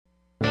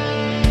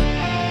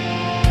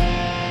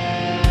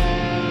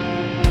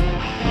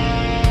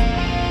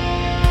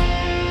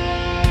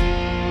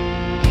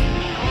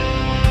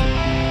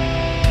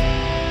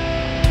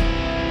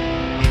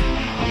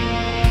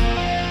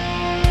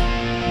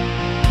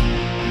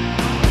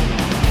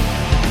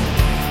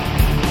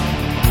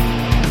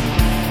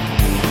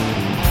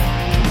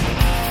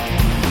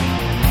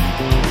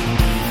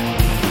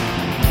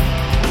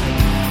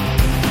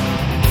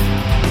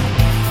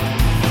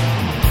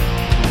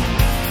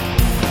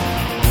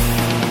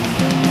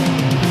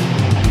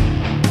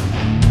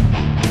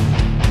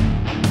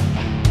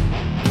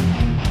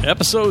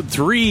Episode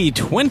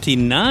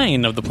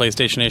 329 of the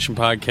PlayStation Nation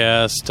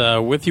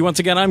podcast. With you once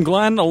again, I'm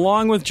Glenn,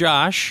 along with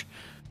Josh.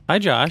 Hi,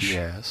 Josh.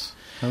 Yes.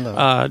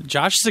 Hello.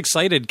 Josh is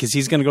excited because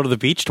he's going to go to the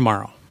beach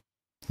tomorrow.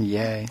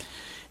 Yay.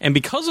 And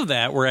because of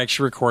that, we're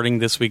actually recording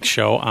this week's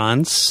show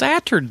on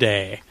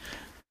Saturday.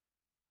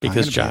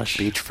 Because Josh...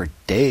 be at the beach for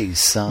days,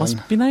 son.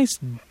 Must be nice,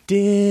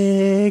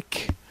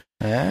 dick.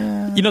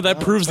 Yeah, you know, that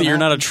proves that you're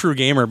not a true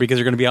gamer because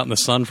you're going to be out in the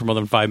sun for more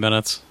than 5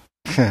 minutes.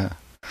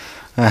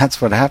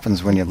 That's what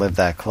happens when you live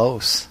that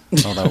close.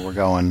 Although we're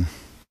going,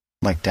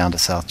 like, down to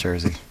South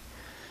Jersey.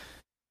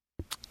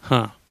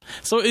 Huh.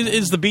 So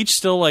is the beach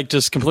still, like,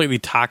 just completely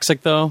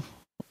toxic, though,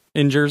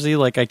 in Jersey,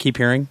 like I keep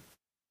hearing?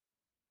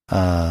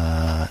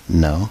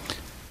 No.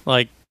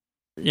 Like,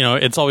 you know,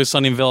 It's Always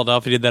Sunny in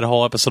Philadelphia did that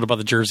whole episode about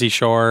the Jersey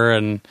Shore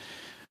and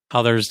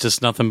how there's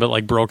just nothing but,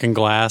 like, broken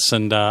glass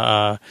and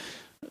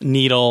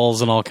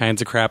needles and all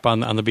kinds of crap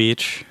on the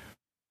beach.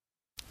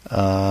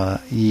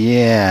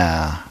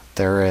 Yeah,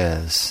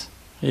 there is.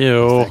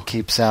 Ew. If that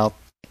keeps out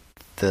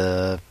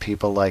the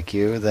people like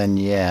you, then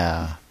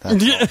yeah,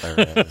 that's all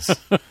there is.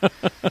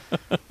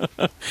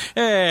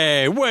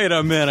 Hey, wait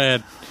a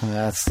minute.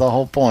 That's the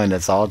whole point.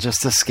 It's all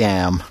just a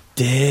scam.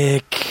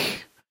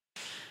 Dick.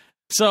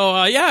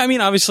 So, yeah, I mean,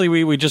 obviously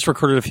we just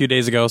recorded a few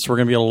days ago, so we're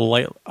going to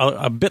be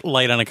a bit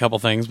light on a couple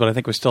things, but I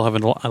think we still have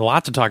a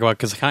lot to talk about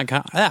because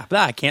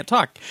I can't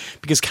talk.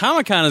 Because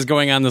Comic-Con is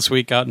going on this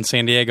week out in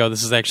San Diego.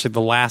 This is actually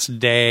the last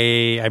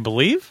day, I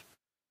believe.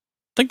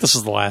 I think this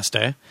is the last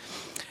day.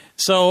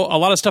 So, a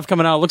lot of stuff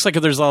coming out. It looks like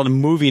there's a lot of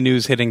movie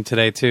news hitting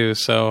today, too,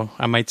 so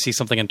I might see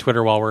something on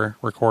Twitter while we're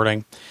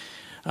recording.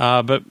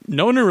 But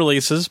no new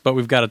releases, but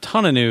we've got a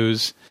ton of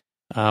news.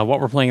 What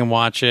we're playing and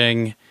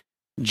watching.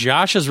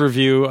 Josh's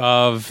review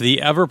of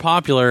the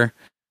ever-popular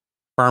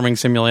Farming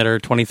Simulator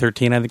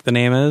 2013, I think the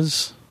name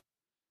is.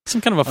 Some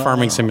kind of a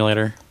farming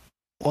simulator.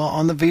 Well,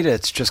 on the Vita,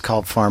 it's just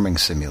called Farming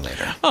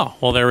Simulator. Oh,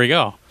 well, there we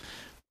go.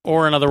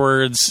 Or, in other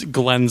words,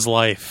 Glenn's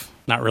life.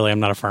 Not really, I'm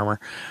not a farmer.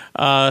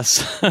 I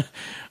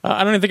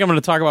don't even think I'm going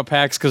to talk about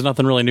PAX because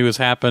nothing really new has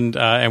happened,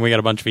 and we got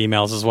a bunch of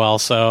emails as well,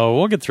 so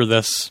we'll get through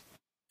this.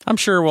 I'm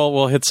sure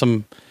we'll hit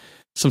some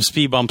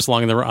speed bumps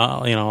along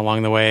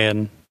the way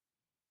and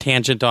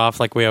tangent off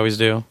like we always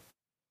do.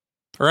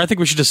 Or I think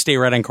we should just stay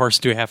right on course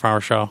and do a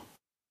half-hour show.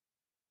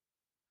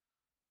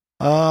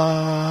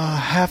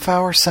 Half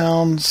hour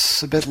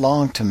sounds a bit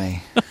long to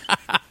me.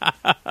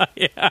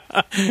 Yeah.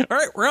 All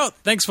right, we're out.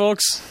 Thanks,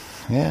 folks.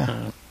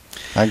 Yeah.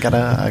 I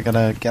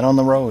gotta get on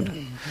the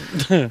road.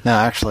 No,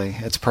 actually,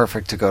 it's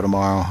perfect to go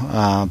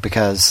tomorrow,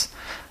 because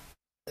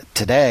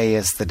today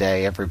is the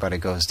day everybody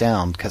goes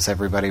down, because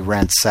everybody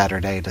rents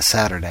Saturday to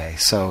Saturday.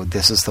 So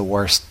this is the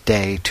worst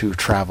day to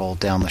travel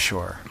down the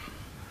shore.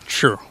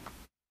 True.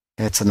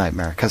 It's a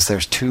nightmare, because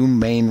there's two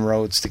main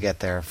roads to get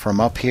there. From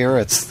up here,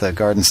 it's the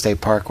Garden State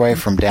Parkway.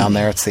 From down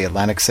there, it's the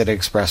Atlantic City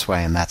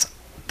Expressway, and that's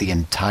the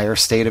entire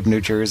state of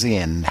New Jersey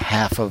and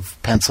half of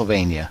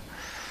Pennsylvania.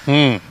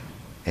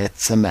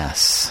 It's a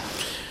mess.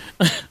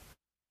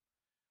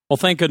 Well,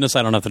 thank goodness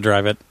I don't have to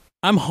drive it.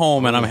 I'm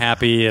home and I'm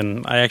happy,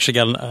 and I actually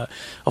got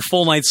a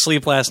full night's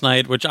sleep last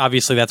night, which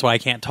obviously that's why I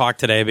can't talk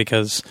today,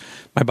 because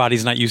my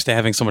body's not used to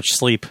having so much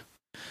sleep.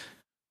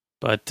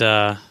 But,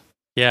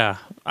 yeah,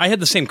 I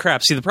had the same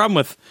crap. See, the problem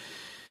with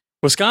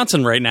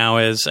Wisconsin right now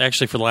is,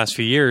 actually for the last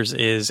few years,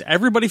 is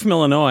everybody from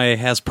Illinois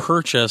has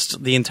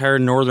purchased the entire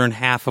northern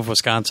half of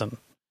Wisconsin.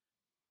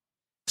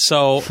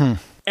 So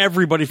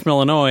everybody from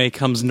Illinois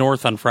comes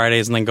north on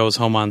Fridays and then goes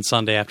home on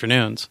Sunday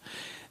afternoons.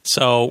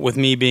 So with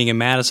me being in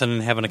Madison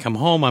and having to come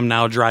home, I'm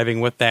now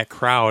driving with that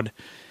crowd.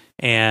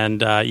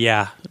 And,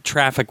 yeah,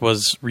 traffic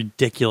was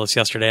ridiculous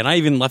yesterday. And I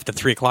even left at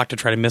 3 o'clock to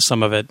try to miss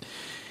some of it.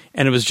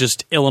 And it was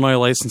just Illinois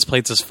license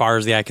plates as far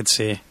as the eye could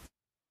see.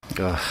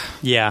 Ugh.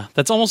 Yeah,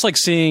 that's almost like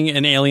seeing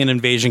an alien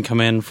invasion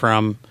come in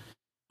from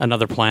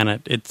another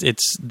planet.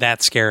 It's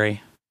that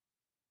scary.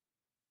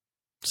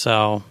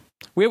 So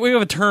we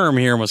have a term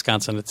here in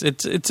Wisconsin.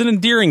 It's an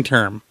endearing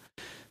term.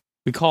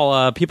 We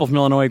call people from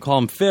Illinois, we call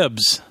them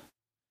fibs.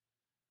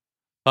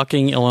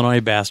 Fucking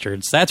Illinois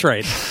bastards. That's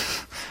right.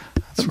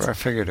 That's where I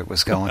figured it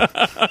was going.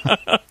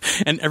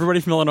 And everybody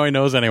from Illinois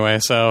knows anyway,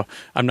 so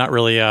I'm not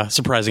really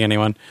surprising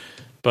anyone.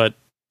 But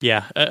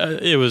yeah,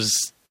 it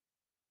was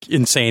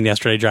insane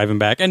yesterday driving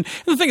back. And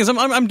the thing is,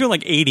 I'm doing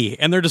like 80,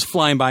 and they're just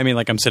flying by me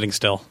like I'm sitting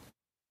still.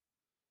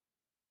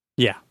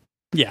 Yeah.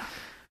 Yeah.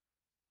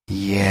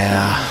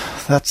 Yeah.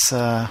 That's,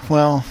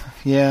 well,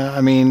 yeah,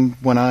 I mean,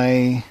 when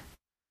I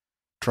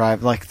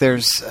drive, like,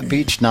 there's a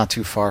beach not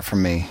too far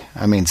from me.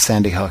 I mean,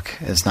 Sandy Hook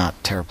is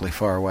not terribly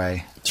far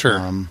away.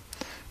 Sure.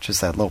 Just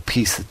that little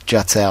piece that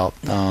juts out.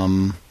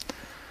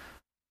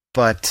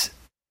 But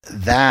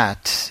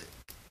that,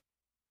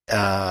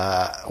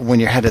 when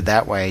you're headed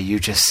that way, you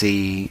just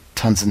see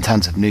tons and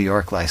tons of New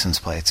York license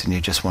plates, and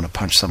you just want to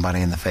punch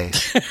somebody in the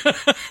face.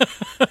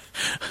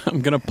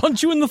 I'm going to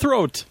punch you in the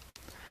throat.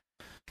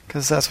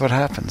 Because that's what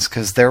happens.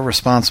 Because they're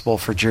responsible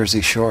for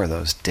Jersey Shore,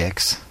 those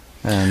dicks.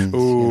 And, ooh.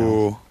 You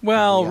know,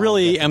 well,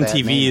 really,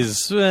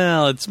 MTV's...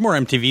 Well, it's more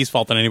MTV's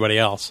fault than anybody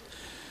else.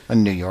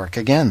 In New York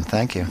again.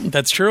 Thank you.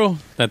 That's true.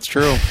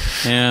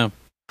 Yeah.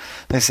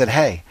 They said,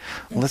 "Hey,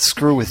 let's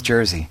screw with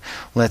Jersey.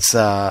 Let's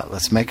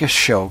make a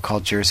show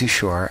called Jersey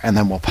Shore, and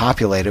then we'll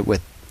populate it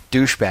with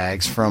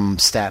douchebags from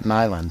Staten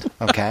Island,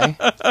 okay?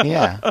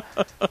 Yeah,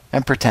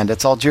 and pretend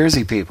it's all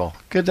Jersey people.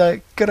 Good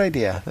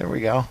idea. There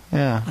we go.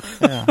 Yeah,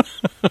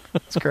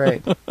 it's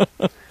great.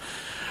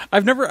 I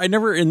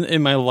never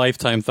in my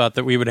lifetime thought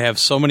that we would have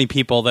so many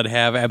people that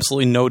have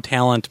absolutely no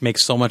talent make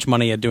so much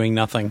money at doing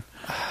nothing.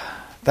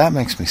 That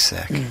makes me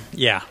sick.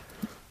 Yeah.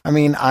 I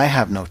mean, I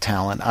have no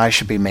talent. I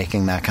should be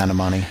making that kind of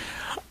money.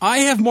 I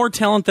have more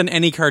talent than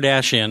any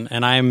Kardashian,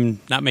 and I'm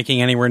not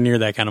making anywhere near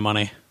that kind of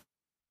money.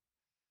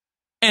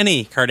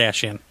 Any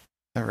Kardashian.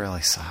 That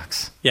really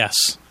sucks.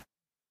 Yes.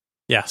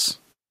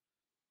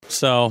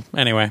 So,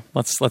 anyway,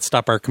 let's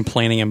stop our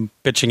complaining and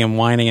bitching and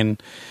whining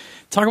and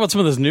talk about some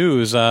of this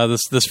news.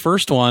 This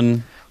first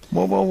one.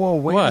 Whoa,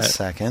 wait a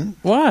second.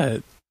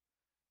 What?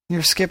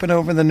 You're skipping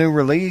over the new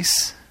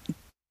release.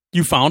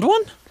 You found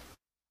one?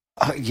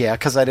 Yeah,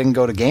 because I didn't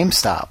go to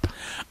GameStop.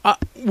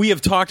 We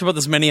have talked about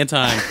this many a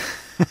time.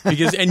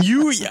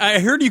 I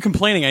heard you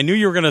complaining. I knew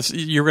you were gonna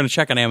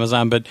check on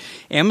Amazon, but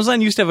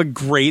Amazon used to have a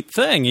great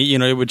thing. You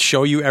know, it would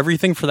show you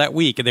everything for that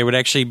week. They would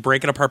actually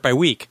break it apart by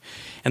week,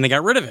 and they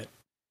got rid of it.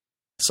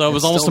 So it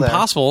was almost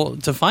impossible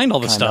to find all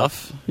this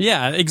stuff.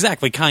 Yeah,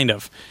 exactly, kind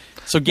of.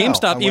 So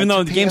GameStop, even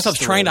though GameStop's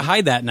trying to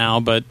hide that now,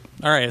 but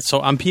all right. So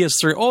on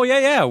PS3,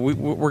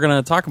 we're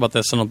gonna talk about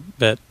this in a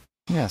bit.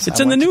 Yes, it's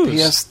in the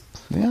news.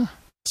 Yeah.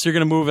 So you're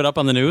gonna move it up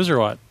on the news or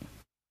what?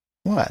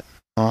 What?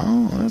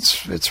 Oh,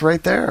 it's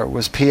right there. It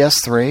was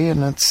PS3,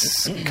 and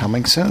it's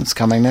coming soon. It's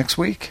coming next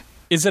week.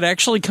 Is it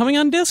actually coming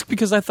on disc?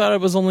 Because I thought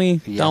it was only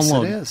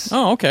download. Yes, it is.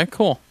 Oh, okay,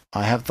 cool.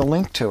 I have the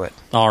link to it.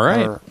 All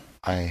right. Or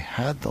I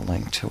had the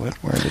link to it.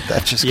 Where did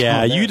that just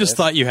Yeah, go? you just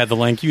thought you had the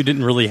link. You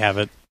didn't really have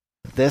it.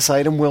 This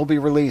item will be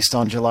released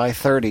on July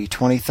 30,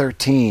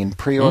 2013.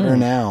 Pre-order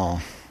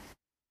now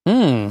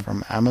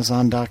from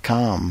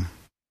Amazon.com.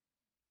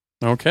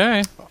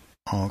 Okay.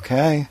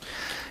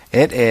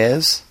 It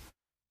is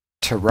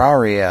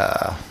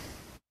Terraria.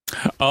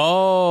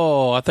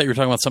 Oh, I thought you were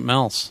talking about something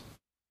else.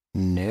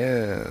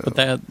 No. But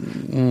that...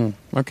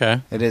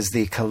 okay. It is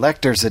the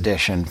collector's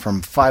edition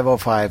from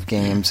 505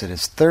 Games. It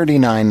is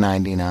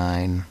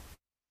 $39.99.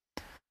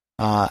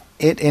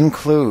 It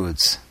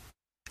includes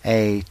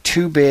a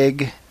 2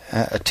 gig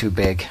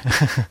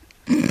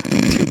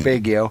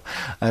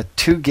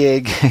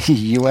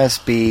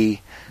USB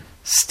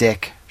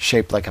stick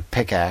shaped like a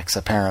pickaxe,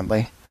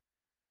 apparently.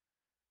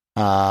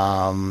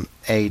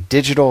 A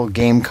digital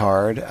game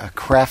card, a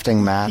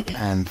crafting map,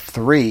 and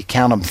 3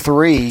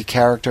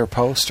 character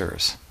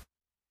posters.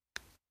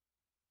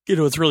 You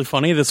know, it's really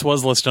funny. This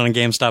was listed on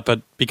GameStop,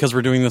 but because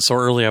we're doing this so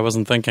early, I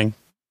wasn't thinking.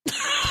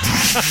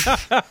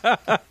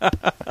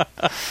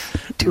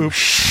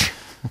 Douche.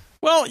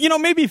 Well, you know,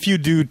 maybe if you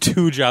do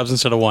 2 jobs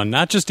instead of 1,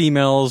 not just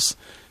emails,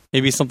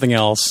 maybe something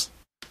else.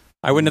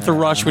 I wouldn't have to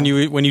rush when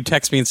you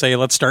text me and say,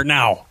 let's start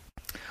now.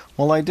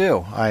 Well, I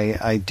do.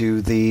 I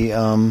do the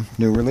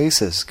new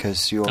releases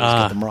because you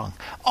always get them wrong.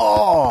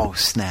 Oh,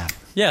 snap.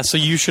 Yeah, so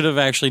you should have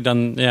actually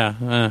done...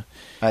 Yeah.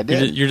 I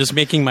did. You're just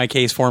making my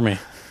case for me.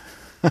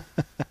 All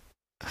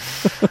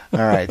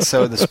right,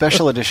 so the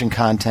special edition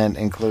content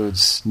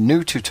includes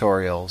new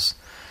tutorials,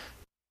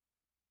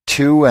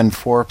 2 and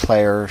 4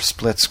 player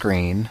split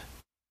screen,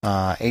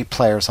 8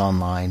 players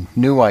online,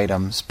 new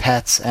items,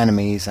 pets,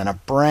 enemies, and a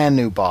brand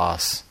new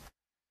boss.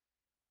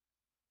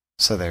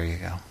 So there you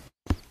go.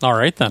 All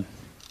right, then.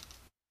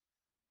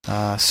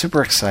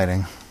 Super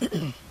exciting.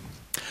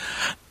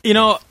 You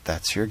know...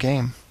 That's your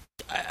game.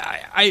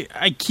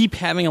 I keep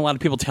having a lot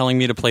of people telling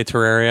me to play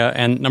Terraria,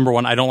 and number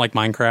one, I don't like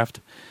Minecraft.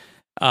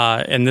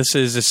 And this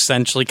is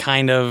essentially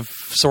kind of,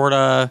 sort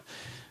of,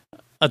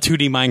 a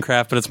 2D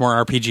Minecraft, but it's more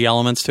RPG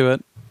elements to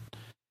it.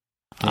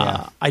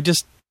 Yeah.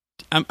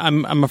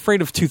 I'm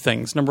afraid of 2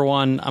 things. Number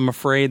one, I'm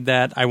afraid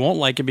that I won't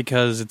like it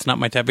because it's not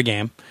my type of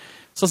game.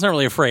 So it's not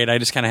really afraid. I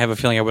just kind of have a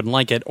feeling I wouldn't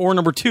like it. Or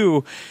number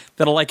 2,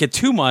 that I'll like it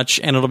too much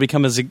and it'll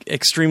become as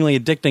extremely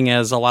addicting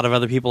as a lot of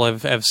other people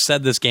have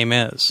said this game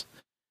is.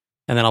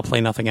 And then I'll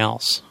play nothing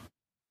else.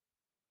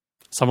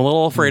 So I'm a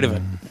little afraid of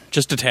it.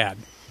 Just a tad.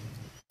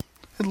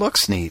 It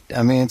looks neat.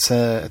 I mean, it's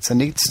a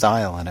neat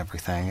style and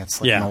everything.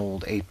 It's like an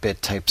old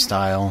 8-bit type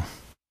style.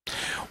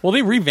 Well,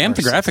 they revamped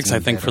the graphics, I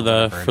think, for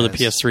the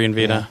PS3 and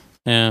Vita.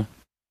 Yeah.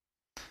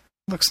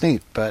 Looks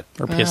neat, but...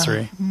 Or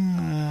PS3.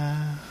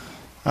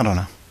 I don't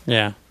know.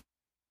 Yeah.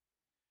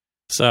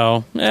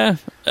 So,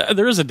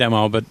 there is a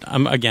demo, but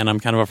I'm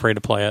kind of afraid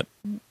to play it.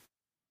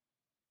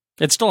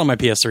 It's still on my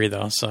PS3,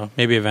 though, so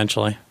maybe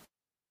eventually.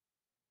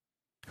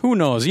 Who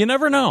knows? You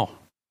never know.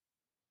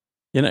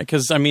 You know,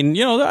 because, I mean,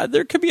 you know,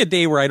 there could be a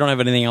day where I don't have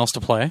anything else to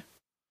play.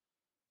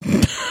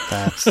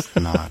 That's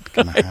not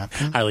going to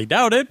happen. I highly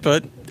doubt it,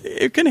 but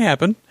it can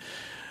happen.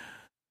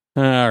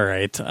 All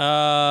right.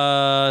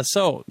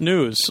 So,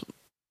 news.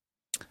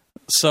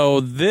 So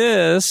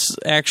this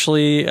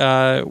actually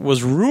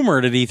was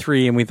rumored at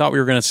E3, and we thought we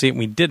were going to see it, and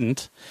we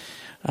didn't.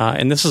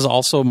 And this is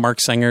also Mark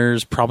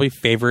Senger's probably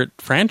favorite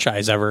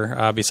franchise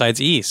ever,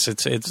 besides Ys.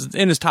 It's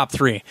in his top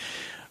 3.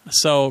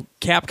 So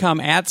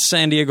Capcom at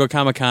San Diego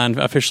Comic-Con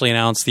officially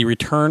announced the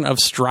return of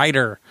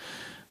Strider,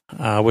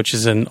 which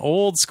is an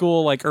old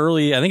school, like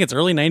I think it's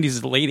early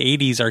 90s, late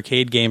 80s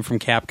arcade game from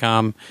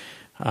Capcom.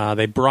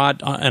 They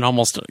brought an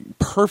almost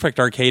perfect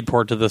arcade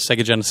port to the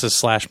Sega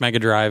Genesis / Mega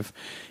Drive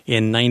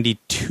in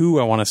 92,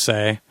 I want to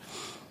say.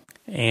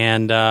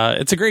 And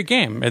it's a great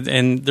game.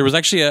 And there was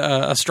actually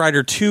a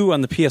Strider 2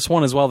 on the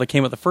PS1 as well that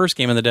came with the first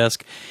game on the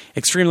disc.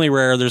 Extremely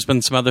rare. There's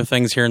been some other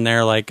things here and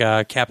there, like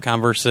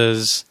Capcom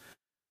versus...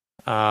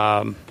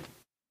 what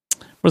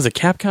is it?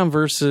 Capcom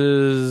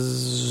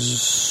versus...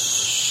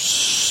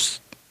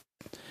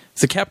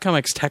 Is it Capcom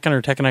X Tekken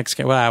or Tekken X...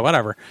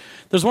 whatever.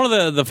 There's one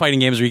of the fighting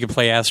games where you can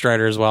play as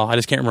Strider as well. I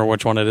just can't remember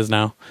which one it is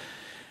now.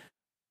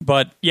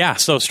 But yeah,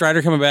 so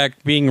Strider coming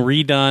back, being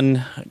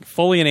redone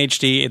fully in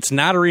HD. It's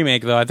not a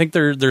remake, though. I think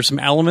there's some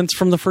elements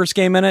from the first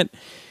game in it.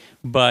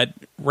 But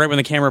right when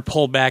the camera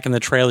pulled back in the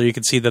trailer, you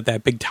could see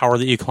that big tower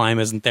that you climb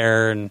isn't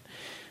there and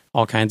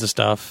all kinds of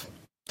stuff.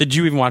 Did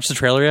you even watch the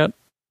trailer yet?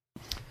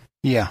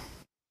 Yeah.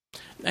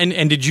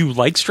 And did you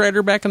like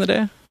Strider back in the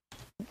day?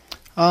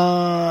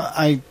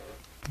 I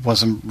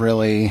wasn't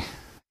really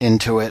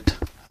into it.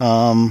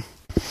 But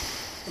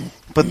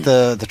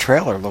the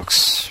trailer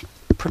looks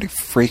pretty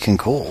freaking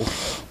cool.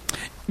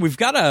 We've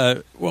got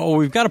a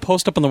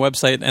post up on the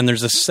website, and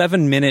there's a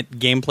 7-minute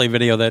gameplay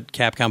video that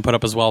Capcom put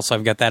up as well, so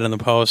I've got that in the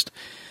post.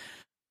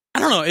 I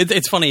don't know,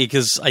 it's funny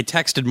because I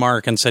texted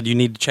Mark and said, you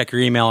need to check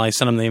your email. I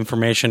sent him the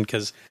information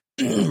because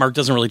Mark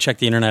doesn't really check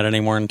the internet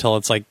anymore until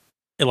it's like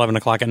 11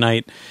 o'clock at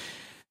night.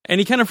 And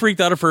he kind of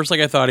freaked out at first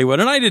like I thought he would,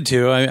 and I did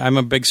too. I'm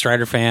a big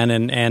Strider fan,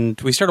 and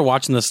we started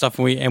watching this stuff,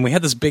 and we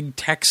had this big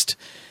text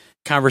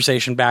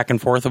conversation back and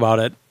forth about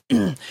it.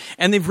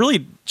 And they've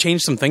really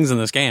changed some things in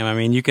this game. I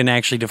mean, you can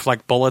actually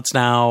deflect bullets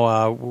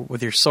now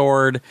with your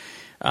sword.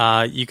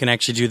 You can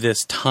actually do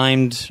this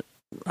timed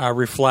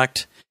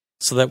reflect,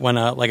 so that when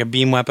a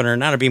beam weapon, or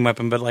not a beam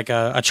weapon, but like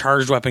a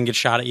charged weapon gets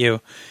shot at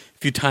you,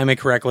 if you time it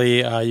correctly,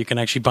 you can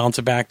actually bounce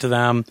it back to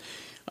them.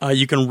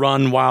 You can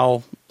run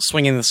while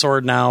swinging the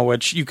sword now,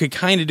 which you could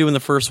kind of do in the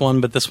first one,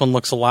 but this one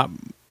looks a lot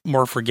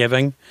more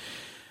forgiving.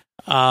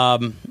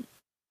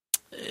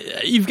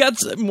 You've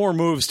got more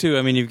moves, too.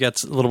 I mean, you've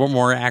got a little bit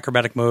more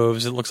acrobatic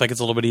moves. It looks like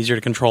it's a little bit easier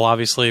to control,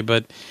 obviously,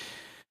 but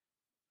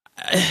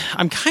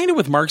I'm kind of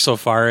with Mark so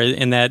far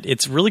in that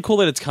it's really cool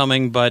that it's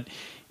coming, but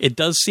it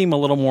does seem a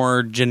little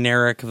more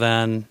generic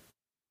than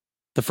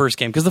the first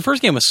game, because the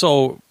first game was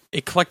so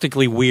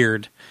eclectically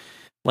weird.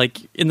 Like,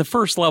 in the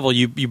first level,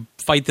 you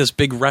fight this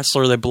big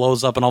wrestler that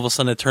blows up, and all of a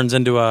sudden it turns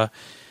into a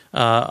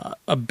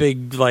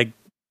big, like,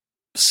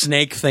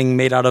 snake thing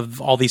made out of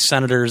all these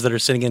senators that are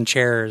sitting in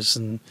chairs,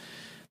 and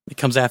it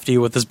comes after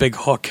you with this big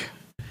hook.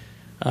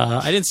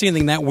 I didn't see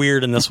anything that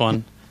weird in this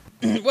one.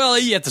 Well,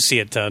 you have to see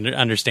it to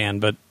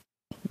understand, but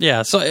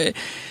yeah, so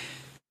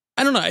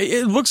I don't know.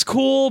 It looks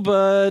cool,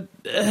 but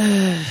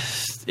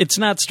it's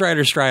not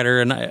Strider.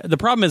 And the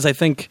problem is, I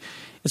think,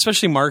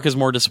 especially Mark is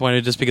more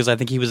disappointed just because I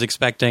think he was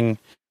expecting,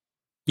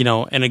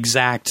 an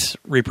exact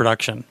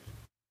reproduction.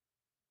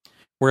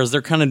 Whereas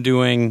they're kind of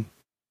doing,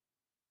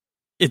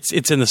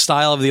 it's in the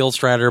style of the old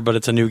Strider, but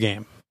it's a new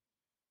game.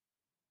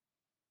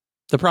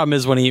 The problem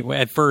is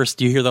at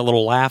first you hear that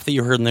little laugh that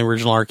you heard in the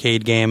original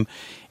arcade game,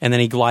 and then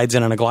he glides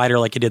in on a glider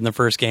like he did in the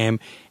first game,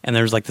 and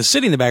there's like the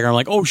city in the background, I'm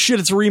like, oh shit,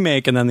 it's a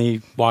remake, and then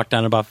he walked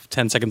down about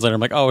 10 seconds later, I'm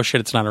like, oh shit,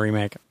 it's not a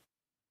remake.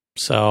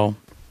 So,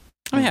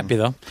 I'm happy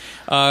though.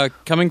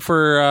 Coming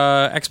for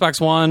Xbox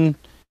One,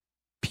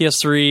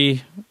 PS3,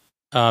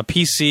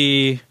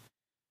 PC.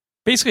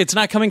 Basically, it's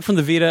not coming from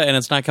the Vita, and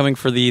it's not coming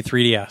for the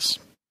 3DS.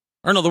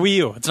 Or no, the Wii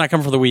U. It's not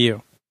coming for the Wii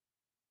U.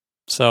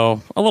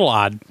 So, a little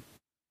odd.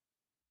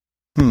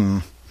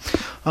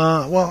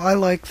 Well, I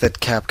like that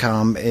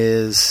Capcom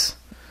is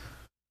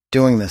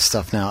doing this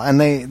stuff now,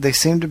 and they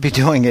seem to be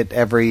doing it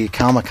every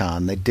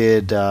Comic-Con. They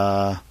did,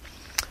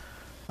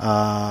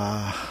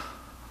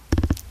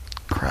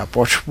 crap,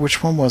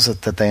 which one was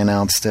it that they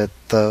announced at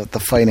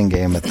the fighting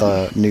game at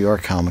the New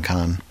York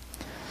Comic-Con?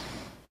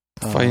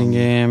 Fighting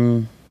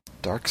game...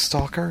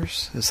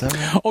 Darkstalkers? Is that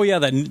right? Oh, yeah,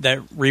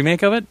 that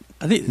remake of it?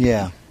 I think.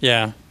 Yeah.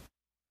 Yeah.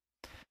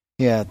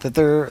 Yeah, that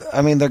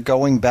they're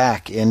going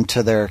back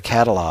into their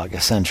catalog,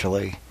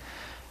 essentially,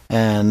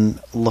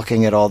 and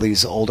looking at all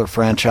these older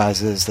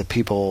franchises that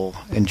people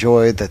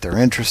enjoyed, that they're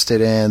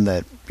interested in,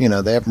 that,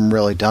 they haven't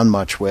really done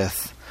much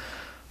with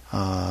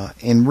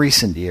in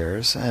recent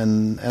years,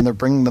 and they're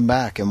bringing them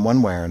back in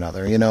one way or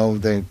another.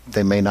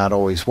 They may not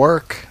always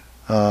work,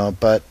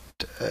 but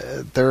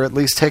they're at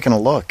least taking a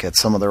look at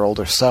some of their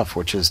older stuff,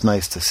 which is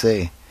nice to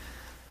see.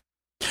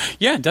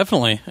 Yeah,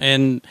 definitely.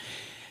 And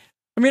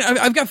I mean,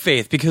 I've got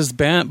faith because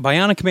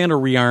Bionic Commando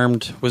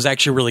Rearmed was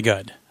actually really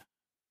good.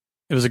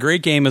 It was a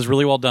great game. It was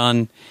really well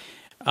done.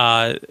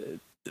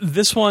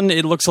 This one,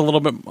 it looks a little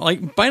bit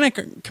like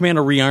Bionic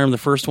Commando Rearmed. The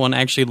first one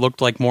actually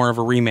looked like more of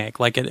a remake.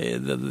 Like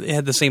it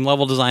had the same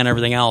level design and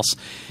everything else.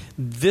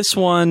 This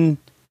one,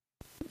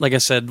 like I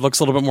said, looks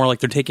a little bit more like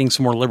they're taking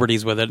some more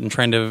liberties with it and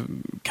trying to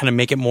kind of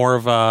make it more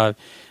of a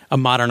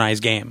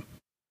modernized game.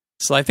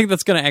 So I think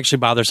that's going to actually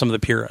bother some of the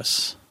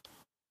purists.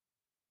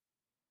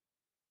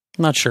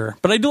 I'm not sure,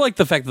 but I do like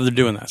the fact that they're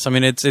doing this. I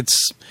mean,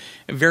 it's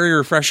very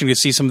refreshing to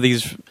see some of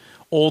these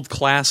old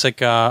classic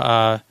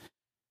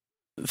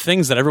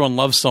things that everyone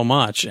loves so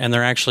much, and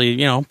they're actually,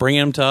 bringing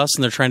them to us,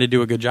 and they're trying to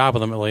do a good job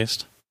with them at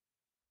least.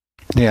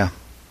 Yeah.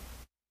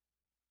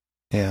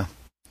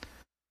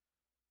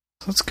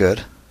 That's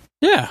good.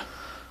 Yeah.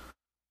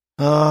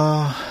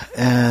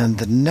 And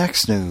the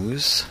next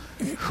news,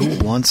 who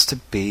wants to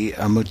be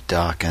a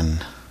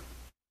Mudakan?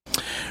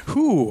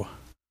 Who?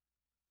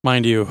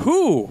 Mind you,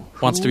 who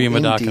wants to be a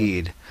Mudakan?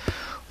 Indeed.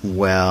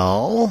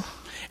 Well...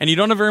 And you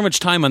don't have very much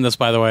time on this,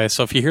 by the way,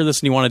 so if you hear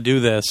this and you want to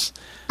do this,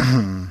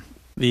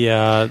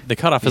 the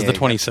cutoff is the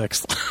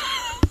 26th.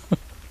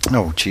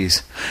 Oh,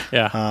 jeez.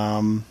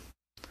 Yeah.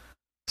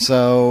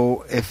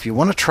 So if you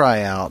want to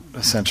try out,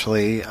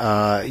 essentially,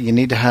 you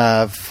need to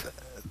have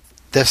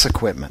this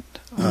equipment.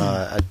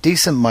 A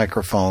decent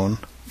microphone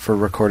for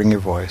recording your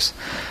voice.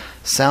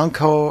 Sound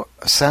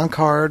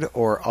card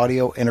or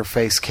audio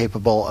interface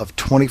capable of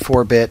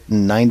 24-bit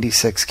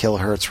 96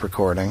 kilohertz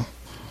recording.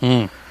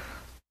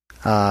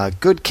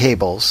 Good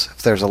cables.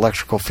 If there's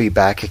electrical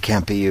feedback, it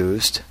can't be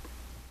used.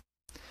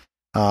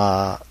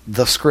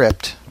 The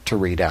script to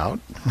read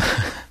out.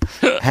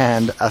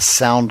 And a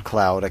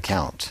SoundCloud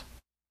account.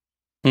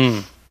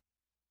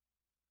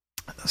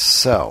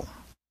 So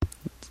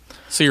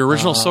your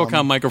original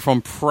SOCOM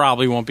microphone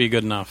probably won't be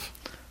good enough.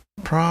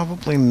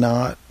 Probably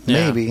not.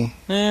 Yeah. Maybe.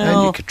 Well,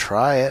 and you could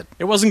try it.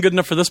 It wasn't good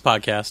enough for this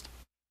podcast.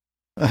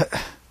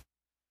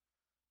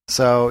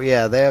 So,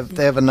 yeah,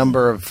 they have a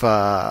number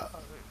of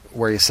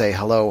where you say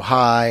hello,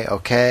 hi,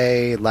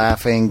 okay,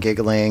 laughing,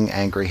 giggling,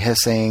 angry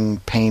hissing,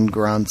 pain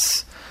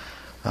grunts,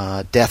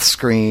 death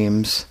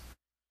screams,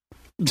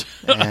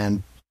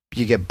 and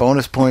you get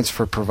bonus points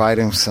for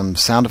providing some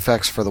sound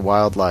effects for the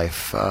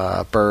wildlife,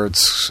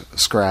 birds,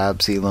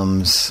 scrabs,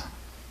 elams,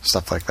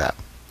 stuff like that.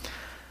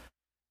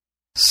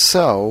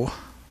 So,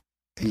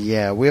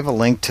 yeah, we have a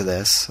link to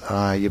this.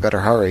 You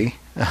better hurry.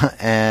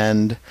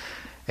 And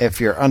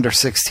if you're under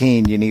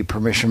 16, you need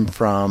permission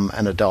from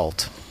an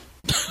adult.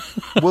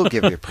 We'll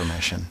give you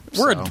permission.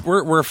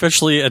 We're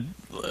officially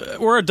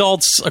we're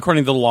adults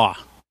according to the law.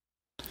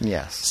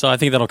 Yes. So I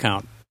think that'll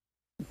count.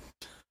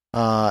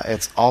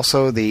 It's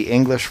also the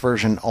English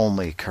version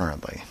only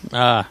currently.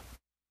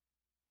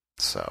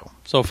 So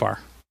far.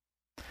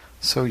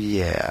 So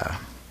yeah.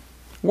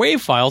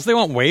 WAV files. They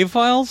want WAV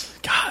files?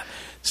 God,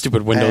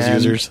 stupid Windows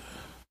users.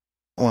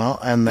 Well,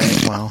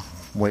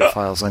 WAV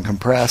files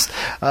uncompressed.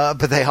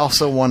 But they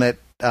also want it.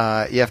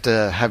 You have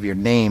to have your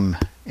name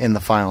in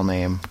the file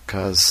name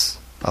because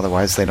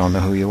otherwise they don't know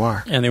who you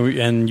are, and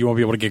you won't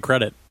be able to get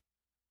credit.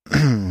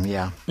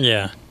 Yeah.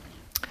 Yeah.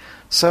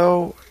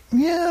 So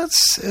yeah,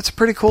 it's a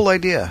pretty cool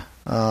idea.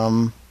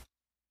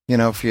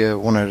 If you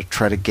want to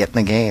try to get in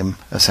the game,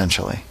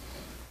 essentially.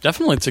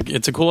 Definitely,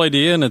 it's a cool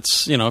idea, and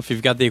it's if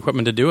you've got the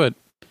equipment to do it,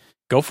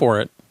 go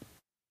for it.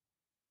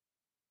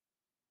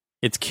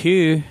 It's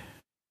cool.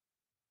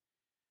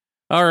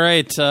 All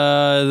right,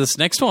 this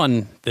next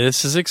one.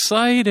 This is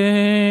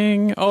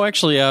exciting. Oh,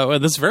 actually,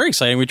 this is very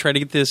exciting. We tried to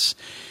get this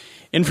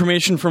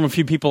information from a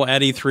few people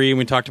at E3, and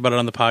we talked about it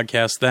on the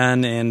podcast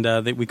then, and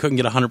we couldn't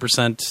get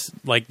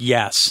 100%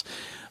 yes.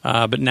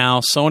 But now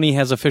Sony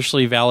has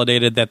officially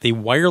validated that the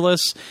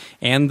wireless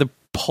and the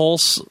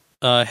Pulse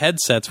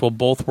headsets will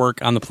both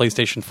work on the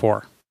PlayStation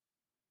 4.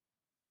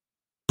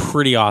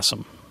 Pretty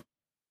awesome.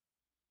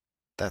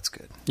 That's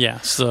good. Yeah,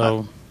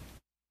 so...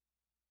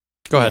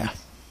 Go ahead. Yeah.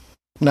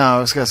 No,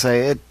 I was going to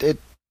say,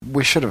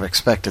 we should have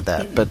expected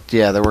that. But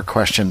yeah, there were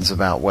questions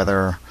about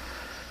whether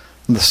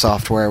the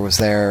software was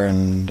there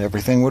and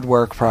everything would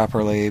work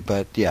properly.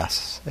 But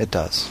yes, it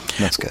does.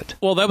 That's good.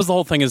 Well, that was the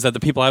whole thing, is that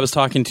the people I was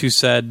talking to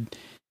said,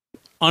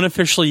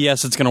 unofficially,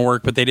 yes, it's going to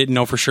work, but they didn't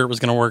know for sure it was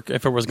going to work,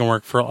 if it was going to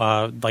work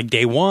for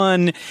day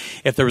one,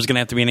 if there was going to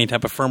have to be any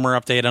type of firmware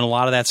update. And a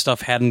lot of that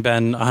stuff hadn't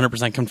been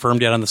 100%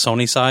 confirmed yet on the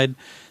Sony side.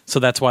 So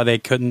that's why they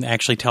couldn't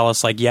actually tell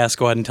us, yes,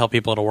 go ahead and tell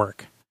people it'll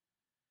work.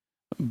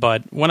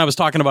 But when I was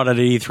talking about it at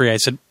E3, I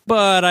said,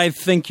 but I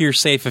think you're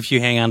safe if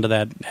you hang on to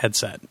that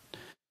headset.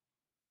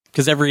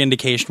 Because every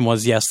indication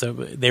was, yes,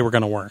 they were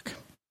going to work.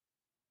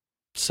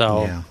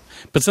 So, yeah.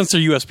 But since they're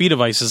USB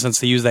devices, since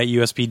they use that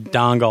USB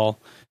dongle,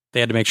 they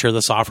had to make sure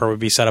the software would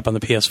be set up on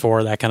the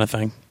PS4, that kind of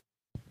thing.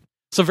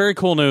 So very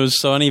cool news.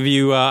 So any of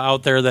you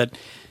out there that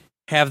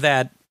have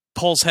that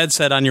Pulse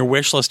headset on your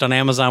wish list on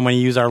Amazon when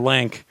you use our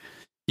link,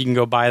 you can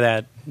go buy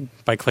that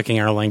by clicking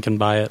our link and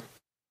buy it.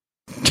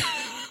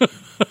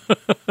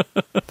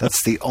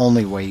 That's the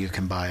only way you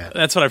can buy it.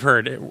 That's what I've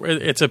heard.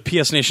 It's a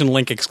PS Nation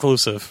link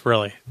exclusive,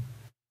 really.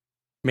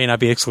 May not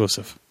be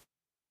exclusive.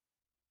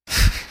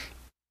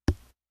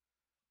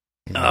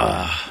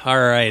 All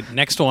right,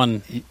 next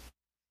one.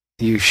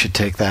 You should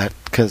take that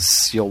because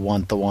you'll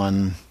want the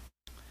one.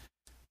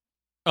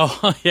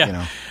 Oh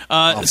yeah.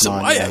 So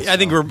I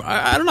think we're.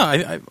 I don't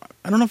know.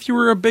 I don't know if you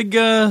were a big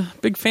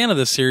fan of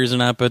this series or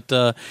not,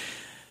 but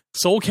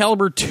Soul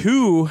Calibur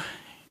 2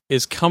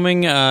 is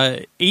coming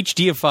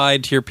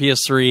HDified to your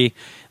PS3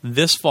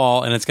 this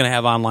fall, and it's going to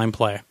have online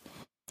play.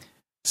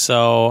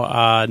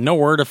 So no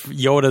word if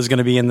Yoda is going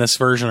to be in this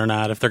version or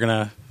not, if they're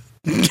going to...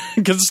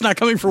 Because it's not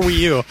coming for Wii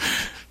U.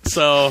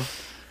 So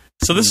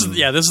this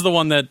is the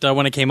one that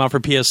when it came out for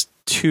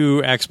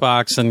PS2,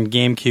 Xbox, and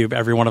GameCube,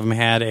 every one of them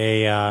had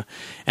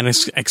an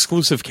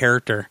exclusive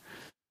character.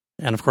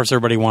 And of course,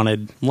 everybody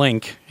wanted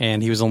Link,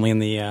 and he was only in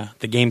the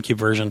GameCube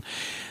version.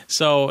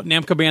 So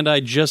Namco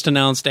Bandai just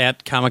announced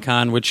at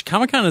Comic-Con, which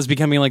Comic-Con is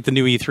becoming like the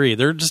new E3.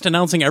 They're just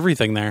announcing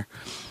everything there.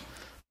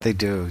 They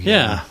do,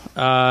 yeah.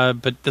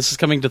 But this is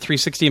coming to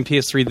 360 and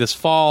PS3 this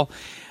fall.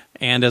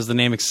 And as the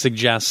name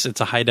suggests,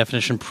 it's a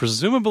high-definition,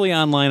 presumably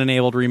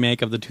online-enabled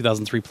remake of the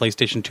 2003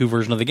 PlayStation 2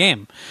 version of the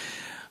game.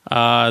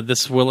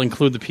 This will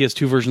include the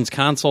PS2 version's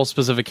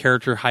console-specific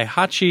character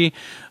Heihachi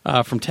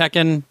from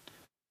Tekken.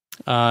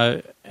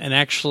 And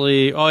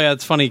actually,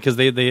 it's funny because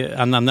they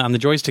on the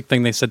joystick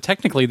thing, they said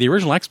technically the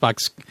original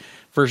Xbox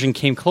version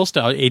came close to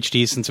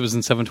HD since it was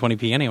in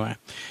 720p anyway,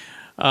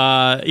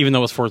 even though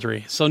it was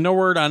 4.3. So no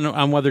word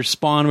on whether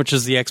Spawn, which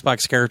is the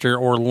Xbox character,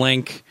 or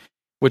Link,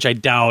 which I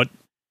doubt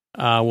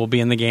will be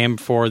in the game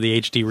for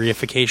the HD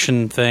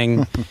reification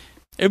thing.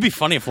 It would be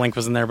funny if Link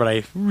was in there, but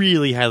I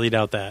really highly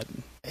doubt that.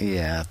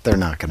 Yeah, they're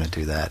not going to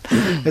do that.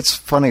 It's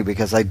funny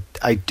because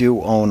I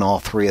do own all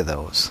three of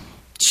those.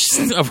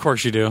 Of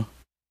course you do.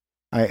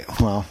 I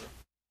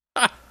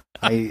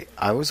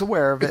was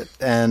aware of it,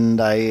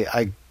 and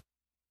I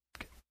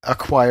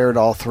acquired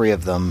all three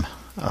of them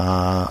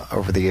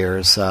over the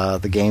years. The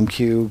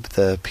GameCube,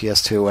 the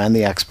PS2, and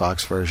the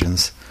Xbox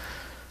versions.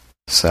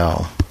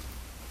 So,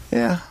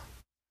 yeah.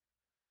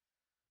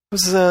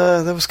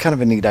 That was kind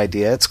of a neat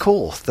idea. It's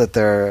cool that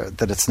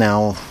it's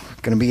now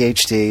going to be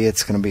HD.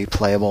 It's going to be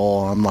playable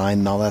online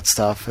and all that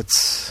stuff.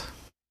 It's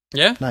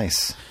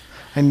nice.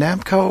 And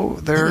Namco,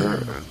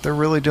 they're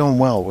really doing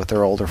well with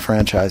their older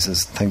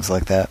franchises and things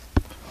like that.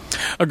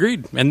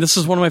 Agreed. And this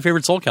is one of my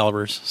favorite Soul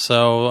Caliburs.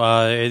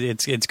 So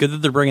it's good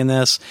that they're bringing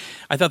this.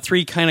 I thought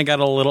 3 kind of got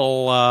a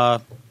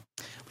little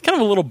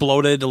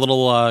bloated, a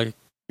little.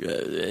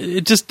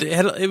 It was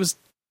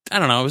I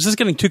don't know. It was just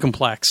getting too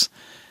complex.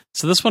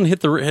 So this one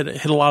hit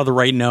a lot of the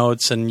right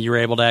notes, and you were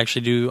able to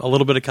actually do a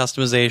little bit of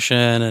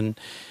customization, and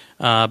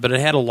but it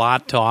had a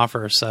lot to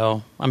offer.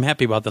 So I'm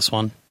happy about this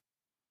one.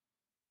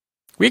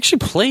 We actually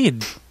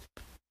played,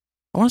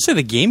 I want to say,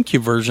 the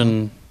GameCube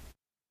version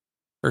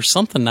or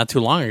something not too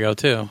long ago,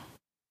 too.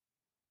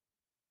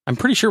 I'm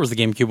pretty sure it was the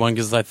GameCube one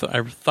because I thought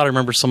I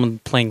remember someone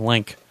playing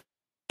Link.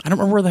 I don't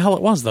remember where the hell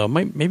it was, though.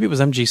 Maybe it was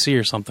MGC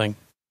or something.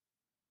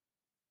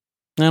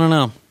 I don't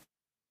know.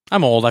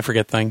 I'm old. I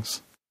forget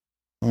things.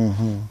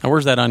 Mm-hmm. Now,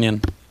 where's that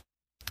onion?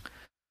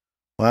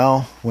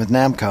 Well, with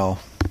Namco,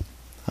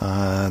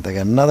 they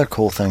got another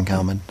cool thing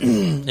coming.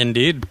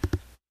 Indeed.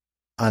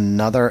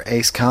 Another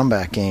Ace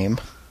Combat game.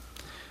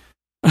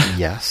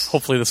 Yes.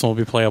 Hopefully this one will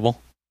be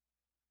playable.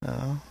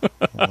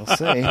 We'll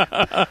see.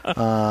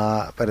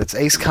 But it's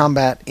Ace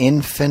Combat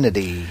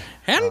Infinity.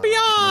 And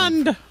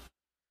beyond!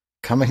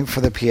 Coming for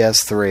the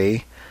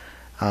PS3.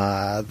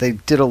 They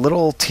did a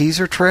little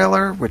teaser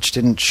trailer, which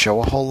didn't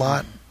show a whole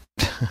lot.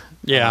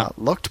 Yeah.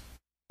 Looked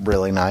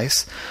really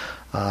nice.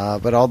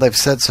 But all they've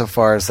said so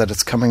far is that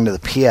it's coming to the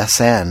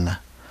PSN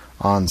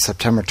on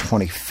September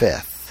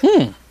 25th.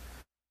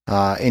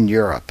 In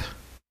Europe,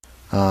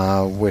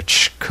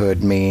 which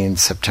could mean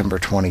September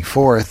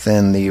 24th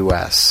in the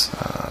U.S.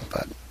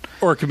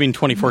 Or it could mean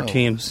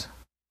 2014.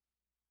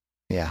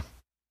 Yeah.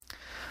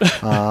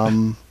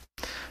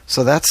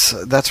 So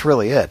that's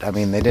really it. I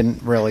mean, they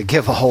didn't really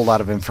give a whole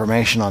lot of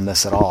information on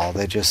this at all.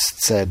 They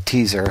just said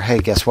teaser, hey,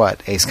 guess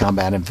what? Ace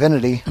Combat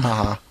Infinity.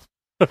 That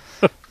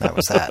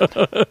was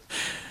that.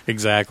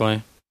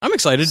 Exactly. I'm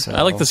excited. So,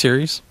 I like the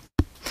series.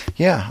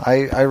 Yeah,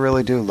 I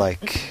really do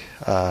like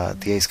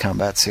the Ace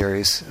Combat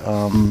series.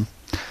 I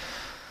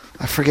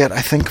forget,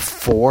 I think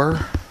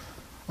 4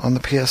 on the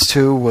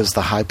PS2 was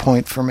the high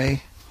point for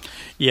me.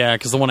 Yeah,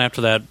 because the one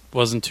after that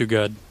wasn't too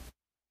good.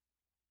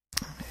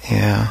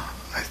 Yeah,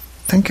 I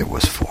think it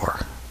was 4.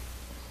 It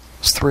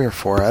was 3 or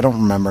 4. I don't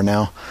remember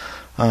now.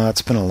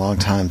 It's been a long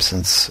time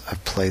since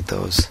I've played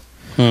those.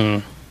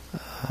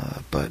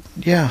 But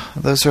yeah,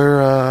 those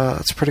are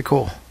it's pretty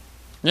cocool.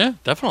 Yeah,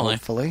 definitely.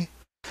 Hopefully.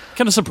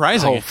 Kind of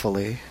surprising.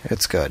 Hopefully.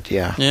 It's good,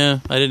 yeah. Yeah,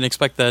 I didn't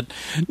expect that.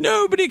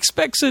 Nobody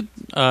expects it.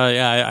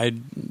 I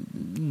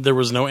there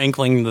was no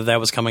inkling that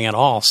was coming at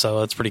all, so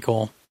that's pretty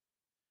cool.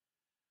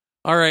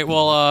 All right,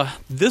 well,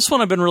 this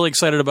one I've been really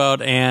excited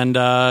about,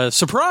 and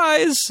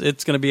surprise,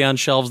 it's going to be on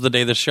shelves the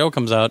day this show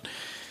comes out.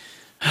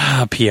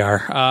 PR.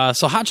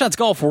 So Hot Shots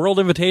Golf World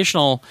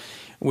Invitational,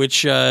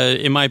 which,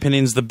 in my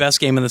opinion, is the best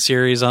game in the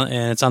series,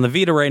 and it's on the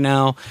Vita right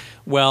now.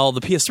 Well,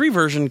 the PS3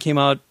 version came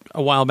out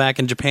a while back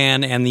in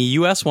Japan, and the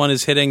US one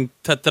is hitting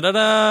this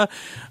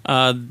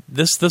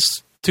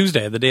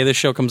Tuesday, the day this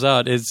show comes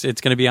out. It's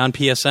going to be on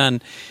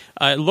PSN.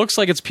 It looks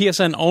like it's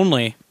PSN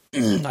only.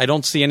 I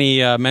don't see any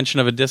mention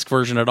of a disc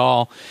version at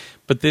all.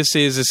 But this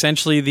is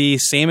essentially the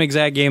same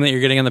exact game that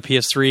you're getting on the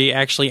PS3.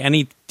 Actually,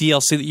 any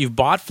DLC that you've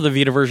bought for the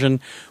Vita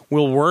version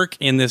will work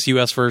in this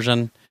US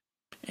version.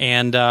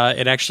 And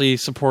it actually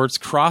supports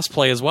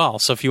cross-play as well.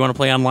 So if you want to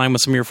play online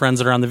with some of your friends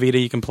that are on the Vita,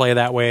 you can play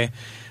that way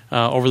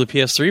over the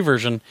PS3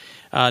 version.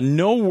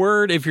 No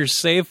word if your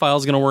save file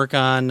is going to work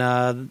on,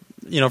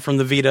 from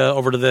the Vita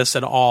over to this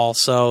at all.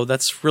 So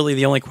that's really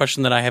the only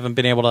question that I haven't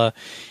been able to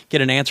get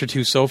an answer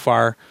to so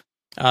far.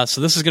 So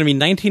this is going to be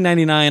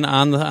 $19.99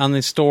 on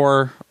the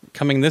store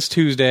coming this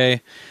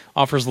Tuesday.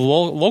 Offers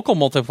local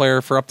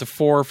multiplayer for up to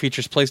 4,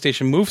 features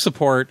PlayStation Move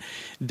support.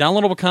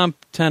 Downloadable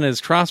content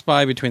is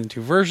cross-buy between the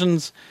two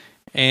versions,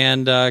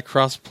 and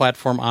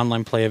cross-platform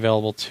online play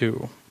available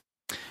too.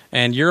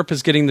 And Europe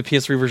is getting the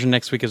PS3 version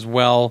next week as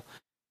well,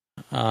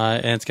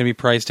 and it's going to be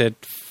priced at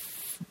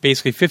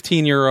basically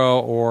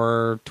 €15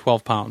 or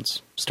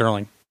 £12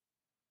 sterling.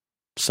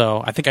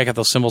 So I think I got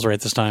those symbols right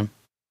this time.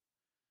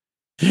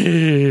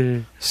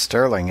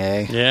 Sterling,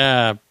 eh?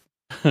 Yeah.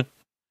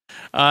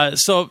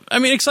 So, I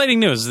mean, exciting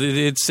news.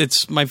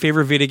 It's my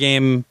favorite Vita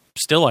game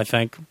still, I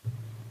think.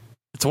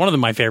 It's one of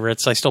my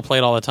favorites. I still play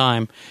it all the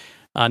time.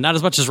 Not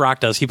as much as Rock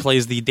does. He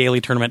plays the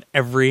daily tournament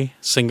every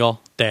single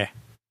day.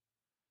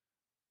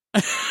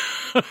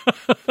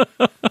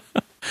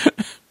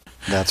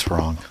 That's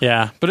wrong.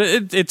 Yeah, but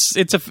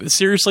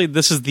seriously,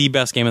 this is the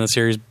best game in the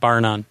series, bar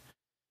none.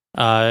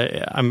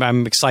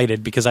 I'm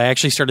excited because I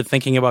actually started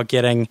thinking about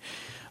getting...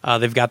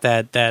 they've got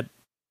that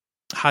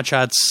Hot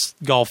Shots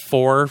Golf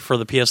 4 for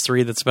the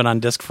PS3 that's been on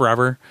disc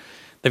forever.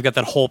 They've got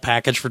that whole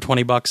package for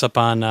 $20 up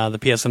on the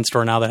PSN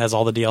store now that has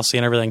all the DLC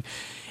and everything.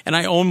 And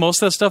I own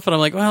most of that stuff, and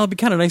I'm like, well, it'd be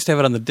kind of nice to have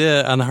it on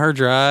the hard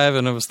drive.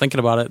 And I was thinking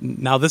about it.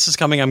 Now this is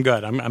coming. I'm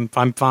good.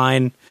 I'm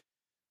fine.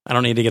 I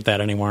don't need to get that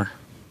anymore.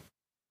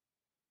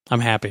 I'm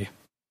happy.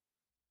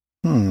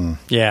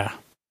 Yeah.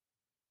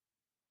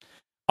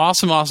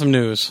 Awesome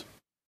news.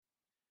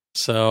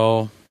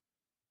 So,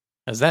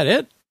 is that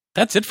it?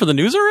 That's it for the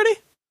news already?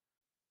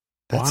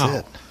 That's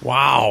it.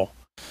 Wow.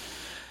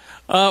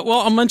 Well,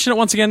 I'll mention it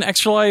once again.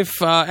 Extra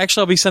Life.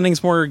 Actually, I'll be sending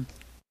some more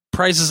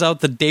prizes out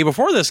the day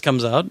before this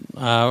comes out.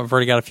 I've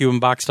already got a few of them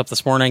boxed up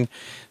this morning,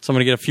 so I'm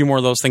going to get a few more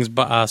of those things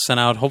sent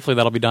out. Hopefully,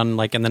 that'll be done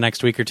like in the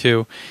next week or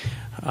two.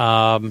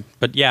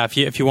 But yeah,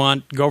 if you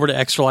want, go over to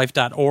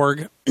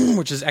extralife.org,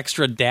 which is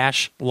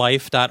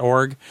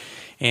extra-life.org.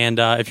 And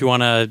if you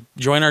want to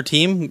join our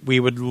team,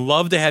 we would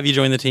love to have you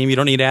join the team. You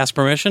don't need to ask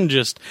permission.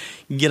 Just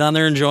get on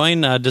there and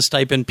join. Just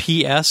type in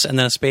PS and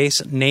then a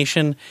space,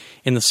 Nation,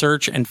 in the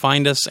search and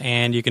find us.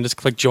 And you can just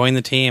click join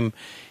the team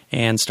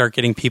and start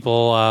getting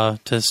people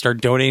to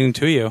start donating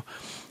to you.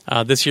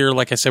 This year,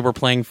 like I said, we're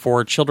playing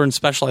for Children's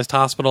Specialized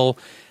Hospital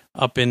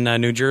up in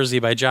New Jersey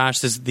by Josh.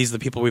 These are the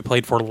people we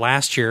played for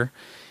last year.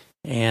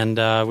 And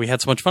we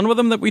had so much fun with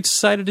them that we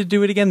decided to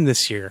do it again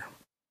this year,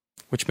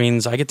 which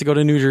means I get to go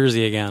to New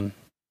Jersey again.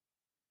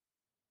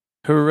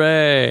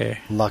 Hooray.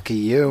 Lucky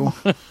you.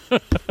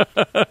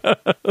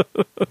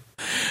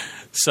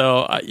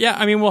 So, yeah,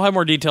 I mean, we'll have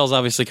more details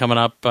obviously coming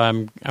up.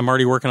 I'm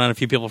already working on a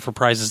few people for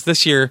prizes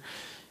this year.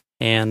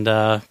 And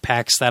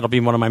PAX, that'll be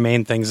one of my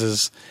main things,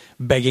 is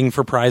begging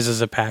for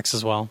prizes at PAX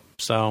as well.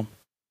 So,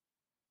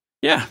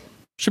 yeah,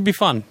 should be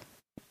fun.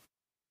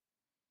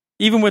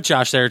 Even with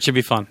Josh there, it should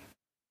be fun.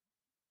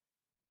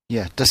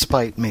 Yeah,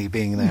 despite me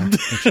being there, it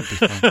should be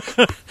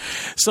fun.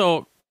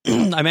 So,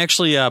 I'm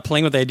actually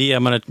playing with the idea.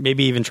 I'm going to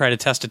maybe even try to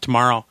test it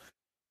tomorrow.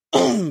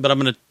 But I'm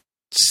going to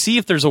see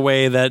if there's a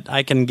way that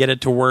I can get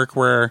it to work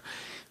where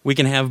we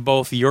can have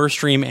both your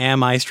stream and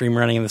my stream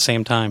running at the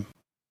same time.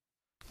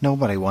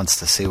 Nobody wants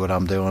to see what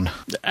I'm doing.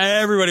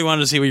 Everybody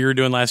wanted to see what you were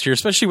doing last year,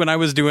 especially when I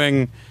was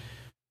doing...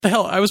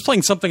 I was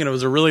playing something and it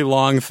was a really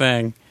long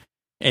thing,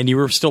 and you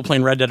were still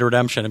playing Red Dead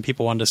Redemption and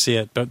people wanted to see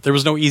it, but there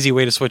was no easy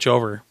way to switch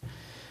over.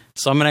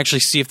 So I'm going to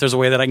actually see if there's a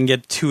way that I can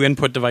get 2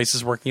 input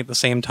devices working at the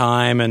same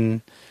time and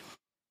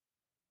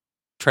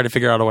try to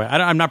figure out a way.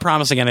 I'm not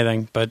promising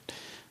anything, but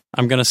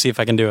I'm going to see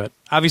if I can do it.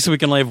 Obviously, we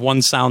can only have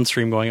one sound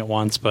stream going at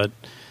once, but...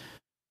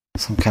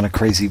 Some kind of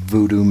crazy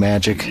voodoo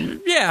magic.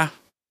 Yeah.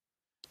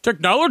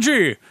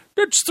 Technology!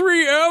 It's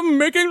 3M,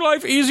 making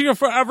life easier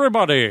for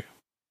everybody.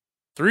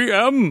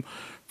 3M,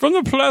 from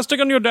the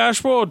plastic on your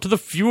dashboard to the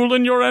fuel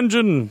in your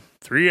engine.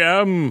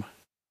 3M.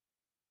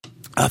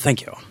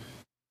 Thank you.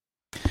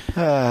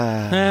 So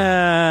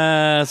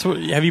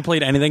have you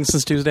played anything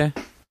since Tuesday?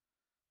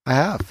 I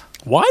have.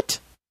 What?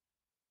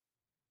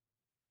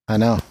 I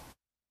know.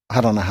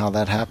 I don't know how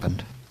that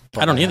happened.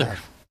 I don't either.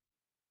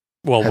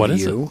 Well, what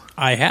is you? it?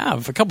 I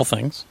have a couple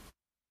things.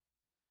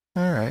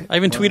 All right. I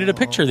even tweeted a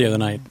picture the other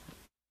night.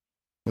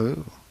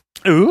 Ooh.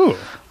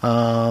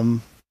 All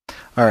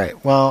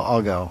right. Well,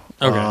 I'll go.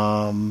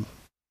 Okay.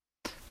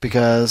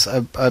 Because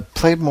I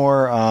played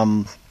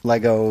more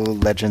Lego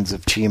Legends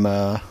of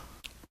Chima.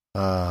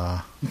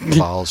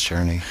 Ball's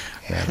Journey.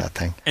 Yeah, that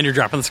thing. And you're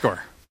dropping the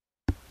score.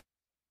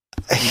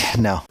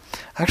 No.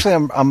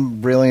 Actually,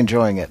 I'm really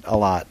enjoying it a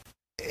lot.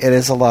 It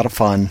is a lot of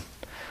fun.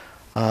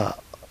 But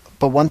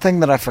one thing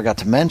that I forgot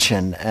to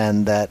mention,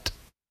 and that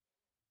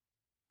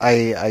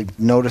I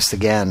noticed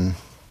again,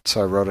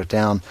 so I wrote it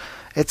down,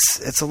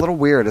 it's a little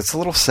weird. It's a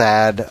little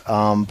sad,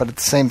 but at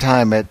the same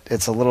time,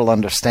 it's a little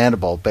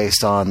understandable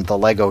based on the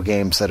Lego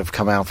games that have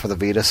come out for the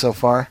Vita so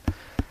far.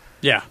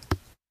 Yeah.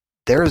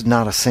 There is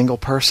not a single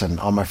person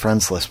on my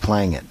friends list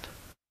playing it.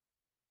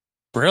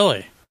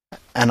 Really?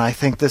 And I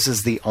think this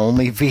is the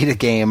only Vita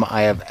game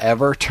I have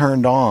ever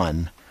turned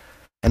on,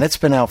 and it's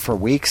been out for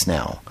weeks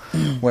now,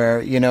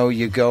 where, you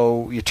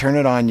turn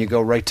it on, you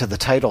go right to the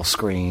title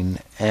screen,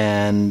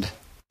 and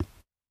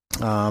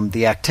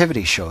the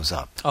activity shows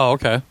up. Oh,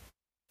 okay.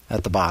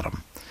 At the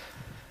bottom.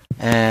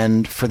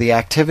 And for the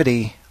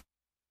activity,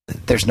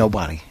 there's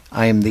nobody.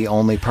 I am the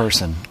only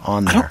person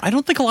on there. I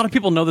don't think a lot of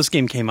people know this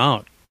game came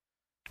out.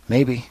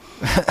 Maybe.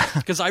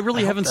 Because I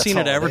really haven't seen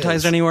it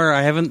advertised anywhere.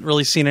 I haven't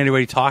really seen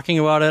anybody talking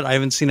about it. I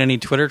haven't seen any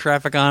Twitter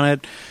traffic on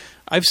it.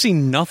 I've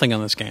seen nothing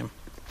on this game.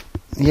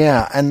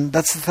 Yeah, and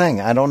that's the thing.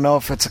 I don't know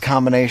if it's a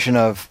combination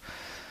of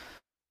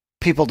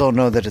people don't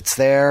know that it's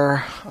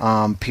there,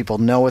 people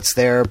know it's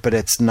there, but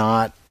it's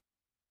not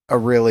a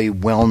really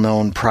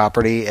well-known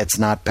property. It's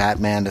not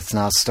Batman, it's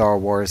not Star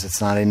Wars, it's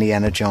not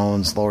Indiana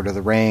Jones, Lord of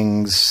the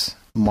Rings,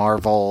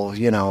 Marvel.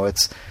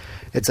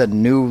 It's a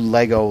new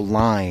Lego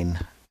line.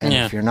 And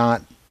if you're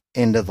not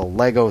into the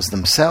Legos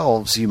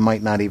themselves, you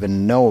might not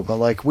even know. But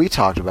like we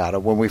talked about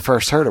it when we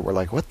first heard it, we're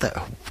like, what the?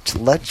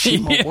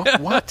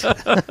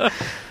 What?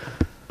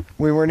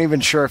 We weren't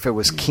even sure if it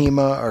was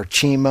Kima or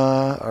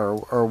Chima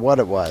or what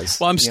it was.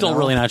 Well, I'm still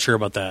really not sure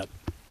about that.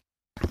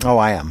 Oh,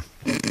 I am.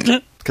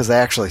 Because they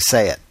actually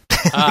say it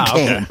in the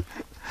game.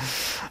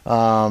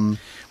 Okay.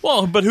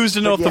 Well, but who's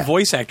to know if the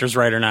voice actor's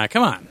right or not?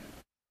 Come on.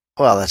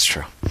 Well, that's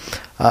true.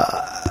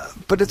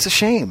 But it's a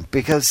shame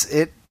because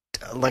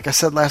like I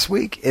said last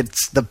week,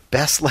 it's the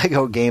best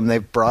Lego game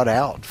they've brought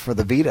out for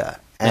the Vita.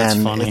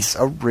 And it's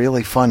a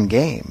really fun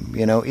game.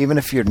 Even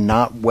if you're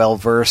not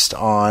well-versed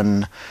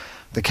on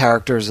the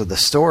characters of the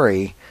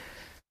story,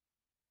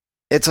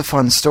 it's a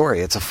fun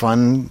story. It's a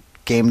fun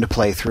game to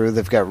play through.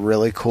 They've got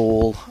really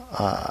cool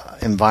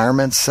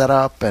environments set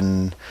up,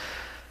 and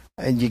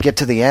you get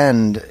to the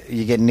end,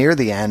 you get near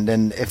the end,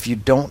 and if you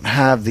don't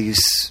have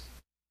these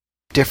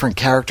different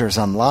characters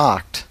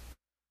unlocked,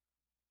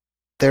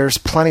 there's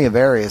plenty of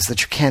areas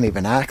that you can't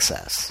even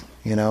access.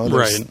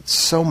 There's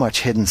so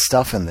much hidden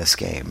stuff in this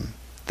game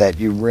that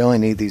you really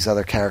need these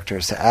other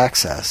characters to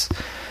access.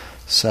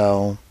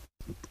 So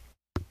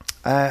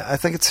I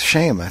think it's a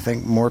shame. I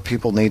think more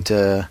people need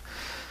to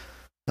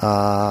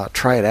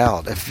try it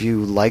out. If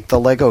you like the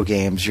Lego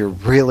games, you're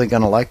really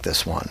going to like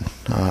this one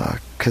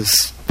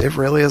because it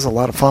really is a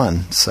lot of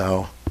fun.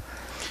 So,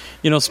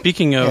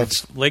 speaking of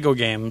Lego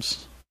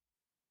games,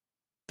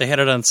 they had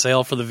it on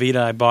sale for the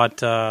Vita. I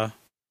bought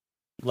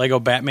Lego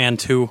Batman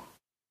 2.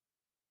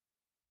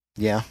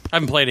 Yeah. I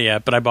haven't played it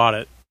yet, but I bought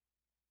it.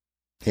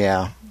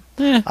 Yeah.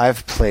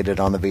 I've played it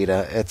on the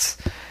Vita.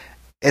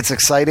 It's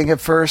exciting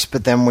at first,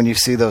 but then when you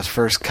see those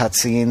first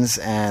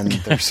cutscenes and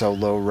they're so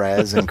low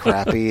res and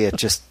crappy, it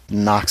just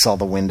knocks all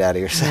the wind out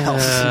of yourself.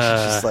 It's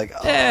just like,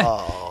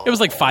 oh. It was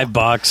like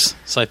 $5,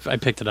 so I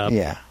picked it up.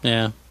 Yeah.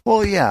 Yeah.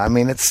 Well, yeah, I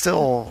mean, it's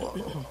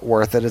still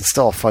worth it. It's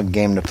still a fun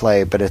game to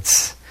play, but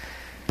it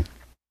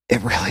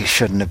really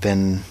shouldn't have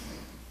been.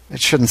 It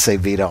shouldn't say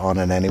Vita on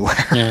it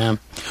anywhere. Yeah.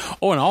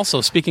 Oh, and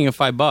also, speaking of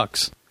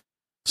 $5,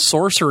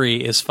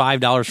 Sorcery is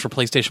 $5 for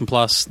PlayStation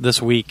Plus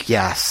this week.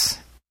 Yes.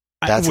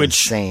 That's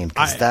insane,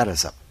 because that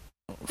is a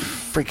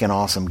freaking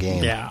awesome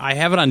game. Yeah, I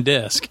have it on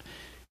disc,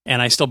 and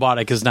I still bought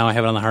it because now I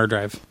have it on the hard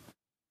drive.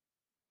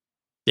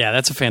 Yeah,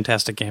 that's a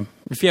fantastic game.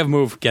 If you have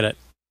Move, get it.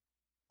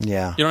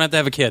 Yeah. You don't have to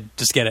have a kid.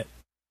 Just get it.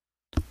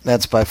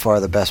 That's by far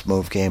the best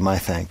Move game, I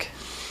think.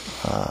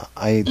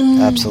 I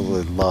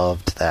absolutely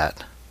loved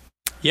that.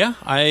 Yeah,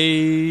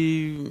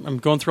 I'm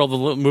going through all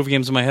the Move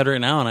games in my head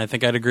right now, and I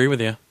think I'd agree with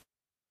you.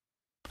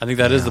 I think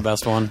that is the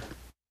best one.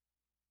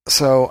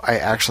 So I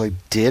actually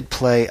did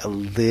play a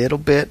little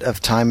bit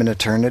of Time and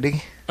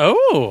Eternity.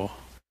 Oh.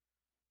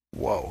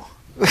 Whoa.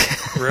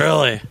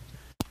 Really?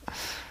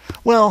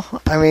 Well,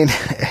 I mean,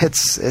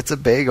 it's a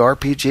big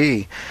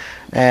RPG.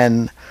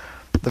 And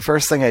the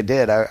first thing I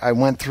did, I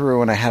went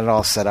through and I had it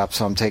all set up,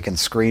 so I'm taking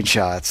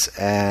screenshots.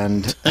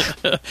 And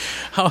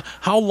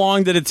how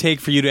long did it take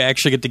for you to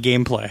actually get to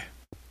gameplay?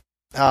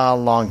 A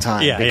long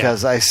time,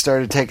 because I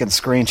started taking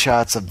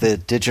screenshots of the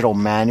digital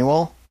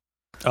manual.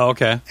 Oh,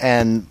 okay.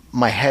 And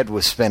my head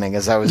was spinning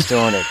as I was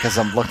doing it because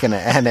I'm looking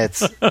at, and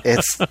it's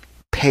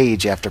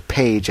page after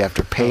page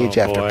after page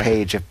after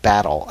page of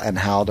battle and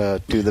how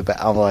to do the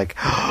battle. I'm like,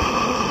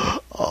 oh.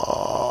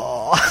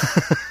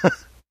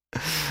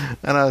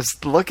 And I was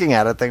looking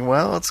at it thinking,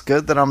 well, it's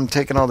good that I'm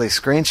taking all these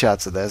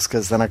screenshots of this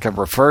because then I can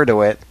refer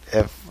to it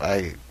if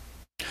I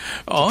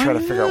try to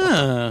figure out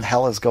what the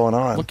hell is going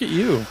on. Look at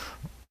you.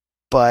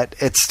 But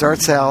it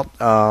starts out,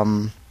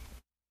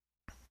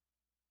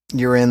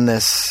 you're in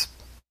this,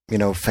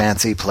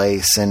 fancy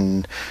place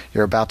and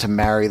you're about to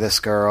marry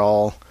this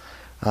girl.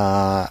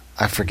 I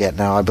forget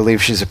now. I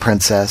believe she's a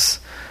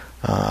princess.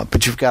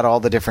 But you've got all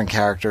the different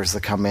characters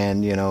that come in,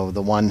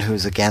 the one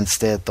who's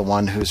against it, the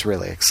one who's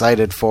really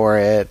excited for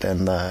it,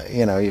 and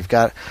you've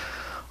got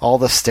all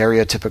the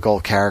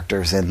stereotypical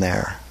characters in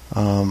there.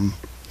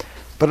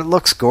 But it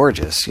looks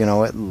gorgeous. You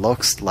know, it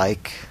looks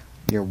like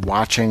you're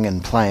watching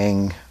and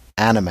playing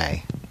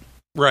anime.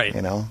 Right.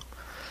 You know,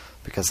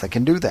 because they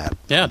can do that.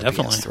 Yeah, on the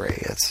definitely.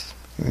 PS3. It's,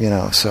 you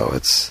know, so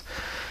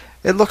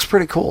it looks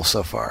pretty cool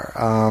so far.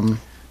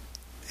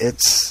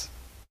 It's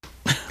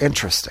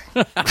interesting.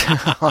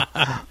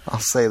 I'll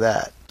say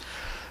that.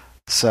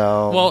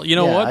 So, well, you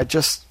know what?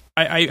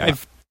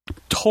 I've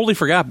totally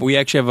forgot, but we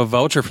actually have a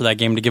voucher for that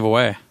game to give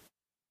away.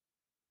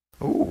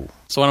 Ooh.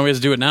 So why don't we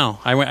just do it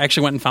now? I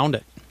actually went and found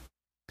it.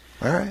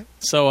 All right.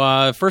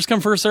 So first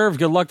come, first serve.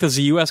 Good luck. This is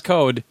a U.S.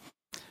 code.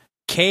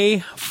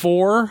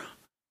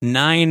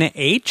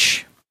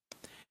 K49H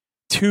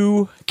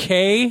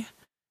 2K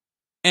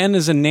N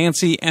as in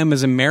Nancy, M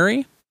as in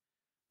Mary,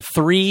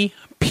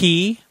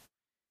 3P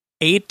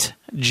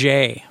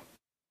 8J.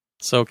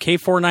 So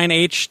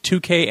K49H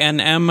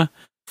 2KNM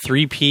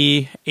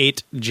 3P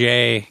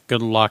 8J.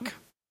 Good luck.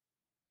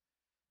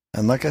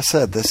 And like I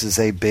said, this is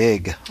a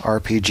big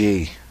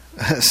RPG.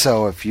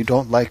 So if you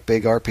don't like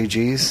big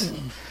RPGs,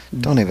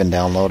 don't even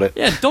download it.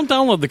 Yeah, don't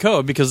download the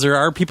code, because there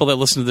are people that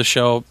listen to the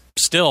show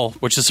still,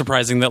 which is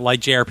surprising, that like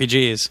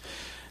JRPGs.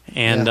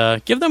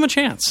 And give them a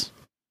chance.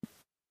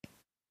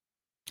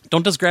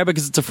 Don't just grab it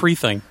because it's a free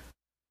thing.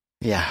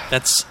 Yeah.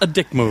 That's a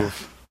dick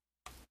move.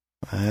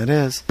 It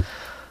is.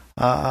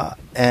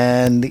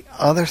 And the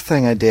other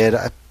thing I did,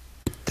 I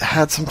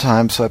had some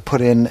time, so I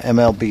put in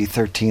MLB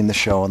 13, the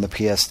show, on the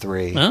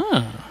PS3.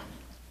 Ah.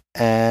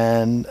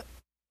 And,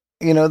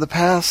 you know, the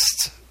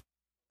past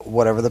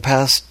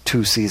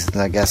 2 seasons,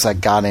 I guess, I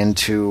got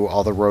into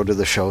all the Road to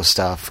the Show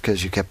stuff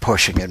because you kept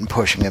pushing it and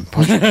pushing it and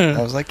pushing it. And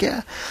I was like,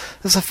 yeah,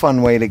 this is a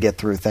fun way to get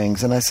through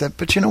things. And I said,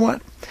 but you know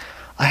what?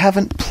 I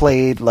haven't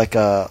played like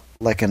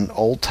an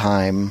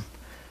old-time,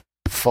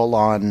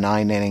 full-on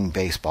 9-inning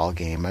baseball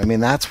game. I mean,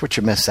 that's what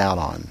you miss out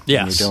on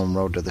when you're doing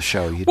Road to the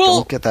Show. You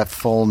don't get that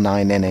full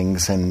 9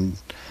 innings, and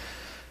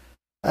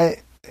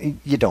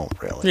you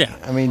don't really. Yeah.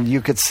 I mean,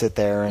 you could sit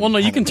there and... Well, no,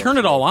 you can turn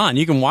it all on.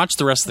 You can watch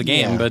the rest of the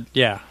game, but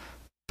yeah.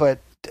 But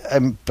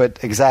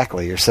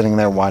exactly, you're sitting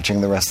there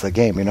watching the rest of the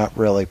game. You're not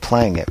really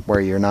playing it,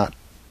 where you're not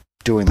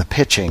doing the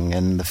pitching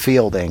and the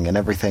fielding and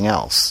everything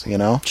else, you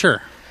know?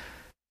 Sure.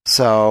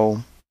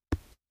 So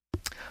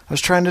I was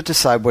trying to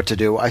decide what to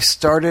do. I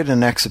started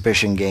an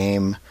exhibition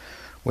game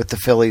with the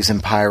Phillies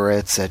and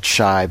Pirates at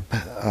Shibe,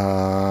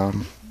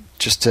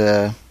 just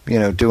to, you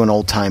know, do an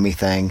old-timey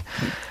thing.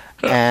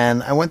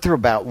 And I went through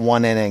about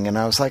 1 inning, and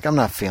I was like, I'm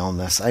not feeling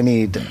this. I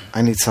need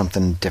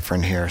something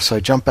different here. So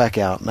I jumped back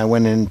out, and I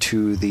went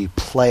into the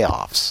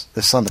playoffs.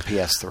 This is on the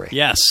PS3.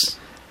 Yes.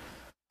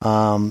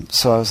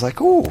 So I was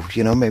like, ooh,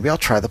 you know, maybe I'll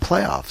try the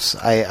playoffs.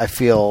 I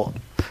feel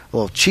a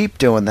little cheap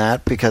doing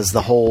that, because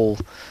the whole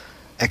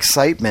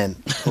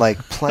excitement, like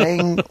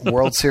playing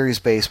World Series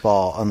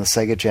baseball on the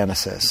Sega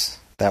Genesis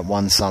that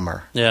one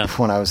summer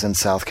when I was in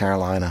South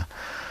Carolina,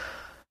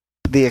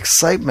 the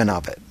excitement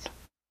of it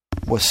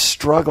was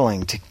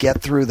struggling to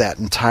get through that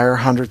entire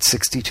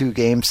 162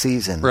 game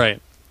season,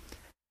 right,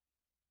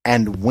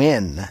 and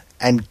win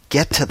and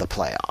get to the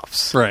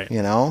playoffs, right?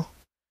 You know,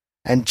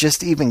 and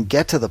just even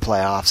get to the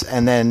playoffs,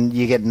 and then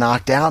you get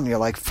knocked out, and you're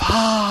like,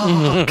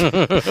 "Fuck!"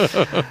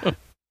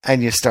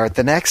 And you start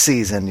the next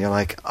season, you're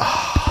like,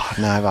 "Oh,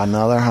 now I have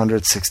another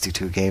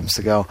 162 games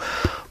to go."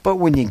 But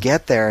when you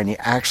get there and you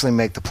actually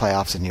make the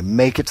playoffs and you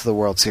make it to the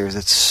World Series,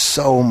 it's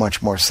so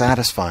much more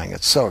satisfying.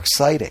 It's so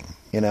exciting,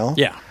 you know?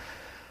 Yeah.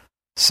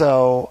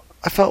 So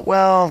I felt,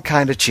 well, I'm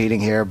kind of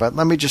cheating here, but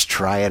let me just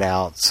try it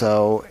out.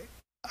 So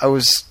I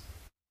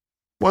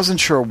wasn't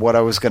sure what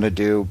I was going to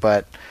do,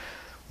 but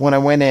when I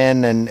went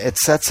in, and it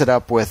sets it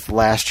up with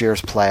last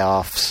year's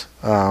playoffs,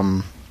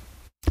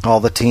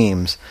 all the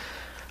teams,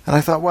 and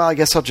I thought, well, I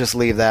guess I'll just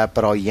leave that,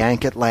 but I'll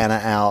yank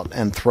Atlanta out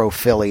and throw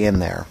Philly in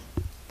there.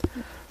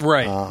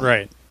 Right,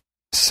 right.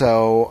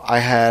 So I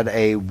had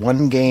a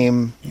 1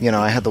 game, you know,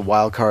 I had the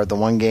wild card, the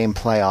 1 game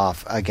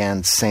playoff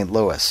against St.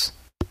 Louis.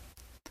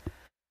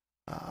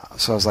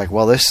 So I was like,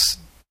 well, this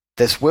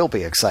will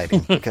be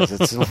exciting, because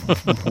it's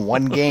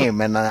 1 game,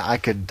 and I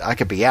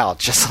could be out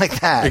just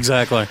like that.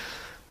 Exactly.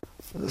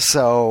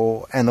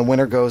 So, and the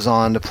winner goes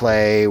on to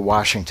play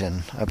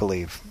Washington, I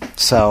believe.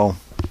 So,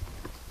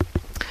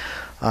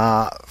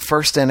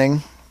 first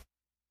inning,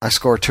 I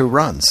score 2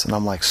 runs, and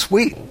I'm like,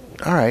 sweet,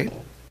 all right,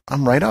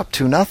 I'm right up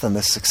 2-0.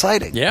 This is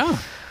exciting. Yeah.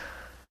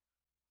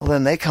 Well,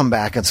 then they come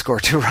back and score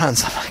 2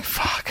 runs. I'm like,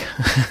 fuck.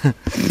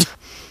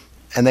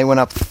 And they went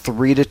up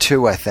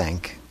 3-2, I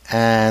think.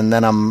 And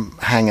then I'm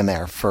hanging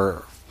there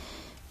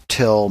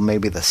till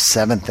maybe the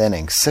 7th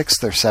inning,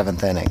 6th or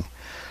 7th inning.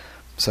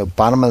 So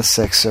bottom of the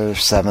 6th or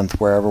 7th,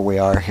 wherever we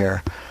are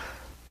here,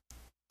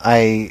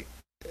 I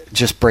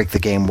just break the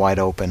game wide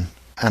open,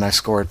 and I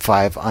scored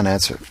 5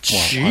 unanswered.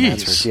 Well,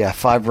 unanswered. Yeah,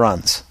 5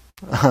 runs.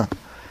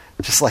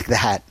 Just like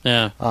that.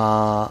 Yeah.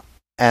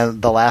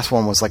 And the last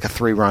one was like a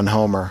 3-run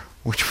homer,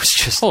 which was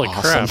just holy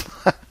awesome.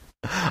 Crap.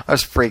 I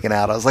was freaking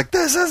out. I was like,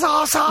 this is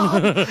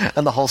awesome!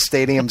 And the whole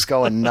stadium's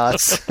going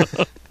nuts.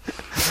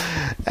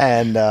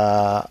 And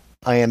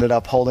I ended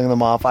up holding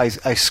them off. I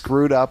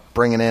screwed up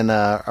bringing in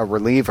a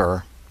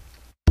reliever,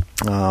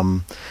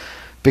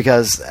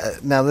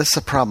 because now this is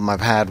a problem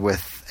I've had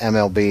with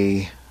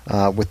MLB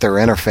with their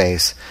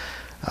interface.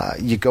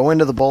 You go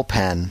into the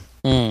bullpen,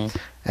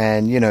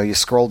 and you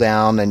scroll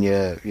down and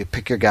you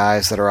pick your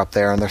guys that are up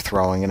there and they're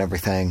throwing and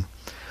everything.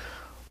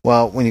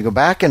 Well, when you go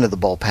back into the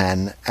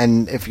bullpen,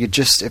 and if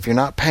you're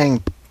not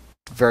paying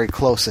very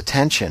close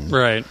attention,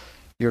 right,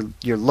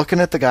 you're looking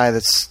at the guy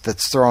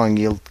that's throwing.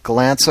 You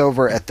glance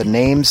over at the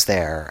names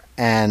there,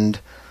 and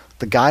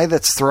the guy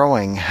that's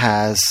throwing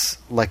has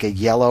like a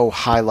yellow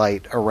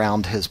highlight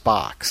around his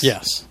box.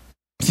 Yes.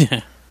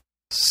 Yeah.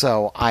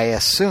 So I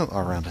assume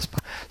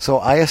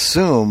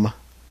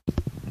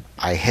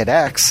I hit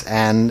X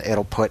and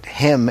it'll put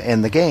him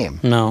in the game.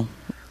 No.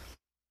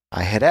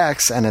 I hit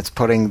X and it's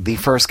putting the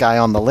first guy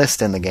on the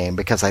list in the game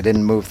because I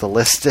didn't move the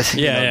list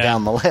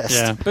down the list.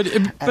 Yeah, but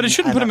it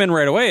shouldn't put him in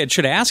right away. It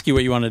should ask you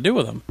what you want to do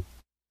with him.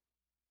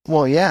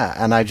 Well, yeah,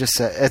 and I just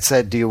said, it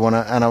said, do you want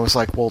to, and I was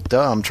like, well,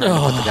 duh, I'm trying to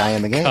put the guy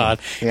in the game. God.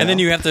 And then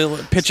you have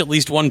to pitch at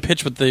least one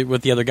pitch with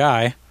the other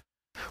guy.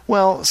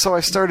 Well, so I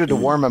started to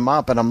warm him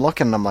up, and I'm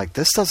looking, and I'm like,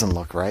 this doesn't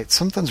look right.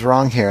 Something's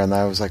wrong here. And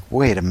I was like,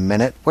 wait a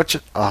minute.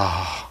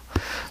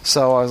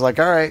 So I was like,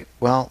 all right,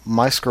 well,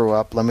 my screw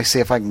up. Let me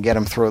see if I can get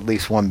him through at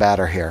least one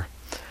batter here.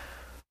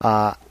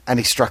 And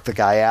he struck the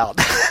guy out.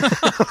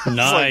 Nice.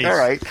 Like, all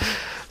right.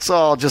 So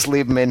I'll just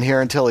leave him in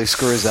here until he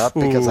screws up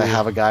because I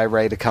have a guy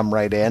ready to come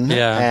right in.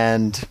 Yeah.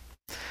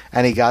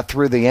 And he got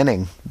through the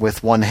inning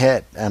with one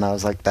hit. And I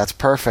was like, that's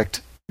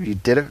perfect. You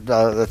did it.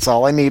 That's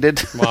all I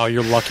needed. Wow,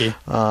 you're lucky.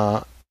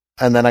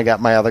 And then I got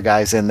my other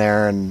guys in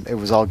there, and it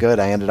was all good.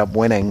 I ended up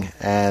winning,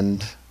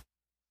 and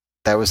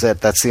that was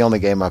it. That's the only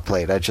game I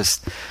played. It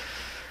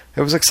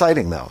was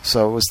exciting, though.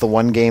 So it was the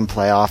one-game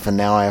playoff, and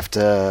now I have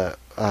to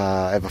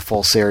I have a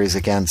full series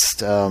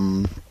against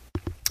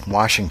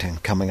Washington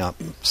coming up.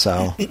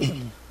 So,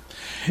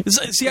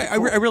 see, I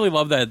really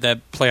love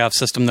that playoff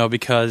system, though,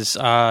 because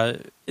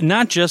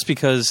not just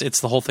because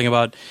it's the whole thing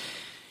about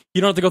you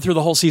don't have to go through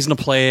the whole season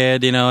to play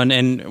it,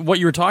 and what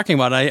you were talking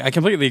about, I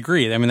completely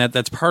agree. I mean,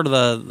 that's part of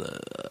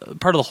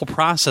the whole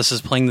process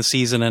is playing the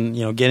season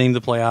and, getting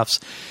the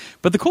playoffs.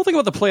 But the cool thing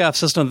about the playoff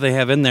system that they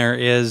have in there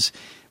is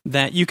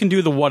that you can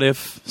do the what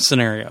if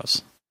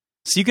scenarios.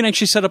 So you can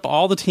actually set up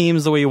all the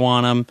teams the way you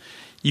want them.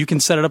 You can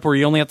set it up where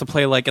you only have to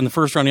play, like in the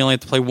first round, you only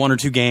have to play one or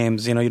two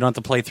games. You don't have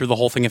to play through the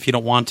whole thing if you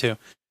don't want to.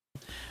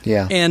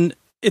 Yeah. And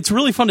it's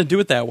really fun to do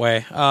it that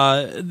way.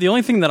 The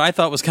only thing that I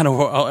thought was kind of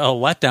a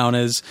letdown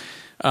is,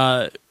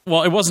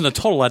 well, it wasn't a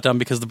total letdown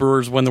because the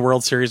Brewers won the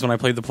World Series when I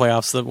played the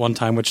playoffs that one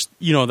time, which,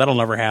 that'll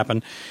never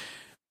happen.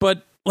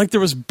 But,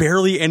 there was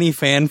barely any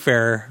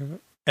fanfare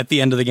at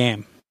the end of the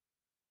game.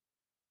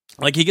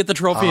 Like, you get the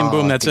trophy and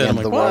boom, that's it. I'm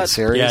like, the what? World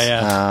Series?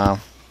 Yeah.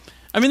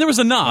 I mean, there was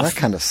enough. That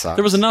kind of sucks.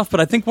 There was enough,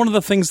 but I think one of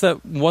the things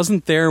that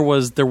wasn't there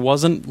was there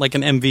wasn't like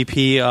an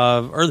MVP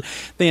or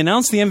they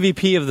announced the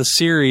MVP of the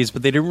series,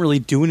 but they didn't really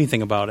do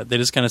anything about it. They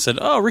just kind of said,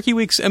 "Oh, Ricky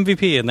Weeks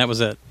MVP," and that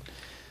was it.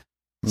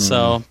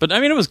 So, but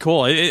I mean, it was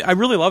cool. I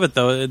really love it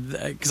though,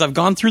 because I've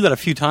gone through that a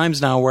few times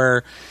now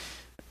where,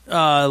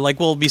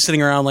 we'll be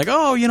sitting around like,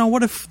 oh,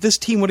 what if this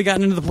team would have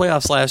gotten into the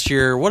playoffs last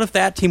year? What if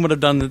that team would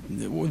have done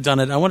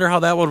it? I wonder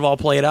how that would have all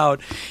played out.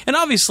 And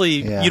obviously,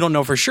 you don't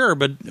know for sure,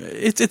 but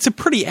it's a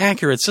pretty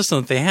accurate system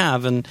that they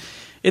have, and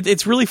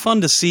it's really fun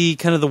to see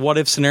kind of the what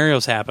if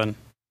scenarios happen.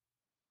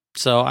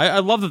 So I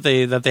love that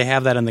they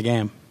have that in the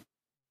game.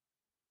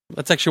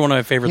 That's actually one of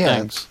my favorite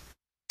things.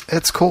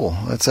 It's cool.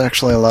 It's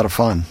actually a lot of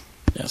fun.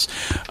 Yes.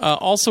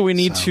 Also, we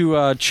need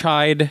to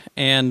chide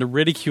and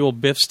ridicule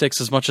Biff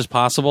Sticks as much as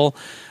possible.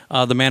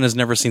 The man has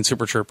never seen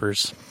Super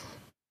Troopers.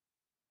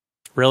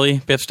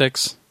 Really, Biff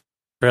Sticks?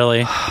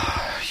 Really?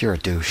 You're a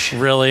douche.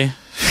 Really?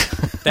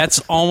 That's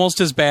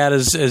almost as bad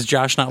as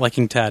Josh not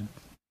liking Ted.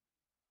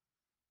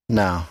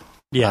 No.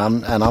 Yeah.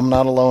 I'm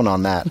not alone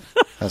on that,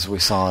 as we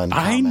saw in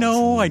I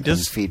know. and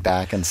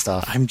feedback and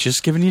stuff. I'm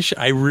just giving you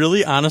I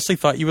really honestly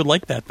thought you would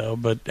like that, though.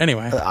 But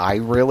anyway. I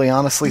really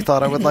honestly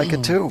thought I would like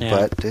it, too.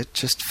 Yeah. But it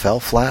just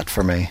fell flat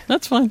for me.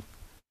 That's fine.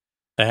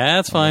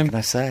 That's fine. What can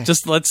I say?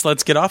 Just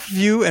let's get off of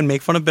you and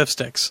make fun of Biff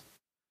Sticks.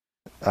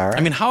 All right. I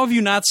mean, how have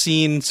you not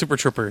seen Super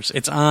Troopers?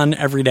 It's on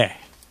every day.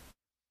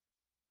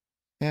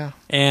 Yeah.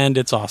 And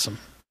it's awesome.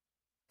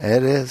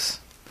 It is.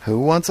 Who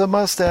wants a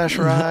mustache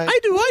ride? I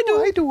do.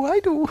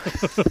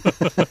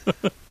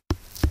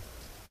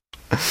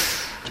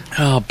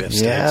 Oh, Biff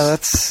Sticks. Yeah,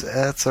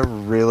 that's a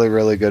really,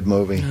 really good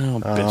movie. Oh,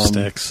 Biff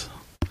Sticks.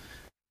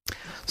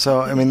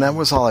 So, I mean, that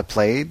was all I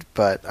played,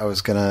 but I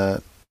was going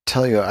to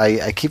tell you,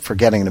 I keep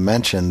forgetting to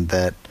mention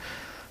that,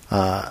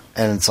 and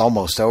it's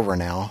almost over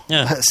now,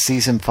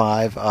 Season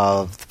 5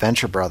 of The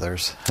Venture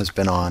Brothers has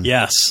been on.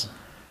 Yes.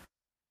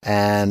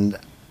 And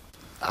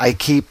I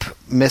keep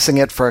missing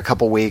it for a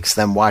couple weeks,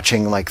 then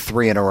watching like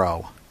 3 in a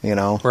row,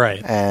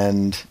 Right.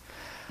 And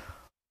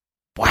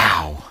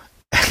wow.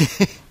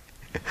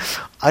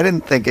 I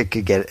didn't think it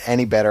could get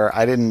any better.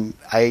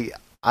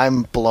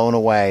 I'm blown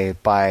away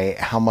by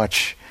how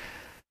much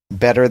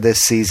better this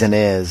season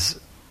is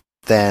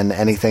than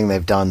anything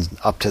they've done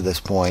up to this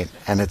point,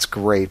 and it's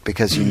great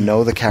because you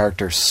know the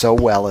characters so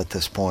well at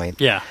this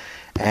point. Yeah.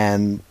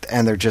 And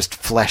they're just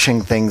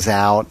fleshing things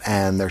out,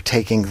 and they're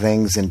taking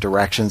things in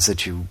directions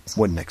that you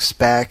wouldn't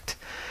expect.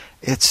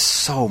 It's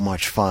so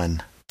much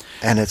fun,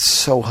 and it's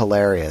so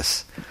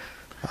hilarious.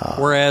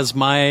 Whereas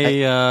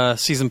my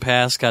season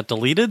pass got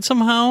deleted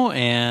somehow,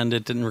 and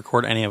it didn't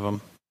record any of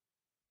them.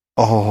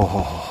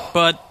 Oh.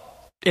 But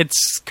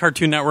it's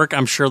Cartoon Network.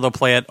 I'm sure they'll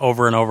play it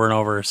over and over and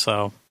over,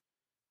 so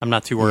I'm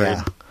not too worried.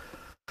 Yeah.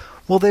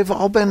 Well, they've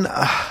all been...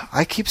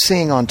 I keep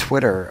seeing on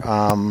Twitter,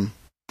 blah,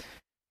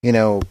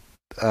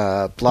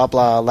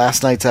 blah,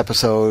 last night's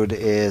episode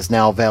is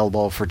now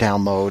available for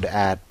download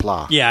at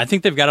blah. Yeah, I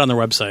think they've got it on their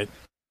website.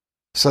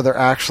 So they're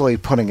actually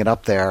putting it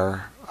up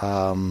there.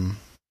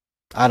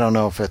 I don't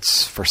know if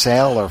it's for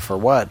sale or for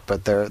what,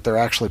 but they're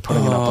actually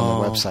putting it up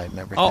on the website and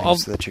everything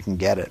so that you can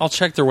get it. I'll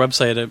check their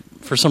website.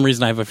 For some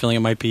reason, I have a feeling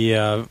it might be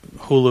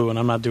Hulu, and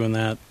I'm not doing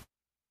that.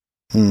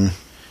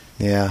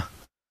 Yeah.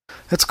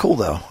 It's cool,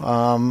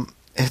 though.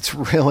 It's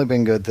really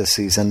been good this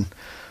season.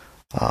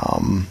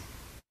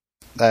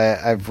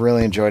 I've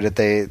really enjoyed it.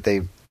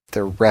 They're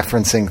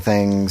referencing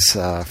things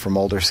from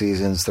older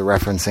seasons. They're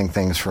referencing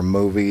things from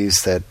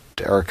movies that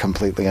are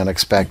completely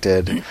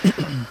unexpected.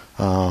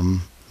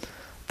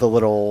 The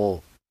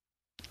little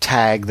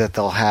tag that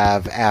they'll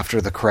have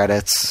after the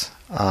credits,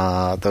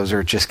 those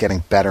are just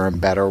getting better and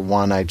better.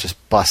 One, I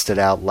just busted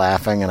out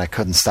laughing, and I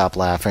couldn't stop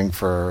laughing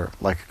for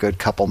like a good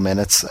couple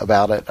minutes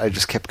about it. I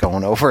just kept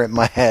going over it in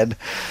my head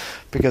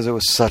because it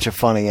was such a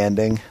funny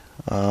ending.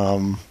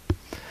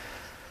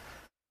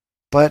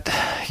 But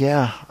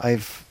yeah,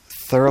 I've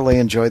thoroughly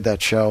enjoyed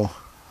that show.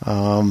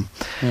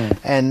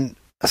 And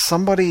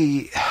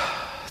somebody,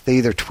 they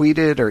either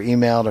tweeted or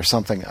emailed or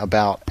something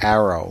about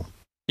Arrow.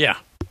 Yeah.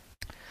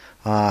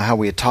 How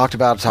we had talked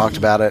about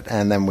it,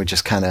 and then we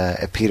just kind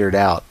of petered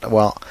out.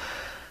 Well,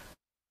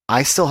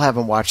 I still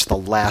haven't watched the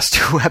last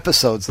 2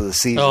 episodes of the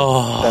season.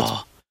 Oh, that's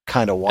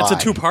kind of why. It's a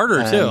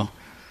 2-parter, too.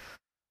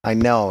 I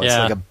know. It's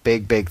like a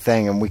big, big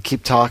thing, and we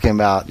keep talking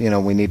about,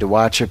 we need to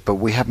watch it, but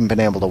we haven't been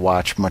able to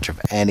watch much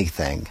of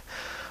anything.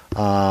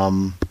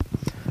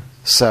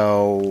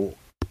 So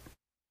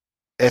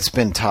it's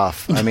been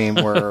tough. I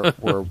mean,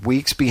 we're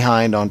weeks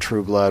behind on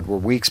True Blood. We're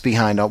weeks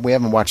behind on... We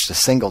haven't watched a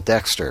single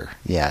Dexter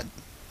yet.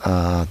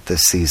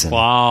 This season.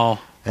 Wow.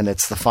 And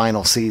it's the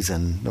final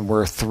season.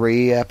 We're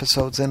 3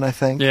 episodes in, I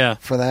think,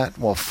 for that.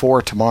 Well,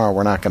 4 tomorrow.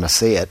 We're not going to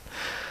see it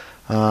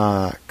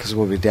because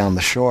we'll be down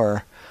the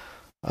shore.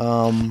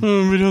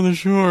 We'll be down the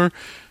shore.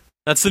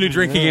 That's the new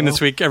drinking game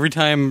this week. Every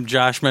time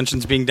Josh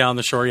mentions being down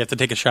the shore, you have to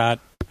take a shot.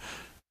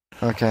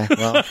 Okay.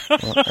 Well,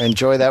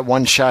 enjoy that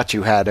one shot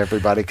you had,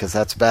 everybody, because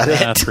that's about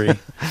it. 3.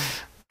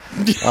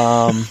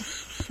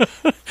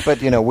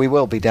 But, we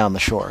will be down the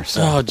shore.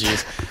 So. Oh,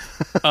 jeez.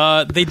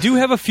 They do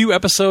have a few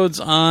episodes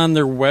on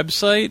their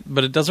website,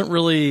 but it doesn't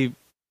really...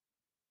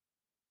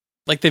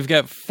 Like, they've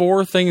got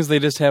 4 things they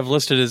just have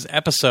listed as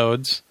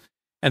episodes,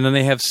 and then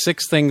they have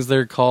 6 things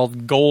they're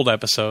called gold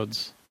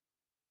episodes.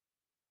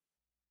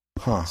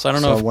 Huh. So I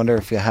don't know. I wonder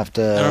if you have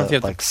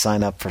to,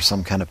 sign up for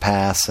some kind of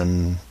pass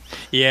and...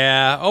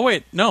 Yeah. Oh,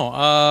 wait.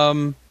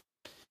 No.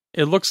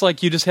 It looks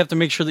like you just have to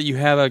make sure that you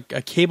have a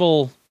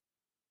cable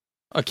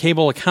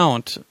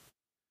account.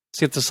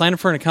 So you have to sign up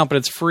for an account, but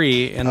it's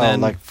free. And then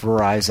like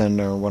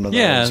Verizon or one of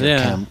those,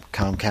 or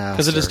Comcast.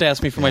 Because it just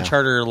asked me for my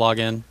Charter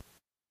login.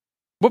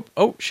 Whoop!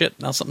 Oh shit!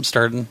 Now something's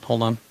starting.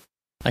 Hold on,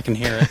 I can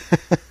hear it.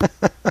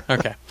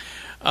 Okay.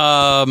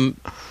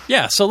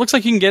 Yeah. So it looks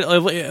like you can get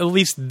at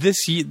least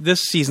this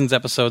season's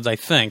episodes. I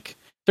think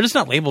they're just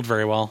not labeled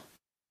very well.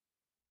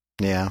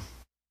 Yeah.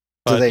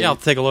 But, I'll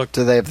take a look.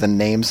 Do they have the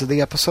names of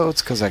the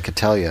episodes? Because I could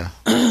tell you.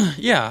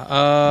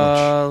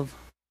 Yeah.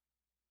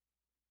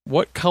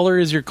 What color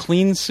is your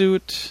clean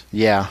suit?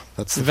 Yeah,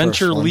 that's the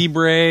Venture first one.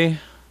 Libre.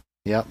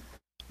 Yep.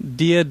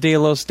 Dia de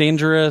los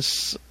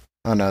Dangerous.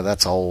 Oh, no,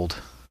 that's old.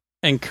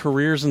 And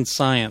Careers in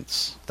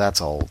Science.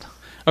 That's old.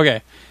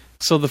 Okay,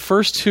 so the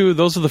first 2,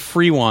 those are the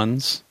free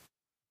ones.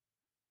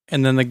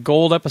 And then the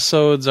gold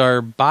episodes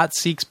are Bot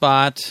Seeks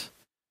Bot.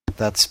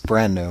 That's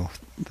brand new.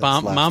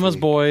 That's Mama's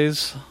week.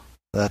 Boys.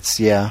 That's,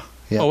 yeah.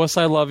 OS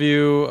I Love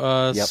You.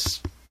 Yep.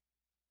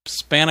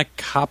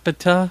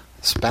 Spanakopita.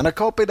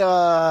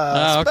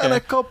 Spanakopita! Okay.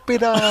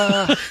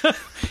 Spanakopita!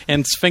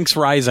 And Sphinx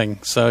Rising.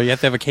 So you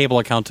have to have a cable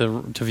account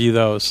to view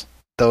those.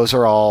 Those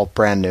are all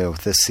brand new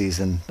this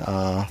season.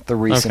 The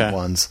recent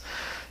ones.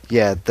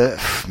 Yeah,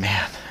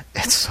 man,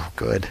 it's so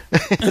good.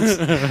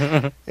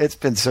 It's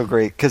been so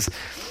great. Because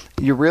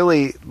you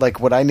really, like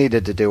what I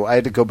needed to do, I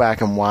had to go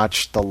back and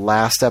watch the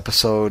last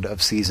episode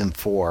of season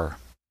 4.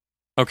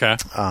 Okay.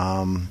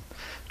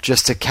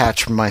 Just to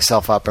catch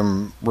myself up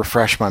and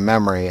refresh my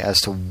memory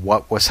as to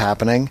what was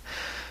happening.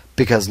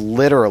 Because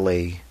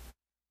literally,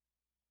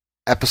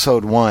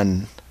 episode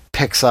 1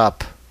 picks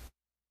up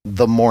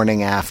the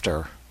morning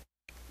after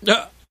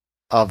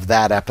of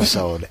that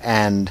episode.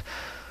 And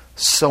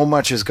so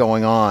much is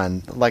going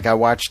on. Like, I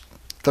watched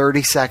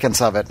 30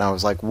 seconds of it, and I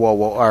was like, whoa,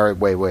 all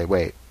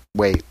right,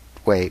 wait.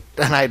 And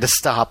I had to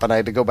stop, and I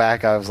had to go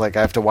back. I was like,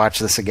 I have to watch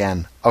this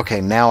again.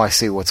 Okay, now I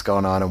see what's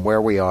going on and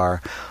where we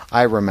are.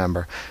 I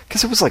remember.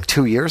 Because it was like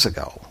 2 years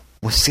ago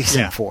with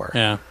season 4.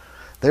 Yeah.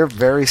 They're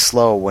very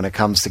slow when it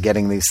comes to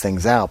getting these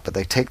things out, but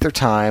they take their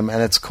time,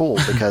 and it's cool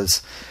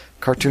because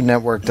Cartoon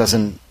Network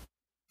doesn't,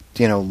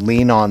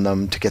 lean on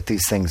them to get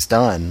these things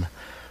done.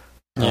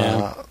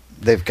 Yeah.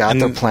 They've got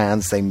their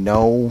plans. They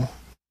know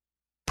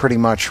pretty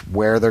much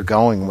where they're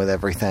going with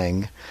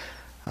everything.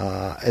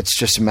 It's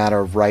just a matter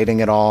of writing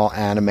it all,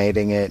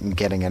 animating it, and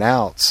getting it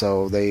out.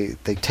 So they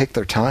take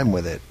their time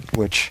with it,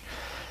 which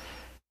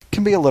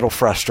can be a little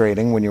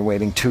frustrating when you're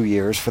waiting 2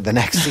 years for the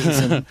next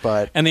season.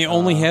 But and they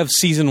only have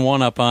season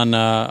 1 up on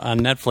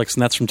Netflix,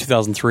 and that's from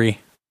 2003.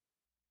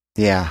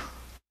 Yeah,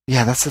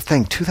 that's the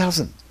thing.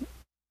 2000.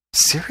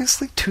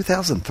 Seriously,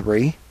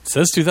 2003? It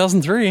says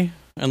 2003,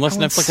 unless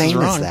How Netflix insane is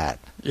wrong. Is that?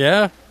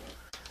 Yeah.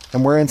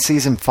 And we're in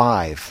season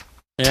 5,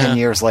 10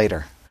 years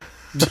later.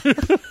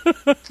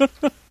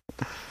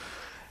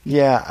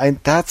 Yeah,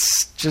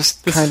 that's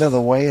just kind of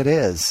the way it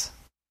is.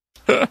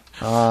 Hang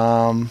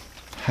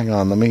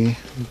on, let me...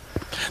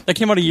 That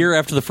came out a year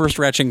after the first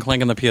Ratchet and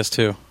Clank on the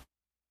PS2.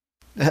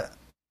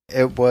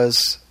 It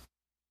was...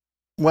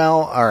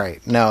 Well, all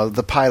right. No,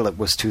 the pilot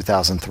was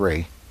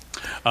 2003.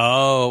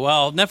 Oh,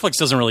 well, Netflix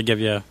doesn't really give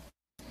you...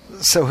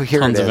 So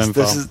here tons it is. Of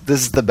info.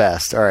 This is the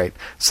best. All right.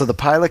 So the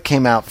pilot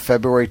came out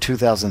February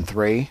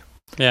 2003.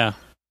 Yeah.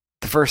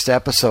 The first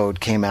episode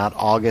came out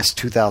August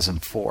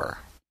 2004.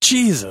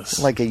 Jesus.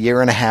 Like a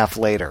year and a half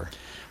later.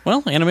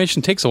 Well,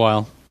 animation takes a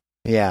while.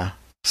 Yeah.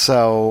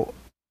 So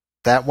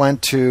that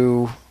went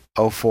to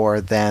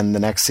 04. Then the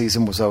next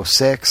season was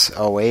 06,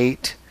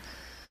 08.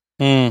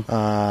 I'm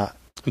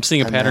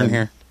seeing a pattern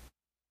here.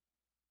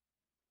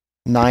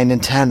 9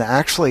 and 10.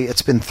 Actually,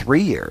 it's been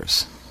 3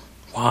 years.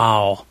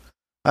 Wow.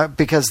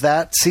 Because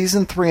that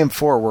season 3 and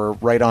 4 were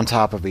right on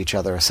top of each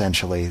other,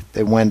 essentially.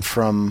 They went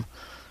from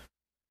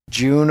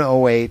June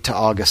 08 to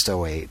August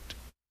 08.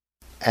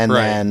 And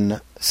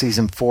then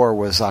season 4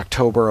 was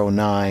October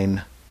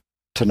 09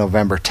 to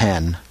November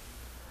 10.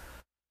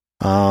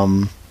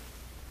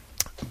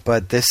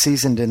 But this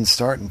season didn't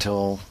start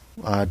until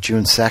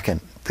June 2nd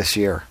this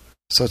year.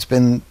 So it's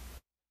been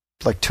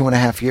like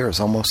 2.5 years,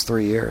 almost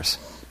 3 years.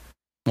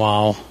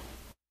 Wow.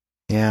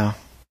 Yeah.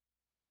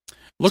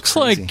 Looks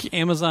like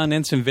Amazon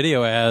Instant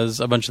Video has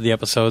a bunch of the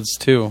episodes,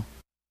 too.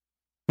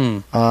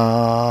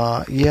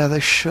 Yeah, they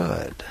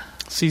should.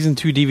 Season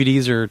 2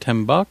 DVDs are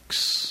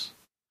 $10.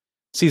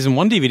 Season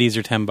 1 DVDs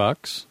are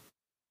 $10.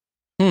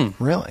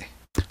 Really?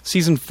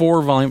 Season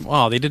 4 volume...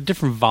 Wow, they did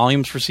different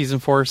volumes for Season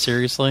 4?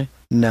 Seriously?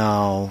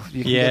 No.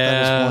 You can get that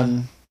as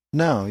one.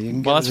 No, you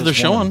can get that's what they're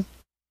showing.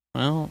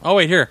 Well, oh,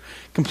 wait, here.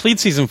 Complete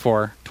Season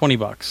 4,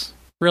 $20.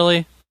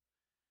 Really?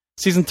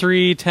 Season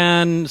 3,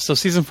 10. So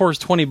Season 4 is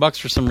 $20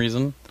 for some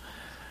reason.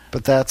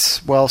 But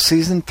that's... Well,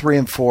 Season 3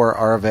 and 4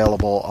 are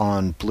available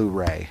on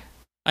Blu-ray.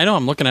 I know,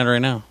 I'm looking at it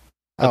right now.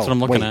 That's what I'm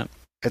looking at.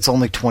 It's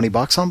only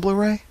 $20 on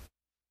Blu-ray?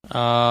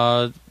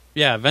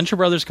 Yeah, Venture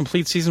Brothers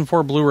Complete Season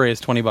 4 Blu-ray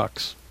is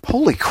 $20.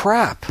 Holy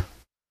crap.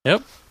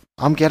 Yep.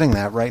 I'm getting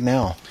that right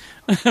now.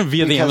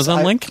 Via the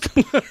Amazon link?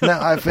 No,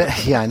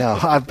 I know.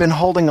 I've been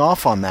holding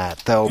off on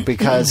that, though,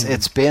 because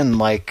it's been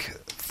like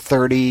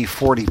 $30,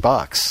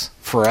 $40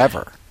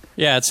 forever.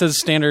 Yeah, it says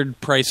standard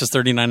price is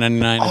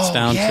 $39.99. It's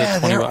down to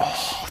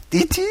 $20.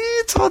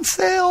 It's on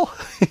sale.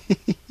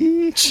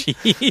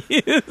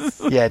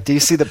 Jeez. Yeah, do you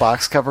see the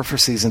box cover for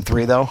Season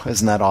 3, though?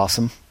 Isn't that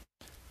awesome?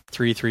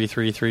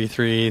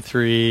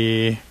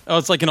 3333333. Oh,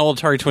 it's like an old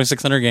Atari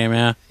 2600 game,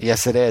 yeah.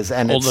 Yes, it is.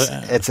 And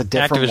it's a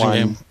different Activision one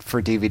game.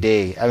 for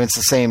DVD. I mean, it's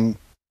the same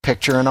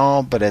picture and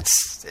all, but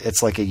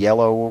it's like a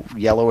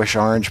yellowish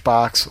orange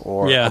box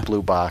or a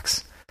blue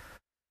box.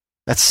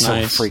 That's so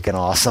freaking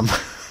awesome.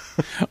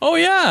 Oh,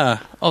 yeah.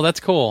 Oh, that's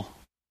cool.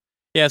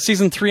 Yeah,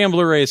 Season 3 on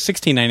Blu-ray is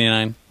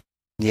 $16.99.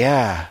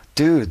 Yeah.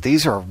 Dude,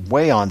 these are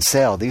way on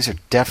sale. These are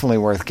definitely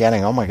worth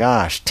getting. Oh, my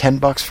gosh.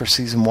 $10 for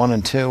Season 1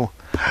 and 2.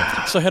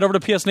 So head over to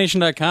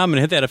psnation.com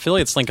and hit that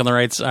affiliates link on the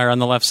right or on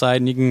the left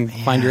side, and you can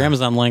find your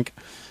Amazon link.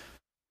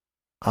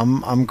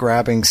 I'm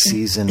grabbing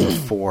Season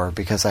 4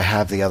 because I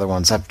have the other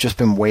ones. I've just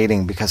been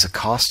waiting because it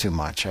costs too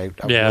much. I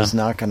was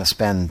not going to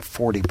spend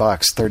 $40,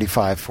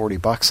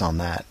 $35-$40 on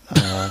that.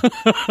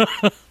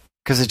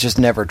 Because it just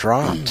never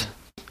dropped.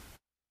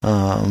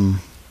 Damn.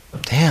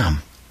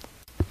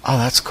 Oh,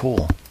 that's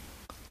cool.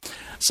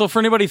 So for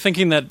anybody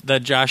thinking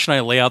that Josh and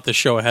I lay out the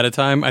show ahead of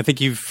time, I think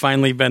you've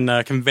finally been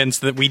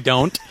convinced that we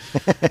don't.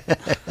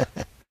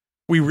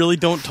 We really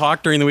don't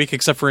talk during the week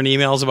except for in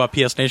emails about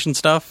PS Nation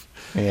stuff.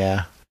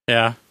 Yeah.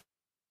 Yeah.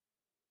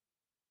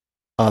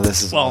 Oh,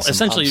 this is awesome.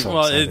 Essentially,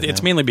 so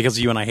it's mainly because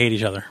you and I hate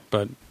each other,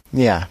 but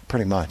yeah,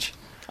 pretty much.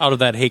 Out of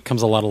that hate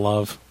comes a lot of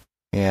love.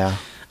 Yeah.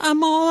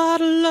 I'm all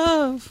out of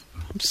love.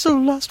 I'm so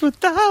lost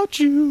without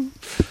you.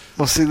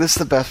 Well, see, this is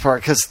the best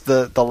part because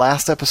the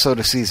last episode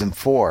of Season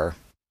 4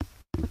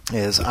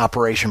 is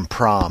Operation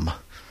Prom,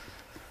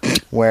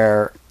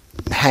 where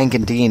Hank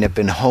and Dean have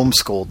been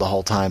homeschooled the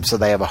whole time, so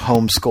they have a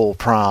homeschool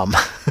prom,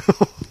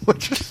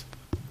 which is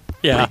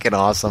Yeah. freaking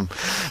awesome.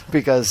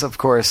 Because, of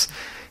course,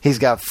 he's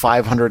got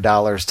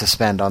 $500 to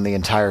spend on the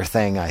entire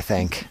thing, I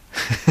think.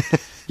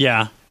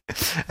 Yeah.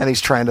 And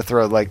he's trying to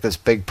throw like this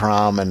big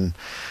prom and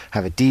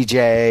have a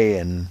DJ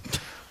and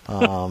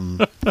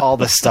all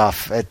this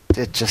stuff.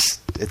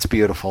 It's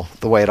beautiful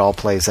the way it all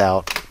plays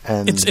out.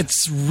 And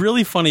it's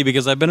really funny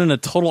because I've been in a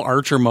total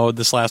Archer mode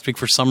this last week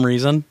for some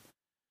reason.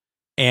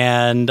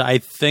 And I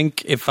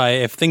think if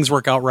things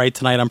work out right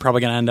tonight, I'm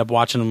probably going to end up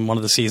watching one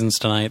of the seasons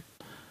tonight.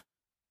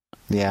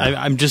 Yeah.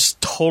 I'm just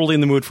totally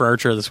in the mood for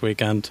Archer this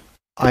weekend.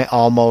 I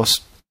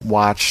almost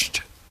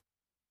watched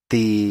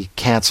the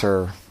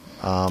cancer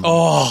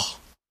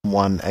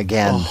one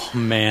again. Oh,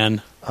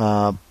 man.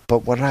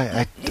 But what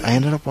I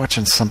ended up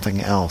watching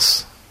something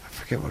else. I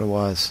forget what it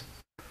was.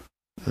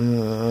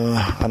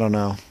 I don't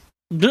know.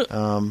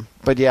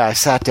 But yeah, I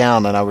sat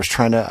down and I was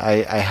trying to.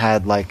 I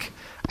had like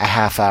a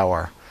half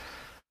hour,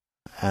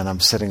 and I'm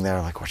sitting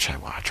there like, what should I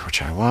watch? What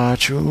should I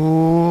watch?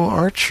 Ooh,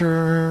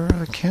 Archer,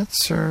 the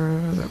cancer.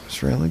 That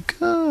was really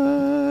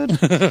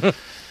good.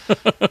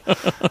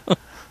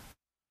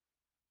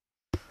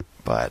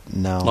 But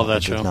no, Love that I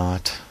show. did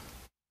not.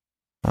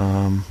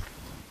 All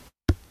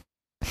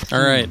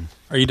right.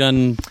 Are you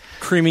done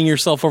creaming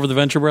yourself over the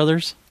Venture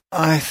Brothers?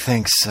 I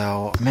think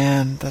so.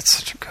 Man, that's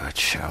such a good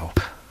show.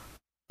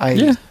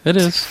 Yeah, it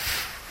is.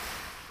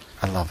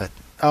 I love it.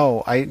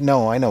 Oh, I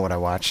know what I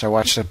watched. I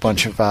watched a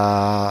bunch of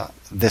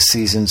this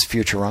season's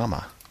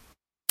Futurama.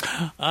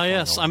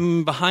 Yes.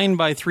 I'm behind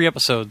by 3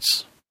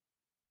 episodes.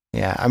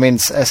 Yeah, I mean,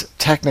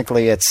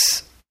 technically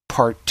it's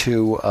part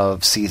 2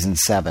 of season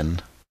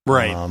 7.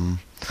 Right.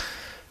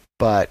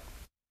 But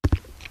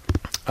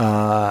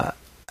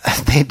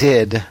they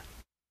did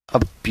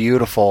a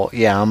beautiful...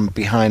 Yeah, I'm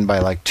behind by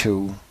like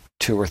 2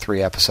 or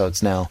 3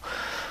 episodes now.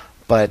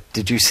 But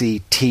did you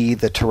see T,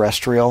 the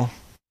Terrestrial?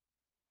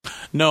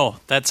 No,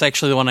 that's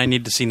actually the one I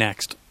need to see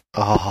next.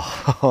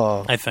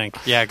 Oh. I think.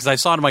 Yeah, because I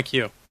saw it in my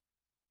queue.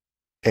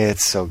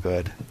 It's so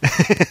good.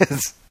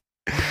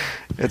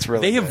 It's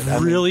really They have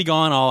good. really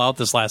gone all out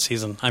this last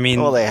season. I mean...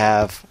 Well, they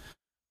have.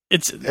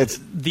 It's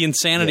the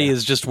insanity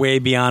is just way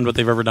beyond what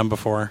they've ever done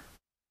before.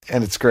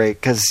 And it's great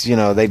because,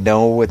 they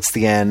know it's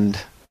the end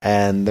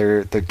and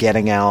they're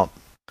getting out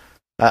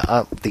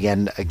the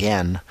end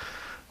again.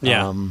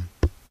 Yeah.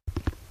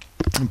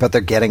 But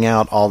they're getting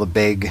out all the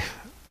big,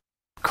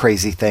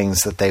 crazy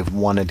things that they've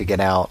wanted to get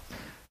out.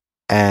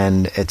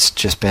 And it's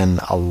just been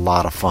a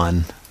lot of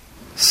fun.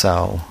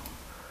 So,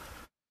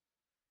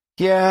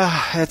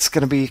 yeah, it's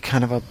going to be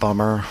kind of a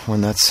bummer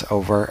when that's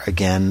over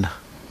again.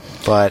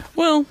 But...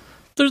 Well...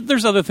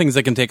 There's other things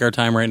that can take our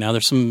time right now.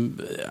 There's some...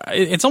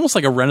 It's almost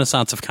like a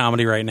renaissance of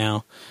comedy right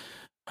now.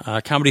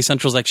 Comedy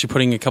Central's actually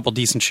putting a couple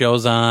decent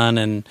shows on,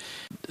 and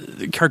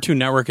Cartoon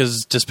Network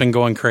has just been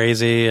going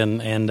crazy,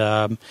 and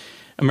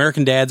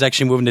American Dad's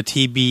actually moving to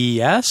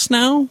TBS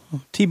now?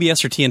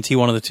 TBS or TNT,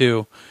 one of the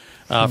two,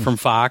 from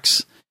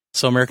Fox.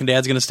 So American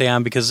Dad's going to stay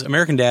on because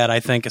American Dad, I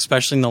think,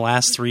 especially in the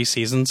last 3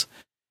 seasons,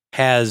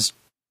 has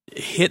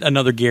hit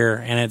another gear,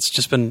 and it's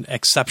just been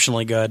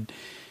exceptionally good.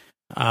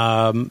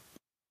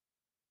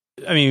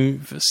 I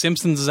mean,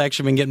 Simpsons has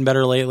actually been getting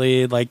better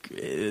lately. Like,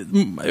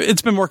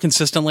 it's been more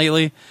consistent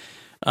lately.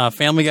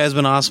 Family Guy's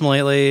been awesome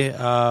lately.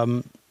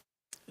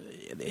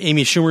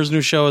 Amy Schumer's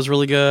new show is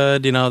really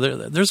good.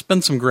 There's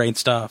been some great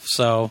stuff.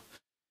 So,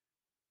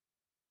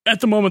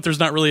 at the moment, there's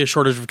not really a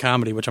shortage of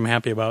comedy, which I'm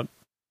happy about.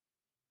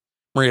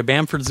 Maria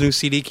Bamford's new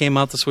CD came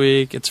out this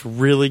week. It's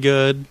really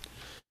good.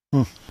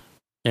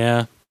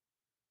 Yeah.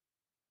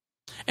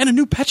 And a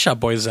new Pet Shop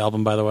Boys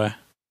album, by the way.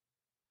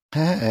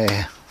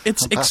 Hey.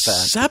 It's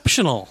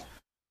exceptional.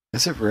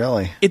 Is it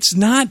really? It's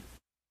not.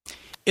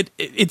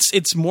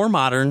 It's more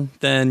modern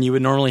than you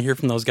would normally hear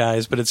from those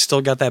guys, but it's still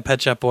got that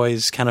Pet Shop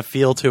Boys kind of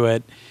feel to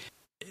it.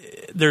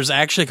 There's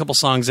actually a couple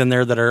songs in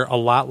there that are a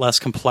lot less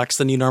complex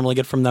than you normally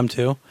get from them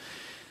too.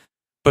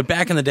 But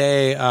back in the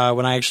day,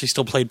 when I actually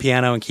still played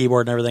piano and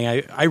keyboard and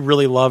everything, I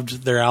really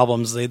loved their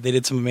albums. They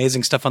did some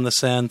amazing stuff on the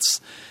synths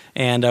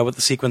and with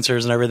the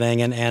sequencers and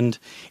everything. And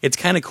it's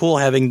kind of cool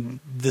having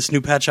this new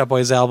Pet Shop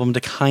Boys album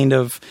to kind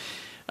of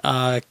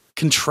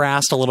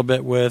contrast a little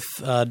bit with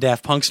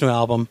Daft Punk's new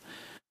album.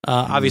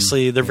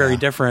 Obviously, they're very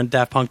different.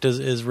 Daft Punk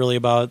is really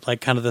about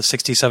like kind of the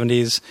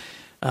 60s,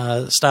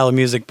 70s style of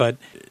music, but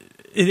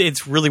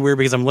it's really weird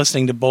because I'm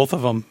listening to both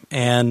of them,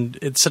 and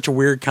it's such a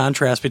weird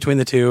contrast between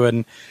the two,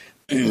 and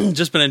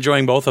just been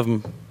enjoying both of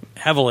them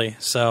heavily.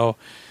 So,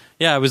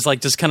 yeah, I was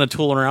like just kind of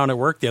tooling around at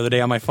work the other day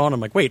on my phone. I'm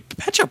like, wait,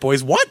 Pet Shop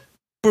Boys, what?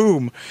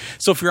 Boom.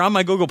 So if you're on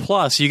my Google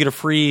Plus, you get a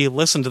free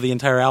listen to the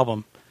entire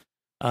album.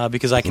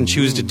 Because I can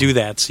choose to do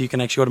that. So you can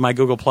actually go to my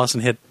Google Plus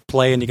and hit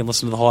play, and you can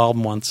listen to the whole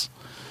album once.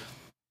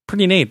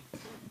 Pretty neat.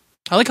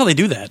 I like how they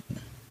do that.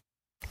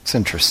 It's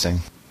interesting.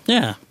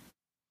 Yeah.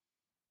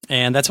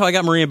 And that's how I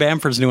got Maria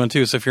Bamford's new one,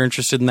 too. So if you're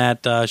interested in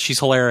that, she's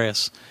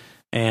hilarious.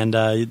 And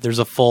there's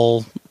a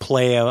full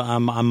play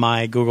on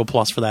my Google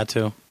Plus for that,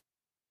 too.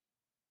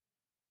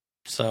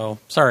 So,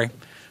 sorry.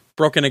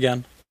 Broken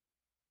again.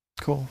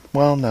 Cool.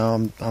 Well,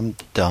 no, I'm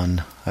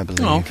done, I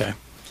believe. Oh, okay.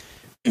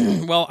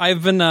 Well,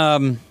 I've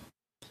been...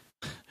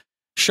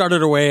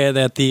 shuttered away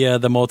at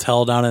the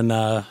motel down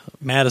in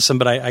Madison,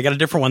 but I got a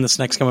different one this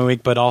next coming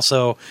week. But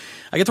also,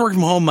 I get to work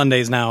from home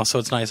Mondays now, so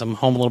it's nice. I'm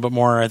home a little bit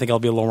more. I think I'll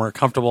be a little more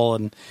comfortable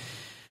and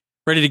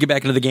ready to get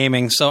back into the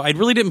gaming. So I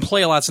really didn't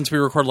play a lot since we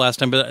recorded last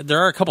time, but there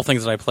are a couple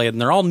things that I played,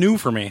 and they're all new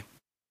for me.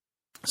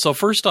 So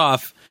first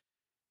off,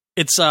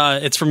 it's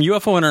from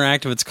UFO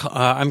Interactive. It's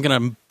I'm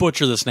going to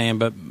butcher this name,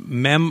 but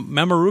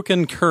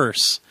Memorukan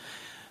Curse.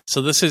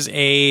 So this is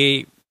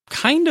a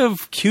kind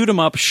of cute 'em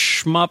up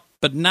shmup,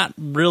 but not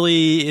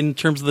really in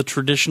terms of the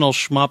traditional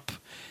shmup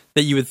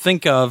that you would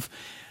think of.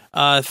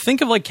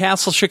 Think of like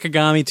Castle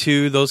Shikigami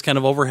 2, those kind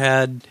of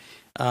overhead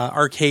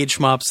arcade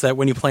shmups that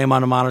when you play them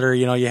on a monitor,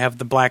 you know, you have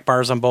the black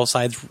bars on both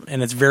sides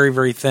and it's very,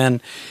 very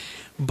thin.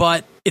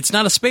 But it's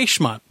not a space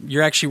shmup.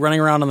 You're actually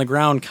running around on the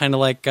ground kind of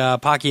like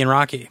Pocky and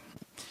Rocky.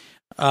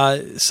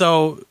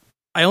 So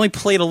I only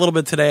played a little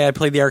bit today. I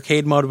played the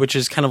arcade mode, which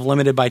is kind of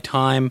limited by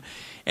time.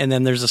 And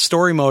then there's a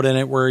story mode in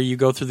it where you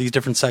go through these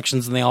different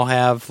sections and they all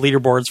have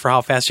leaderboards for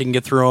how fast you can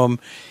get through them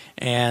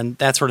and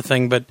that sort of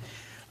thing. But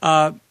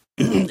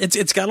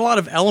it's got a lot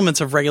of elements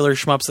of regular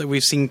shmups that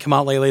we've seen come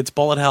out lately. It's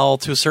bullet hell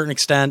to a certain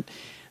extent,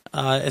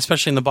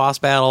 especially in the boss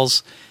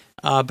battles.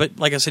 But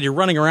like I said, you're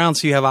running around,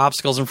 so you have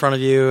obstacles in front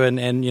of you,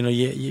 and you know,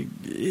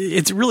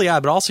 it's really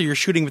odd. But also, you're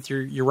shooting with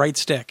your right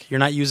stick. You're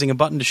not using a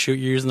button to shoot.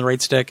 You're using the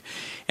right stick,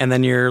 and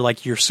then you're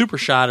like your super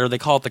shot, or they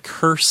call it the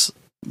curse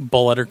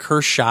bullet or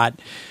curse shot.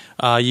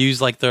 You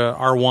use like the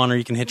R1, or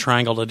you can hit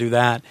triangle to do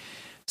that.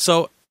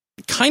 So,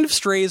 kind of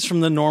strays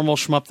from the normal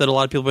shmup that a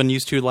lot of people have been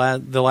used to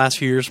the last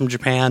few years from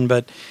Japan,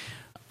 but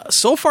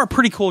so far,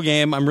 pretty cool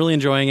game. I'm really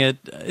enjoying it.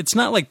 It's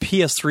not like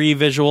PS3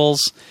 visuals.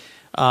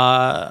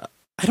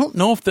 I don't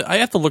know if I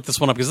have to look this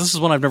one up because this is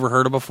one I've never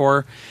heard of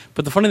before.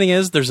 But the funny thing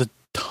is, there's a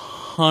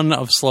ton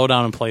of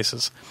slowdown in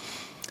places.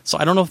 So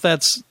I don't know if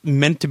that's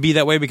meant to be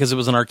that way because it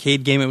was an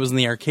arcade game. It was in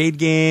the arcade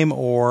game,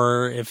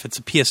 or if it's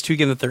a PS2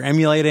 game that they're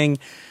emulating.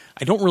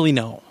 I don't really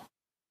know.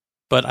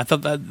 But I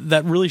thought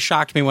that really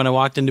shocked me when I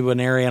walked into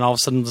an area and all of a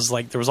sudden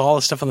there was all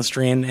this stuff on the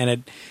screen and it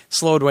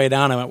slowed way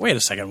down. I went, wait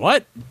a second,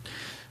 what?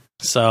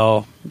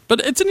 So, but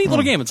it's a neat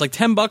little game. It's like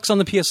 $10 on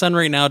the PSN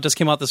right now. It just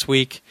came out this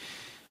week.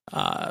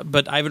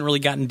 But I haven't really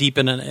gotten deep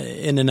in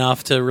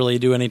enough to really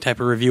do any type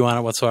of review on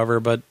it whatsoever.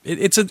 But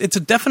it's a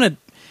definite.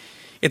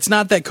 It's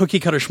not that cookie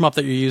cutter shmup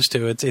that you're used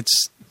to.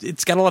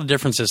 It's got a lot of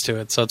differences to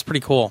it, so it's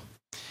pretty cool.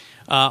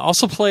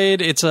 Also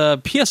played. It's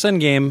a PSM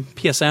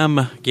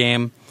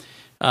game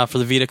for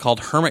the Vita called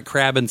Hermit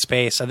Crab in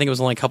Space. I think it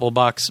was only a couple of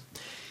bucks.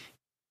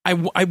 I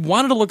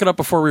wanted to look it up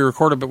before we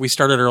recorded, but we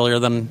started earlier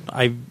than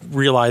I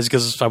realized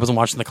because I wasn't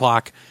watching the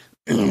clock.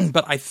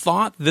 But I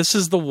thought this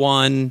is the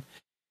one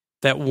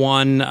that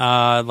won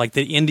like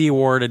the Indie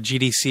Award at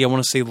GDC, I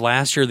want to say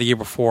last year or the year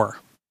before.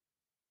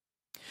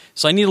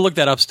 So I need to look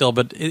that up still,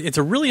 but it's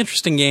a really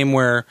interesting game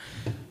where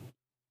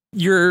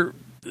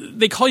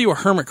they call you a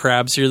hermit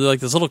crab, so you're like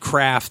this little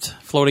craft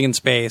floating in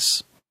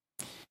space.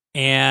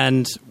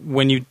 And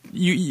when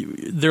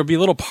there'll be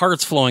little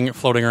parts floating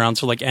around,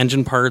 so like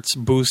engine parts,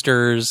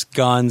 boosters,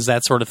 guns,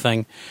 that sort of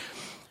thing.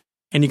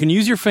 And you can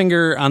use your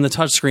finger on the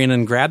touchscreen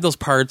and grab those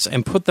parts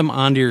and put them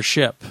onto your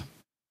ship.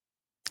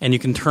 And you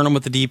can turn them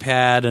with the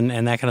D-pad and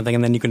that kind of thing,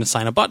 and then you can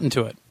assign a button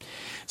to it.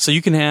 So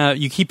you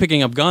keep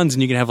picking up guns,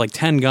 and you can have like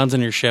 10 guns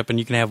on your ship, and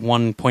you can have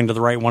one pointing to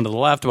the right, one to the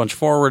left, a bunch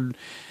forward,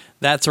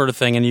 that sort of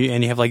thing. And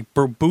you have like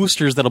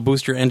boosters that'll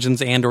boost your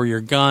engines and or your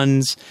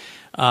guns.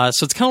 So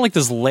it's kind of like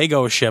this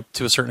Lego ship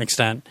to a certain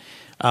extent.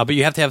 But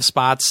you have to have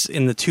spots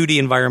in the 2D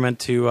environment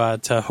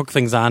to hook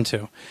things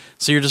onto.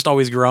 So you're just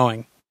always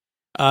growing.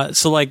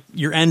 So like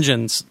your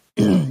engines,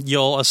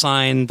 you'll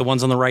assign the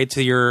ones on the right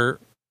to your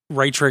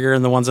right trigger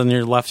and the ones on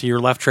your left to your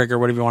left trigger,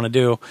 whatever you want to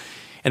do,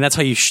 and that's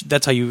how you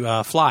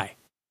fly.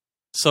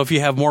 So if you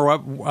have more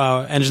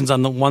engines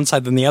on the one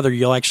side than the other,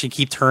 you'll actually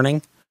keep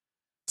turning.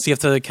 So you have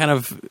to kind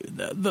of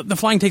the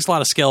flying takes a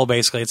lot of skill.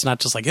 Basically, it's not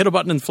just like hit a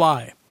button and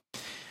fly.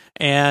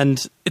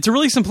 And it's a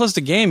really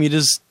simplistic game. You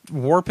just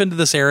warp into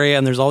this area,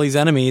 and there's all these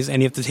enemies,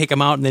 and you have to take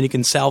them out, and then you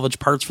can salvage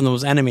parts from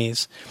those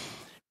enemies.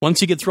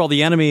 Once you get through all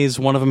the enemies,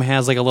 one of them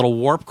has like a little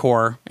warp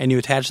core, and you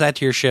attach that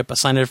to your ship,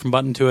 assign a different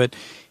button to it,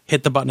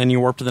 hit the button, and you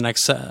warp to the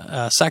next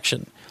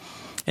section.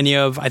 And you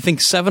have, I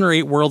think, 7 or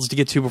 8 worlds to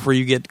get to before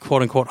you get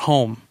quote-unquote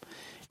home.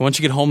 And once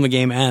you get home, the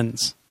game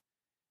ends.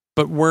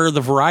 But where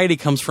the variety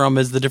comes from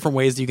is the different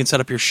ways that you can set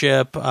up your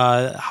ship,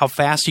 how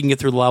fast you can get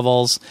through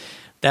levels,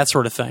 that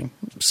sort of thing.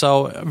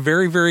 So,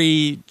 very,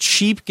 very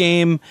cheap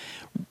game.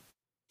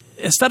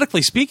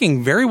 Aesthetically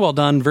speaking, very well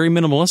done, very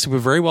minimalistic, but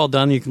very well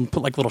done. You can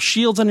put like little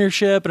shields on your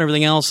ship and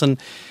everything else. And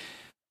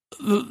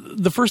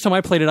the first time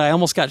I played it, I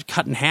almost got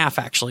cut in half,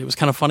 actually. It was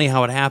kind of funny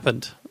how it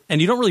happened. And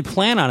you don't really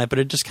plan on it, but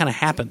it just kind of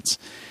happens.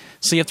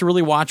 So you have to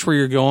really watch where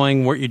you're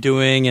going, what you're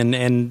doing,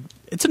 and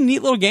it's a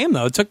neat little game,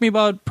 though. It took me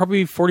about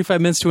probably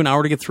 45 minutes to an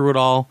hour to get through it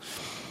all.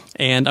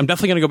 And I'm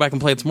definitely going to go back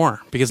and play it some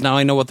more, because now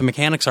I know what the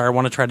mechanics are. I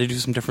want to try to do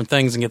some different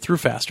things and get through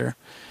faster.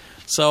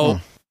 So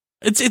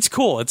it's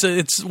cool.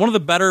 It's one of the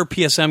better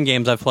PSM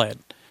games I've played.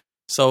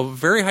 So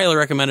very highly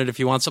recommended if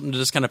you want something to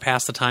just kind of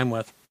pass the time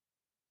with.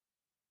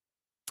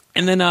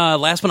 And then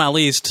last but not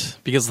least,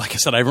 because like I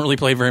said, I haven't really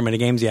played very many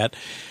games yet,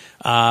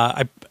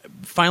 I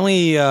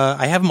finally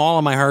I have them all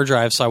on my hard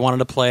drive, so I wanted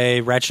to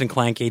play Ratchet &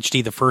 Clank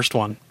HD, the first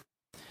one.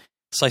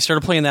 So I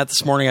started playing that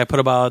this morning. I put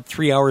about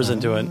 3 hours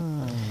into it.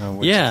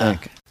 What'd you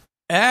think?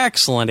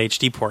 Excellent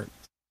HD port.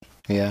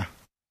 Yeah.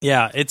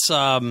 Yeah, it's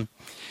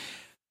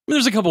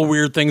there's a couple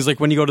weird things, like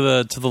when you go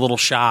to the little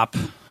shop,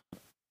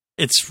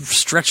 it's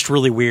stretched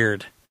really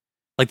weird.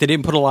 Like they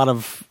didn't put a lot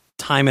of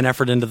time and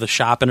effort into the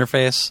shop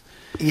interface.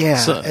 Yeah,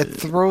 so, it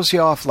throws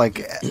you off.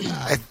 Like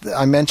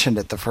I mentioned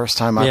it the first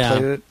time I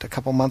played it a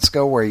couple months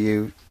ago, where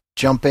you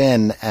jump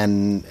in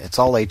and it's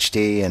all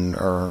HD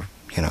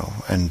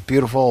and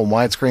beautiful and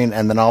widescreen,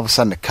 and then all of a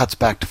sudden it cuts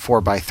back to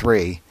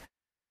 4:3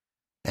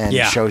 and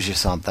shows you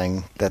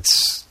something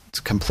that's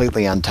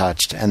completely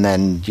untouched, and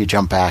then you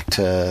jump back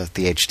to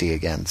the HD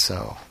again.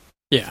 So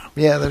yeah,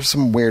 there's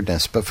some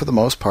weirdness, but for the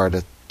most part,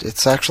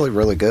 it's actually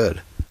really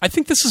good. I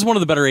think this is one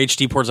of the better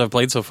HD ports I've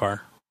played so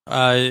far.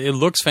 It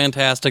looks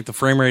fantastic. The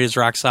frame rate is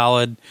rock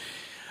solid.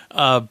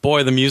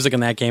 Boy, the music in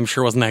that game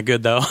sure wasn't that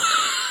good, though.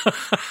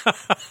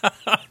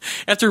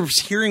 After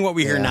hearing what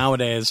we hear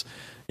nowadays,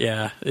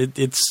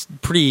 it's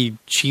pretty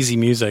cheesy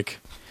music.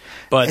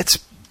 But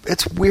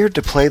it's weird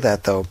to play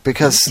that, though,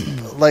 because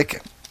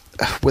like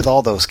with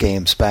all those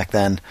games back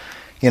then,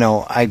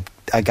 I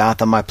got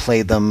them, I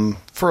played them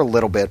for a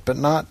little bit, but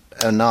not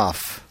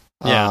enough.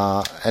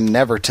 And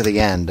never to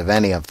the end of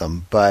any of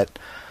them. But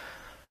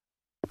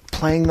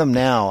playing them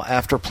now,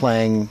 after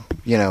playing,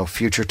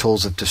 Future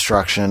Tools of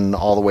Destruction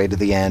all the way to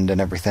the end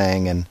and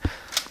everything, and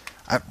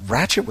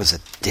Ratchet was a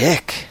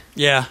dick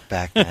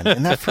back then.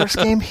 In that first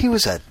game, he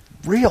was a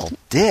real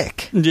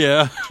dick.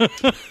 Yeah.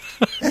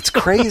 That's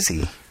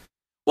crazy.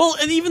 Well,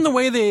 and even the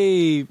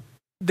way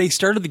they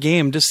started the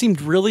game just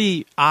seemed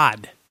really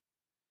odd.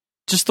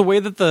 Just the way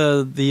that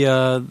the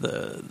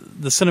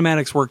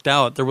cinematics worked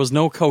out, there was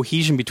no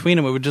cohesion between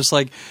them. It would just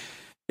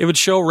it would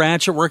show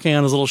Ratchet working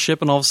on his little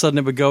ship, and all of a sudden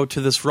it would go to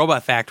this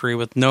robot factory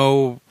with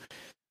no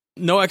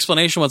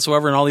explanation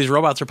whatsoever, and all these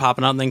robots are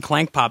popping out, and then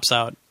Clank pops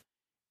out,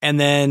 and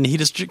then he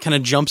just kind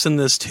of jumps in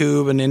this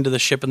tube and into the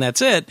ship, and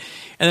that's it.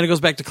 And then it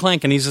goes back to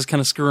Clank, and he's just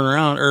kind of screwing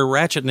around, or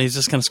Ratchet, and he's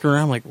just kind of screwing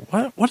around. Like,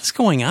 what is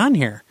going on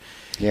here?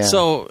 Yeah.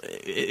 So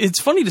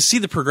it's funny to see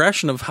the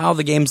progression of how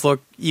the games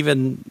look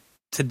even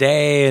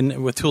today,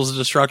 and with Tools of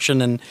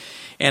Destruction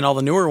and all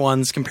the newer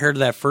ones compared to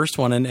that first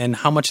one, and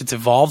how much it's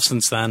evolved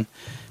since then,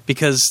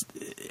 because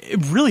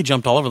it really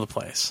jumped all over the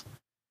place.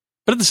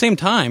 But at the same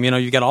time,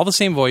 you've got all the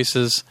same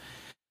voices.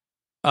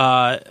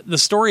 The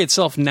story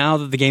itself, now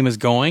that the game is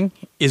going,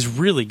 is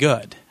really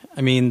good.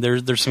 I mean,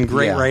 there's some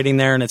great writing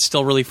there, and it's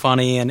still really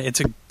funny, and it's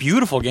a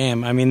beautiful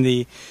game. I mean,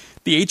 the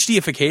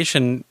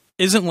HDification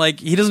isn't like,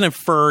 he doesn't have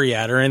fur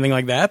yet or anything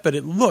like that, but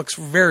it looks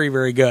very,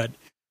 very good.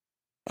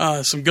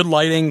 Some good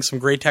lighting, some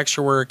great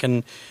texture work,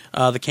 and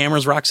the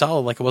camera's rock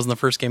solid like it was in the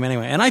first game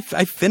anyway. And I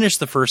finished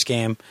the first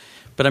game,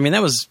 but I mean,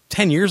 that was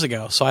 10 years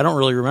ago, so I don't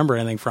really remember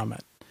anything from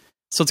it.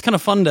 So it's kind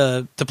of fun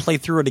to play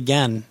through it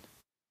again.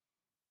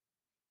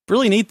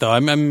 Really neat, though.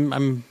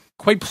 I'm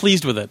quite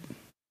pleased with it.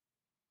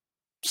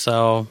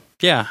 So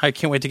yeah, I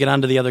can't wait to get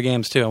on to the other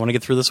games too. I want to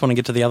get through this one and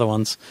get to the other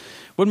ones.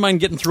 Wouldn't mind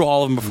getting through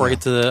all of them before I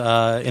get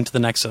to into the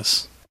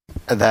Nexus.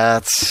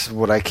 That's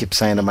what I keep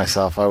saying to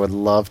myself. I would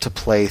love to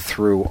play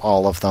through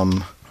all of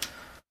them,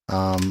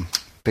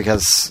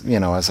 because,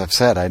 as I've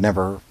said, I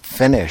never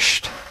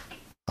finished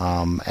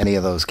any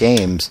of those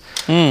games,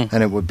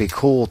 and it would be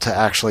cool to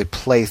actually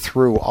play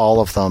through all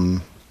of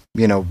them,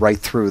 right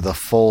through the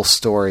full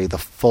story, the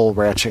full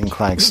Ratchet and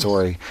Clank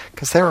story,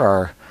 because there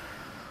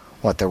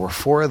were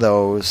 4 of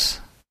those.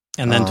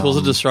 And then Tools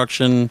of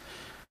Destruction,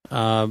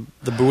 the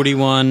Booty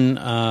one,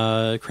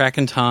 Crack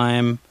in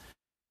Time,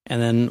 and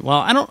then,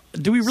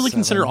 do we really 7.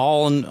 consider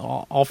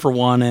all for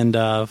one and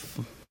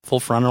Full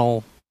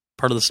Frontal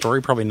part of the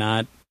story? Probably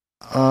not.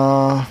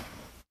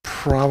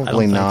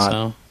 Probably not.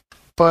 So.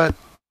 But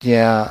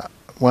yeah.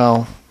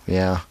 But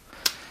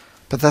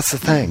that's the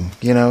thing.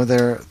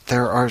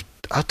 There are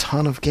a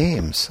ton of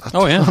games. A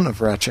ton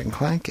of Ratchet and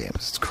Clank games.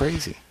 It's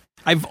crazy.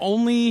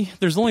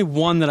 There's only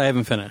one that I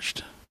haven't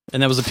finished,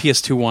 and that was a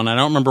PS2 one. I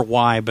don't remember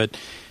why, but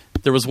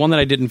there was one that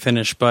I didn't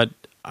finish, but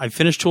I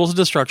finished Tools of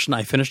Destruction.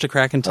 I finished A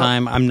Crack in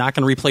Time. I'm not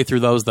going to replay through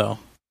those, though.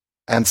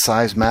 And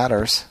Size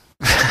Matters.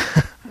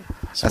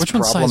 So which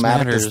one Size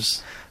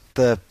Matters?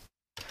 The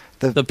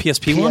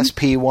PSP one?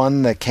 PSP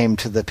one that came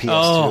to the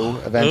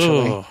PS2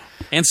 eventually. Oh.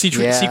 And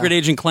Secret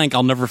Agent Clank.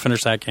 I'll never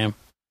finish that game.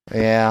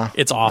 Yeah.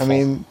 It's awful.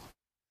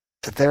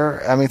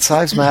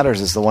 Size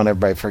Matters is the one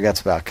everybody forgets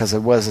about, because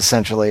it was a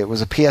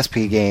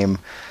PSP game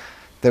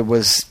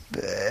that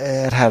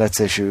it had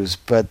its issues,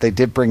 but they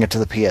did bring it to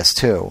the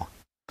PS2.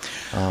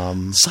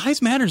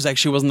 Size Matters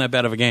actually wasn't that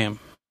bad of a game.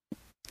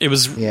 It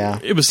was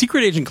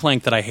Secret Agent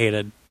Clank that I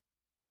hated.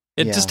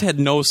 It just had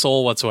no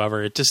soul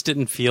whatsoever. It just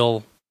didn't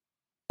feel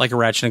like a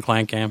Ratchet and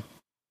Clank game.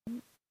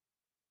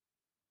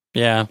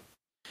 Yeah.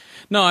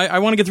 No, I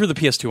want to get through the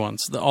PS2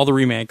 ones, all the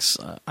remakes.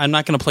 I'm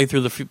not going to play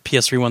through the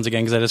PS3 ones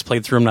again, because I just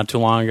played through them not too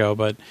long ago,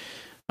 but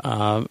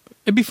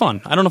It'd be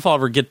fun. I don't know if I'll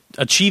ever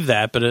achieve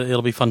that, but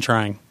it'll be fun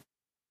trying.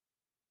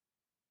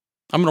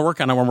 I'm going to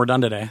work on it when we're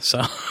done today.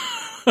 So,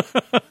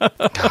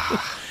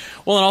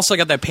 well, and also I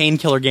got that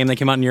Painkiller game that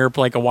came out in Europe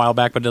like a while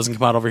back, but it doesn't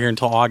come out over here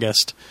until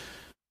August,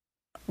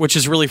 which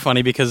is really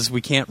funny because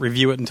we can't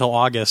review it until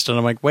August. And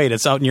I'm like, wait,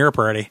 it's out in Europe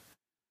already.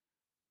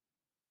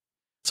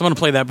 So I'm going to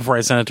play that before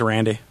I send it to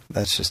Randy.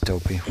 That's just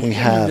dopey. We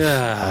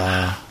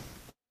have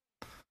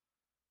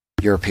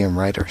European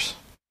writers.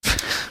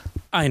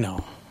 I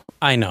know.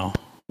 I'll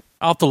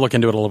have to look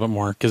into it a little bit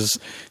more because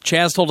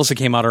Chaz told us it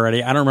came out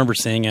already. I don't remember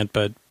seeing it,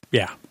 but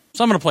yeah.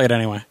 So I'm going to play it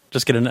anyway.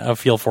 Just get a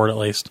feel for it at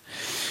least.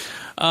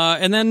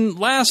 And then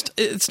last,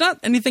 it's not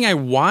anything I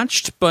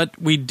watched, but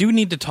we do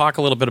need to talk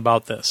a little bit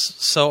about this.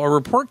 So a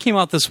report came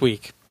out this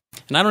week,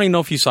 and I don't even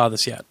know if you saw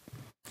this yet,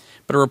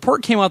 but a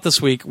report came out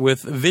this week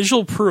with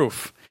visual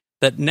proof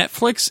that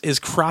Netflix is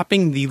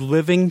cropping the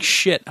living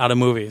shit out of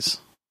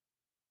movies.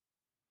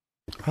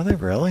 Are they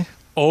really?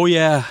 Oh,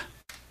 yeah.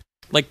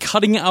 Like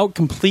cutting out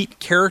complete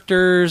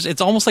characters.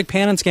 It's almost like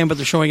Pan and Scan, but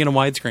they're showing it in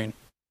widescreen.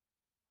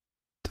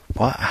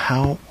 What?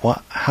 How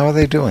are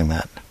they doing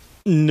that?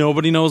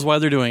 Nobody knows why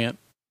they're doing it.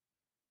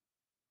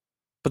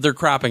 But they're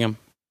cropping them.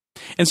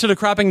 Instead of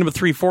cropping them to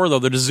 3:4, though,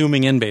 they're just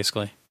zooming in,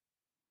 basically.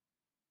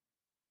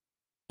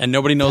 And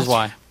nobody knows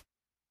why.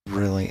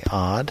 Really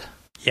odd.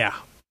 Yeah.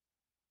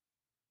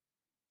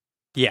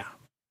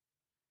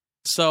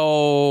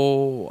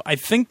 So I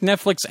think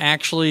Netflix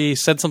actually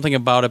said something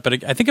about it,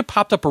 but I think it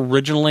popped up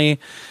originally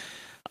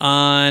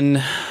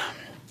on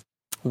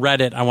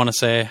Reddit, I want to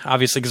say.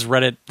 Obviously, because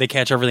Reddit, they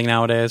catch everything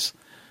nowadays.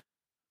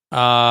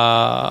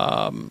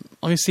 Let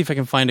me see if I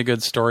can find a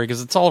good story,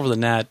 because it's all over the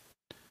net.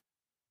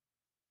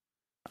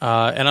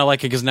 And I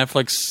like it because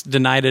Netflix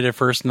denied it at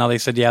first, and now they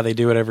said, yeah, they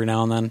do it every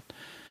now and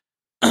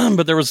then.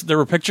 But there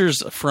were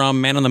pictures from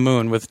Man on the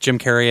Moon with Jim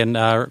Carrey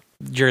and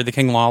Jerry the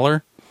King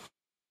Lawler.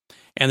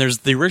 And there's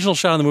the original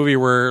shot of the movie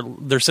where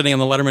they're sitting on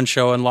the Letterman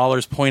show and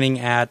Lawler's pointing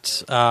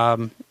at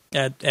Jim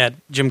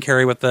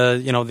Carrey with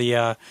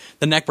the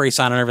neck brace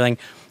on and everything.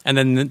 And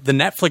then the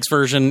Netflix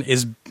version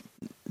is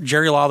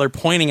Jerry Lawler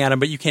pointing at him,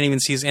 but you can't even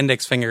see his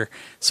index finger.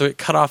 So it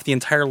cut off the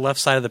entire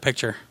left side of the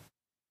picture.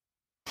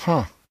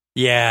 Huh.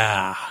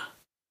 Yeah.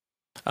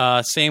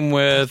 Same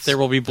with There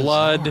Will Be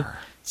Blood. Bizarre.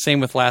 Same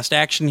with Last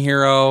Action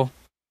Hero.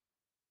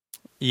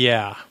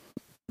 Yeah.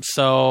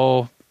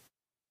 So,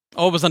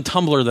 it was on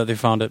Tumblr that they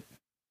found it.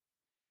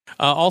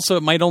 Also,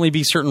 it might only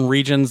be certain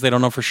regions. They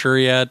don't know for sure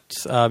yet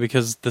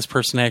because this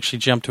person actually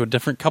jumped to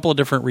a couple of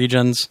different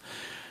regions.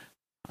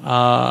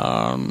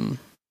 And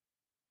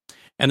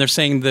they're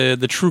saying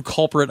the true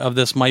culprit of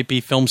this might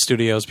be film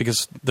studios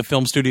because the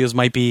film studios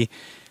might be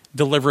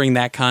delivering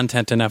that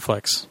content to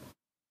Netflix.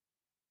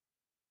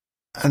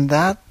 And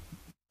that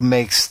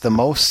makes the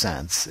most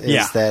sense,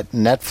 is that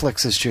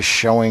Netflix is just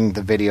showing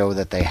the video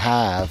that they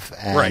have,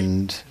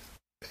 and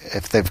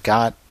if they've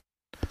got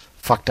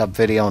fucked up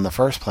video in the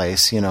first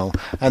place,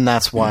 and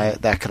that's why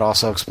that could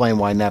also explain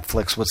why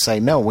Netflix would say,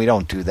 no, we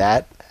don't do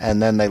that.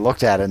 And then they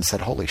looked at it and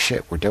said, holy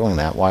shit, we're doing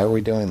that. Why are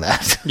we doing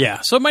that? Yeah.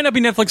 So it might not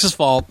be Netflix's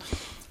fault.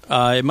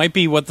 It might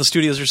be what the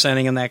studios are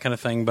sending and that kind of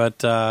thing.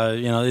 But,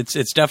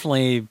 it's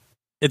definitely,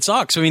 it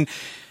sucks. I mean,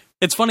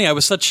 it's funny. I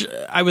was such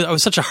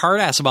a hard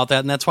ass about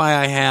that. And that's why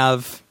I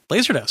have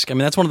Laserdisc. I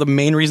mean, that's one of the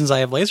main reasons I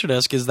have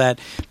Laserdisc is that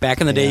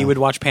back in the day, you would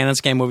watch Pan and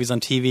Scan movies on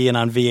TV and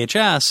on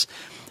VHS.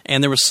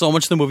 And there was so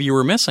much of the movie you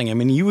were missing. I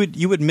mean, you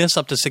would miss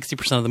up to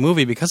 60% of the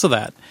movie because of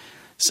that.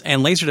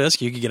 And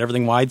Laserdisc, you could get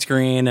everything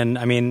widescreen. And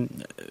I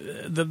mean,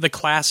 the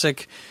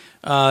classic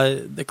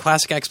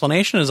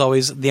explanation is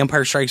always The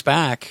Empire Strikes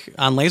Back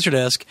on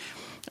Laserdisc.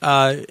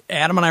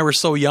 Adam and I were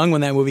so young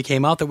when that movie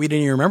came out that we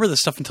didn't even remember this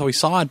stuff until we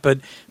saw it. But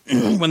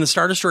when the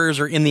Star Destroyers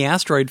are in the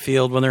asteroid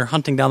field, when they're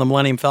hunting down the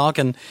Millennium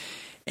Falcon,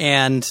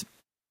 and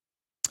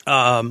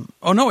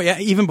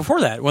even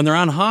before that, when they're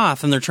on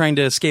Hoth and they're trying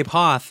to escape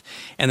Hoth,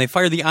 and they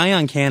fire the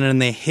ion cannon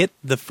and they hit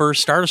the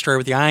first Star Destroyer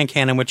with the ion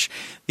cannon, which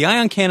the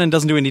ion cannon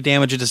doesn't do any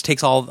damage. It just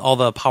takes all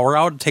the power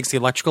out. It takes the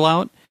electrical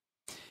out.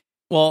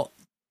 Well,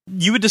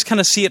 you would just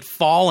kind of see it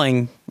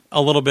falling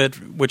a little bit,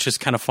 which is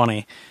kind of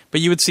funny.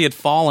 But you would see it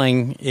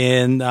falling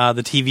in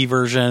the TV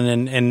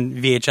version and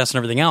VHS and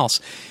everything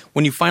else.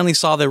 When you finally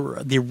saw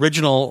the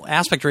original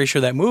aspect ratio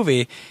of that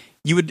movie,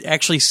 you would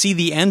actually see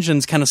the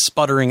engines kind of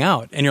sputtering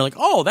out. And you're like,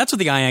 oh, that's what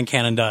the ion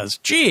cannon does.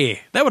 Gee,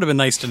 that would have been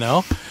nice to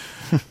know.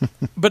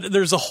 But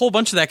there's a whole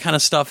bunch of that kind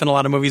of stuff in a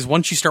lot of movies.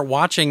 Once you start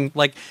watching,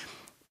 like,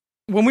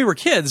 when we were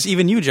kids,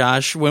 even you,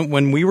 Josh,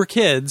 when we were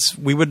kids,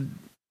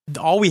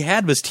 all we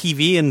had was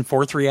TV and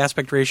 4:3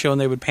 aspect ratio,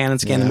 and they would pan and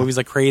scan the movies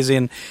like crazy.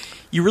 And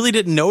you really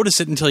didn't notice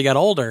it until you got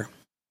older.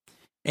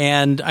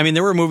 And, I mean,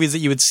 there were movies that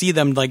you would see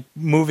them, like,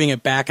 moving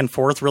it back and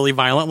forth really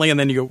violently, and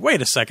then you go,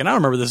 wait a second, I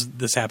don't remember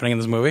this happening in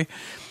this movie.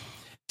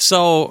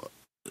 So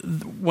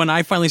when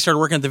I finally started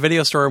working at the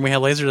video store and we had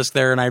Laserdisc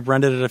there and I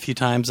rented it a few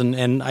times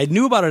and I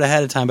knew about it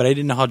ahead of time, but I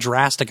didn't know how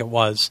drastic it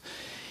was.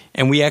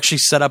 And we actually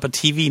set up a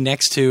TV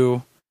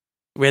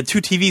we had two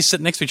TVs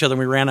sitting next to each other and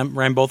we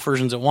ran both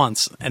versions at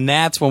once. And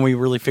that's when we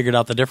really figured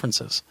out the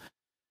differences.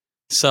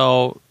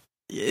 So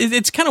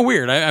it's kind of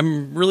weird.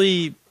 I'm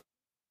really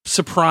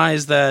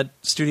surprised that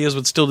studios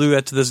would still do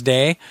that to this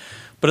day.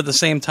 But at the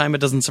same time, it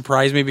doesn't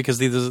surprise me because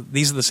these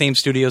are the same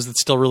studios that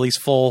still release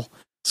full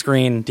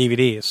screen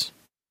DVDs.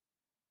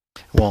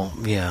 Well,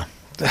 yeah.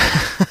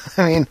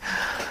 I mean,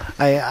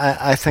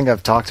 I think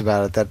I've talked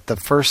about it, that the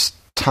first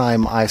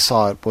time I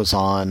saw it was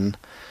on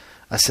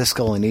a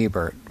Siskel and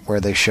Ebert,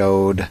 where they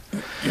showed...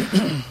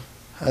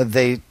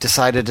 they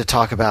decided to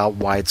talk about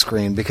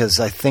widescreen because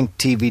I think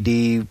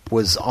DVD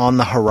was on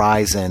the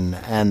horizon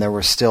and there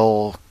were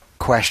still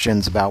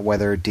questions about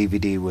whether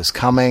DVD was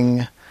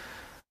coming...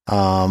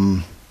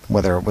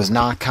 whether it was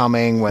not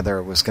coming, whether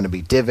it was going to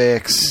be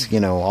DivX,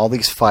 all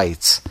these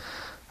fights.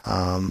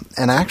 And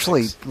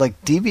actually,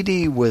 like,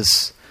 DVD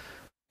was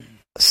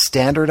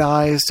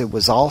standardized. It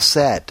was all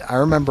set. I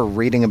remember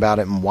reading about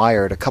it in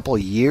Wired a couple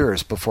of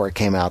years before it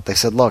came out. They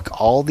said, look,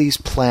 all these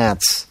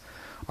plants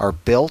are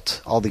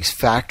built, all these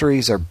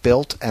factories are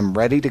built and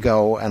ready to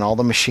go, and all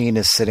the machine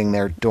is sitting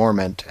there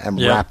dormant and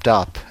wrapped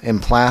up in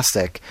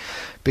plastic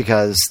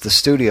because the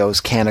studios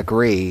can't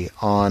agree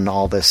on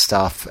all this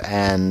stuff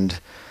and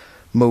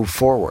move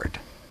forward.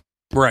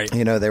 Right.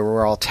 They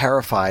were all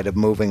terrified of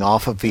moving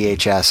off of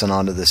VHS and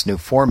onto this new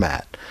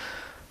format.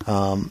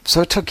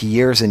 So it took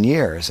years and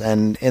years.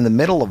 And in the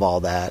middle of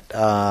all that,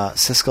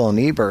 Siskel and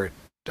Ebert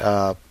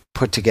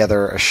put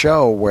together a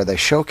show where they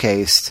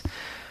showcased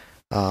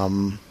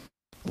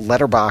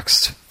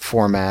letterboxed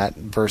format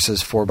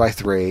versus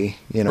 4:3,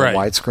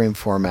 widescreen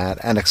format,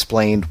 and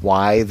explained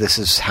why this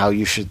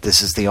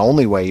is the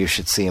only way you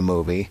should see a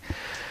movie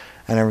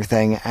and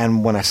everything.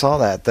 And when I saw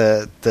that,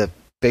 the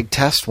big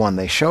test one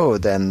they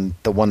showed, and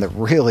the one that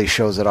really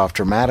shows it off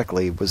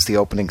dramatically, was the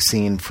opening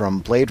scene from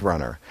Blade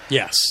Runner.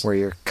 Yes. Where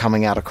you're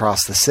coming out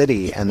across the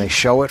city, and they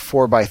show it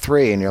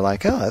 4:3, and you're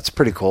like, oh, that's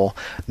pretty cool.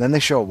 And then they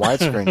show a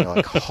widescreen, and you're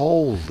like,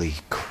 holy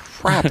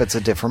crap, it's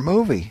a different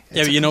movie.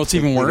 But what's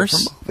even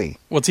worse?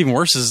 What's even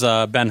worse is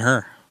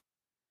Ben-Hur.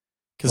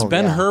 Because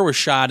Ben-Hur was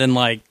shot in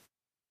like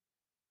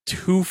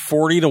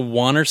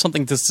 240-1 or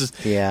something.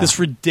 This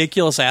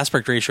ridiculous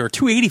aspect ratio, or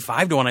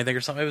 285-1, I think,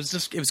 or something.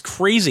 It was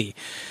crazy.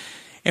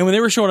 And when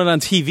they were showing it on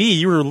TV,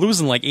 you were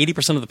losing like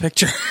 80% of the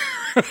picture.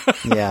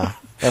 Yeah.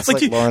 That's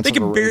like Lawrence of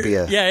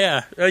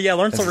Arabia.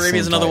 Lawrence of Arabia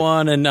is another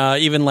one. And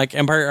even like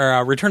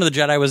Return of the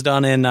Jedi was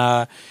done in,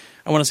 I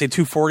want to say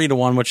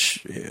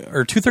 240-1,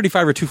 or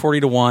 235 or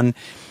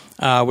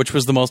 240-1, which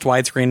was the most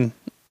widescreen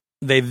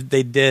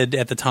they did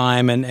at the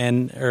time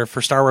or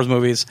for Star Wars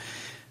movies.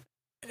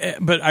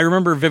 But I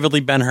remember vividly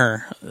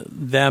Ben-Hur,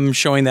 them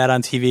showing that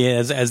on TV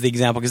as the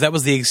example, because that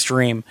was the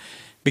extreme.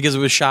 Because it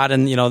was shot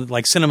in,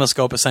 like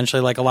CinemaScope,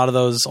 essentially, like a lot of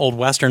those old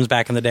Westerns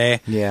back in the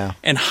day. Yeah.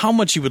 And how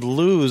much you would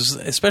lose,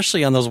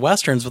 especially on those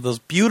Westerns with those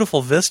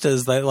beautiful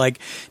vistas that, like,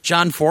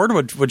 John Ford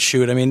would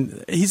shoot. I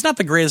mean, he's not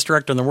the greatest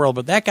director in the world,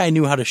 but that guy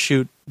knew how to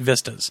shoot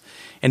vistas.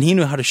 And he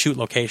knew how to shoot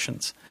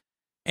locations.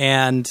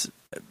 And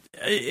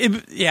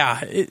it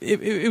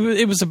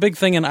was a big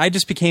thing, and I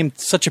just became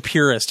such a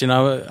purist,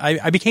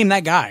 I became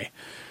that guy.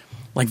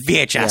 Like,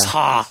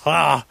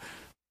 VHS,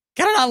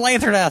 get it on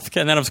Laserdisc.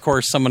 And then, of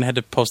course, someone had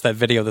to post that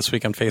video this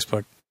week on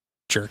Facebook.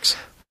 Jerks. I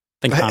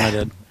think Connor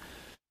did.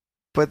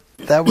 But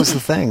that was the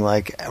thing.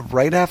 Like,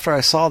 right after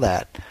I saw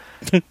that,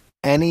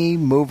 any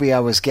movie I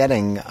was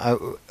getting,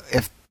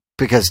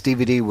 because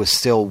DVD was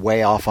still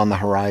way off on the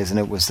horizon,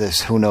 it was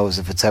this, who knows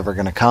if it's ever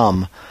going to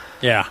come.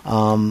 Yeah.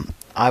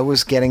 I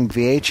was getting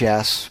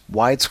VHS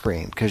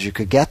widescreen, because you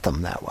could get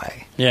them that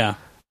way. Yeah.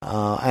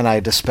 And I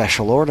had to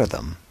special order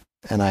them.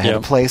 And I had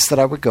a place that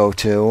I would go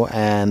to,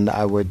 and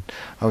I would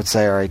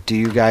say, all right,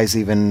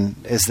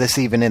 is this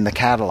even in the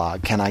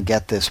catalog? Can I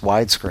get this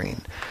widescreen?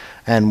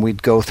 And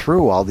we'd go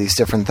through all these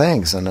different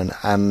things.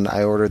 And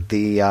I ordered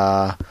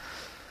the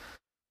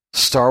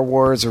Star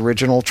Wars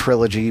original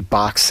trilogy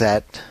box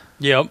set.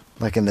 Yep.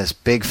 Like in this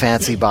big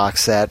fancy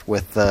box set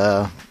with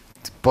the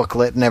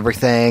booklet and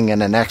everything,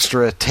 and an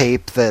extra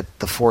tape that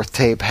the fourth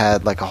tape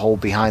had like a whole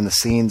behind the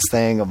scenes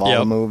thing of all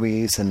the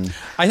movies. And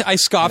I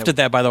scoffed at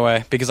that, by the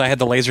way, because I had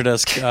the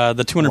Laserdisc,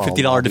 the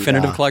 $250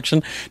 definitive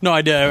collection. No,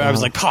 I did. I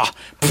was like,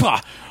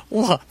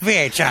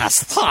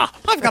 VHS.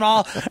 I've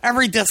got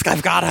every disc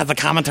I've got has a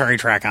commentary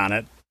track on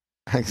it.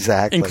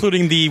 Exactly.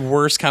 Including the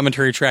worst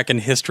commentary track in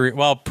history.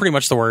 Well, pretty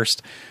much the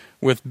worst,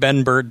 with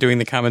Ben Burt doing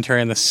the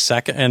commentary in the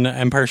second in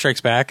Empire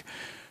Strikes Back.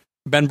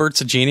 Ben Burt's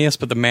a genius,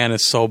 but the man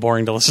is so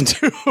boring to listen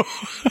to.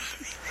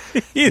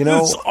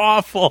 It's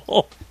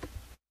awful.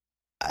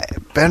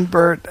 Ben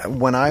Burt,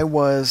 when I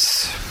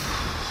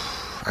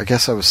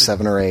guess I was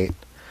 7 or 8,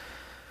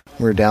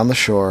 we were down the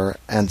shore,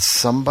 and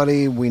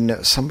somebody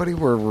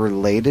we're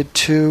related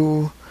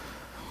to,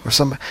 or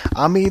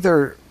I'm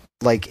either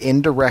like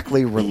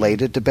indirectly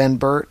related to Ben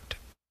Burt,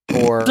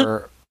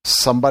 or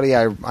somebody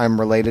I'm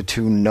related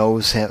to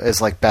knows him,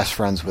 is like best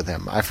friends with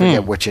him. I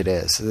forget which it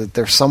is.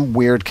 There's some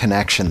weird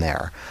connection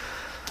there.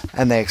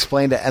 And they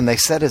explained it, and they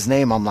said his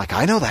name. I'm like,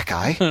 I know that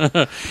guy.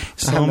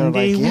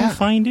 Someday we'll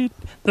find it.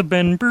 The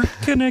Ben Burt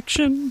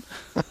connection.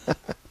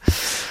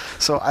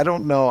 So I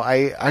don't know.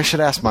 I should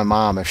ask my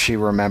mom if she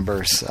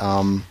remembers.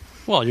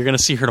 Well, you're going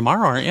to see her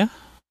tomorrow, aren't you?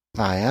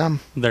 I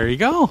am. There you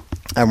go.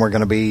 And we're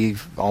going to be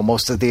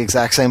almost at the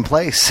exact same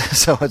place,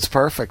 so it's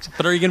perfect.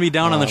 But are you going to be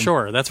down on the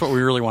shore? That's what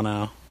we really want to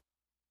know.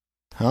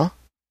 Huh?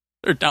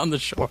 Or down the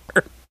shore.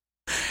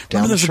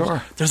 Down the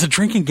shore. There's a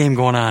drinking game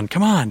going on.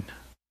 Come on.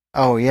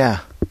 Oh,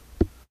 yeah.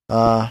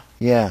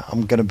 Yeah,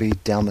 I'm going to be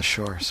down the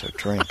shore, so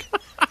drink.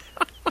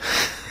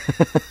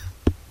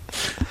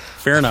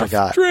 Fair enough.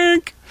 Forgot.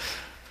 Drink.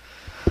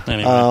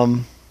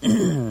 Anyway.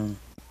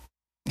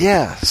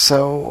 Yeah,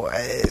 so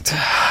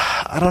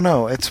I don't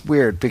know. It's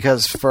weird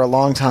because for a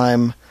long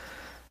time,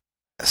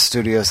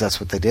 studios, that's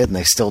what they did, and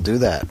they still do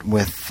that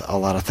with a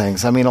lot of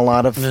things. I mean, a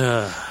lot of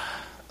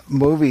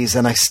movies,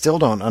 and I still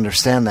don't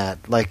understand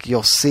that. Like,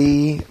 you'll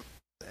see,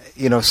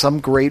 some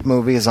great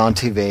movie is on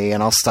TV,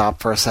 and I'll stop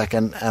for a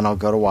second, and I'll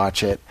go to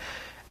watch it,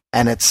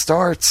 and it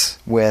starts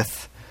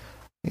with,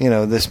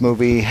 this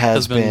movie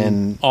has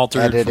been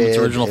altered edited, from its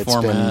original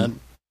format.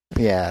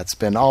 It's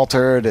been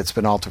altered. It's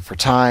been altered for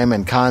time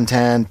and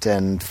content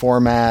and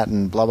format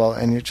and blah, blah.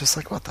 And you're just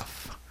like, what the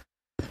fuck?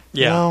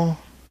 Yeah.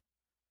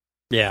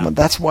 Yeah.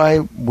 That's why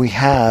we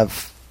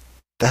have...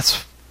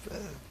 That's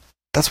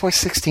why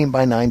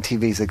 16:9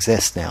 TVs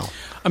exist now.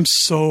 I'm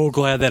so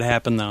glad that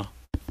happened, though.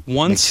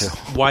 Once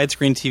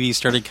widescreen TV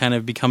started kind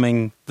of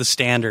becoming the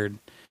standard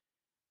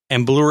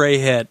and Blu-ray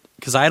hit,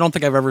 because I don't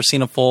think I've ever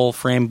seen a full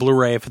frame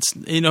Blu-ray. If it's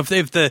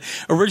if the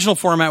original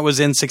format was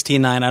in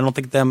 16:9,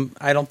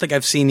 I don't think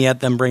I've seen yet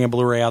them bring a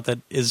Blu-ray out that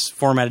is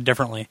formatted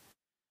differently,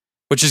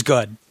 which is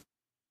good.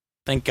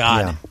 Thank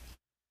God.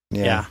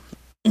 Yeah.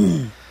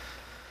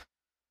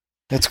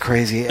 It's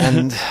crazy,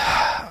 and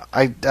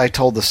I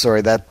told the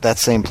story that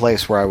same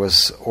place where I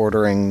was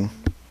ordering,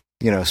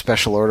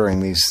 special ordering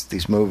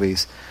these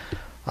movies.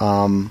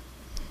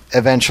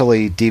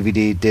 Eventually,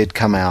 DVD did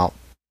come out.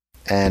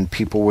 And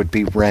people would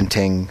be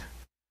renting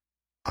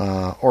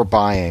or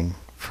buying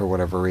for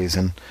whatever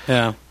reason.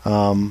 Yeah.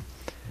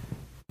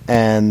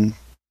 And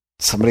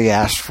somebody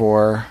asked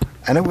for,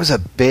 and it was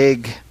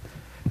it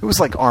was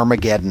like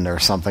Armageddon or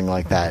something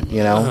like that,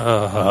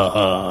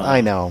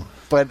 I know.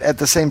 But at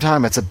the same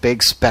time, it's a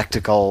big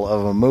spectacle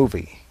of a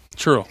movie.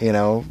 True.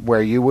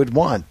 Where you would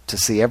want to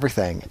see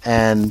everything.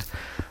 And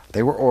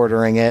they were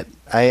ordering it.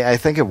 I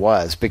think it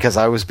was because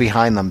I was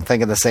behind them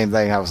thinking the same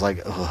thing. I was like,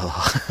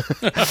 ugh.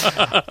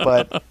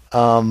 But,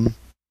 I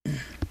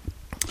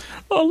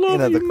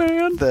love you,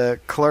 man. The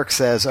clerk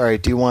says, all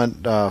right, do you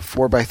want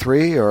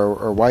 4:3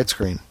 or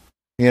widescreen?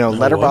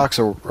 Letterbox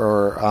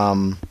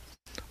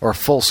or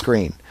full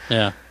screen.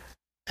 Yeah.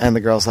 And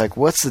the girl's like,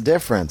 what's the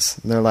difference?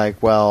 And they're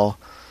like, well,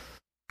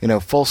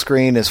 full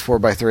screen is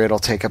 4:3. It'll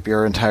take up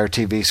your entire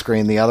TV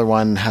screen. The other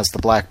one has the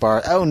black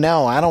bar. Oh,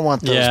 no, I don't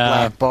want those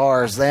black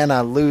bars. Then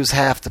I lose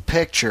half the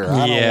picture.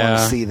 I don't want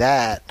to see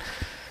that.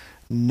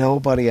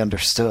 Nobody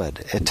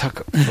understood. It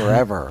took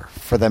forever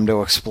for them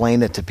to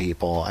explain it to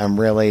people and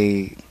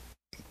really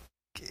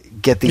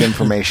get the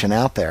information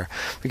out there.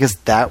 Because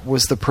that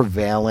was the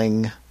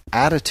prevailing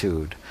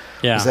attitude.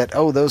 Yeah. Was that,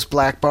 those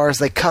black bars,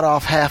 they cut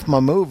off half my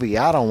movie.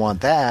 I don't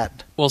want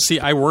that. Well, see,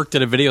 I worked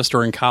at a video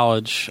store in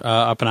college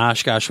up in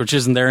Oshkosh, which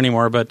isn't there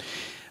anymore, but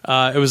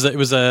it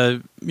was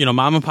a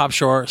mom and pop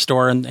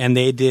store, and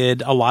they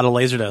did a lot of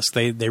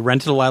Laserdiscs. They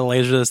rented a lot of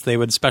Laserdiscs. They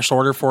would special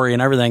order for you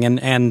and everything,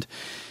 and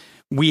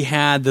we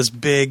had this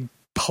big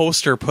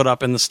poster put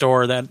up in the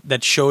store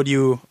that showed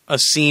you a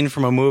scene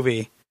from a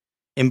movie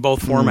in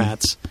both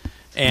formats,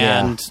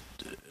 and.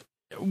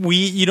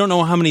 You don't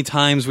know how many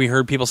times we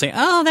heard people say,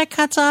 "Oh, that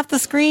cuts off the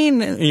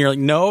screen," and you're like,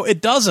 "No,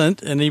 it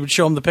doesn't." And he would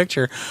show them the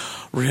picture.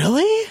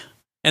 Really?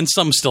 And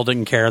some still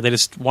didn't care. They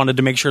just wanted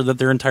to make sure that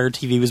their entire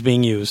TV was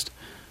being used.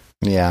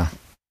 Yeah.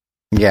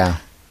 A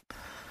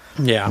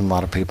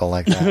lot of people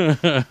like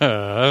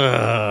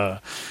that.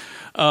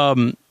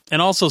 And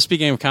also,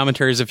 speaking of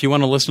commentaries, if you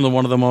want to listen to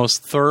one of the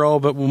most thorough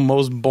but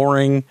most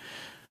boring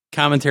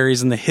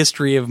commentaries in the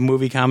history of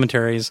movie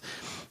commentaries.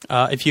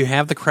 If you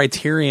have the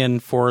Criterion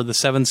for The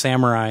Seven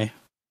Samurai,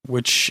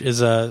 which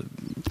is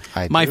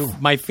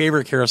my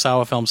favorite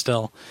Kurosawa film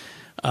still,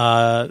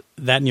 that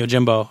and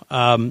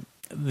Yojimbo,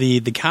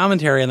 the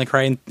commentary on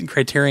the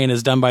Criterion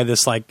is done by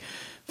this like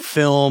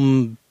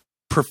film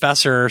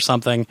professor or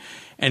something,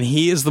 and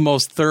he is the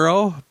most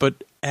thorough but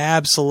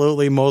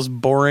absolutely most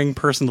boring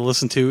person to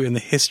listen to in the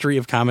history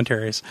of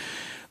commentaries.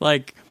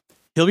 Like,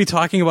 he'll be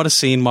talking about a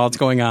scene while it's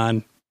going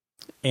on,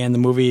 and the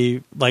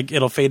movie, like,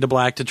 it'll fade to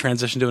black to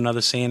transition to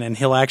another scene, and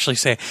he'll actually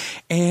say,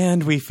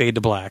 and we fade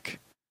to black.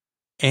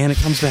 And it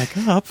comes back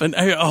up, and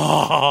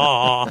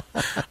I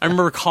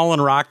remember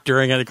calling Rock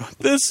during it, going,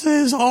 this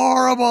is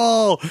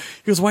horrible. He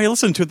goes, why are you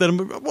listening to it then?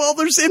 Like, well,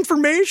 there's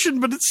information,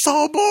 but it's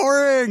so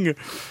boring.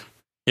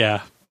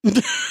 Yeah.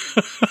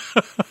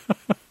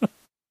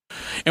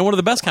 And one of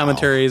the best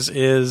commentaries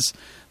is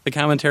the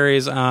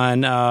commentaries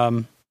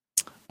on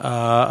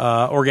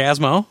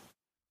Orgasmo,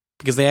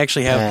 because they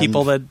actually have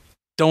people that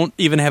don't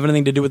even have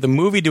anything to do with the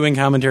movie doing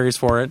commentaries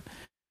for it.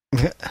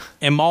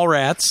 And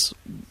Mallrats,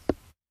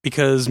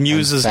 because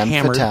Muse is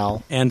hammered.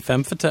 Fatale. And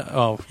Femme Fatale.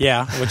 Oh,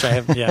 yeah, which I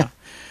have, yeah.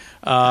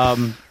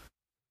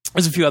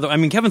 There's a few other. I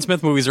mean, Kevin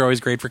Smith movies are always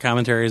great for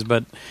commentaries,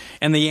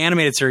 and the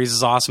animated series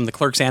is awesome. The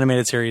Clerks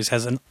animated series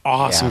has an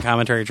awesome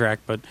commentary track.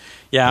 But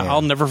yeah,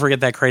 I'll never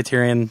forget that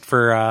Criterion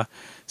for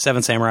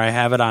Seven Samurai. I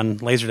have it on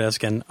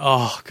Laserdisc, and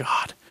oh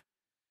god.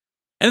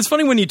 And it's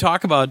funny when you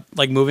talk about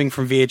like moving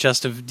from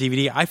VHS to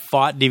DVD. I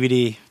fought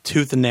DVD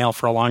tooth and nail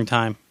for a long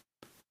time.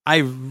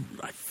 I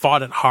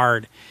fought it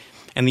hard,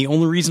 and the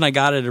only reason I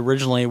got it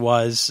originally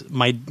was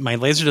my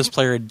Laserdisc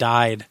player had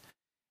died.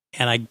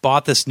 And I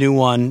bought this new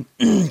one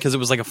because it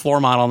was like a floor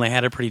model and they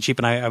had it pretty cheap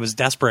and I was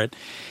desperate.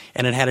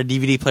 And it had a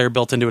DVD player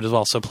built into it as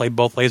well. So it played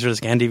both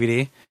Laserdisc and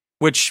DVD,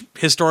 which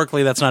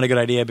historically that's not a good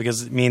idea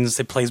because it means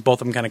it plays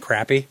both of them kind of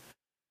crappy.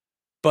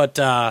 But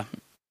I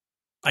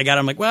got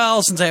them like,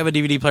 well, since I have a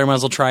DVD player, I might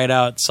as well try it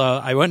out. So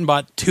I went and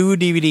bought 2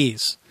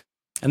 DVDs.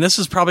 And this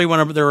is probably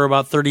when there were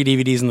about 30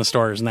 DVDs in the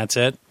stores and that's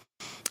it.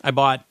 I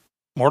bought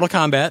Mortal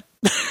Kombat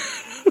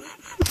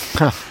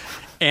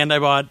and I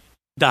bought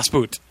Das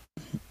Boot.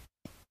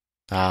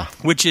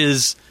 Which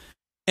is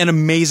an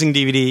amazing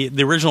DVD.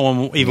 The original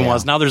one even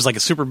was. Now there's like a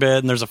super bit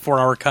and there's a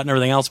 4-hour cut and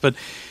everything else. But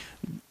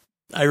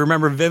I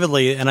remember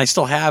vividly, and I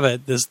still have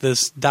it, this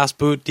Das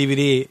Boot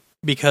DVD,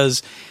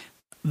 because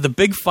the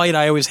big fight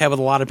I always have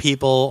with a lot of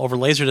people over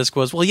Laserdisc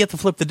was, well, you have to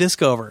flip the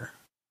disc over.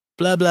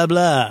 Blah, blah,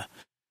 blah.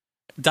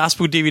 Das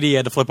Boot DVD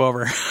had to flip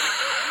over.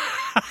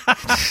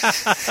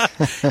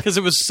 Because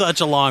it was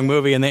such a long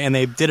movie, and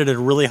they did it at a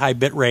really high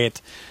bit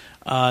rate.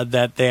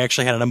 That they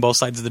actually had it on both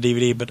sides of the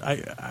DVD, but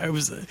I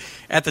was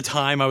at the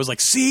time I was like,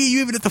 see,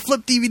 you even have to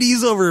flip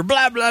DVDs over,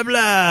 blah blah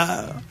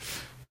blah.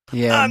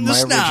 Yeah, I'm the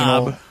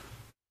snob.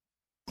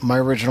 My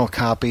original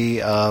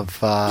copy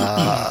of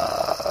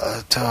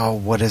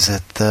what is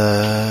it?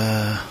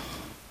 Oh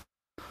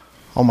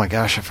my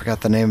gosh, I forgot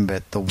the name of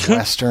it. The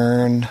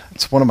Western.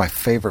 It's one of my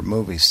favorite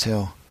movies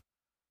too.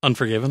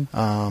 Unforgiven.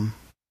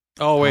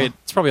 Oh wait,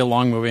 it's probably a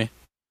long movie.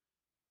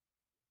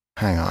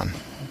 Hang on.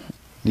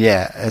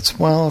 Yeah, it's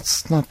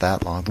not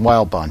that long. The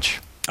Wild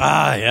Bunch.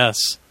 Ah,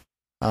 yes.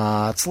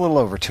 It's a little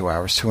over 2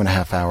 hours,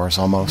 2.5 hours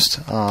almost.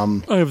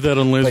 I have that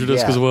on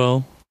Laserdisc as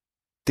well.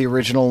 The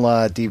original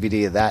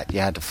DVD of that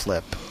you had to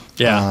flip.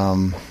 Yeah.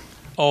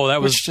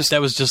 That was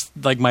just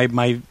like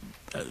my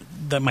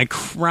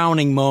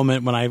crowning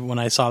moment when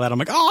I saw that. I'm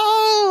like,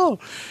 oh,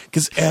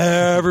 because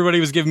everybody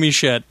was giving me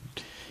shit.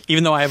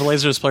 Even though I have a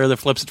Laserdisc player that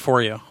flips it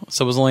for you.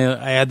 So it was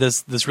I had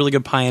this really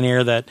good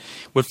Pioneer that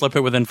would flip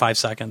it within 5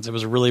 seconds. It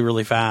was really,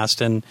 really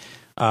fast. And,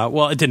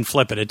 it didn't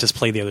flip it. It just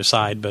played the other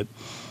side. But,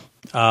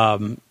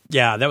 that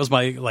was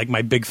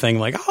my big thing.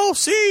 Like, oh,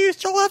 see, you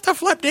still have to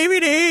flip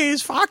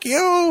DVDs. Fuck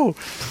you.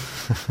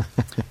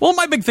 Well,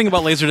 my big thing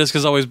about Laserdisc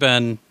has always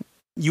been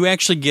you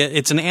actually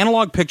it's an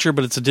analog picture,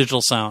 but it's a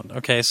digital sound.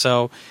 Okay,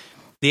 so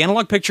the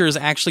analog picture is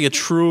actually a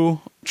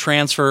true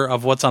transfer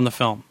of what's on the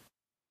film.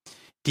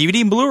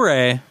 DVD and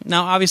Blu-ray,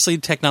 now obviously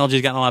technology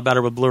has gotten a lot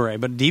better with Blu-ray,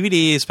 but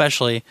DVD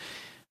especially,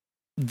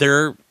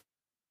 they're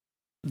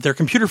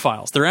computer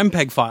files, they're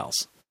MPEG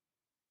files.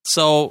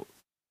 So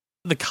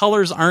the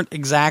colors aren't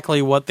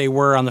exactly what they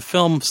were on the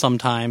film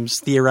sometimes,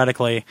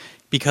 theoretically,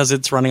 because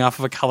it's running off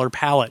of a color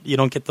palette. You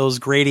don't get those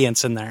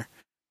gradients in there.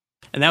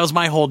 And that was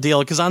my whole deal,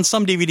 because on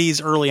some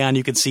DVDs early on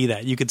you could see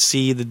that. You could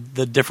see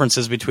the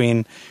differences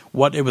between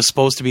what it was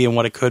supposed to be and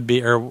what it could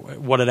be, or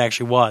what it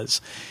actually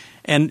was.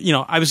 And,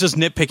 I was just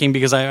nitpicking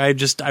because I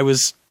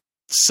was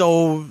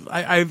so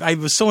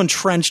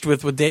entrenched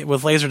with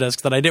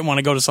Laserdisc that I didn't want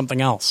to go to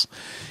something else.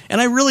 And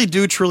I really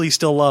do truly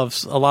still love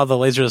a lot of the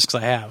Laserdiscs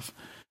I have.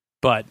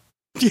 But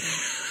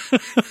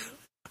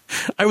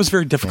I was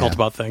very difficult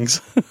about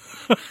things.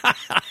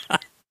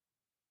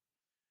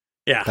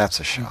 Yeah.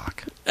 That's a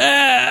shock.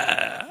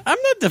 I'm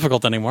not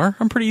difficult anymore.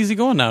 I'm pretty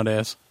easygoing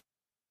nowadays.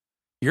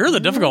 You're the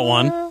difficult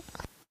one.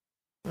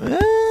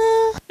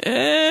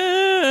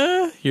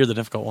 You're the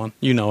difficult one.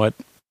 You know it.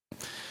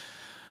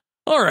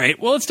 All right.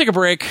 Well, let's take a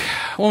break.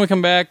 When we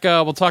come back,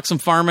 we'll talk some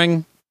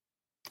farming,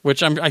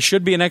 which I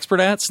should be an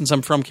expert at since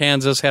I'm from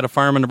Kansas, had a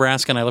farm in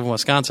Nebraska, and I live in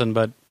Wisconsin,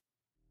 but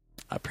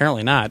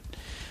apparently not.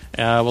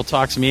 We'll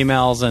talk some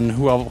emails, and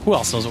who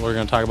else knows what we're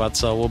going to talk about,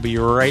 so we'll be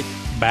right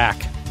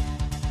back.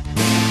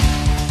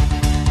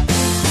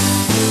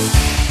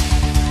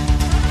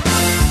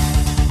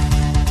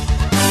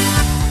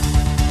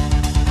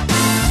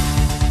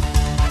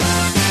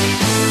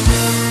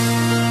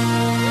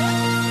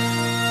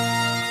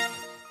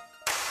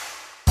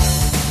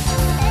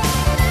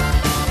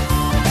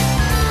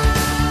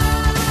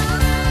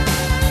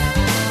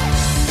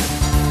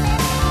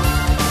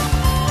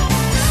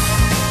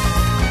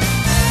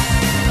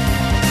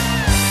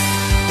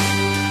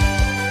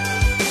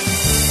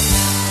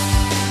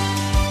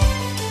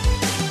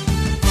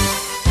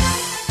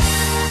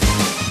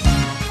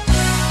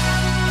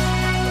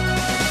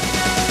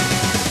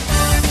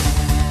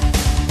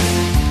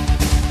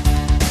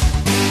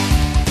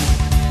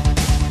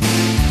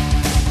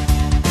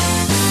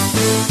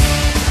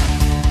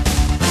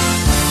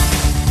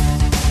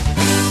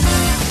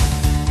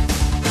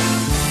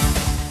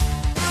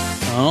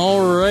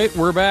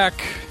 We're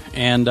back,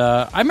 and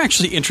I'm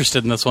actually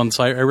interested in this one,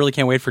 so I really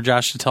can't wait for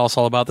Josh to tell us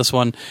all about this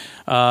one.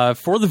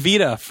 For the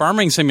Vita,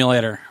 Farming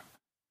Simulator,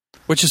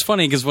 which is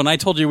funny because when I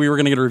told you we were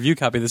going to get a review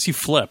copy of this, you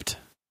flipped.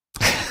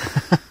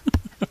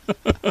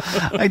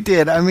 I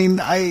did. I mean,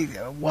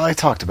 I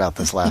talked about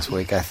this last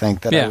week. I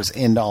think that I was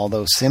into all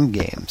those sim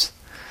games.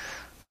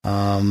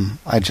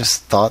 I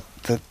just thought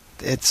that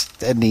it's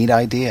a neat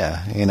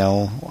idea,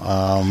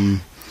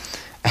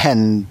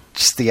 and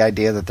just the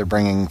idea that they're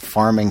bringing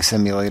Farming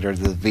Simulator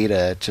to the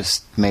Vita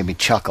just made me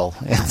chuckle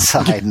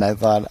inside, and I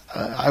thought,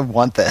 I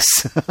want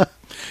this.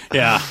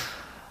 Yeah.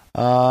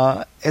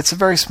 It's a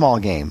very small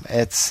game.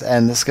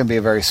 And this is going to be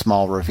a very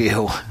small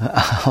review.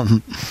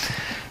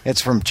 It's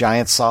from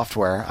Giant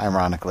Software,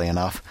 ironically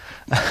enough.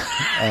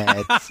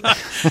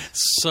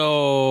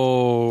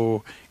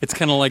 So it's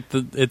kind of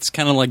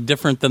like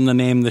different than the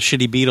name the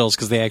Shitty Beatles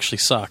because they actually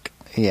suck.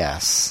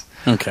 Yes.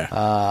 Okay.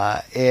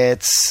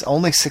 It's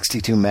only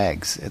 62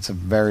 megs. It's a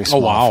very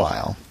small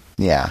file.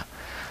 Yeah.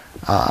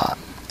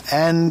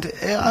 And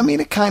I mean,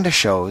 it kind of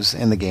shows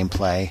in the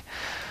gameplay.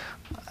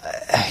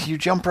 You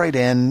jump right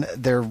in.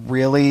 There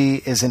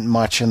really isn't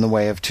much in the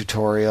way of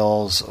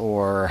tutorials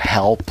or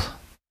help.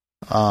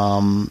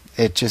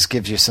 It just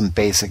gives you some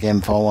basic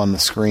info on the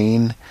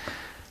screen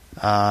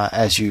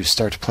as you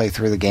start to play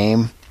through the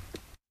game.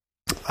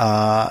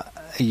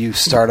 You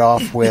start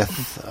off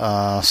with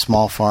a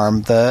small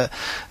farm. The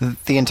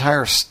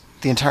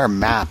entire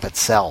map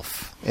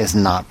itself is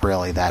not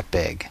really that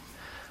big.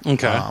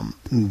 Okay.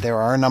 There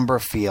are a number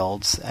of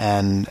fields,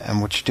 and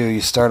what you do,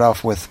 you start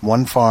off with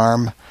one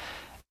farm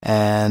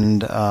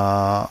and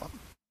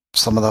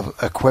some of the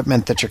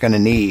equipment that you're going to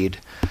need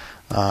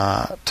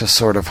to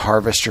sort of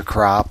harvest your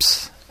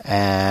crops.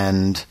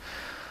 And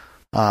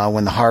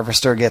when the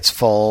harvester gets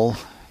full,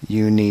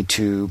 you need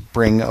to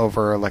bring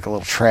over like a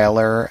little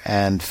trailer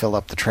and fill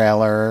up the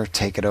trailer,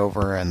 take it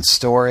over and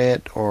store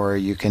it, or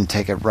you can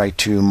take it right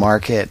to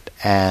market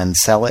and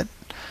sell it.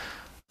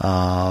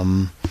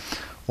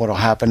 What'll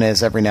happen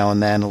is every now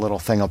and then a little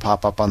thing will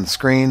pop up on the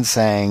screen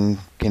saying,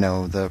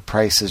 the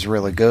price is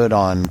really good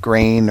on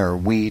grain or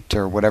wheat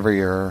or whatever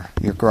you're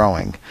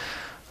growing.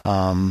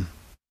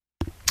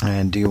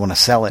 And do you want to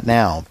sell it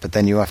now? But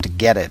then you have to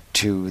get it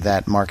to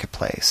that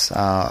marketplace.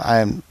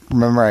 I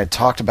remember I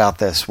talked about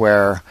this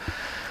where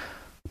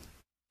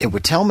it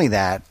would tell me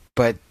that,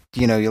 but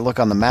you look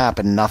on the map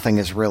and nothing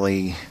is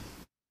really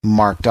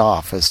marked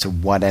off as to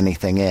what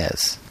anything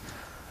is.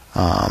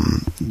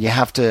 You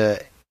have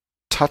to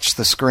touch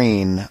the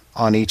screen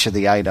on each of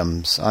the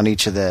items, on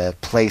each of the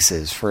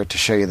places for it to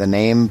show you the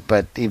name,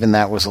 but even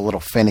that was a little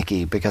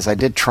finicky because I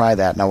did try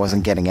that and I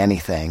wasn't getting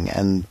anything,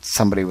 and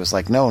somebody was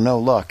like, no,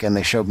 look, and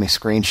they showed me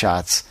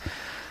screenshots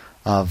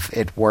of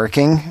it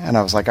working, and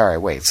I was like, all right,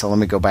 wait, so let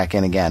me go back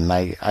in again,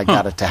 and I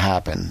got it to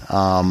happen.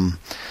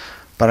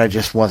 But I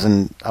just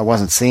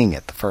wasn't seeing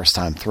it the first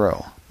time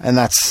through. And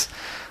that's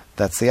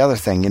the other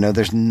thing,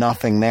 there's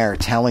nothing there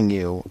telling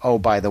you, oh,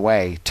 by the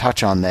way,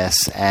 touch on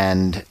this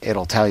and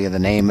it'll tell you the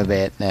name of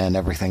it and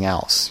everything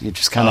else. You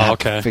just kind of have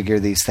to figure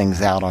these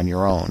things out on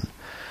your own.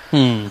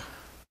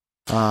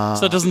 So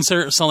it doesn't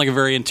sound like a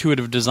very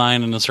intuitive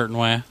design in a certain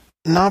way.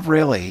 Not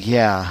really,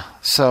 yeah.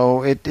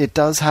 So it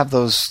does have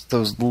those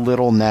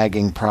little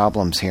nagging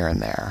problems here and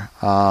there.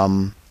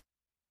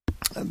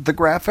 The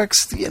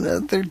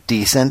graphics, they're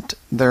decent.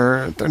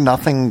 They're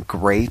nothing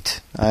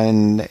great,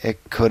 and it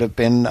could have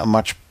been a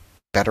much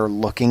better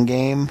looking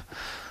game.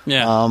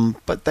 Yeah.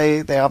 But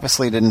they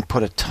obviously didn't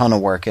put a ton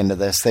of work into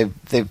this.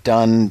 They've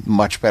done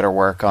much better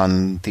work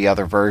on the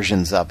other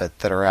versions of it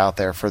that are out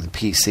there for the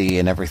PC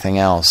and everything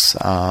else.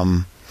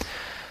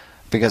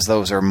 Because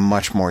those are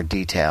much more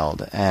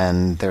detailed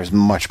and there's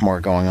much more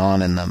going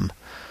on in them.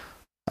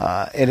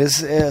 It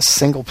is a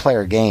single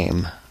player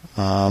game.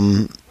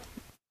 And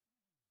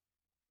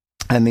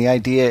the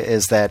idea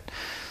is that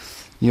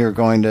you're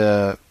going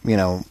to,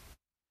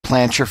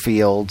 plant your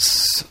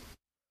fields,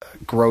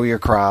 grow your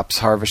crops,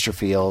 harvest your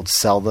fields,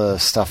 sell the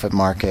stuff at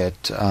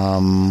market,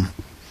 and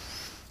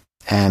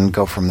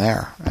go from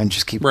there and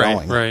just keep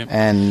going. Right.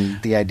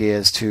 And the idea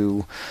is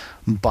to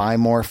buy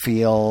more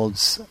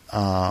fields,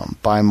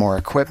 buy more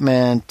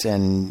equipment,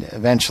 and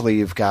eventually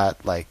you've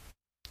got like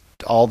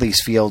all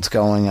these fields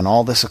going and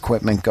all this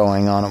equipment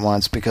going on at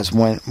once, because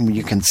when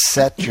you can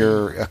set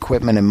your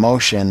equipment in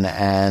motion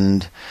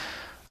and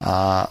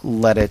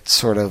let it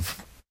sort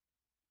of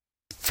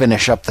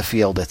finish up the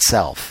field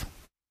itself.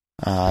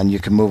 And you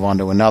can move on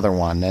to another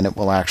one, and it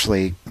will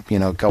actually,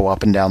 go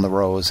up and down the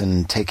rows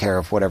and take care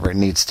of whatever it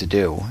needs to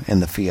do in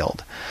the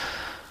field.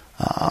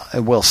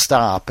 It will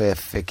stop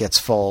if it gets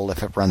full,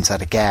 if it runs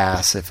out of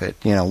gas, if it,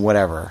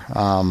 whatever.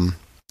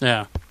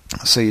 Yeah.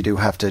 So you do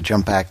have to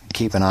jump back and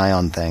keep an eye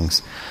on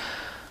things.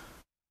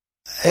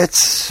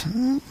 It's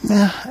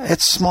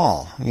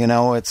small,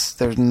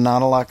 there's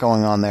not a lot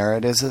going on there.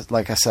 It is,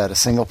 like I said, a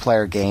single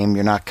player game.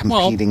 You're not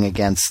competing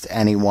against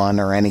anyone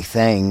or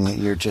anything.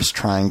 You're just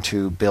trying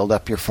to build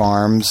up your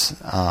farms,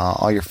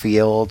 all your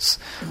fields,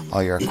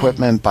 all your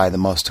equipment, buy the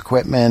most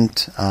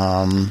equipment.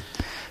 But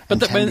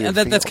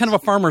that's kind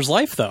of a farmer's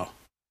life, though.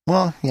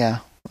 Well, yeah.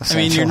 I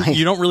mean,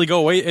 you don't really go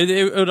away.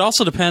 It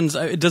also depends.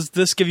 Does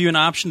this give you an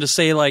option to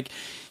say, like,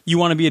 you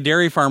want to be a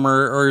dairy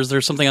farmer, or is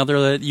there something out there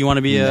that you want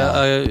to be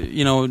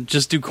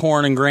just do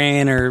corn and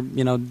grain, or,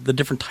 the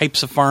different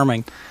types of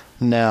farming?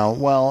 No.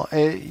 Well,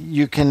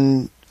 you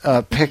can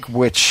pick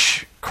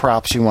which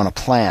crops you want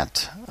to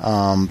plant,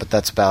 but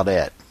that's about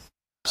it.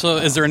 So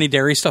is there any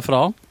dairy stuff at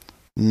all?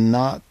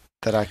 Not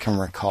that I can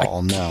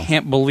recall, no. I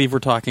can't believe we're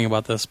talking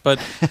about this, but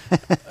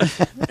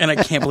and I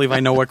can't believe I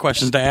know what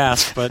questions to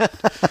ask, but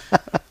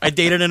I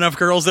dated enough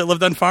girls that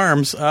lived on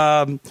farms.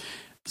 So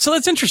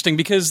that's interesting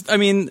because, I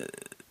mean,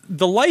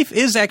 the life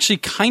is actually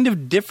kind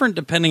of different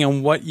depending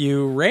on what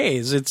you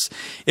raise. It's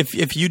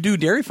if you do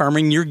dairy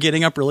farming, you're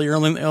getting up really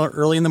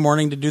early in the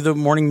morning to do the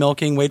morning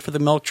milking, wait for the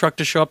milk truck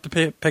to show up to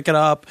pick it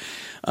up.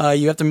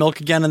 You have to milk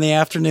again in the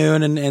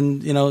afternoon,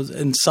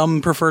 and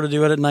some prefer to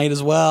do it at night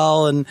as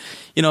well. And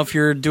if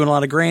you're doing a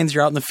lot of grains,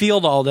 you're out in the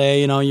field all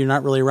day. You're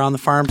not really around the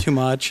farm too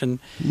much. And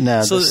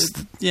no, so this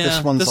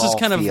is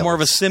kind of more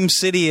of a Sim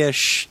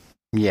City-ish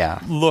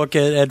look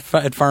at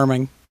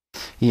farming.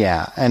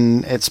 Yeah,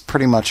 and it's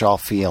pretty much all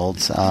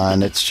fields,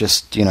 and it's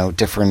just,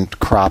 different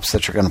crops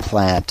that you're going to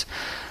plant.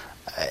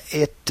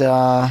 And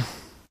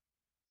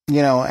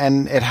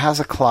it has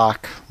a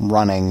clock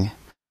running,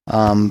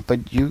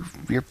 but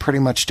you're pretty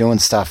much doing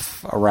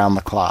stuff around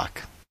the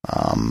clock,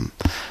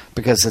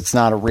 because it's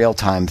not a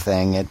real-time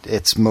thing.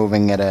 It's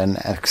moving at an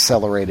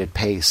accelerated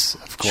pace,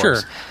 of course.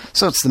 Sure.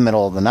 So it's the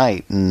middle of the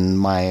night, and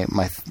my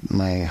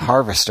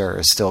harvester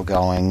is still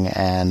going,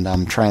 and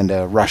I'm trying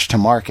to rush to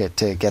market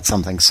to get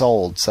something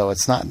sold. So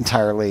it's not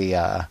entirely,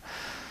 I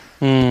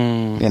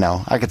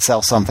could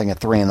sell something at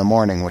 3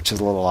 a.m, which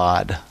is a little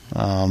odd.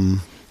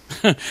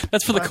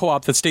 That's for the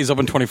co-op that stays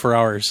open 24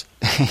 hours.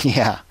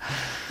 Yeah,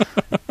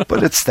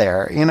 but it's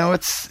there.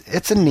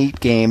 It's a neat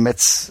game.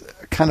 It's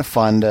kind of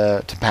fun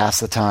to pass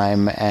the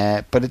time,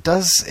 but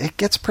it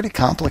gets pretty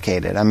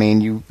complicated. I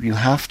mean, you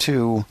have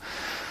to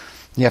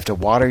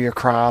water your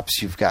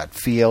crops. You've got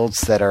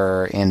fields that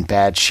are in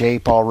bad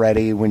shape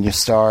already when you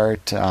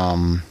start.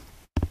 And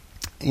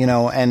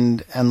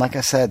like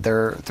I said,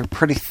 they're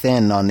pretty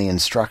thin on the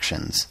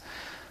instructions.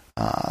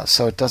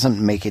 So it doesn't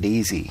make it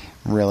easy,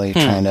 really,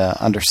 trying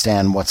to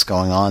understand what's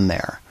going on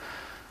there.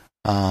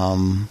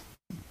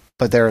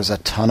 But there is a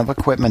ton of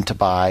equipment to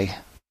buy.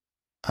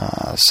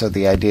 So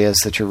the idea is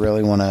that you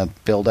really want to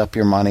build up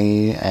your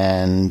money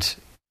and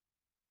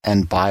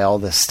buy all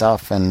this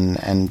stuff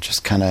and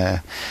just kind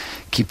of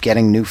keep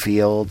getting new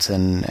fields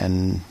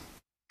and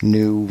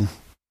new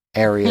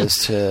areas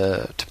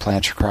to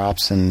plant your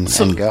crops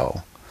and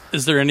go.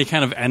 Is there any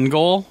kind of end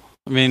goal?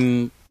 I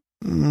mean,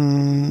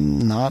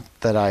 not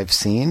that I've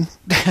seen.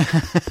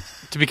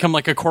 To become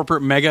like a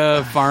corporate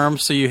mega farm,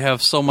 so you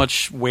have so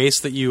much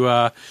waste that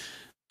you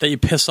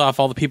piss off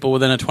all the people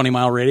within a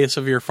 20-mile radius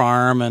of your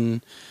farm,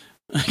 and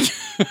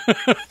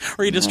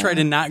or you just try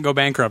to not go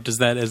bankrupt. Is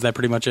that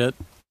pretty much it?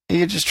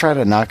 You just try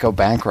to not go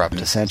bankrupt,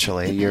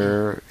 essentially.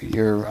 You're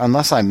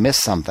unless I miss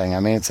something. I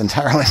mean, it's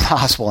entirely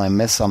possible I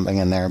miss something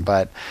in there,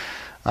 but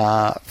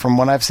from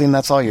what I've seen,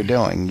 that's all you're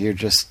doing. You're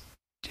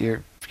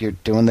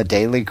doing the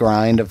daily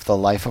grind of the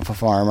life of a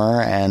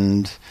farmer,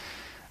 and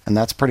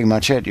that's pretty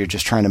much it. You're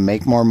just trying to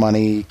make more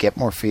money, get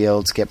more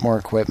fields, get more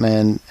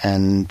equipment,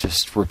 and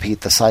just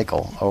repeat the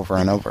cycle over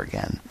and over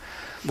again.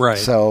 Right.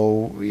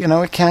 So,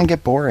 it can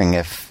get boring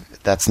if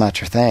that's not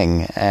your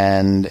thing,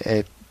 and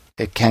it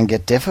can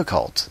get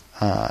difficult,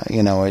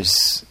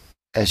 as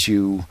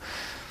you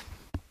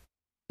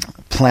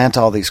plant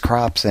all these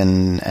crops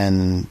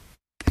and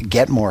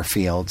get more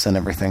fields and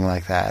everything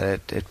like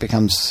that. It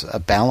becomes a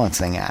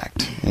balancing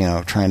act,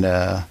 trying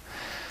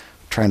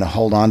to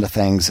hold on to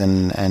things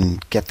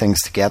and get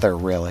things together,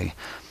 really.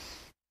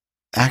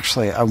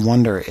 Actually, I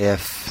wonder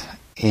if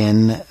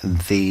in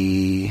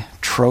the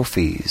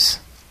trophies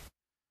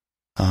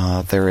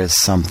there is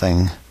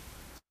something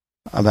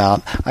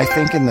about... I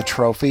think in the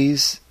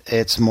trophies,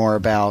 it's more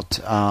about,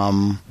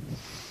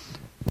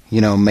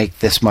 make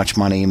this much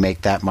money,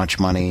 make that much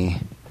money.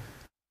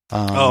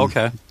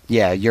 Okay.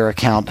 Yeah, your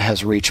account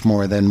has reached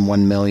more than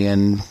 1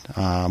 million,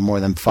 more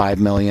than 5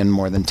 million,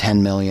 more than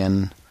 10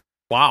 million.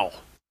 Wow.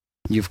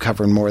 You've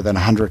covered more than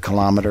 100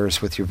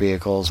 kilometers with your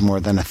vehicles, more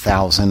than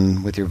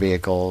 1,000 with your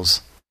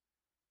vehicles.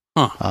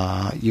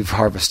 Huh. You've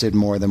harvested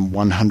more than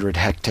 100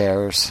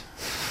 hectares.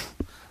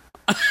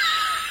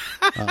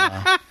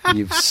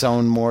 You've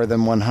sown more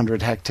than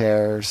 100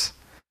 hectares.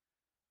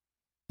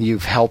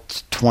 You've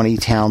helped 20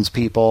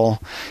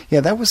 townspeople.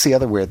 Yeah, that was the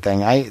other weird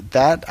thing. I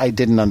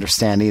didn't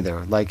understand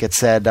either. Like it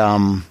said,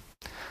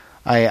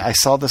 I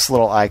saw this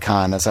little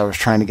icon as I was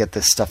trying to get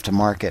this stuff to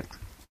market.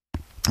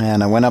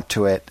 And I went up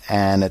to it,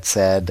 and it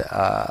said,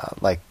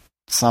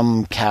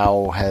 some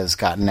cow has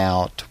gotten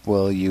out.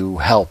 Will you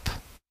help?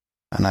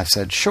 And I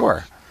said,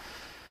 sure.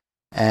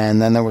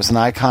 And then there was an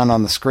icon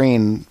on the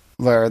screen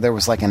where there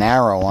was like an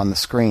arrow on the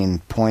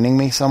screen pointing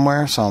me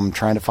somewhere, so I'm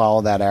trying to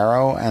follow that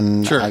arrow,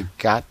 and sure. I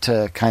got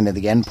to kind of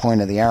the end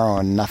point of the arrow,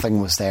 and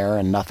nothing was there,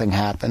 and nothing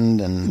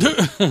happened, and I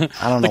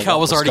don't know. The cow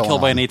was already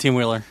killed by an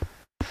 18-wheeler.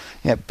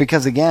 Yeah,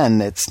 because again,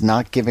 it's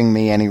not giving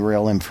me any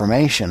real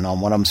information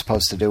on what I'm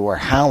supposed to do or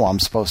how I'm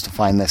supposed to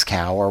find this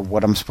cow or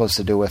what I'm supposed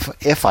to do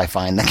if I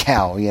find the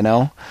cow, you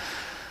know?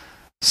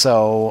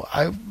 So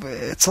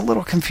it's a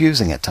little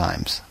confusing at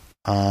times.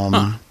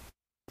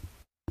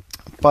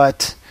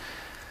 But,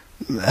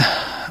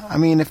 I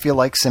mean, if you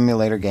like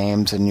simulator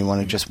games and you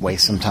want to just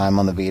waste some time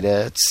on the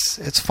Vita,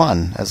 it's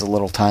fun as a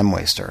little time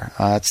waster.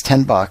 It's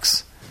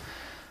 $10.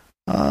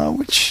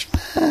 Which,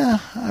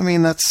 I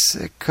mean, it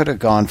could have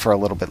gone for a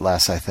little bit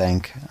less, I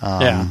think.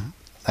 I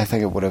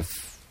think it would have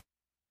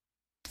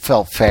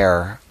felt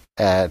fair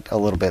at a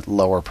little bit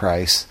lower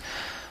price.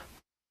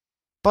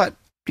 But,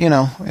 you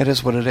know, it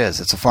is what it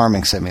is. It's a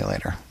farming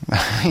simulator.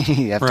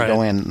 You have to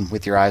go in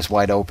with your eyes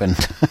wide open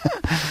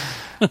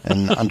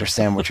and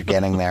understand what you're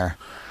getting there.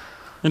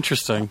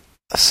 Interesting.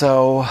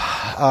 So,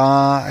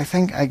 I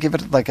think I give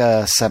it like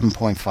a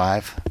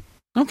 7.5.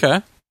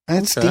 Okay.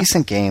 It's a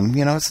decent game.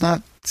 You know, it's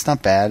not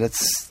bad.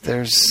 It's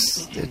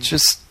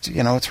just,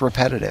 you know, it's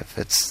repetitive.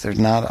 There's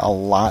not a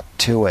lot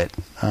to it.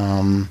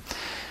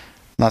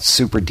 Not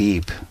super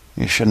deep.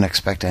 You shouldn't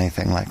expect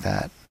anything like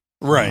that.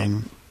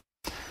 Right.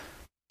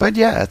 But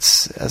yeah,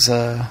 it's as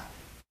a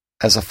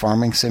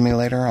farming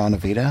simulator on a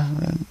Vita,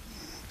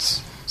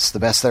 it's the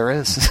best there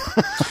is.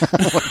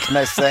 What can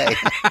I say?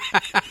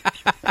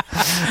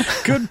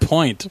 Good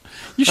point.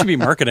 You should be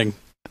marketing.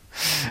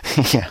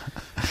 Yeah.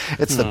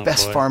 It's the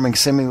best farming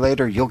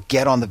simulator you'll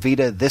get on the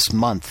Vita this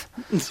month.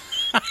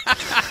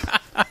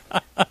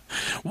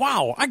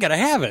 Wow, I gotta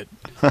have it.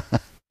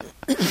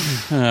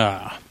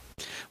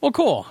 Well,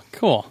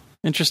 cool.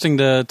 Interesting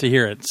to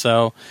hear it.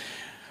 So,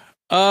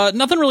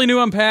 nothing really new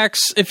on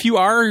PAX. If you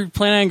are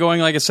planning on going,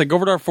 like I said, go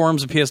over to our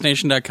forums at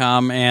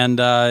psnation.com, and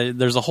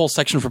there's a whole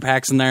section for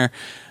PAX in there.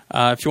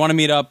 If you want to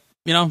meet up,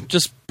 you know,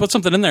 just put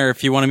something in there.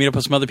 If you want to meet up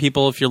with some other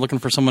people, if you're looking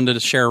for someone to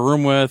share a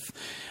room with,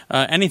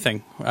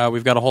 anything.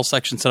 We've got a whole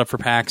section set up for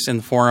PAX in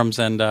the forums,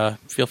 and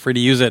feel free to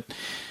use it.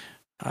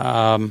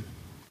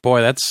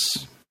 Boy,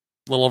 that's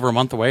a little over a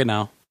month away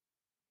now.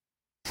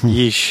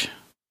 Yeesh.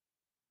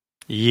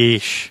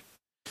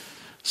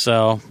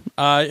 So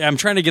I'm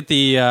trying to get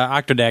the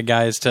Octodad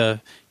guys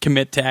to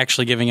commit to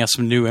actually giving us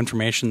some new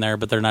information there,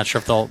 but they're not sure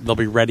if they'll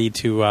be ready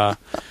to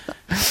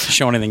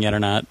show anything yet or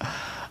not.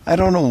 I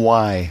don't know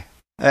why.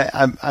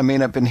 I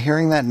mean, I've been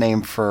hearing that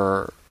name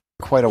for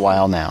quite a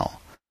while now.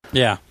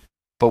 Yeah.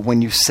 But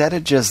when you said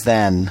it just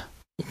then,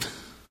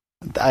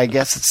 I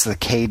guess it's the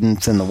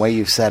cadence and the way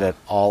you said it.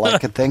 All I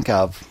could think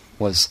of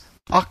was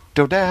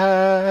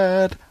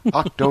Octodad. He's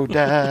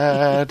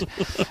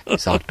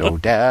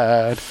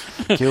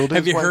Octodad. Killed his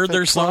Have you wife heard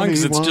their song?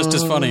 Because it's just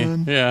as funny.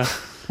 Yeah.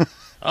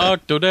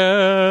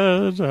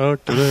 Octodad.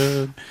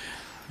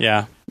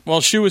 Yeah.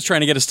 Well, Shu was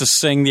trying to get us to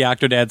sing the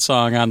Octodad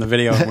song on the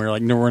video, and we were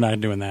like, no, we're not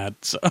doing that.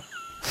 So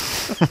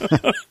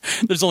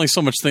there's only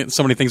so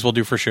many things we'll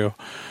do for Shu.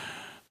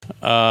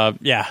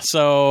 Yeah,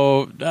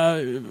 so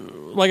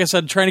like I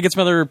said, trying to get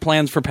some other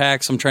plans for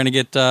PAX. I'm trying to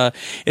get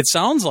it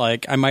sounds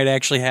like I might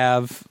actually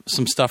have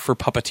some stuff for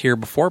Puppeteer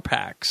before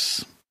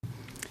PAX,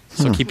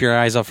 so keep your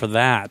eyes out for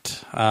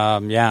that.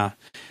 Yeah,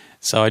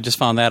 so I just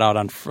found that out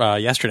on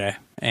yesterday,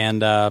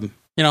 and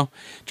you know,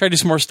 try to do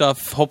some more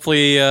stuff,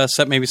 hopefully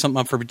set maybe something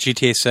up for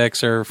GTA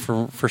 6 or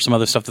for some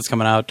other stuff that's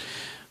coming out.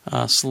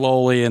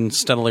 Slowly and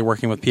steadily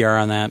working with PR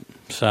on that,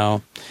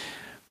 so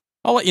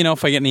I'll let you know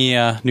if I get any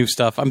new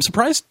stuff. I'm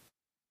surprised,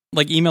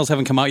 like, emails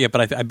haven't come out yet,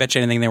 but I bet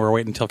you anything they were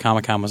waiting until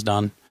Comic-Con was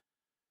done.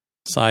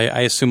 So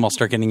I assume I'll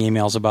start getting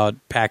emails about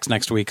PAX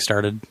next week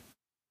started.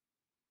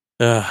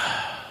 Anyway.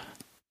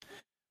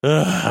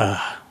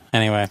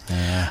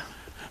 Yeah.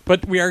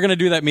 But we are going to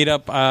do that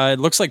meetup. It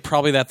looks like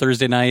probably that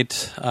Thursday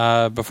night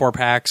before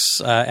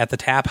PAX at the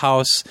Tap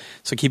House.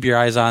 So keep your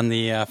eyes on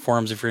the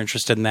forums if you're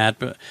interested in that.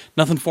 But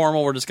nothing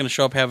formal. We're just going to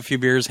show up, have a few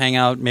beers, hang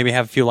out, maybe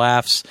have a few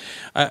laughs.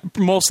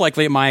 Most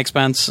likely at my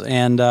expense,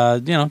 and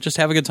you know, just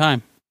have a good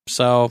time.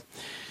 So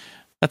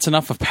that's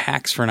enough of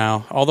PAX for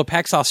now. Although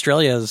PAX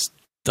Australia is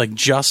like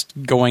just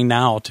going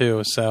now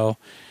too. So,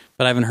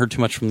 but I haven't heard too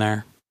much from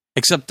there.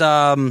 Except,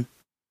 oh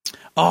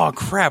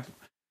crap.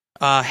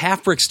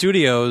 Half Brick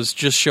Studios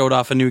just showed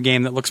off a new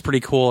game that looks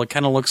pretty cool. It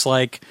kind of looks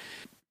like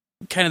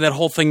kind of that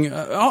whole thing.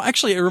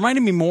 Actually, it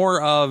reminded me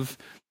more of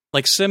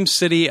like Sim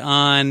City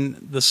on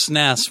the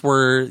SNES,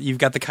 where you've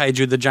got the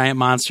kaiju, the giant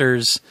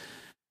monsters,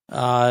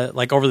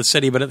 like over the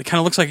city. But it kind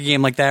of looks like a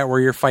game like that, where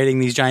you're fighting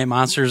these giant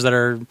monsters that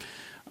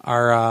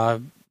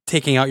are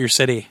taking out your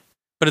city.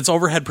 But it's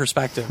overhead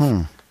perspective.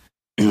 I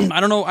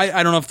don't know.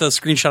 I don't know if the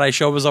screenshot I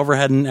showed was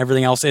overhead and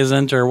everything else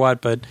isn't, or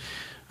what. But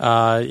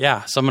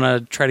yeah, so I'm going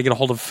to try to get a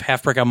hold of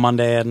Half Brick on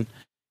Monday and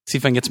see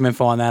if I can get some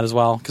info on that as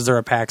well, because they're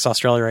at PAX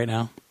Australia right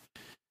now.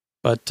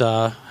 But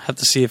have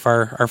to see if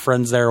our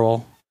friends there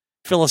will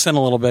fill us in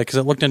a little bit, because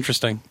it looked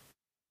interesting.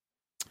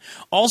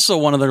 Also,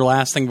 one other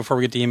last thing before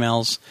we get to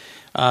emails,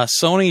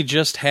 Sony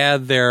just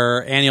had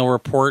their annual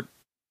report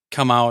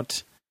come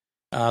out.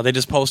 They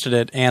just posted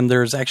it, and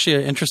there's actually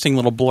an interesting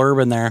little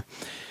blurb in there.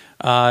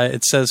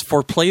 It says,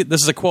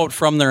 this is a quote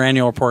from their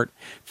annual report.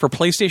 For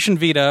PlayStation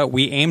Vita,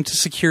 we aim to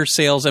secure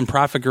sales and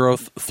profit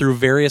growth through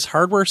various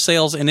hardware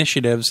sales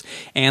initiatives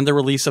and the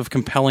release of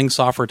compelling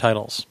software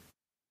titles.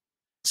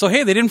 So,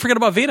 hey, they didn't forget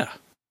about Vita.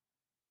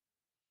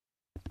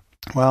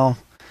 Well,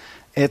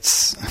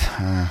 it's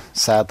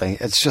sadly,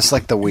 it's just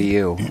like the Wii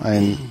U. I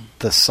mean,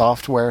 the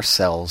software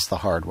sells the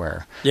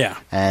hardware. Yeah.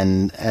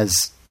 And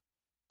as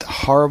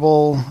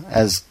horrible,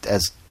 as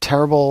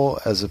terrible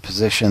as a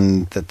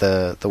position that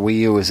the Wii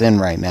U is in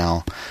right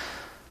now,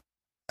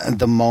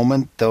 the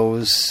moment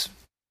those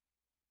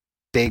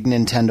big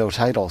Nintendo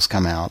titles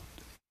come out,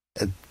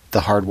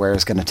 the hardware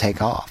is going to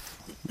take off.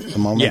 The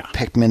moment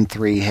Pikmin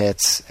 3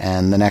 hits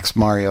and the next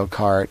Mario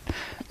Kart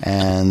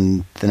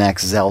and the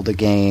next Zelda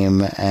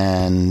game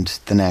and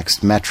the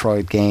next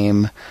Metroid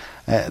game,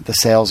 the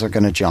sales are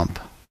going to jump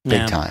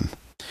big time.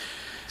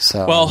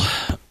 So, well,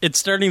 it's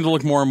starting to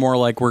look more and more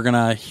like we're going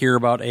to hear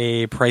about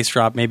a price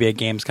drop maybe at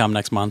Gamescom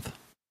next month.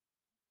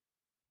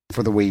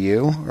 For the Wii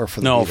U or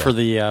for the No, Vita? for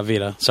the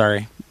Vita,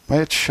 sorry.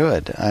 Well, it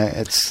should.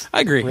 I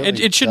agree.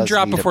 Really it should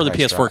drop before the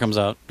PS4 drop. comes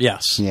out.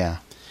 Yes. Yeah.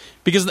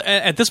 Because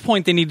at this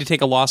point, they need to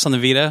take a loss on the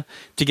Vita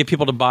to get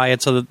people to buy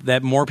it so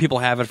that more people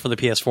have it for the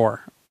PS4.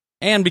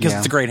 And because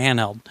it's a great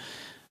handheld.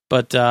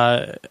 But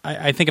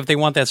I think if they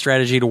want that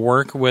strategy to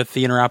work with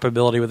the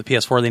interoperability with the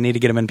PS4, they need to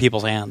get them in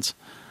people's hands.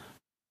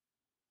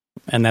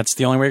 And that's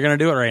the only way you're going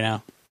to do it right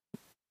now.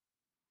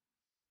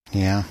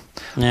 Yeah.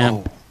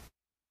 Yeah.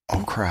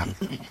 Oh crap.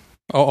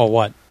 Oh,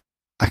 what?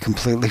 I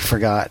completely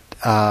forgot.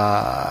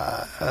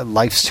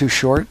 Life's Too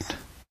Short?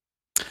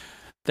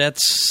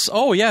 That's...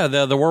 Oh, yeah,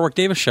 the Warwick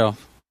Davis show.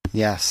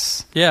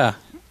 Yes. Yeah.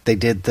 They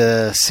did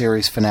the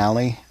series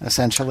finale,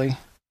 essentially.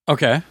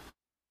 Okay.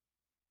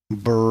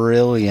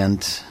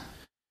 Brilliant.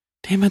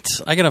 Damn it.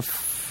 I got to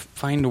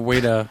find a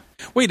way to...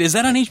 Wait, is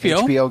that on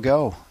HBO? HBO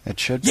Go. It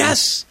should be.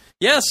 Yes!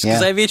 Yes,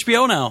 because I have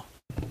HBO now.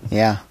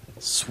 Yeah.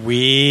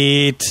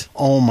 Sweet.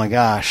 Oh, my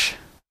gosh.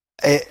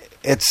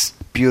 It's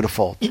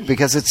beautiful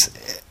because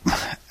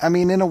I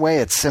mean, in a way,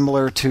 it's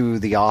similar to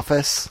The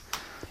Office.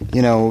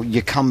 You know,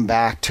 you come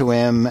back to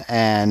him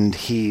and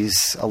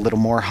he's a little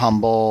more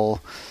humble.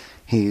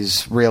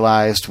 He's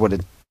realized what a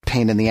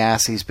pain in the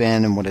ass he's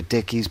been and what a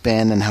dick he's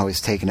been and how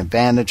he's taken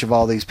advantage of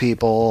all these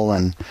people.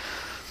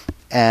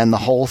 And the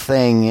whole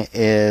thing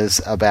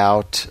is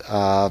about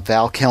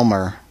Val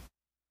Kilmer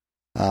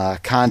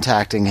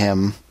contacting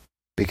him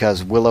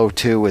because Willow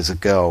 2 is a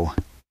go.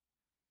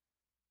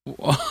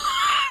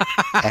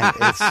 And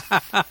it's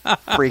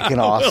freaking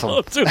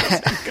awesome.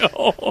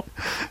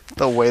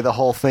 The way the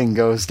whole thing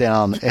goes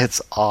down,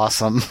 it's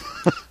awesome.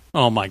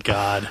 Oh my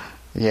god.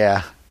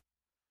 Yeah.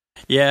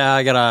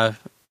 Yeah, the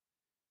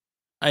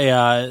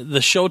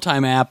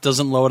Showtime app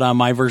doesn't load on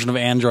my version of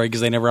Android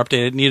because they never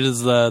updated it. Neither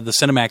does the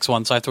Cinemax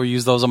one, so I have to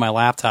use those on my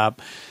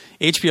laptop.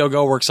 HBO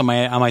Go works on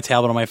my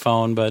tablet on my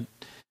phone, but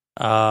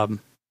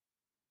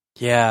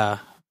yeah.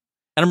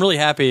 And I'm really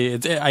happy. I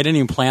didn't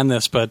even plan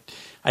this, but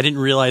I didn't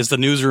realize the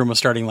Newsroom was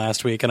starting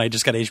last week, and I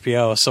just got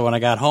HBO. So when I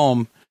got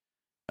home,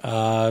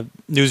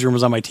 Newsroom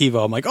was on my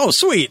TiVo. I'm like, oh,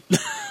 sweet,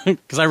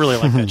 because I really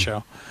like that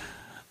show.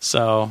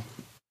 So,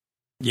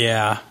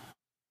 yeah.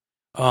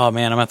 Oh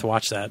man, I'm gonna have to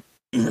watch that.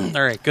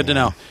 All right, good to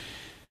know.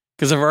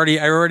 Because I've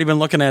already been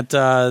looking at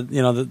some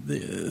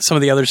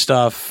of the other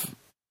stuff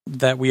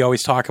that we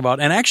always talk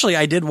about, and actually,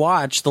 I did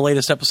watch the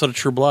latest episode of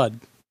True Blood.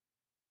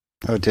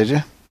 Oh, did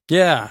you?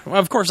 Yeah, well,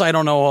 of course I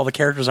don't know who all the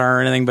characters are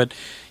or anything, but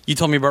you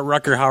told me about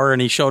Rutger Hauer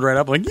and he showed right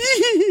up like,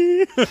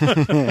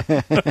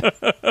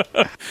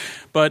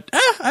 but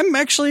I'm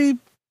actually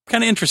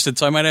kind of interested,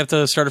 so I might have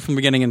to start it from the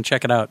beginning and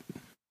check it out.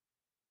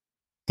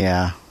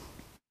 Yeah,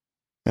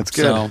 that's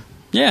good. So,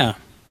 yeah.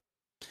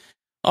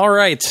 All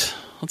right,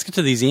 let's get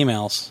to these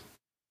emails.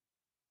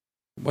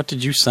 What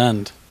did you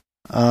send?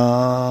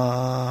 Emails.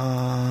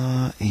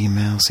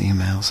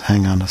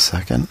 Hang on a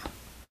second.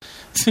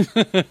 I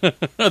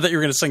thought you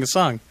were going to sing a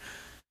song.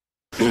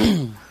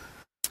 We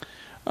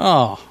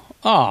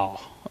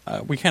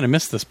kind of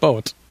missed this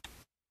boat.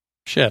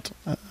 Shit.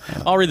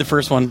 I'll read the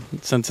first one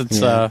since it's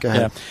go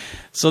ahead.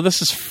 So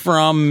this is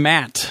from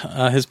Matt.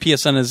 His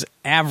PSN is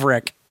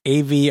Avrick,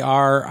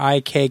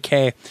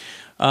 AVRIKK.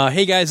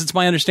 Hey guys, it's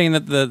my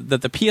understanding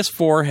that the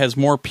PS4 has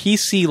more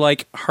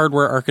PC-like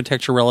hardware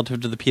architecture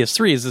relative to the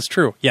PS3. Is this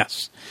true?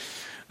 Yes.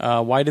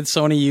 Why did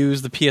Sony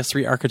use the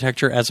PS3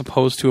 architecture as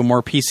opposed to a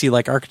more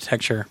PC-like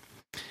architecture?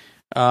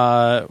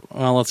 Well,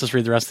 let's just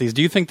read the rest of these.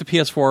 Do you think the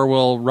PS4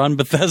 will run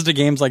Bethesda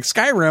games like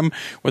Skyrim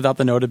without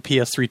the noted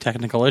PS3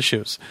 technical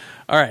issues?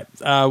 All right.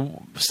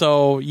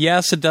 So,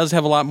 yes, it does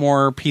have a lot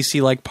more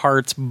PC-like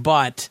parts,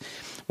 but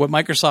what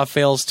Microsoft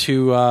fails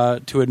to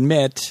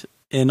admit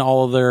in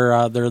all of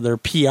their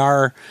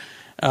PR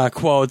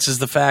quotes is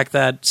the fact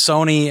that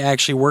Sony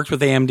actually worked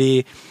with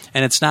AMD,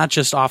 and it's not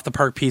just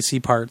off-the-shelf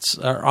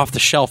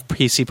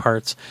PC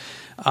parts.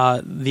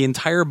 The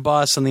entire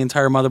bus and the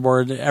entire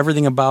motherboard,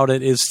 everything about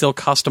it is still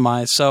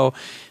customized. So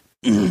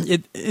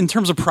in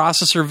terms of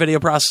processor, video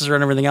processor,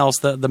 and everything else,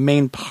 the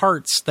main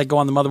parts that go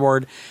on the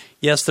motherboard,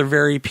 yes, they're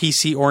very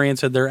PC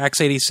oriented. They're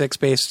x86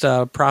 based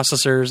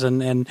processors,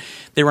 and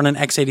they run an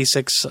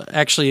x86,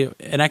 actually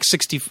an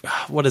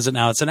x60. What is it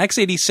now? It's an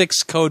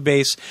x86 code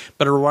base,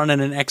 but it'll run in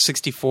an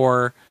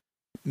x64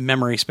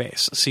 memory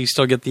space. So you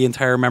still get the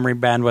entire memory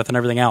bandwidth and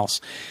everything else.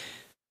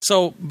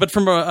 So, but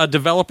from a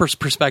developer's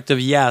perspective,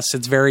 yes,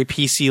 it's very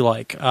PC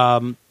like.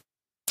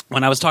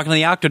 When I was talking to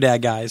the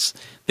Octodad guys,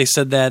 they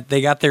said that they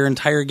got their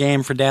entire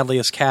game for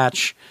Deadliest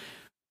Catch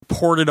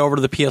ported over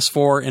to the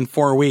PS4 in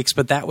 4 weeks,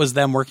 but that was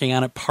them working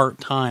on it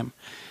part-time.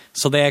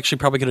 So they actually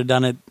probably could have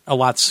done it a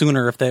lot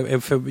sooner if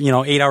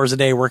 8 hours a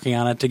day working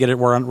on it to get it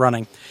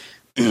running.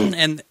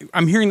 And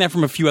I'm hearing that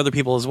from a few other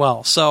people as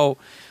well. So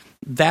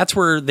that's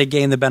where they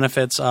gain the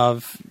benefits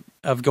of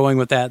going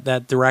with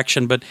that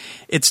direction. But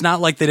it's not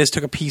like they just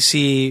took a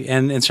PC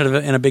and instead of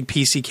in a big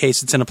PC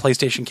case, it's in a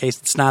PlayStation case.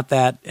 It's not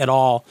that at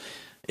all.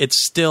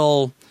 It's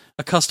still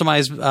a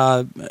customized.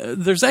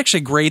 There's actually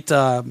a great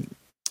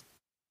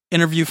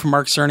interview from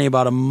Mark Cerny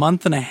about a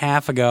month and a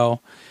half ago.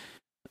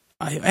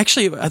 I think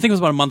it was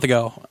about a month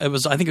ago.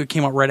 I think it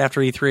came out right after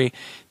E3,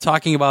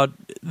 talking about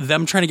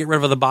them trying to get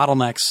rid of the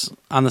bottlenecks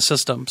on the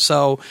system.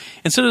 So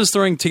instead of just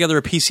throwing together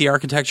a PC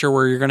architecture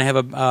where you're going to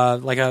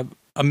have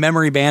a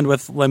memory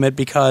bandwidth limit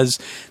because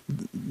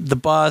the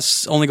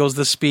bus only goes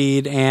this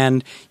speed,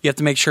 and you have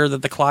to make sure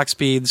that the clock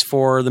speeds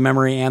for the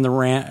memory and the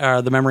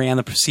RAM, the memory and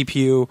the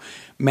CPU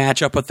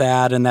match up with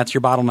that, and that's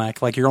your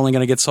bottleneck. Like, you're only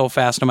going to get so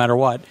fast no matter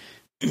what.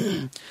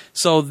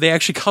 So they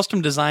actually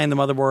custom designed the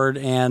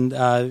motherboard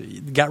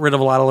and got rid of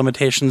a lot of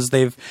limitations.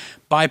 They've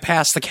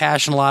bypassed the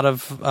cache in a lot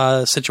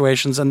of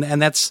situations,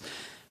 and that's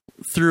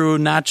through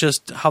not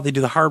just how they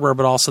do the hardware,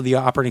 but also the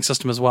operating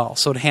system as well.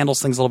 So it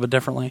handles things a little bit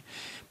differently.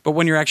 But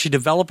when you're actually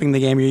developing the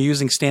game, you're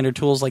using standard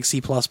tools like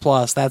C++,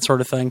 that sort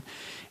of thing.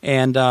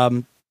 And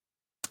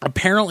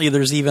apparently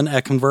there's even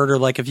a converter,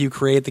 like if you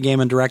create the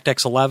game in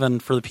DirectX 11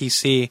 for the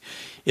PC,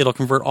 it'll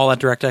convert all that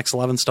DirectX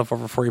 11 stuff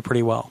over for you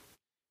pretty well.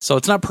 So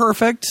it's not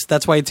perfect.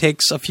 That's why it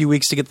takes a few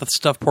weeks to get the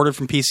stuff ported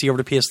from PC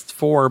over to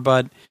PS4,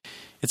 but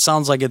it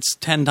sounds like it's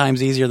 10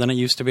 times easier than it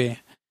used to be.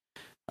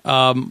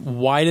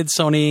 Why did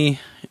Sony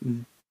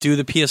do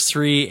the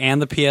PS3 and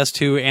the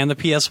PS2 and the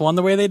PS1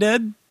 the way they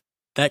did?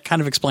 That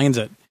kind of explains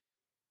it.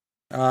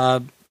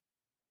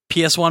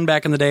 PS1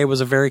 back in the day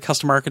was a very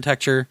custom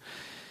architecture.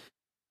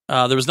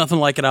 There was nothing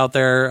like it out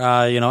there.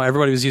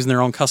 Everybody was using their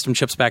own custom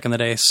chips back in the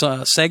day.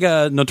 So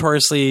Sega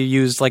notoriously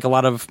used like a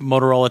lot of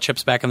Motorola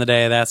chips back in the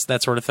day. That's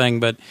that sort of thing.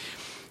 But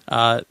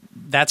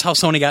that's how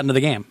Sony got into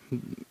the game,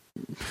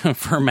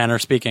 for a manner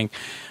of speaking.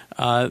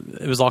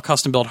 It was all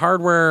custom built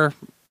hardware.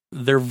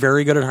 They're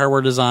very good at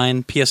hardware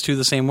design. PS2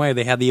 the same way.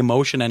 They had the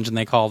Emotion engine,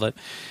 they called it.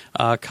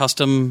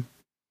 Custom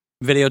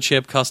video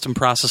chip, custom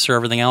processor,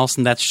 everything else,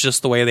 and that's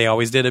just the way they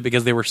always did it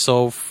because they were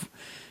so.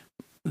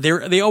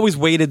 They always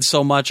waited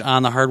so much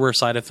on the hardware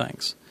side of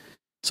things.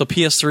 So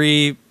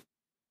PS3,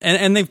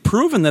 and they've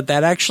proven that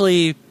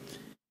actually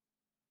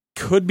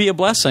could be a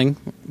blessing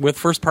with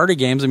first-party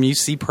games. I mean, you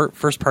see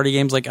first-party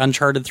games like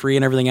Uncharted 3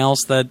 and everything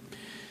else that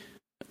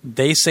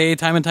they say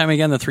time and time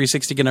again the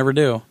 360 can never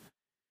do.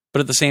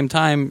 But at the same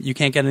time, you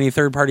can't get any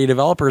third-party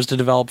developers to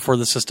develop for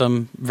the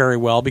system very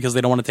well because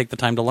they don't want to take the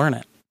time to learn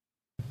it.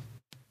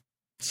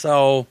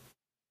 So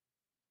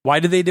why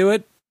did they do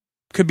it?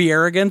 Could be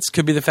arrogance.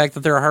 Could be the fact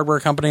that they're a hardware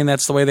company and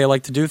that's the way they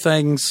like to do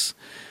things.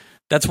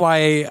 That's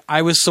why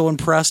I was so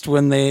impressed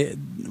when they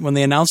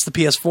announced the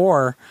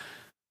PS4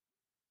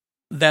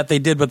 that they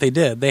did what they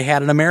did. They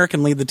had an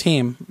American lead the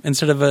team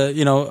instead of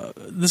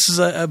this is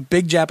a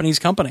big Japanese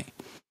company,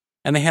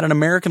 and they had an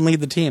American lead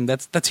the team.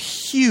 That's a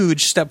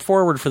huge step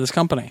forward for this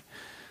company.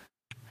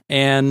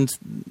 And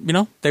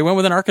they went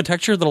with an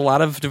architecture that a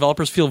lot of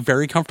developers feel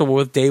very comfortable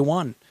with day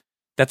one.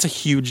 That's a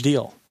huge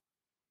deal.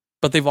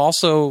 But they've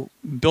also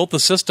built the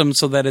system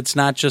so that it's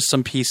not just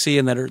some PC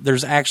and that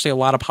there's actually a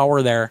lot of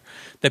power there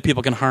that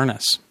people can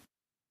harness.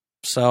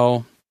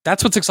 So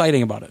that's what's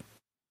exciting about it.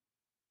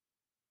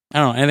 I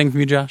don't know. Anything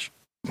from you, Josh?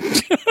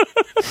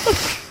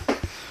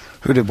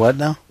 Who did what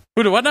now?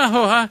 Who did what now?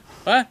 Oh, huh?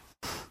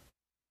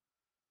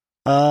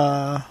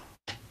 What?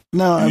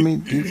 No, I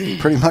mean, you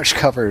pretty much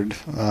covered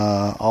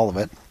all of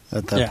it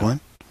at that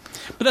point.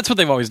 But that's what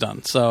they've always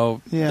done.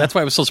 So that's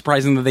why it was so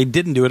surprising that they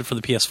didn't do it for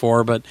the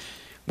PS4, but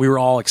we were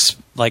all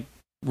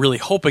really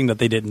hoping that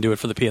they didn't do it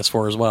for the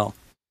PS4 as well.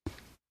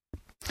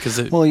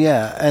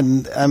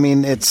 And I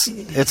mean,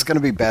 it's going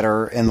to be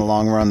better in the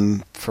long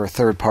run for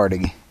third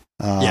party.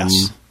 Yes.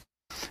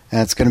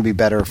 And it's going to be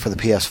better for the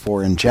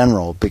PS4 in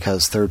general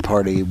because third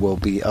party will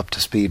be up to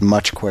speed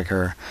much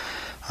quicker.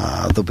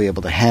 They'll be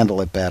able to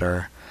handle it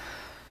better.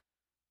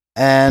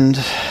 And,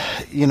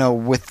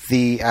 with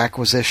the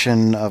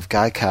acquisition of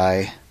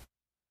Gaikai,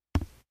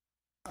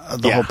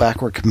 the whole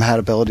backward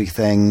compatibility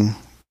thing,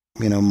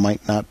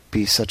 might not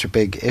be such a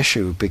big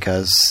issue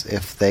because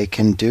if they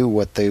can do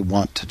what they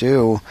want to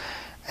do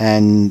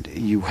and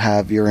you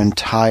have the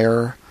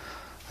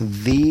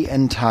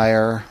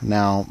entire,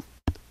 now,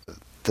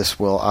 this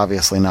will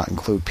obviously not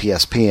include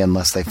PSP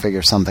unless they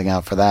figure something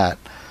out for that,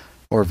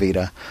 or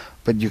Vita.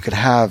 But you could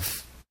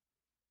have,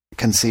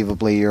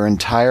 conceivably, your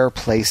entire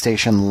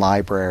PlayStation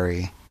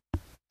library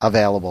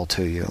available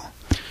to you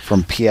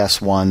from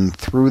PS1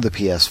 through the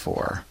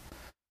PS4,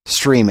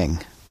 streaming,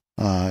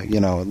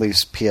 at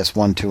least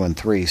PS1, 2, and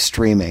 3,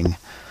 streaming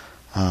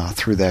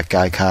through that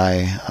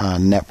Gaikai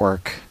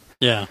network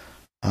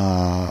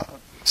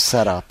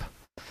setup.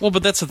 Well,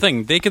 but that's the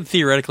thing. They could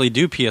theoretically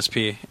do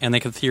PSP, and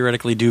they could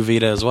theoretically do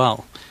Vita as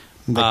well.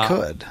 They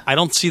could. I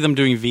don't see them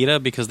doing Vita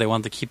because they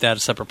want to keep that a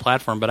separate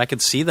platform, but I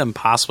could see them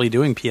possibly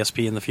doing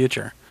PSP in the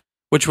future,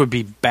 which would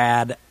be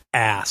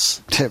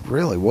badass. It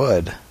really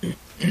would.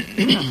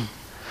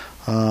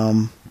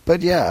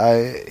 But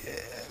yeah,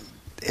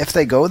 if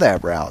they go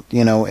that route,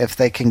 if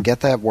they can get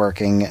that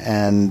working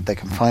and they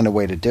can find a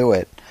way to do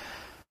it,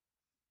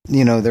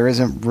 there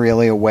isn't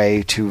really a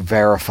way to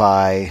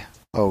verify,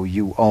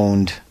 you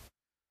owned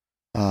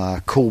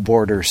Cool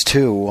Borders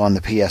 2 on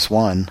the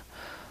PS1.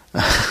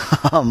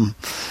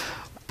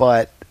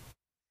 But,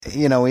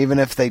 even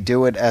if they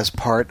do it as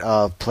part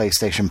of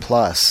PlayStation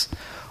Plus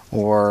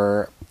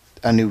or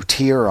a new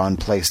tier on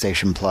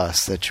PlayStation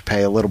Plus that you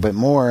pay a little bit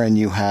more and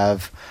you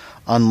have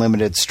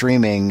unlimited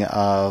streaming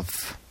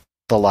of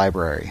the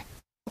library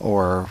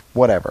or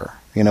whatever,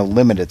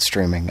 limited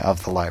streaming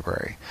of the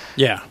library.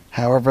 Yeah.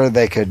 However,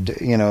 they could,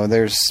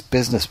 there's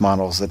business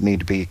models that need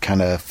to be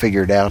kind of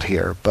figured out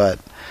here, but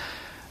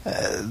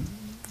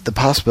the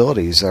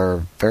possibilities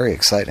are very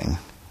exciting.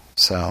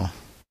 So,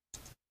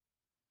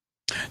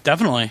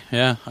 definitely,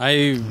 yeah.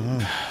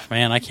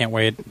 I can't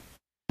wait.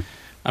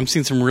 I'm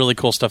seeing some really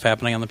cool stuff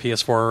happening on the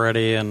PS4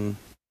 already, and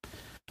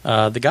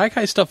the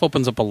Gaikai stuff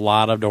opens up a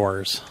lot of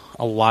doors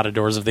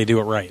if they do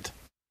it right.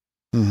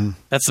 Mm-hmm.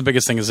 That's the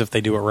biggest thing, is if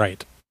they do it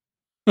right.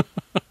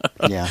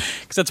 Yeah,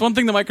 because that's one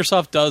thing that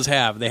Microsoft does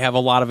have. They have a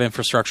lot of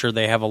infrastructure.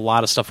 They have a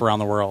lot of stuff around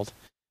the world,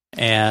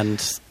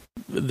 and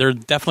they're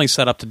definitely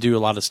set up to do a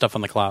lot of stuff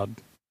on the cloud.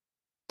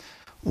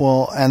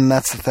 Well, and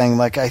that's the thing.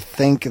 Like, I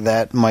think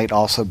that might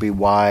also be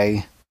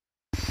why.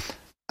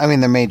 I mean,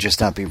 they may just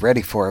not be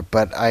ready for it,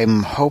 but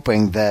I'm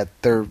hoping that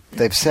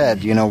they've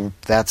said,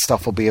 that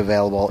stuff will be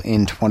available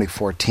in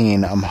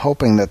 2014. I'm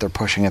hoping that they're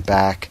pushing it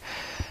back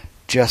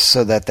just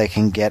so that they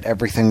can get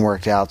everything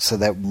worked out so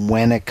that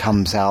when it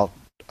comes out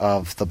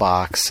of the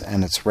box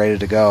and it's ready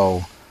to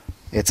go,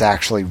 it's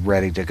actually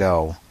ready to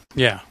go.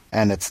 Yeah.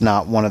 And it's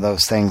not one of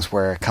those things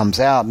where it comes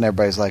out and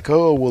everybody's like,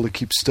 oh, well, it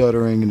keeps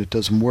stuttering and it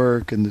doesn't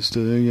work and this,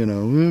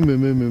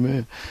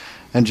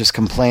 and just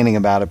complaining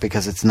about it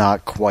because it's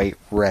not quite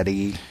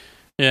ready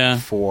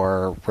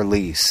for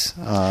release.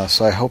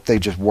 So I hope they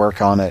just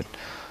work on it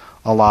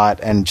a lot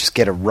and just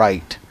get it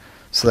right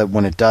so that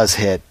when it does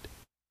hit,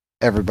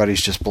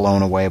 everybody's just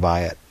blown away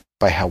by it,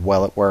 by how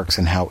well it works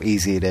and how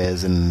easy it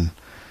is and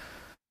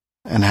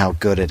how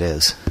good it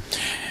is.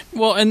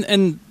 Well,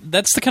 and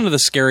that's the kind of the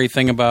scary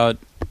thing about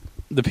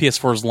the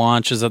PS4's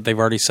launch, is that they've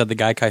already said the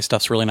Gaikai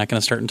stuff's really not going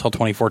to start until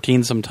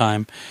 2014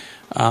 sometime.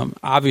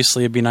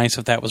 Obviously, it'd be nice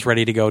if that was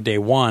ready to go day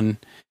one,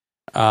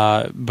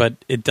 but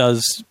it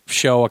does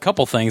show a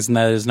couple things, and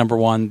that is, number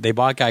one, they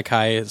bought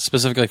Gaikai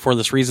specifically for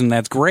this reason.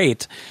 That's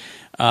great,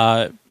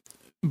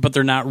 but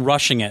they're not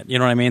rushing it. You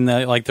know what I mean?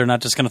 They're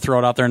not just going to throw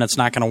it out there and it's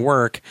not going to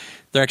work.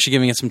 They're actually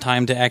giving it some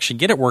time to actually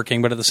get it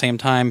working, but at the same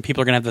time,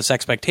 people are going to have this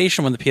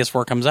expectation when the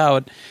PS4 comes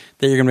out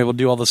that you're going to be able to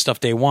do all this stuff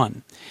day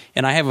one.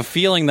 And I have a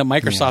feeling that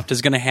Microsoft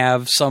is going to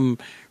have some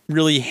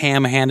really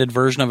ham-handed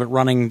version of it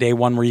running day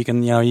one where you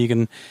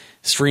can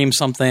stream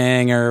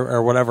something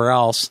or whatever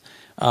else,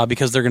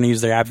 because they're going to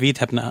use their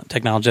AppV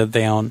technology that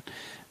they own.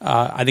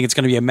 I think it's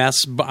going to be a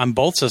mess on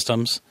both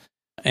systems.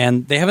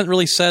 And they haven't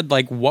really said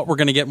what we're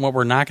going to get and what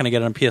we're not going to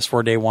get on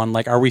PS4 day one.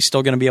 Are we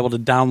still going to be able to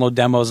download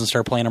demos and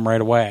start playing them right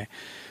away?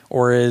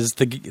 Or is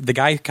the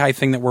Gaikai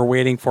thing that we're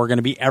waiting for going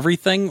to be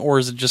everything? Or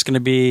is it just going to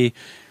be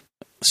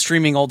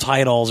streaming old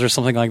titles or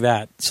something like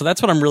that? So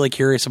that's what I'm really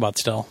curious about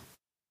still.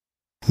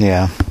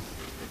 Yeah.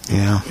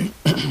 Yeah.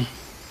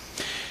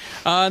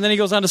 And then he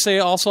goes on to say,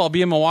 also, I'll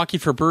be in Milwaukee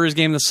for a Brewers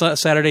game this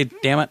Saturday.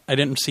 Damn it, I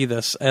didn't see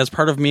this. As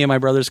part of me and my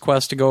brother's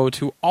quest to go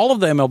to all of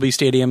the MLB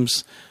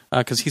stadiums,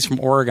 because he's from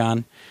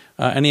Oregon.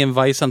 Any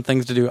advice on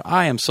things to do?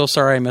 I am so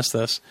sorry I missed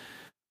this.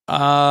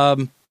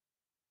 Well,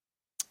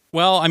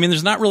 I mean,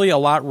 there's not really a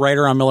lot right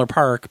around Miller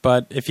Park,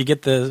 but if you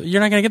get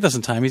you're not going to get this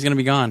in time. He's going to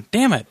be gone.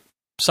 Damn it.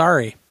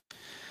 Sorry.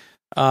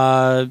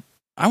 I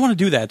want to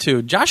do that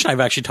too. Josh and I have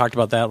actually talked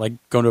about that,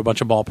 going to a bunch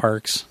of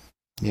ballparks.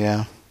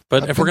 Yeah.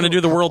 But if we're going to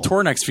do the World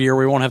Tour next year,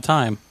 we won't have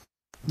time.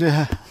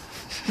 Yeah.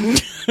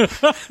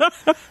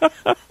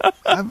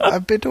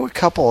 I've been to a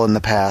couple in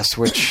the past,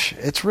 which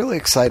it's really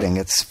exciting.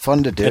 It's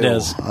fun to do. It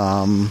is.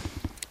 And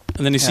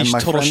then you see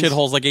total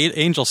shitholes like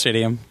Angel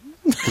Stadium.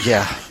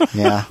 Yeah.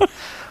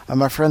 And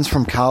my friends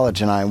from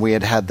college and we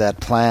had that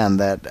plan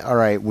that, all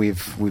right,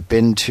 we've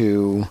been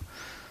to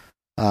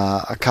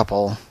a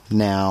couple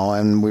now,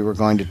 and we were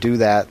going to do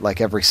that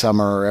every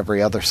summer or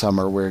every other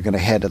summer. We were going to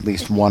hit at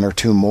least one or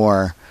two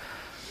more.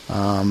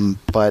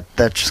 But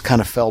that just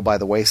kind of fell by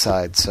the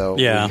wayside, so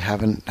we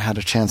haven't had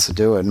a chance to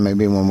do it. And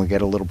maybe when we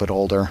get a little bit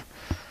older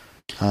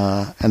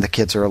and the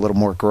kids are a little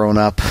more grown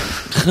up.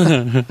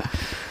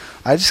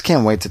 I just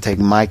can't wait to take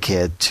my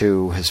kid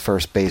to his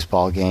first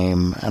baseball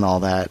game and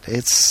all that.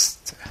 It's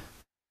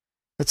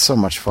so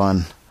much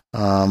fun.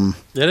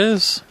 It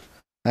is.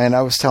 And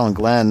I was telling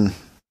Glenn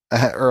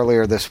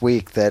earlier this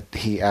week that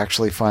he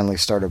actually finally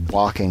started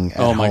walking at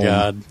home. Oh, my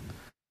God.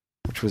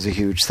 Which was a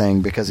huge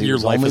thing because he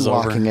was only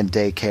walking in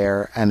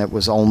daycare, and it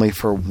was only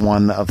for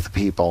one of the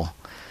people.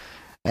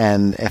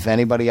 And if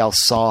anybody else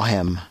saw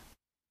him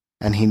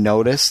and he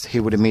noticed, he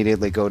would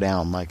immediately go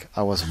down like,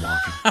 I wasn't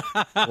walking.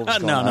 What was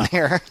going on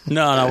here?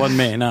 No, it wasn't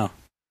me, no.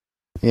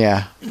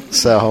 Yeah,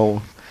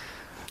 so...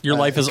 Your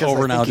life is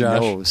over now,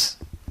 Josh. He knows.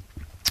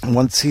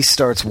 Once he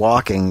starts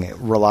walking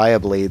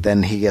reliably,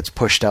 then he gets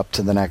pushed up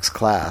to the next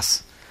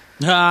class.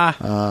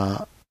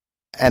 And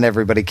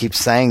everybody keeps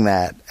saying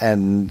that,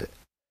 and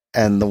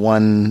the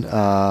one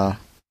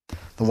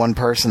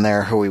person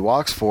there who he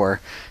walks for,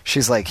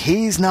 she's like,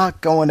 he's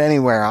not going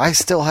anywhere. I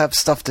still have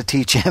stuff to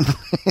teach him.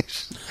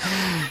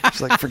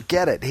 She's like,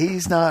 forget it.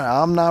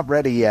 I'm not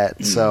ready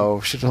yet.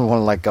 So she doesn't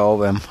want to let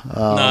go of him.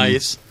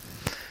 Nice.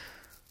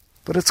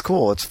 But it's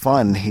cool. It's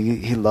fun.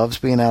 He loves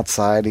being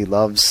outside. He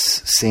loves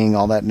seeing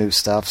all that new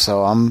stuff.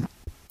 So I'm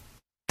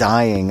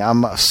dying.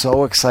 I'm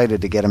so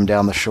excited to get him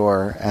down the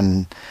shore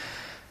and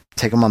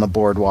take him on the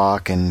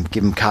boardwalk and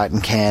give him cotton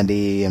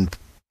candy and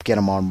get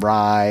him on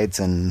rides.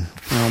 And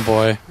oh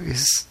boy,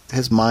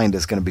 his mind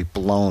is going to be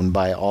blown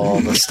by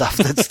all the stuff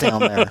that's down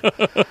there.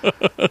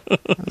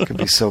 It could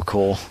be so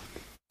cool.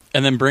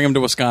 And then bring him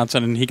to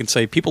Wisconsin and he can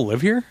say, people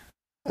live here?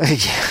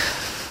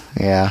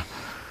 Yeah.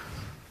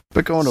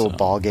 But going to a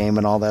ball game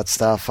and all that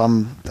stuff,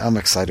 I'm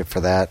excited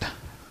for that.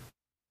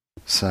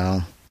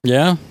 So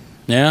yeah,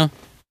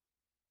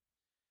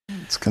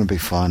 it's going to be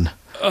fun.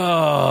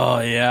 Oh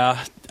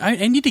yeah,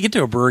 I need to get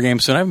to a Brewer game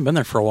soon. I haven't been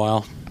there for a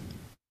while.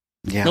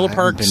 Yeah, Miller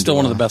Park is still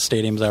one of the best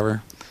stadiums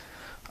ever.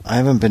 I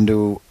haven't been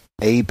to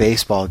a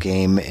baseball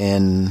game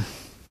in.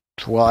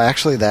 Well,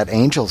 actually, that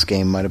Angels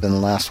game might have been the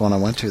last one I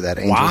went to. That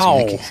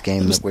Angels-Yankees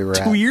game that we were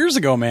at 2 years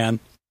ago, man.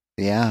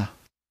 Yeah.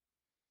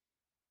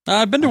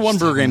 I've been to one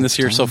Brewer game this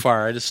year so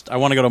far. I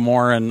want to go to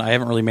more, and I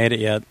haven't really made it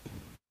yet.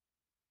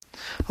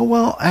 Oh,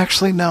 well,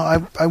 actually,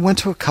 no. I went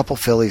to a couple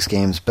Phillies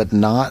games, but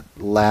not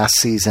last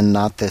season,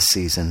 not this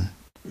season.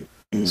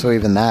 So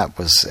even that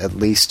was at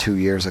least 2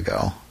 years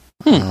ago.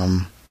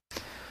 But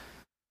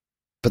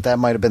that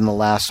might have been the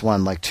last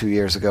one, like 2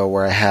 years ago,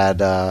 where I had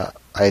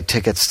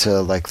tickets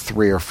to like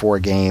 3 or 4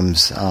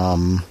 games.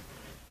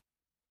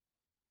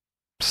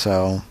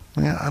 So,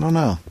 yeah, I don't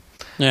know.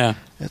 Yeah.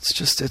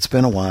 It's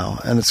been a while.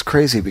 And it's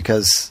crazy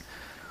because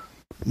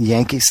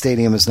Yankee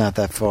Stadium is not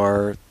that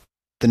far.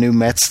 The new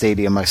Mets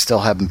Stadium, I still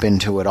haven't been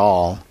to at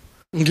all.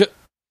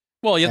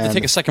 Well, you have to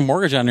take a second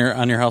mortgage on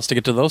your house to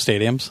get to those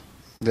stadiums.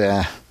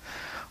 Yeah.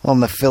 Well,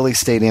 and the Philly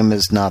Stadium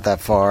is not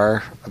that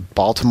far.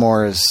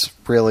 Baltimore is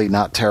really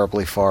not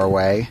terribly far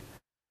away.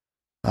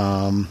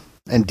 And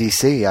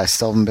D.C., I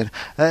still haven't been.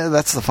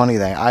 That's the funny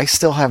thing. I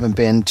still haven't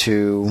been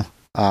to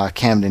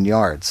Camden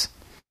Yards.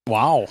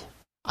 Wow.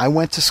 I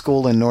went to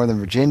school in Northern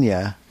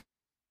Virginia.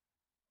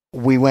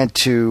 We went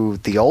to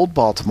the old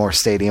Baltimore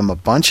Stadium a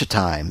bunch of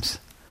times.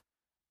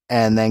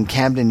 And then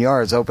Camden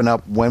Yards opened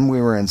up when we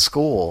were in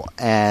school.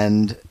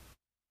 And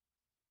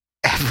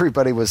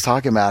everybody was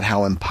talking about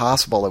how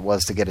impossible it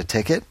was to get a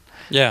ticket.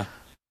 Yeah.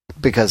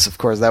 Because, of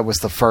course, that was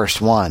the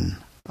first one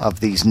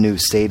of these new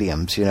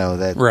stadiums,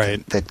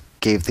 that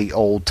gave the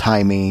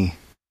old-timey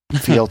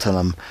feel to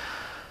them.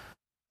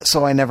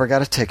 So I never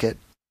got a ticket.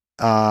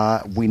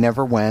 We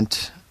never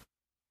went.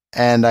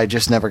 And I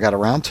just never got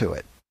around to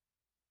it.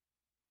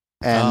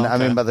 And, I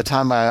mean, by the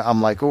time I'm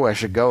like, I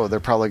should go, they're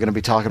probably going to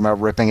be talking about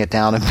ripping it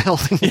down and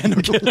building a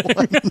new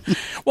one.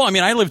 Well, I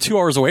mean, I live 2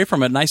 hours away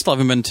from it, and I still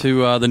haven't been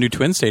to the new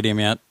Twin Stadium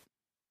yet.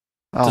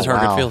 Oh,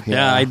 Target Field.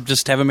 Yeah, I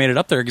just haven't made it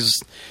up there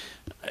because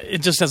it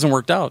just hasn't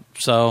worked out.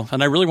 So,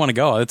 and I really want to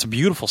go. It's a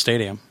beautiful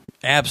stadium.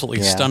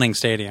 Absolutely stunning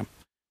stadium.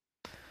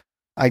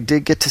 I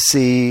did get to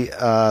see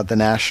the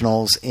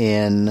Nationals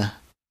in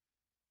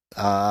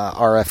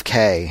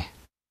RFK.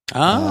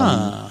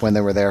 When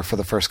they were there for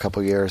the first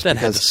couple of years. That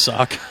had to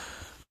suck.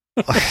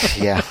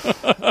 Yeah.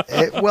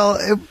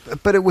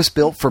 But it was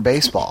built for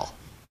baseball.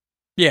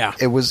 Yeah.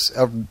 It was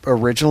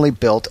originally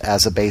built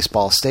as a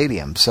baseball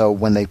stadium. So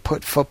when they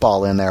put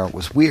football in there, it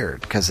was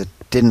weird because it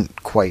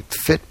didn't quite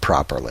fit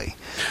properly.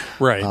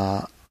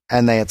 Right.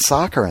 And they had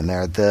soccer in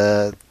there.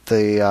 The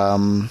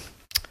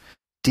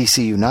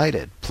DC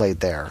United played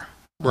there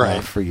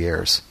for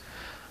years.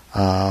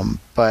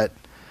 But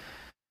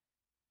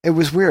it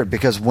was weird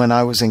because when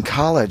I was in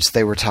college,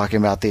 they were talking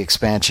about the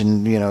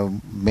expansion,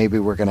 maybe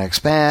we're going to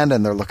expand,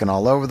 and they're looking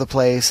all over the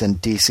place,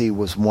 and DC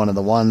was one of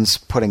the ones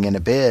putting in a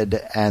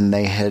bid, and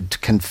they had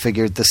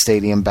configured the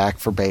stadium back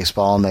for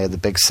baseball, and they had the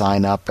big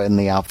sign up in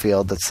the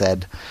outfield that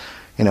said,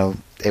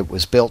 it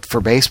was built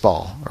for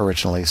baseball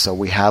originally, so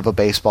we have a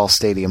baseball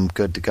stadium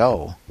good to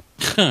go.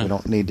 We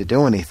don't need to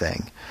do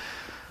anything.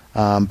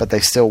 But they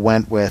still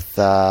went with,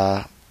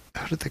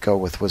 who did they go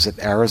with? Was it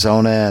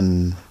Arizona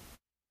and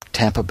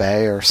Tampa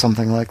Bay or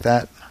something like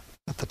that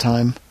at the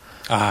time?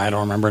 I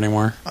don't remember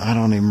anymore. I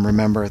don't even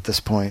remember at this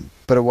point.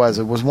 But it was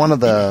one of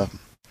the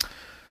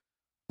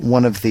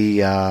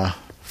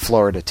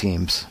Florida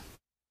teams.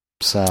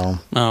 So.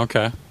 Oh,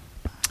 okay.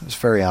 It was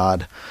very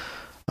odd.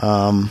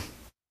 But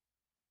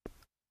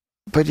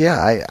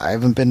yeah, I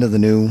haven't been to the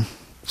new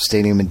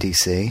stadium in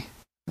DC.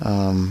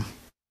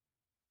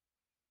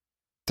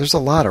 There's a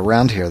lot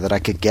around here that I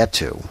could get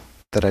to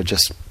that I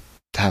just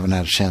haven't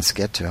had a chance to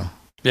get to.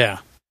 Yeah.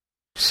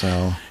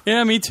 So.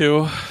 Yeah, me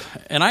too.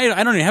 And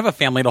I don't even have a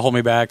family to hold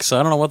me back, so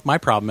I don't know what my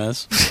problem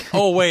is.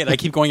 Oh, wait, I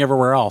keep going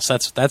everywhere else.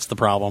 That's the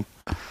problem.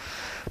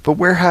 But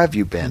where have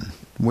you been?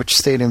 Which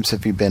stadiums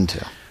have you been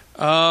to?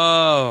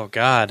 Oh,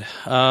 God.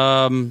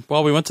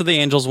 Well, we went to the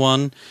Angels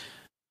one.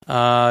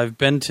 I've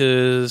been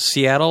to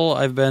Seattle.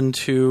 I've been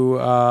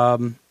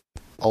to...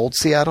 Old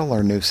Seattle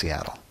or New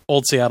Seattle?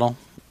 Old Seattle.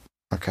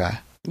 Okay.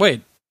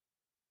 Wait.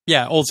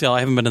 Yeah, Old Seattle. I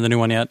haven't been to the new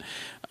one yet.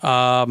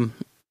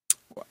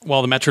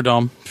 Well, the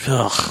Metrodome.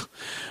 Ugh.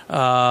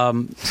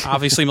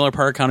 Obviously, Miller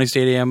Park, County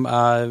Stadium,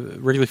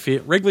 Wrigley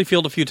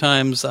Field a few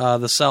times,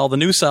 the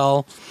new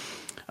Cell.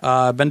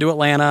 Been to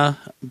Atlanta.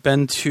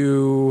 Been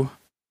to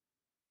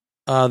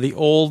the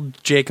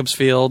old Jacobs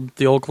Field,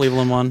 the old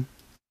Cleveland one.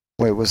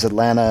 Wait, was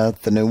Atlanta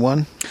the new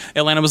one?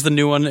 Atlanta was the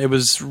new one. It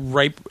was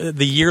right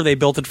the year they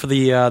built it for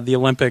the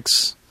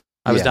Olympics.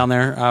 I was down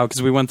there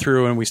because we went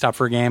through and we stopped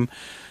for a game.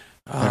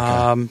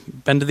 Okay.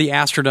 Been to the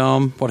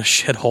Astrodome. What a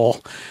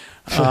shithole.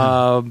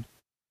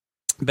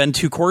 Been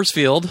to Coors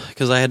Field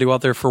because I had to go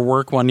out there for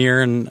work one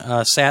year and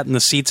sat in the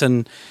seats.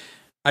 And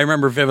I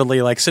remember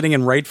vividly like sitting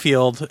in right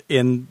field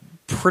in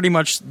pretty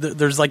much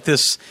there's like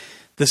this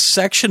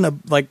section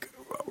of like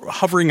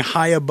hovering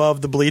high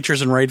above the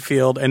bleachers in right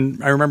field,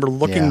 and I remember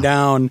looking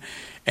down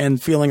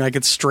and feeling like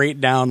it's straight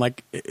down,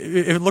 like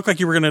it looked like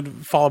you were going to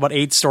fall about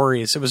 8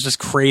 stories. It was just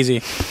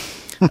crazy.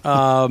 But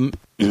I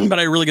had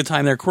a really good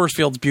time there. Coors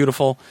Field's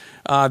beautiful.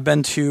 I've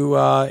been to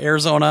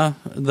Arizona,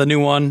 the new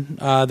one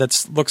that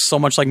looks so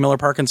much like Miller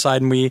Park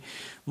inside, and we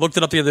looked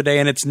it up the other day,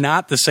 and it's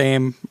not the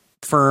same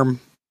firm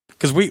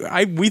because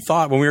we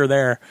thought when we were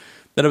there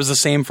that it was the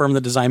same firm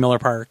that designed Miller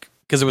Park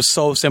because it was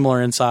so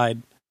similar inside.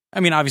 I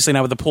mean, obviously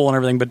not with the pool and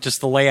everything, but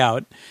just the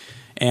layout,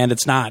 and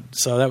it's not.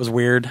 So that was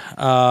weird.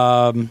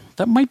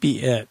 That might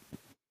be it.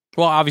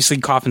 Well, obviously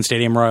Kauffman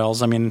Stadium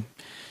Royals. I mean,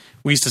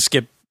 we used to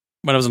skip,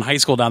 when I was in high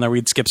school down there,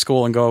 we'd skip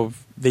school and go,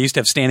 they used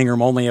to have standing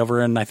room only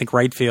over in, I think,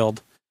 right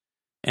field,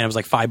 and it was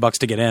like $5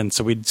 to get in.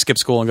 So we'd skip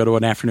school and go to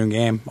an afternoon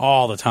game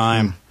all the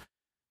time.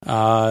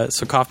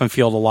 So Kauffman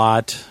Field a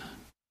lot.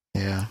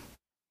 Yeah.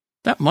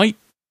 That might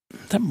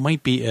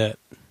be it.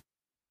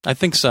 I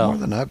think so. More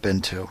than I've been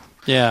to.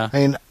 Yeah. I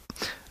mean,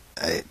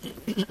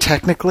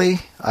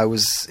 technically, I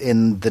was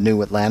in the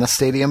new Atlanta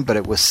Stadium, but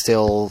it was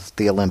still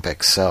the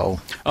Olympics, so...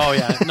 Oh,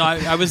 yeah. No,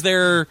 I was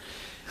there...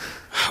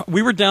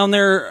 We were down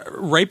there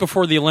right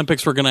before the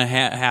Olympics were going to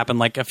happen,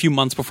 like a few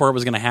months before it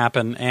was going to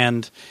happen,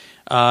 and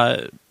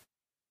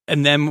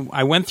then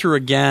I went through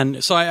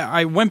again. So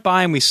I went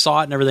by and we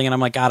saw it and everything, and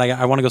I'm like, God,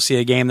 I want to go see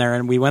a game there.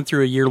 And we went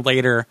through a year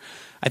later.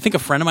 I think a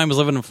friend of mine was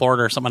living in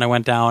Florida or something. I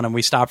went down and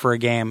we stopped for a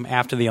game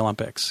after the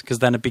Olympics because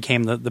then it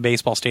became the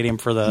baseball stadium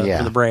for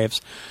the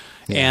Braves.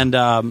 Yeah.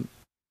 And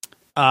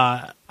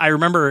I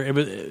remember it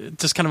was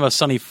just kind of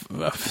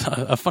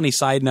a funny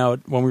side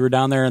note when we were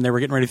down there and they were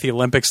getting ready for the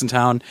Olympics in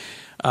town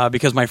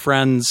because my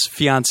friend's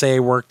fiance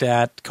worked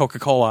at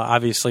Coca-Cola,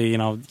 obviously,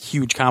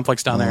 huge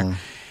complex down there.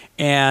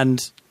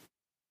 And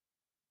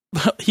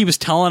he was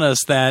telling us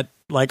that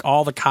like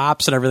all the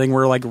cops and everything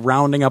were like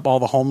rounding up all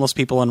the homeless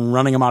people and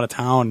running them out of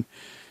town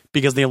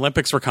because the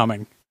Olympics were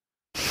coming.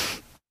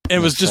 It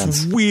was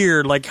just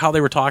weird, like how they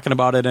were talking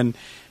about it. And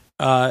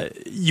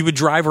you would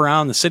drive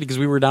around the city because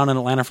we were down in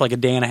Atlanta for like a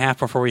day and a half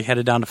before we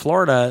headed down to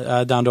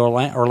Florida, down to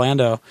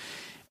Orlando.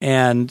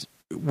 And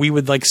we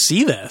would like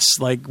see this,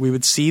 like we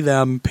would see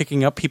them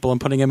picking up people and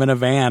putting them in a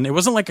van. It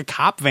wasn't like a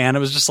cop van. It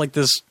was just like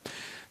this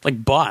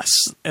like bus.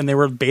 And they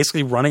were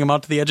basically running them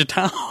out to the edge of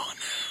town.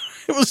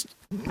 It was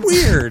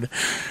weird.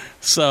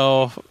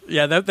 So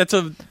yeah, that's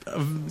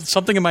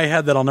something in my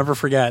head that I'll never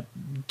forget.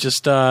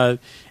 Just and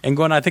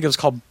going, I think it was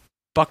called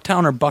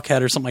Bucktown or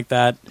Buckhead or something like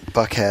that.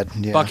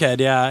 Buckhead,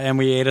 yeah. And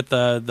we ate at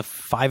the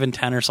 5 and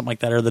 10 or something like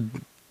that, or the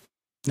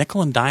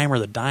nickel and dime or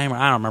the dime.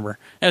 I don't remember.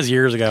 That was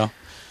years ago.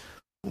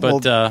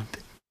 But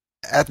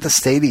at the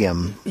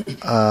stadium,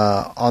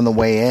 on the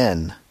way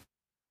in,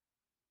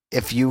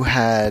 if you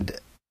had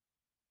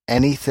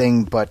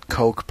anything but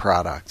Coke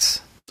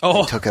products,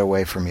 they took it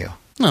away from you.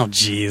 Oh,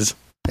 jeez.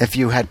 If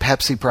you had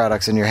Pepsi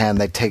products in your hand,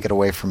 they'd take it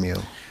away from you.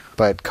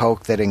 But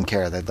Coke, they didn't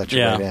care. They'd let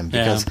you right in.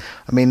 Because,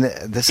 I mean,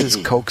 this is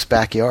Coke's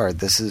backyard.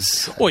 This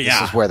is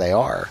where they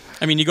are.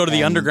 I mean, you go to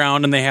the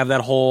underground and they have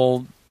that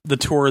the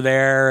tour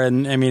there.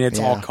 And, I mean, it's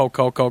all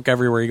Coke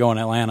everywhere you go in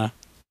Atlanta.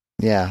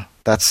 Yeah.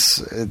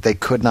 They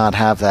could not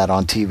have that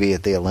on TV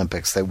at the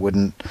Olympics. They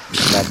wouldn't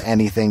let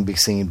anything be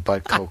seen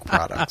but Coke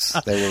products.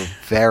 They were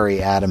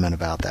very adamant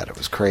about that. It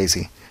was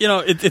crazy.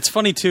 It's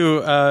funny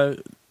too.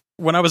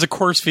 When I was at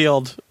Coors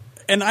Field,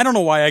 and I don't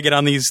know why I get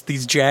on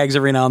these jags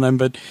every now and then,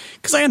 but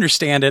because I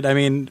understand it. I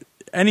mean,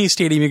 any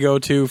stadium you go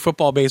to,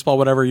 football, baseball,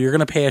 whatever, you're going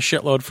to pay a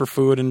shitload for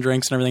food and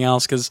drinks and everything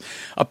else because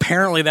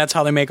apparently that's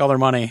how they make all their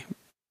money.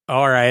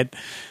 All right.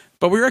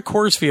 But we were at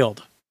Coors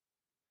Field.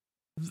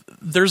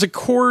 There's a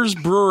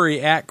Coors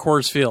brewery at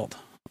Coors Field.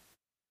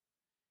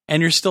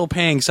 And you're still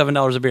paying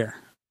 $7 a beer.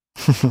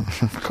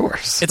 Of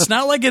course. It's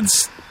not like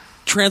it's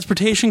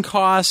transportation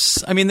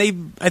costs. I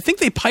mean, I think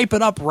they pipe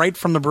it up right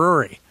from the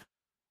brewery.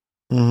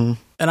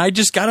 Mm-hmm. And I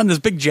just got on this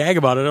big jag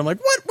about it. I'm like,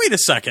 what? Wait a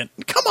second.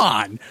 Come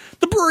on.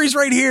 The brewery's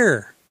right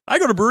here. I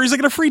go to breweries, I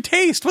get a free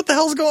taste. What the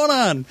hell's going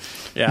on?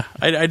 Yeah,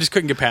 I just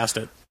couldn't get past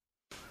it.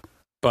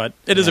 But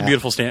it is a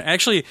beautiful stadium.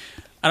 Actually,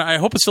 I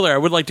hope it's still there. I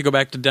would like to go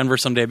back to Denver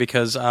someday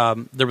because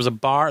there was a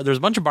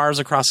bunch of bars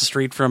across the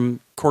street from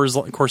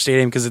Coors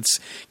Stadium because it's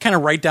kind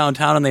of right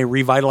downtown and they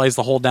revitalized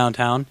the whole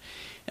downtown.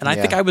 And I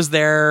think I was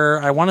there,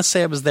 I want to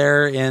say I was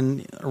there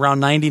in around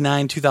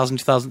 99,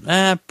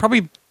 2000,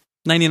 probably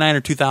 99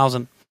 or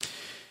 2000.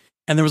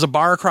 And there was a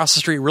bar across the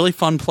street, really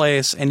fun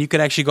place, and you could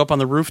actually go up on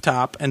the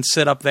rooftop and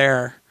sit up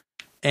there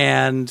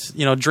and,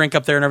 drink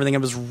up there and everything.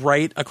 It was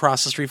right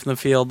across the street from the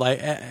field, like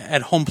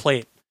at home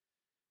plate.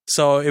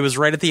 So it was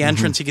right at the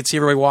entrance. You could see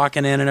everybody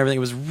walking in and everything.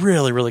 It was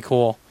really, really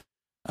cool.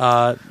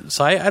 So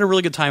I had a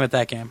really good time at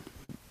that game.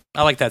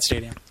 I like that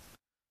stadium.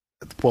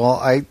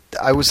 Well,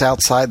 I was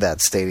outside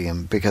that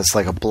stadium because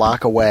like a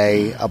block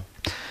away,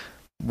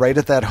 right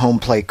at that home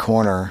plate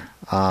corner,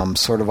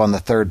 sort of on the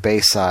third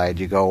base side,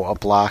 you go a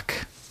block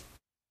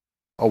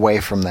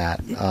away from that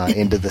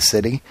into the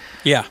city.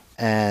 Yeah.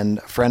 And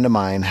a friend of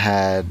mine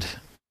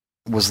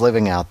was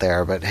living out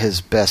there, but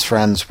his best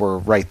friends were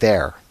right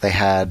there. They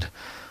had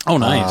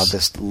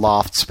this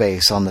loft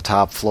space on the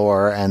top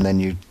floor, and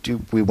then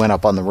we went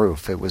up on the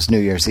roof. It was New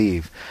Year's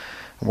Eve.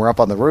 And we're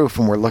up on the roof,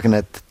 and we're looking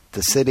at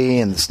the city,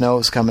 and the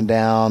snow's coming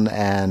down,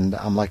 and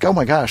I'm like, oh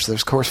my gosh,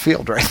 there's Coors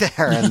Field right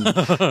there. And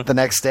the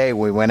next day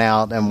we went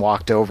out and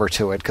walked over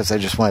to it because I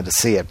just wanted to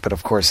see it. But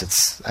of course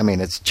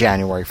it's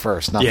January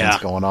 1st.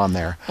 Nothing's going on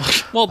there.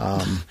 Well,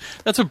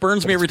 that's what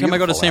burns me every time I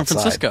go to San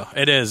Francisco.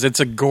 It is. It's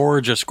a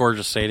gorgeous,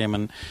 gorgeous stadium.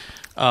 And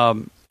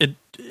it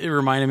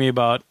reminded me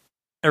about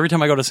every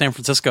time I go to San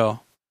Francisco,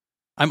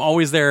 I'm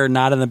always there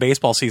not in the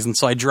baseball season.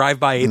 So I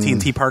drive by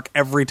AT&T Park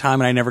every time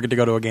and I never get to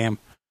go to a game.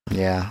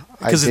 Yeah,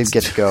 I did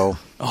get to go.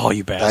 Oh,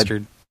 you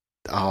bastard.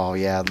 Oh,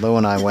 yeah. Lou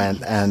and I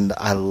went, and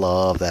I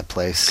love that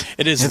place.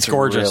 It is. It's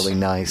gorgeous. Really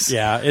nice.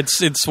 Yeah,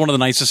 it's one of the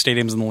nicest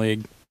stadiums in the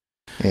league.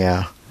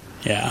 Yeah.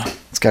 Yeah.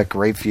 It's got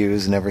great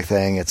views and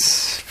everything.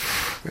 It's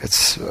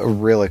a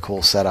really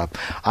cool setup.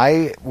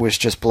 I was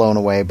just blown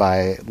away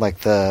by, like,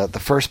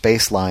 the first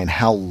baseline,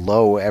 how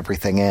low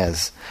everything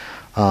is.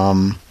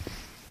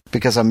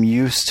 Because I'm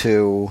used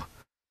to,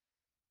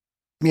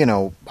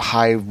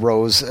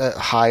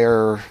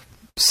 higher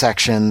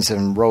sections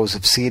and rows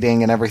of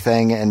seating and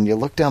everything, and you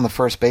look down the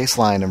first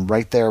baseline and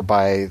right there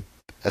by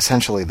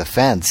essentially the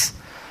fence,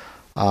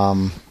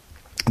 the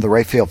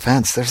right field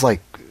fence,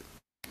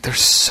 there's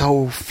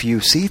so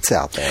few seats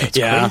out there. It's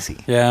crazy.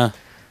 Yeah.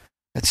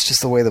 It's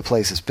just the way the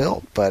place is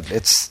built, but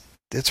it's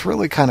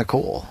really kind of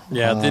cool.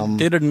 Yeah, they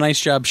did a nice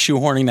job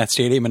shoehorning that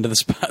stadium into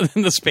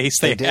the space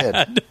they did.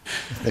 had.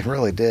 They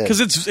really did.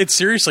 Because it's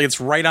seriously, it's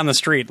right on the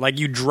street. Like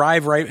you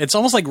drive right. It's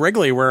almost like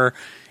Wrigley, where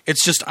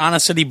it's just on a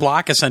city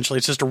block. Essentially,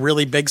 it's just a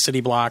really big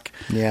city block.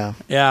 Yeah,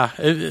 yeah.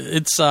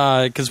 It's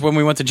because when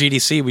we went to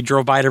GDC, we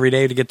drove by it every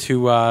day to get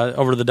to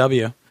over to the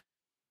W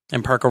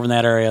and park over in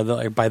that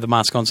area by the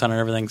Moscone Center and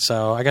everything.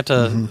 So I got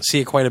to see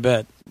it quite a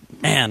bit.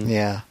 Man,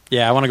 yeah.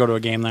 I want to go to a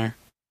game there.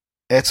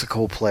 It's a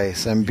cool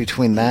place. And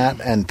between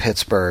that and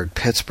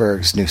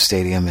Pittsburgh's new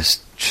stadium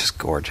is just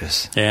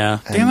gorgeous. Yeah.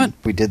 And damn it.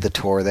 We did the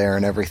tour there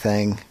and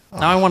everything.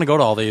 Now I want to go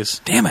to all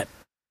these. Damn it.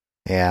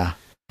 Yeah.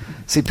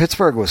 See,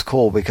 Pittsburgh was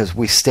cool because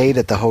we stayed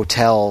at the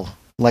hotel,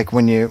 like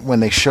when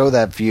they show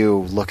that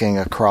view looking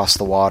across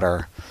the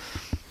water,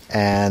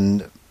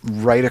 and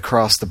right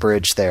across the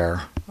bridge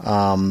there,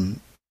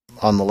 on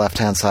the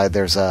left-hand side,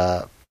 there's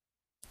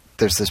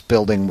this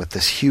building with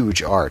this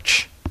huge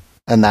arch.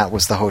 And that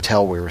was the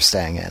hotel we were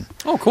staying in.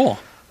 Oh, cool.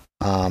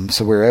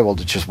 So we were able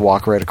to just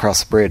walk right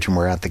across the bridge and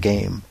we're at the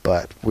game.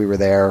 But we were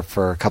there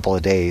for a couple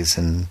of days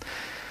and,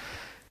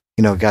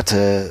 got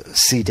to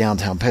see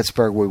downtown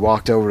Pittsburgh. We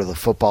walked over to the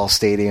football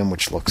stadium,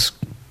 which looks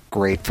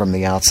great from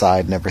the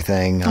outside and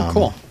everything. Oh,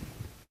 cool.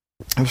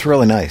 It was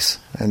really nice.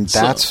 And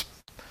that's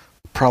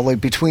probably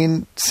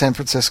between San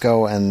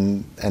Francisco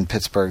and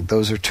Pittsburgh.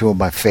 Those are two of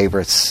my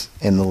favorites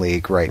in the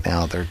league right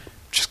now. They're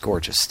just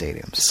gorgeous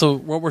stadiums. So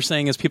what we're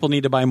saying is people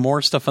need to buy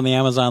more stuff on the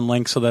Amazon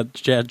link so that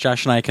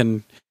Josh and I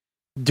can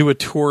do a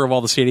tour of all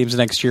the stadiums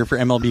next year for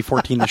MLB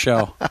 14 The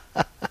Show.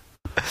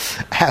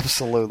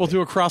 Absolutely. We'll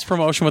do a cross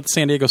promotion with the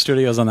San Diego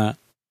studios on that.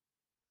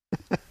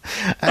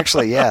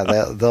 Actually,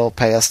 yeah, they'll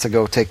pay us to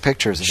go take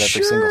pictures of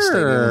every single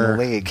stadium in the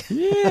league.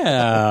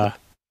 Yeah.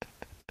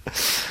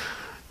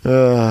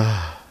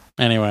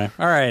 Anyway,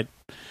 all right.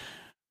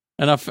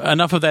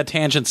 Enough of that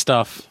tangent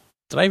stuff.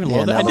 Did I even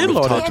load it? I did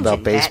load it. We talked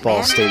about baseball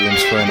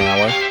stadiums for an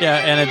hour. Yeah,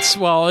 and it's,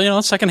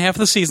 second half of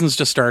the season's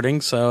just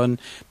starting,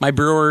 and my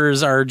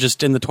Brewers are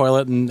just in the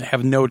toilet and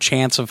have no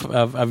chance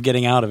of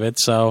getting out of it,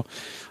 so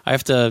I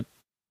have to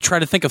try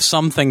to think of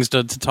some things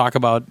to talk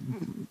about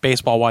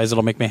baseball-wise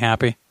that'll make me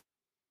happy.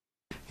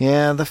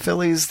 Yeah, the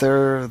Phillies,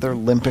 they're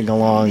limping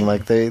along.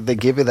 Like, they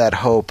give you that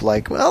hope,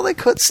 like, well, they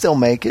could still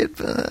make it,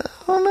 but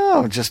I don't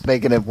know. Just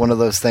making it one of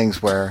those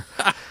things where...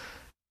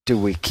 Do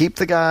we keep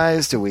the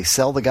guys? Do we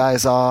sell the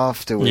guys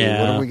off? What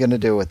are we going to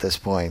do at this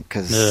point?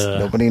 Because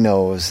nobody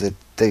knows.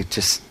 They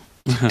just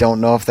don't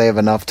know if they have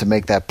enough to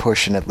make that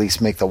push and at least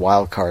make the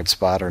wild card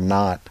spot or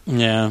not.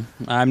 Yeah,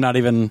 I'm not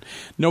even...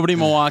 Nobody in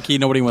Milwaukee,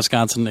 nobody in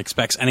Wisconsin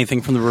expects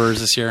anything from the Brewers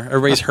this year.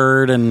 Everybody's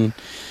hurt and...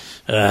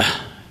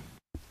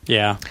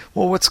 yeah.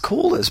 Well, what's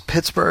cool is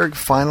Pittsburgh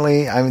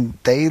finally...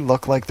 they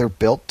look like they're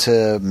built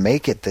to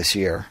make it this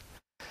year.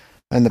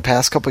 In the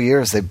past couple of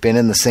years, they've been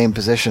in the same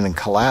position and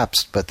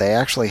collapsed, but they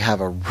actually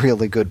have a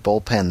really good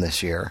bullpen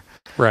this year.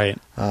 Right.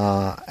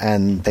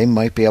 And they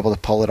might be able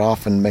to pull it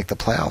off and make the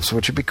playoffs,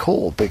 which would be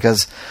cool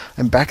because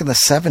back in the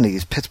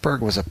 70s, Pittsburgh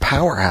was a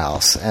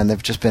powerhouse, and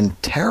they've just been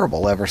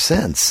terrible ever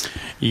since.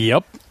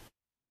 Yep.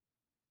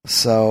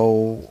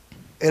 So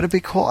it'll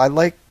be cool. I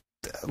like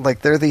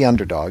they're the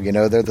underdog.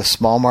 They're the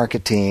small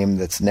market team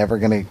that's never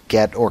going to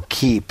get or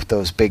keep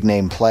those big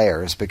name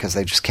players because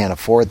they just can't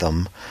afford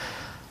them.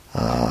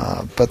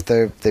 But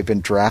they've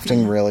been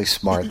drafting really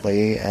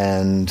smartly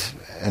and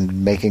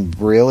making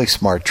really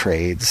smart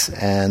trades,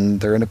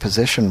 and they're in a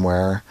position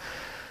where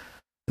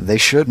they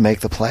should make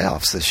the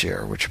playoffs this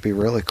year, which would be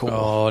really cool.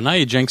 Oh, now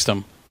you jinxed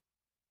them.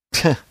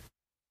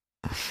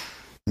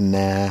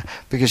 Nah,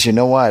 because you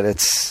know what?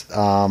 It's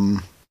they're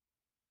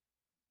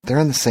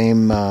in the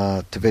same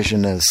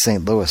division as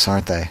St. Louis,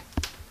 aren't they?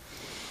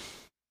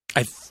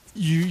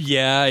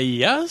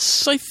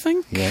 Yes, I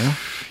think. Yeah.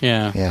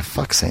 Yeah.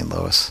 Fuck St.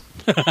 Louis.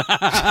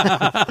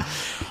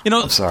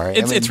 I'm sorry.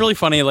 It's really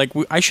funny. Like,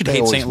 I should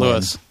hate St.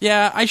 Louis. Win.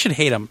 Yeah, I should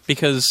hate them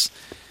because,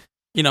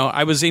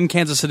 I was in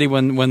Kansas City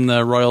when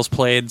the Royals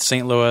played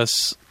St.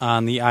 Louis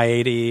on the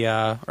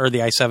I-80 or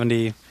the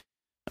I-70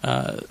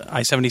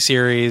 I-70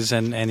 series,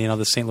 and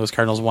the St. Louis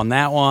Cardinals won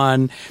that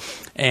one.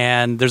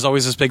 And there's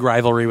always this big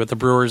rivalry with the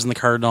Brewers and the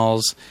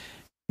Cardinals.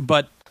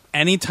 But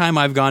anytime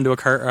I've gone to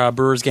a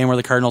Brewers game where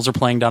the Cardinals are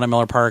playing down at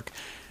Miller Park,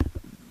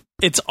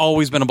 it's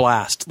always been a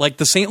blast. Like,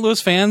 the St.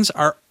 Louis fans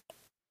are,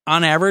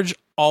 on average,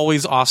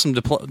 always awesome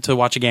to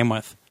watch a game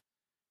with.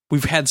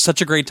 We've had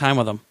such a great time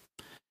with them.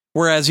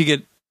 Whereas you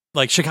get,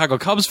 like, Chicago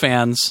Cubs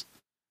fans,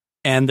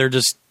 and they're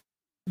just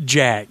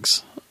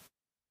Jags.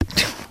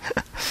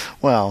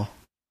 Well,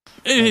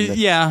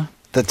 yeah.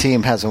 The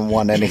team hasn't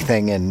won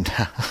anything in,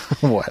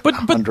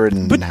 100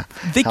 and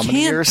they how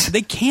many years?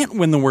 They can't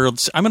win the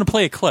World Series. I'm going to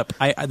play a clip.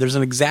 There's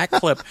an exact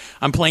clip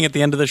I'm playing at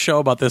the end of the show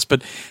about this,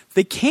 but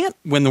they can't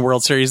win the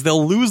World Series.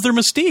 They'll lose their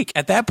mystique.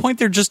 At that point,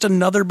 they're just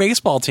another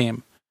baseball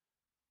team.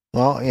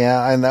 Well,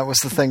 yeah, and that was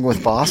the thing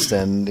with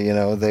Boston.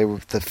 They were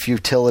the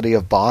futility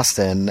of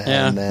Boston,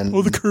 and then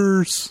the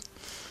curse.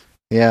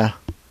 Yeah.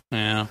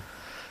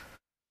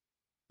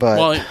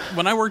 But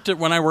when I worked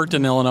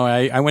in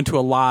Illinois, I went to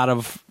a lot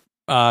of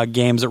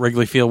games at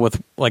Wrigley Field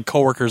with, like,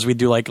 coworkers. We'd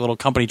do, like, little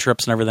company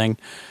trips and everything.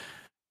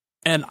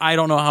 And I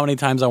don't know how many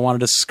times I wanted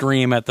to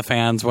scream at the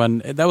fans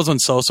when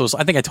Sosa was.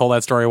 I think I told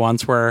that story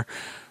once where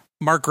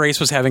Mark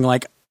Grace was having,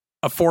 like,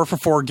 a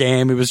 4-for-4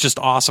 game. He was just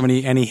awesome,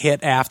 and he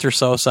hit after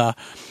Sosa.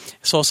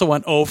 Sosa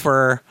went 0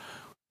 for,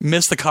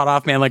 missed the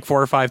cutoff man like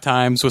 4 or 5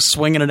 times, was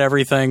swinging at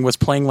everything, was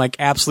playing like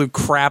absolute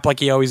crap like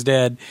he always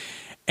did.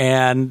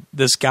 And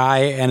this guy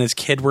and his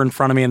kid were in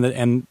front of me,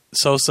 and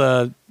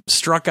Sosa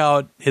struck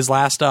out his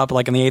last up,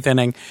 like in the 8th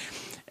inning.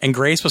 And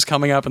Grace was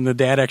coming up, and the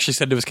dad actually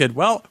said to his kid,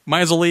 "Well,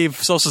 might as well leave.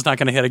 Sosa's not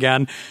going to hit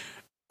again."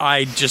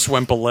 I just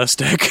went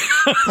ballistic.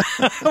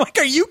 Like,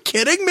 are you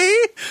kidding me?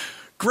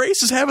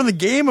 Grace is having the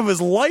game of his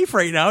life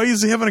right now.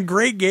 He's having a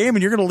great game,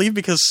 and you're going to leave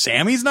because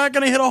Sammy's not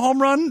going to hit a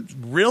home run?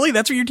 Really?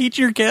 That's what you're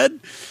teaching your kid?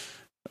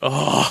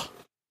 Oh,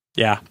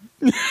 yeah.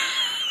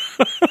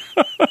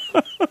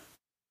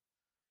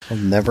 I'll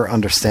never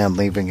understand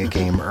leaving a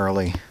game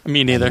early.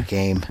 Me neither.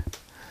 Game.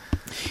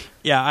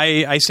 Yeah,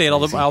 I stay at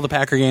all the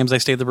Packer games. I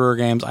stay at the Brewer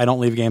games. I don't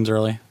leave games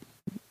early.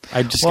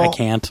 I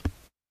can't.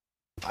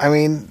 I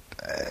mean,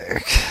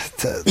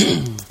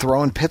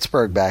 throwing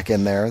Pittsburgh back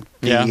in there,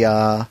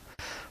 the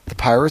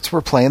Pirates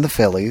were playing the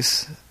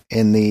Phillies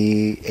in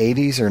the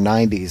 80s or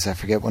 90s. I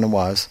forget when it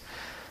was.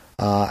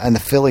 And the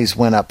Phillies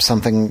went up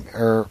something,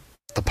 or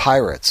the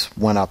Pirates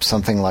went up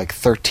something like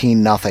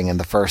 13-0 in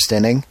the first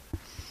inning.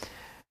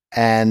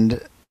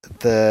 And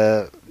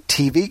the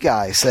TV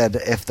guy said,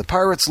 if the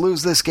Pirates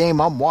lose this game,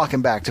 I'm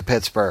walking back to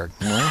Pittsburgh.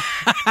 Well,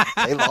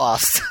 they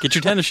lost. Get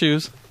your tennis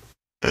shoes.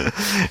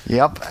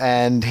 Yep.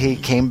 And he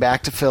came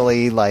back to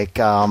Philly like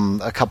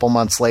a couple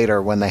months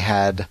later when they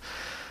had,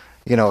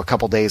 a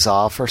couple days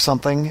off or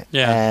something.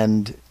 Yeah.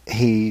 And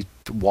he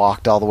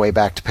walked all the way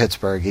back to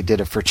Pittsburgh. He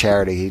did it for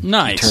charity. He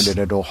turned it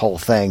into a whole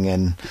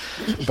thing.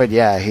 But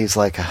yeah, he's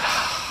like,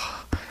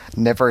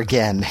 never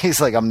again.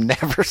 He's like, I'm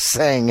never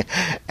saying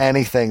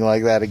anything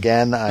like that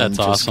again. I'm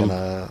just going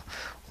to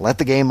let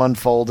the game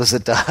unfold as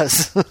it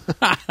does.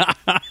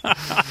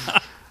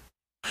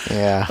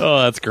 Yeah. Oh,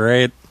 that's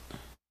great.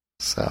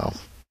 So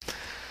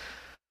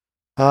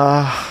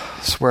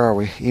where are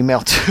we?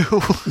 Email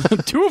 2.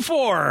 2 of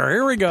 4.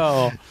 Here we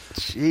go.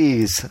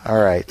 Jeez. All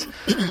right.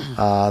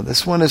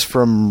 This one is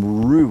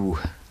from Rue.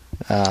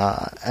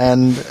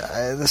 And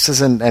this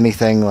isn't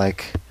anything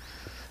like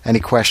any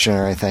question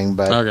or anything,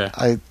 but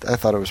I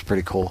thought it was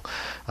pretty cool.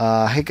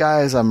 Hey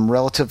guys, I'm a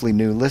relatively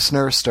new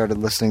listener. Started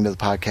listening to the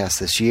podcast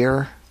this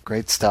year.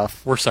 Great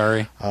stuff. We're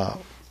sorry.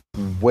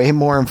 Way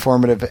more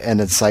informative and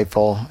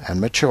insightful and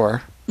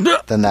mature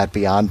than that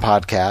Beyond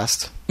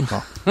podcast.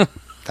 Well,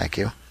 thank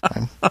you.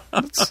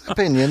 It's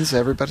opinions.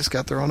 Everybody's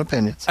got their own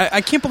opinions. I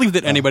can't believe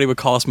that anybody would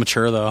call us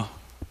mature, though.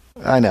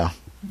 I know.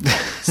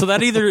 So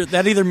that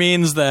either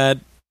means that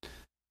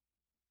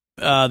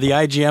the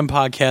IGM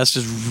podcast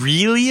is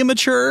really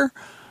immature,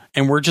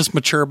 and we're just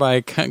mature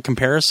by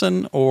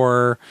comparison,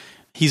 or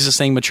he's just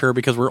saying mature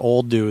because we're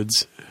old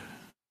dudes.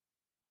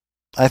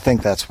 I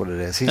think that's what it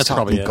is. He's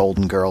talking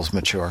Golden Girls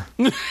mature.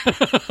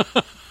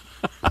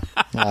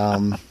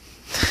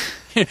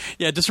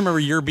 Yeah, just remember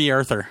you're B.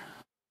 Arthur.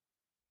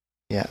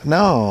 Yeah,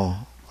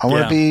 no. I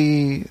want to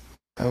be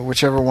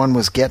whichever one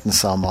was getting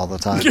some all the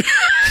time.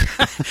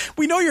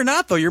 We know you're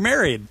not, though. You're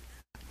married.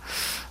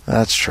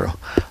 That's true.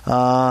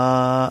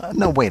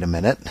 No, wait a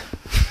minute.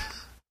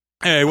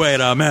 Hey,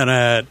 wait a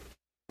minute.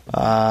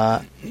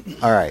 All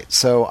right,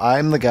 so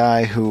I'm the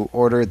guy who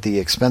ordered the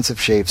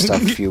expensive shave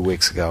stuff a few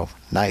weeks ago.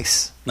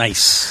 Nice.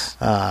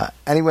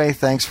 Anyway,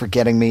 thanks for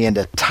getting me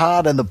into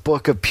Todd and the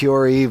Book of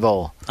Pure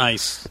Evil.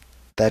 Nice.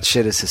 That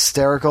shit is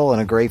hysterical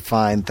and a great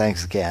find.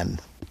 Thanks again.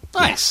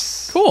 Nice.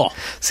 Yes. Cool.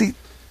 See,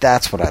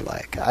 that's what I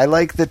like. I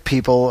like that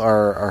people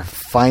are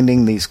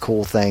finding these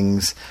cool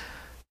things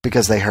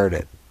because they heard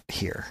it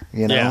here,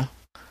 you know? Yeah.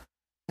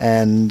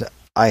 And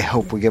I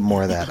hope we get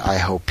more of that. I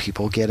hope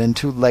people get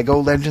into Lego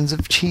Legends of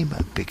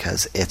Chima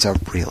because it's a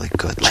really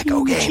good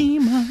Lego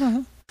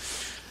game.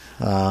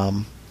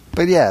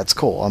 But yeah, it's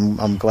cool.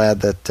 I'm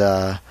glad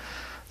that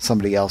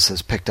somebody else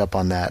has picked up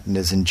on that and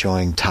is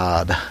enjoying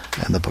Todd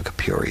and the Book of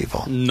Pure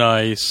Evil.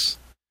 Nice.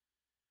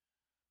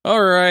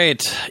 All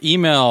right.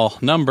 Email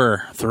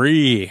number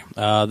 3.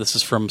 This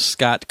is from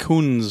Scott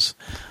Coons.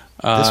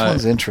 This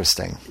one's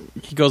interesting.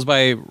 He goes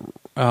by,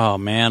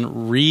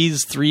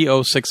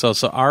 Reese3060.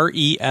 So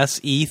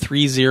RESE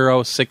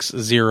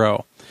 3060.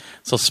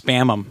 So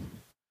spam him.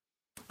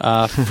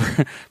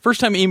 First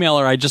time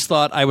emailer, I just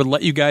thought I would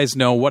let you guys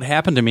know what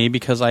happened to me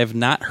because I have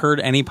not heard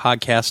any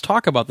podcasts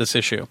talk about this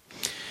issue.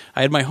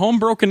 I had my home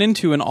broken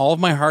into and all of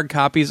my hard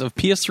copies of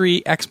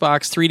PS3,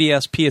 Xbox,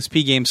 3DS,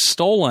 PSP games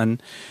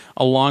stolen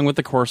along with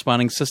the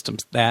corresponding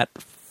systems. That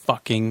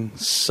fucking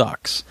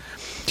sucks.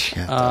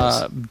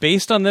 Yeah,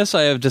 based on this,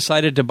 I have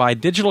decided to buy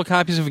digital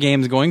copies of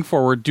games going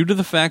forward due to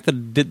the fact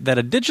that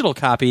a digital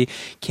copy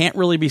can't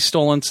really be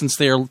stolen since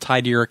they are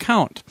tied to your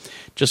account.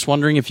 Just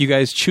wondering if you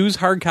guys choose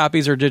hard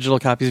copies or digital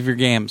copies of your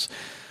games.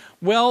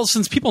 Well,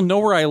 since people know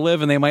where I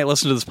live and they might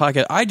listen to this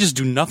podcast, I just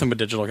do nothing but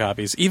digital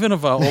copies, even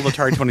of old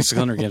Atari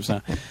 2600 games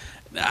now.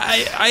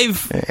 I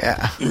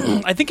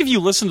think if you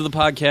listen to the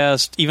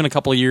podcast even a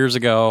couple of years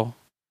ago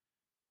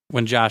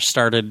when Josh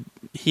started,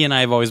 he and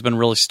I have always been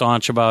really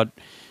staunch about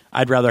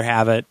I'd rather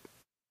have it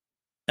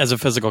as a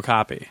physical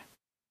copy.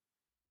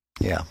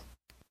 Yeah.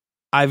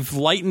 I've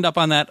lightened up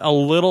on that a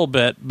little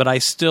bit, but I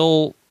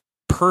still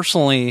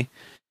personally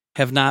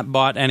have not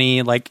bought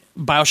any, like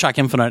BioShock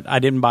Infinite. I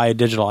didn't buy it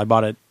digital. I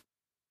bought it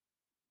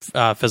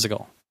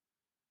physical.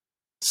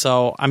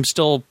 So I'm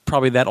still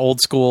probably that old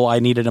school. I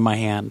need it in my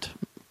hand.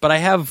 But I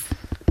have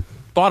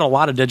bought a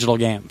lot of digital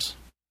games.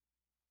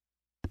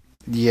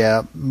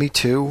 Yeah, me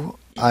too.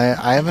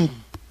 I haven't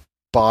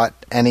bought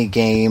any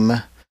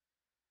game.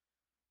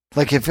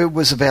 Like, if it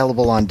was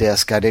available on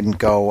disc, I didn't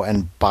go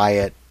and buy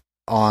it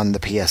on the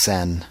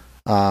PSN.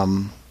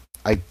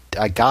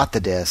 I got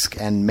the disc,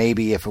 and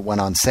maybe if it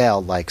went on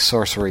sale, like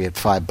Sorcery at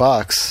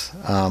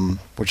 $5,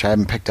 which I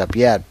haven't picked up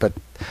yet, but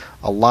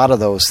a lot of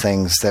those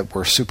things that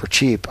were super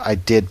cheap, I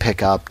did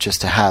pick up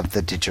just to have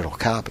the digital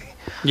copy.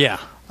 Yeah.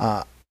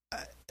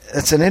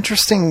 It's an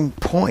interesting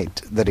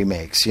point that he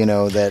makes, you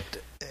know, that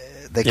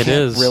they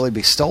can't really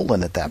be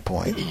stolen at that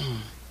point.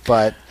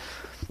 But,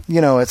 you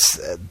know,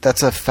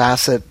 that's a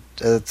facet.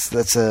 That's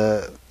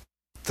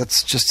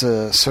just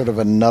a sort of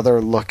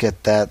another look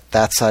at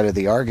that side of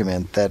the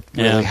argument that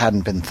really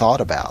hadn't been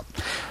thought about.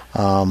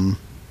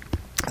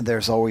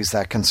 There's always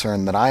that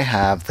concern that I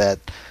have that,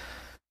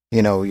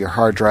 you know, your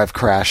hard drive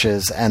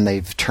crashes and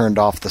they've turned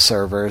off the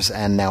servers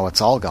and now it's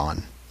all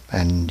gone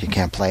and you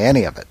can't play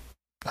any of it.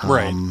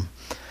 Right.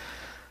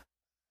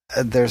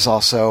 There's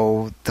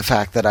also the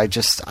fact that I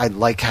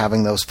like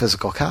having those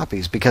physical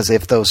copies because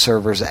if those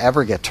servers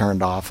ever get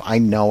turned off, I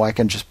know I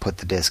can just put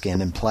the disc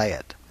in and play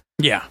it.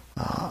 Yeah.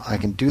 I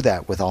can do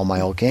that with all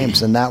my old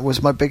games. And that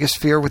was my biggest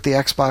fear with the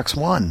Xbox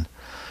One.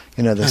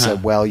 They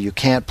said, well, you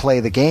can't play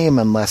the game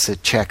unless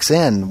it checks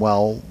in.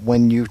 Well,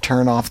 when you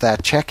turn off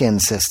that check-in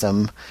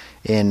system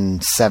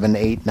in 7,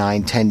 8,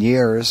 9, 10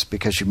 years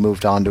because you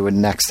moved on to a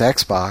next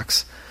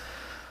Xbox,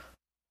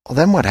 well,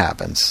 then what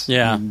happens?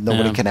 Yeah.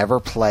 Nobody can ever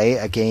play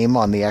a game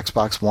on the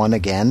Xbox One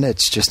again.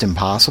 It's just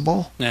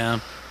impossible. Yeah.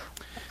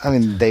 I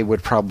mean, they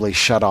would probably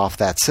shut off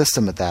that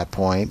system at that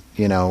point,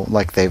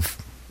 like they've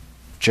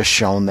just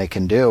shown they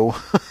can do.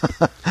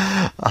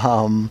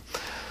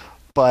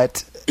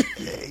 But,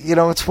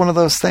 it's one of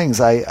those things.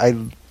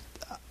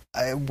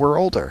 We're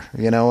older,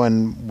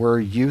 and we're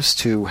used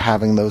to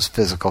having those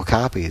physical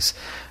copies.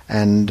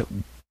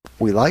 And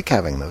we like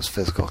having those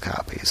physical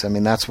copies. I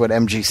mean, that's what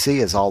MGC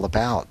is all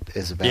about,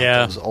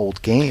 those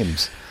old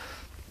games.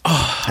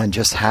 And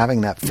just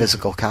having that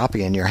physical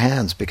copy in your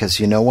hands, because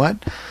you know what?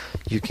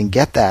 You can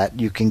get that.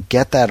 You can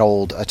get that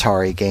old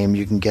Atari game.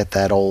 You can get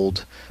that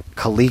old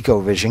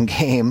ColecoVision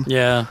game.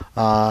 Yeah.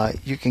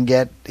 You can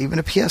get even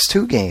a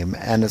PS2 game,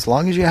 and as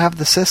long as you have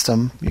the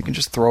system, you can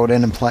just throw it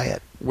in and play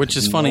it. Which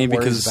is funny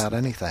because about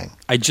anything.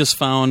 I just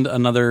found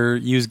another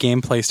used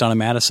game place down in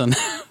Madison.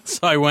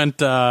 So I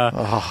went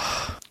a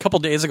couple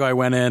days ago. I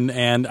went in,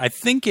 and I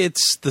think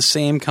it's the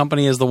same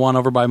company as the one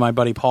over by my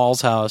buddy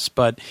Paul's house,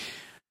 but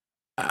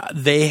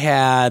they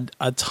had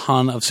a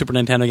ton of Super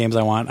Nintendo games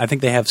I want. I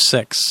think they have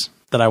 6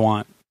 that I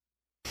want.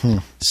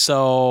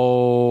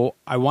 So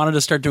I wanted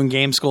to start doing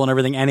game school and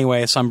everything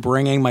anyway, so I'm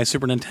bringing my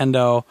Super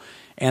Nintendo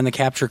and the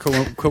capture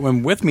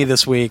equipment with me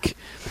this week.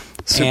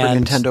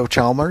 Nintendo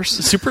Chalmers?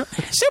 Super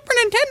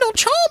Nintendo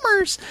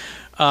Chalmers!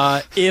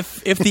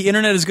 If the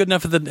internet is good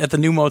enough at the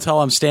new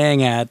motel I'm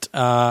staying at,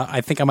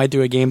 I think I might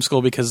do a game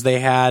school, because they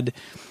had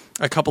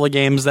a couple of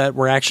games that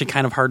were actually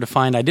kind of hard to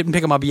find. I didn't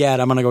pick them up yet.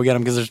 I'm going to go get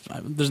them, because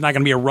there's not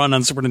going to be a run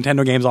on Super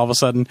Nintendo games all of a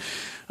sudden,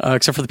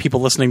 except for the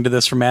people listening to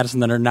this from Madison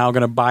that are now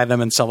going to buy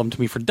them and sell them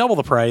to me for double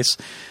the price.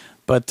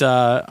 But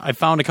I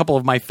found a couple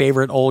of my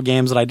favorite old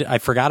games that I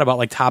forgot about,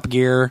 like Top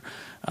Gear,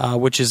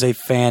 which is a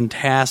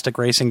fantastic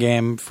racing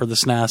game for the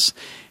SNES,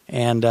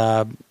 and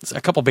a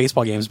couple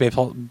baseball games,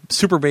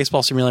 Super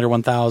Baseball Simulator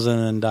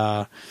 1000,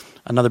 and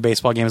another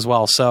baseball game as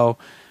well. So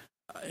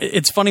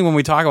it's funny when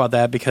we talk about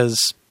that,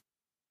 because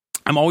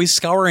I'm always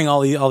scouring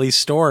all these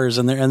stores,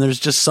 and there's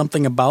just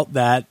something about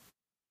that,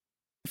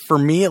 for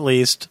me at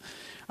least.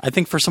 I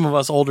think for some of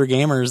us older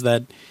gamers,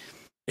 that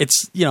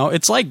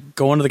it's like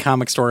going to the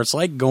comic store, it's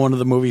like going to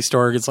the movie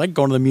store, it's like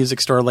going to the music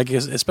store. Like,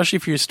 especially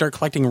if you start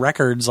collecting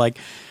records, like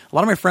a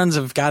lot of my friends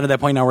have got to that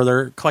point now where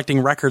they're collecting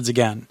records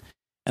again,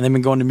 and they've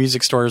been going to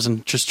music stores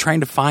and just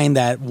trying to find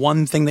that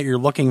one thing that you're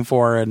looking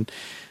for, and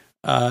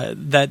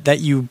that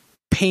you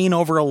paint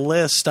over a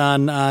list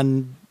on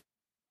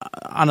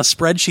a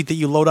spreadsheet that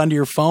you load onto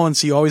your phone,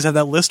 so you always have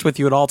that list with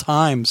you at all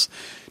times,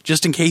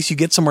 just in case you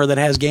get somewhere that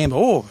has game.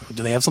 Oh,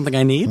 do they have something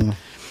I need?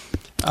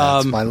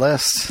 That's my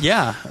list.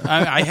 Yeah,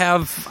 I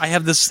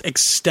have this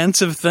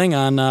extensive thing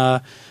on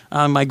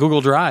my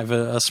Google Drive,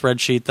 a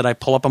spreadsheet that I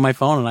pull up on my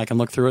phone, and I can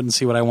look through it and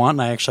see what I want.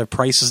 And I actually have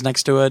prices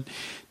next to it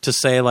to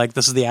say, like,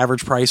 this is the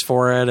average price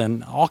for it,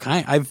 and all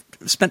kind. I've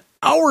spent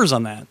hours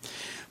on that.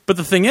 But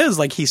the thing is,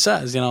 like he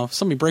says, if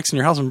somebody breaks in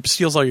your house and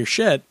steals all your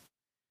shit,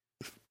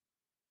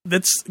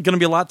 that's going to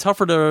be a lot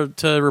tougher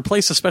to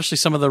replace, especially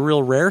some of the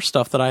real rare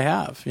stuff that I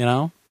have,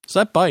 So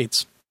that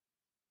bites.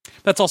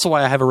 That's also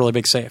why I have a really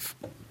big safe.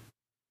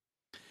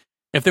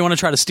 If they want to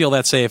try to steal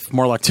that safe,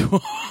 more luck to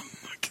them.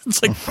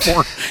 It's like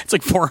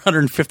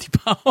 450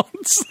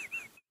 pounds.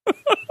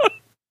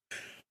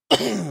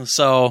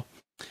 So,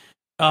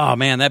 oh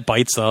man, that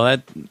bites though.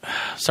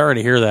 Sorry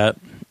to hear that.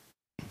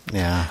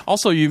 Yeah.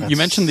 Also, you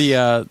mentioned the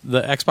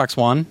Xbox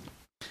One.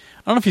 I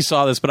don't know if you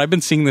saw this, but I've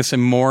been seeing this in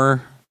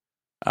more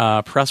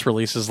press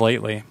releases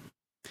lately.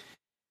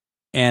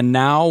 And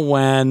now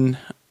when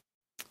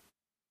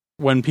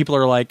people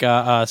are like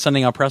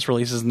sending out press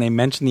releases and they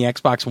mention the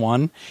Xbox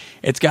One,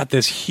 it's got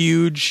this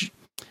huge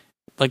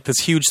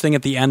thing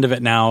at the end of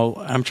it now.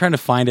 I'm trying to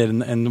find it,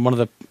 and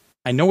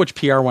I know which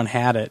PR one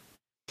had it,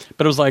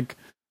 but it was like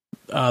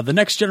the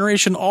next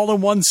generation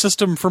all-in-one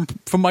system from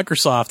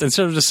Microsoft,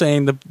 instead of just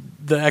saying the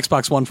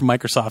Xbox One from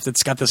Microsoft.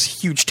 It's got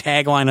this huge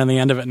tagline on the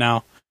end of it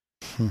now.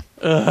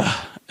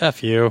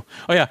 F you.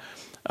 Oh yeah.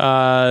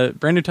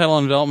 Brand new title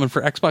in development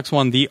for Xbox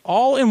One, the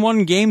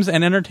all-in-one games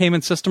and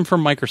entertainment system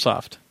from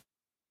Microsoft.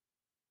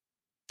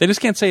 They just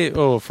can't say,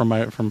 from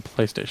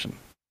PlayStation.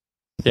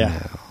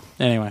 Yeah.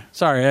 No. Anyway,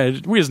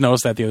 sorry, we just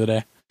noticed that the other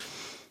day.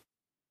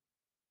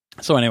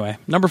 So anyway,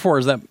 number 4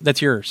 is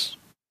that's yours.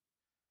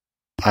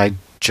 I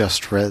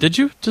just read. Did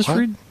you just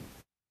read?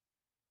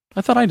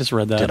 I thought I just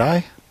read that. Did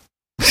I?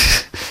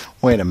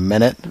 Wait a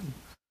minute.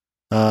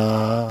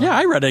 Yeah,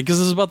 I read it because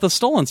it was about the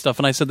stolen stuff,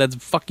 and I said that's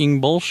fucking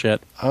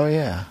bullshit. Oh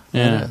yeah,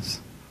 it is.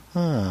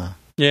 Huh.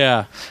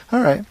 Yeah.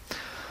 All right.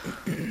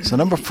 So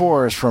number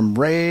 4 is from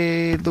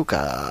Ray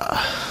Luca.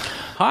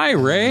 Hi,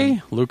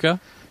 Ray Luca.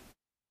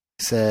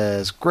 He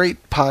says,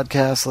 great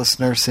podcast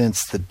listener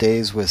since the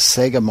days with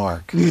Sega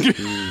Mark.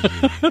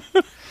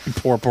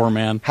 Poor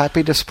man.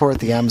 Happy to support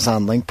the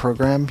Amazon Link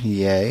program.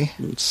 Yay.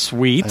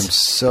 Sweet. I'm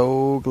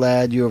so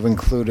glad you have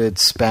included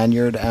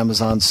Spaniard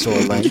Amazon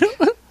store link.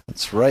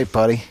 That's right,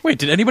 buddy. Wait,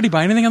 did anybody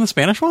buy anything on the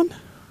Spanish one?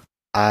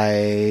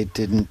 I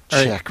didn't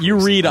check. You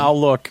read, I'll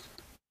look.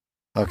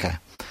 Okay.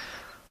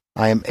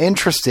 I am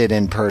interested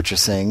in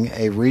purchasing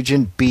a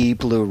Region B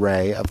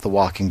Blu-ray of The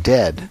Walking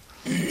Dead,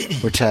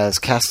 which has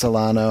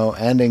Castellano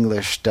and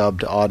English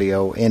dubbed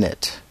audio in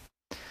it.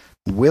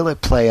 Will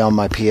it play on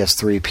my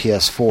PS3,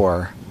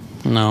 PS4?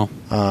 No.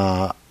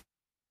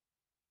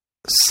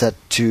 Set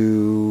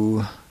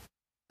to...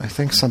 I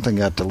think something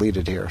got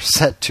deleted here.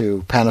 Set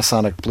to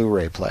Panasonic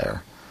Blu-ray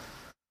player.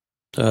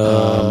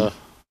 I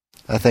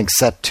think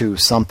set to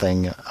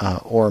something,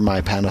 or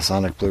my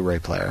Panasonic Blu-ray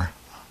player.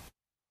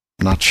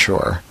 Not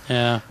sure.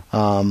 Yeah.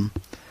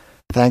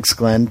 Thanks,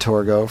 Glenn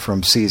Torgo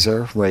from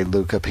Caesar, Ray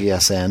Luca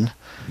PSN,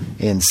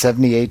 in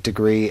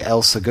 78-degree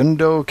El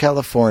Segundo,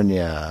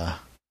 California.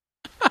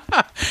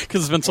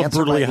 Because it's been so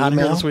brutally hot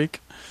here this week.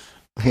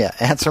 Yeah,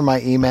 answer my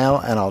email,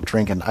 and I'll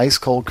drink an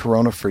ice-cold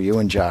Corona for you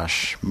and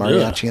Josh.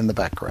 Mariachi in the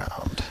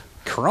background.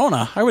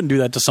 Corona? I wouldn't do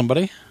that to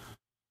somebody.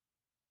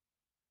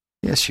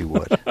 Yes, you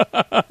would.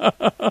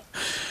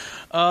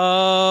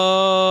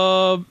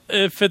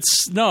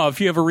 If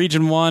you have a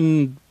Region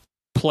 1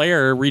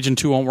 player, Region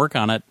 2 won't work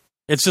on it.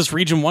 It's just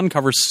Region 1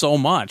 covers so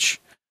much.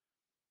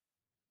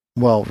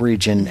 Well,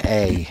 Region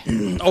A.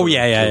 Oh,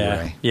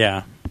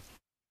 yeah.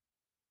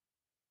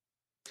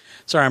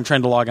 Sorry, I'm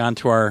trying to log on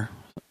to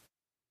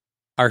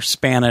our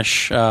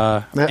Spanish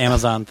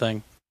Amazon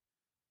thing.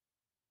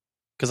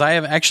 Because I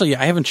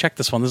haven't checked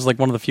this one. This is like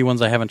one of the few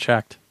ones I haven't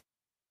checked.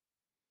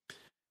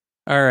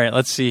 All right,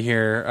 let's see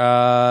here.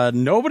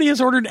 Nobody has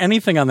ordered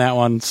anything on that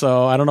one,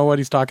 so I don't know what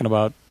he's talking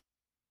about.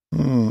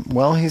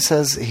 Well, he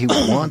says he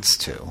wants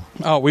to.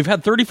 Oh, we've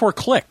had 34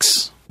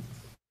 clicks.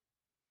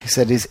 He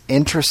said he's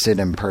interested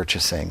in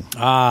purchasing.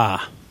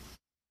 Ah.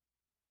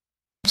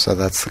 So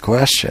that's the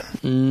question.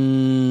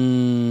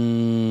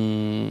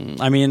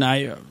 I mean,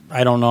 I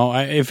don't know.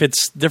 If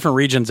it's different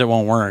regions, it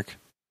won't work.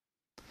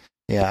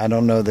 Yeah, I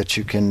don't know that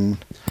you can...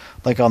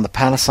 Like on the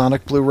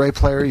Panasonic Blu-ray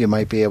player, you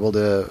might be able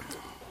to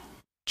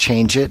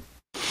change it.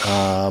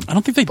 I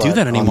don't think they do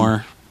that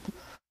anymore.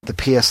 The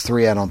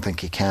PS3, I don't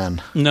think you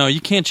can. No, you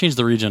can't change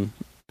the region.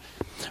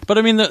 But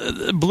I mean,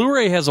 the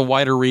Blu-ray has a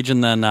wider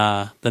region than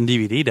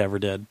DVD ever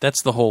did.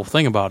 That's the whole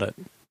thing about it.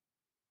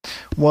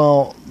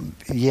 Well,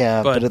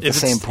 yeah, but at the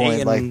same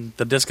point, like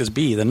the disc is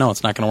B, then no,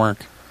 it's not going to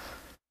work.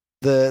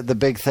 The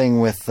big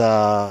thing with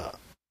the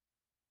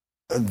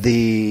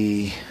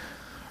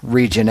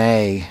Region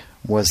A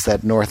was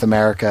that North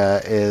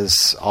America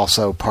is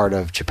also part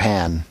of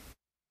Japan.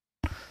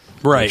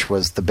 Right. Which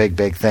was the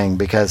big thing,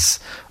 because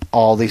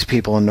all these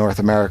people in North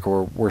America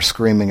were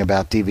screaming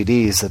about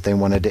DVDs, that they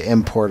wanted to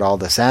import all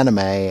this anime,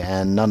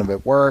 and none of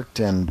it worked,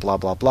 and blah,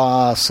 blah,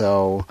 blah.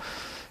 So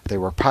they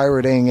were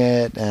pirating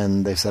it,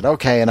 and they said,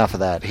 okay, enough of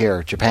that.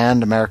 Here,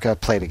 Japan, America,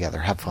 play together.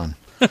 Have fun.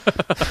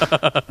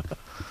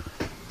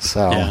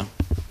 So, yeah.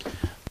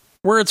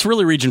 Where it's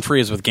really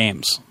region-free is with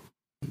games.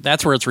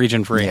 That's where it's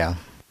region-free. Yeah.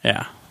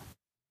 Yeah.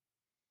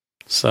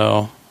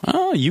 So,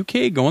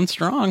 UK going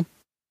strong.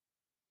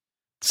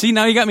 See,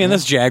 now you got me in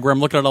this jag where I'm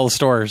looking at all the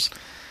stores.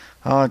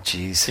 Oh,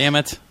 jeez. Damn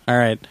it. All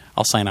right.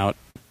 I'll sign out.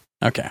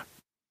 Okay.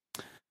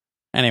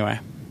 Anyway.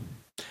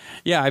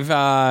 Yeah,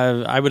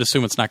 I would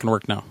assume it's not going to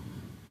work now.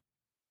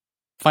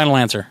 Final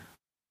answer.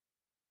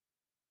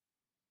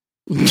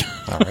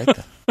 All right,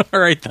 then. All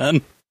right,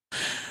 then.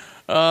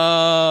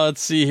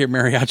 Let's see here.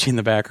 Mariachi in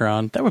the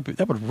background. That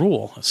would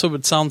rule. So it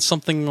would sound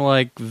something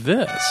like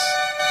this.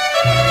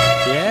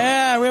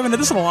 Yeah, we haven't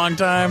had this in a long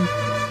time.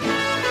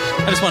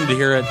 I just wanted to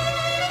hear it.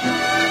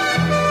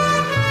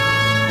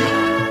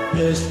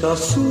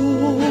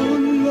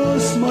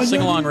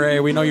 Sing along, Ray.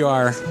 We know you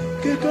are.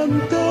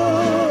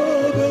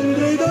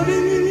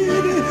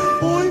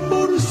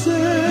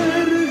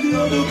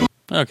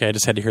 Okay, I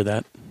just had to hear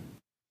that.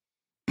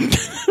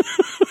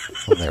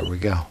 Well, there we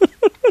go.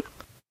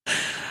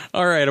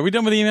 All right, are we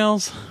done with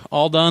emails?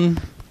 All done?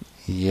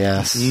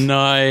 Yes.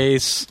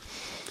 Nice.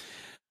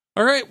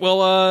 All right,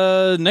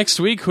 well, next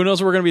week, who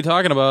knows what we're going to be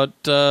talking about?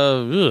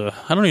 I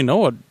don't even know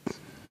what...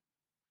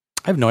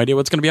 I have no idea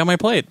what's going to be on my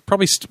plate.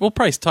 We'll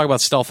probably talk about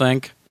Stealth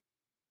Inc.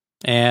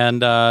 And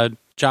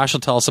Josh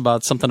will tell us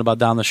about something about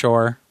Down the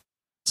Shore,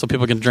 so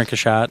people can drink a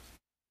shot.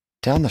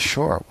 Down the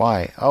shore?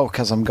 Why? Oh,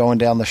 because I'm going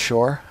down the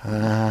shore? All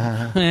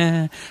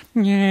right.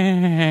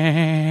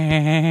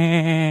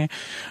 Yes.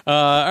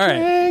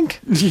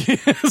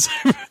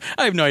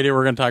 I have no idea what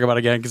we're going to talk about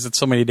again because it's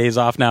so many days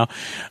off now.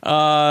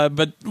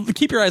 But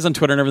keep your eyes on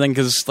Twitter and everything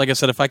because, like I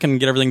said, if I can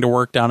get everything to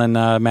work down in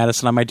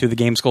Madison, I might do the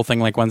game school thing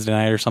like Wednesday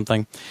night or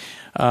something.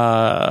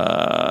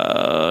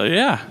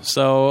 Yeah,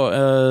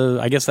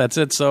 so I guess that's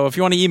it. So if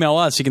you want to email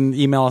us, you can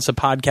email us at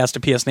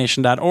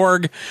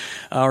podcast@psnation.org,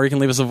 or you can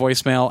leave us a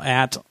voicemail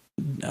at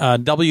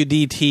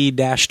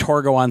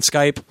WDT-Torgo on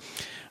Skype.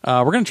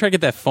 We're going to try to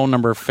get that phone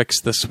number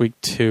fixed this week,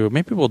 too.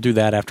 Maybe we'll do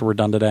that after we're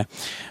done today.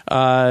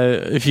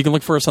 If you can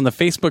look for us on the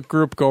Facebook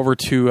group, go over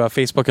to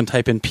Facebook and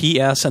type in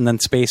PS and then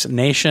space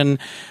Nation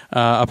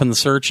up in the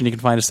search, and you can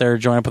find us there.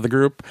 Join up with the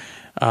group.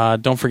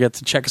 Don't forget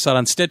to check us out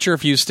on Stitcher.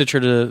 If you use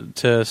Stitcher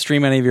to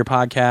stream any of your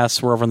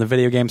podcasts, we're over in the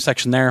video game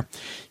section there.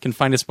 You can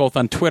find us both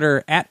on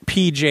Twitter at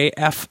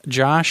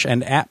PJFJosh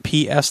and at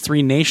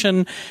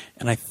PS3Nation.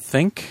 And I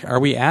think, are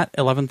we at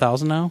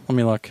 11,000 now? Let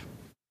me look.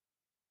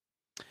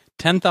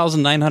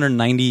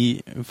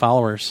 10,990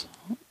 followers.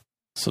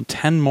 So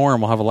 10 more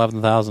and we'll have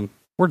 11,000.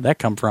 Where'd that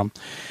come from?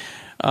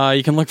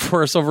 You can look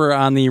for us over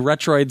on the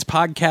Retroids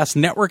Podcast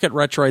Network at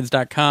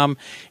retroids.com.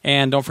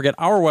 And don't forget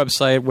our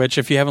website, which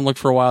if you haven't looked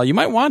for a while, you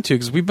might want to,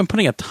 because we've been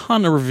putting a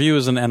ton of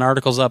reviews and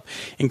articles up,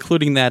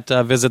 including that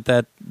visit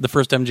that the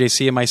first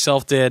MJC and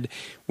myself did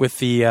with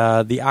the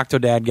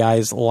Octodad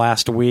guys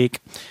last week.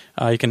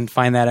 You can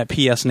find that at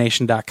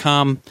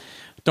psnation.com.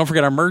 Don't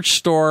forget our merch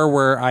store,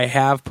 where I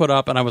have put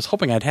up, and I was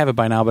hoping I'd have it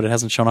by now, but it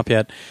hasn't shown up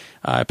yet.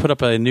 I put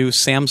up a new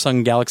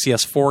Samsung Galaxy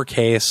S4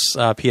 case,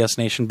 PS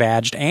Nation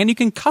badged, and you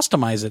can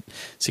customize it.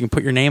 So you can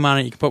put your name on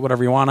it. You can put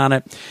whatever you want on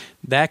it.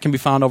 That can be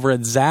found over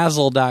at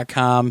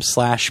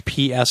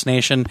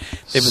Zazzle.com/PSNation.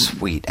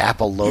 Sweet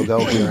Apple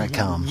logo. Here I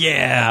come.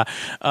 Yeah.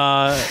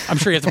 I'm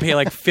sure you have to pay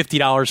like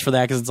 $50 for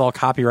that because it's all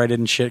copyrighted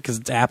and shit because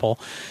it's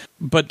Apple.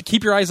 But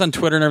keep your eyes on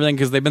Twitter and everything,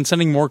 because they've been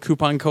sending more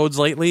coupon codes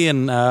lately.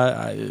 And,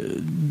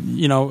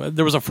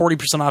 there was a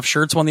 40% off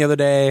shirts one the other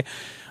day.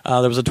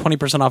 There was a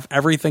 20% off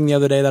everything the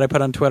other day that I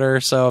put on Twitter.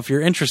 So if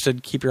you're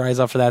interested, keep your eyes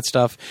out for that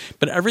stuff.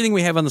 But everything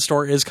we have on the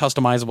store is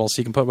customizable, so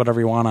you can put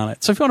whatever you want on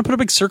it. So if you want to put a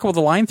big circle with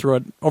a line through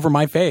it over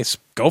my face,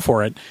 go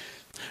for it.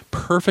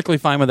 Perfectly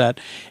fine with that.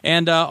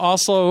 And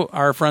also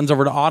our friends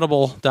over to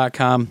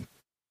audible.com.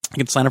 You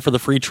can sign up for the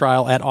free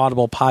trial at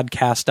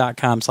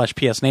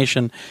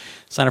audiblepodcast.com/PSNation.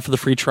 Sign up for the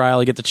free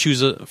trial. You get to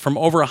choose from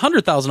over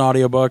 100,000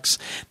 audiobooks.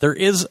 There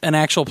is an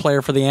actual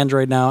player for the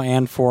Android now,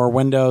 and for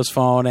Windows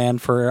Phone,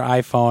 and for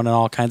iPhone, and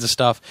all kinds of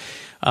stuff.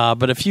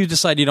 But if you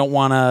decide you don't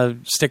want to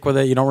stick with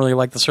it, you don't really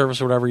like the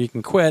service or whatever, you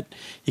can quit.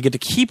 You get to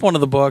keep one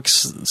of the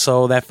books.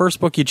 So that first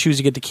book you choose,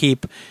 you get to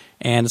keep.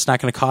 And it's not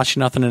going to cost you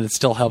nothing, and it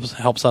still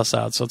helps us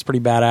out. So it's pretty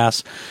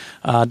badass.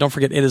 Don't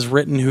forget, It Is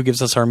Written, who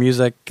gives us our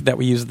music that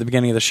we use at the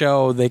beginning of the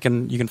show. You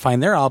can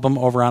find their album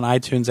over on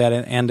iTunes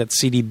and at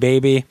CD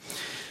Baby.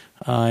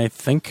 I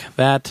think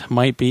that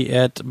might be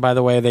it. By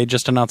the way, they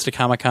just announced at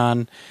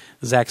Comic-Con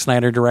Zack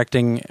Snyder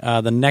directing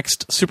the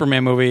next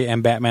Superman movie,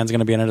 and Batman's going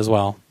to be in it as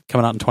well,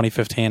 coming out in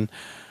 2015.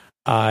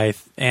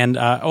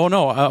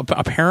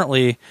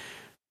 Apparently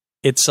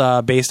it's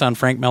based on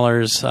Frank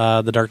Miller's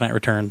The Dark Knight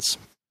Returns.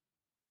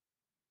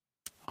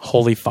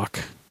 Holy fuck.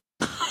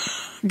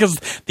 Because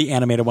the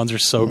animated ones are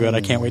so good. I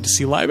can't wait to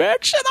see live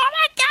action. Oh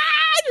my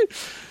god!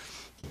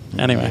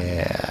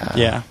 Anyway.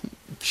 Yeah.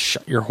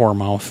 Shut your whore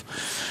mouth.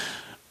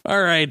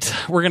 All right.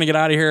 We're going to get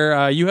out of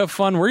here. You have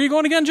fun. Where are you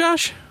going again,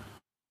 Josh?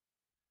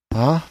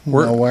 Huh?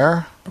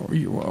 Nowhere?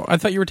 I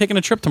thought you were taking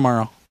a trip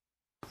tomorrow.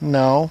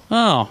 No.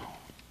 Oh.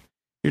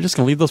 You're just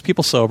going to leave those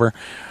people sober.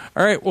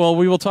 All right. Well,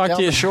 we will talk Down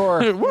to you. The shore.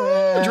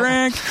 Woo,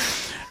 drink.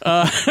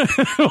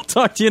 We'll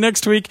talk to you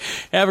next week.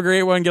 Have a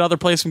great one. Get out there,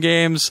 play some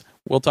games.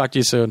 We'll talk to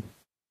you soon.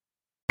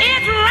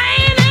 It's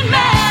raining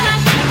men.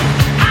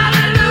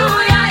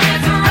 Hallelujah,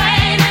 it's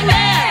raining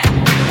men.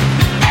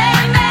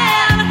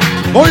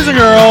 Amen. Boys and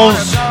girls,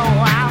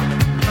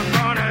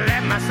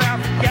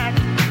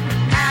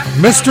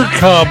 Mr.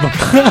 Cub,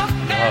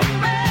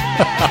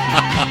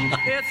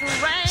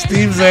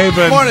 Steve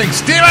Zabin. Morning,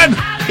 Steven!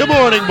 Good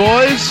morning,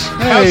 boys.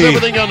 Hey. How's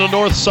everything on the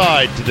north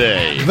side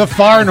today? The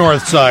far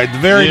north side, the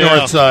very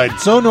north side.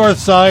 So north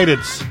side,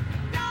 it's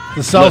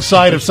the south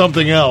side of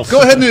something else. Go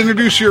ahead and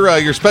introduce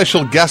your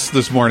special guest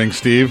this morning,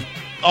 Steve.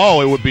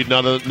 Oh, it would be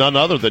none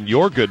other than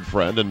your good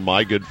friend and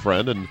my good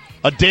friend and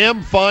a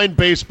damn fine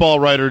baseball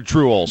writer,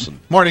 Drew Olson.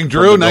 Morning,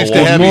 Drew. Nice to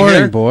have Good you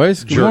morning, here.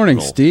 boys. Good morning,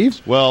 Steve.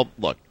 Well,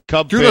 look,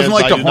 Cub Drew fans, doesn't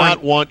like I to do horn-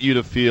 not want you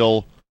to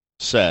feel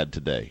sad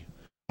today.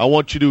 I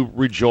want you to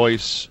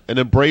rejoice and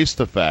embrace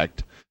the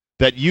fact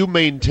that you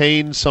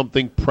maintained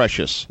something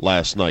precious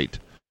last night.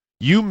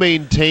 You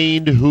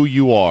maintained who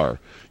you are,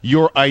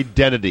 your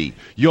identity,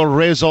 your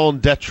raison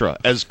d'etre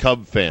as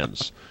Cub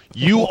fans.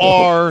 You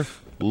are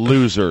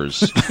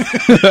losers.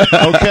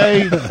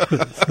 Okay?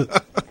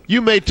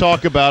 You may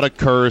talk about a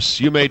curse,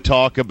 you may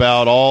talk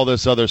about all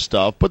this other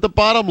stuff, but the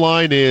bottom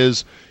line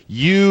is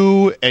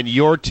you and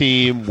your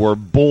team were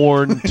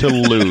born to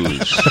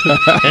lose,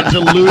 and to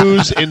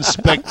lose in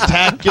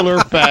spectacular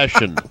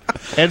fashion.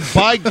 And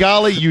by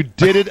golly, you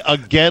did it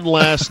again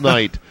last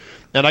night.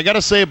 And I got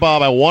to say,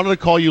 Bob, I wanted to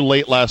call you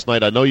late last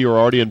night. I know you were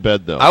already in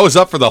bed, though. I was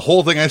up for the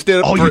whole thing. I stayed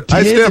up you I did?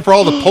 stayed up for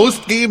all the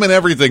post game and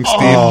everything, Steve.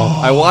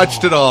 I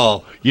watched it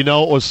all. You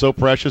know what was so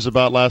precious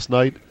about last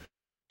night?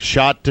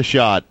 Shot to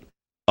shot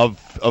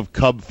of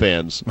Cub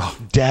fans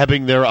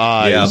dabbing their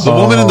eyes. Yeah, the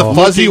woman in the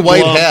fuzzy Looking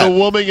white glove, hat. The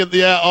woman in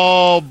the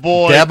oh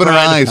boy, Dabbing her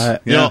Brian. eyes.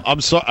 You know, I'm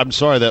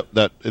sorry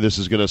that this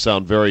is going to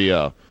sound very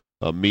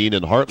mean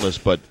and heartless,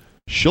 but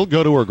she'll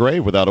go to her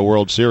grave without a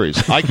World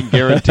Series. I can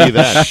guarantee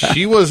that.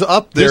 She was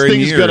up there This in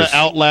thing's years. going to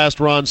outlast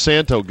Ron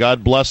Santo.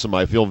 God bless him.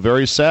 I feel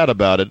very sad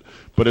about it,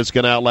 but it's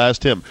going to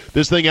outlast him.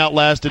 This thing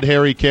outlasted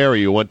Harry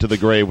Carey, who went to the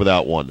grave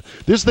without one.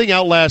 This thing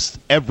outlasts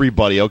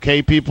everybody,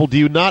 okay, people? Do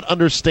you not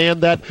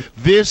understand that?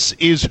 This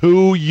is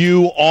who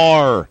you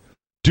are.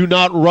 Do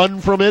not run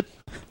from it.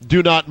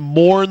 Do not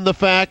mourn the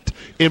fact.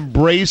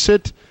 Embrace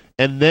it.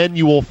 And then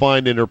you will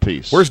find inner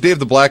peace. Where's Dave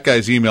the Black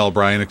Guy's email,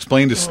 Brian?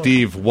 Explain to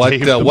Steve what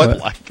Dave the Black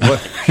Guy. what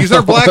he's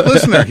our black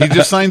listener. He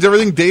just signs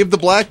everything Dave the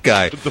Black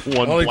Guy. The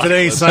one Only black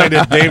today he list. signed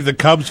it Dave the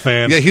Cubs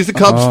fan. Yeah, he's a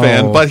Cubs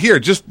fan. But here,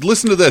 just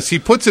listen to this. He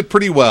puts it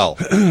pretty well.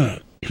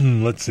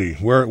 Let's see.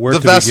 Where The to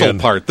vessel begin?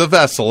 part. The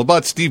vessel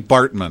about Steve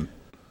Bartman.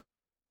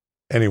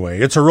 Anyway,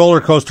 it's a roller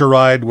coaster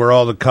ride where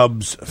all the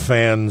Cubs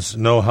fans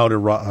know how the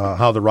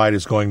ride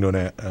is going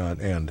to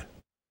an end.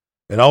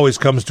 It always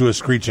comes to a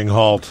screeching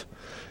halt.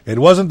 It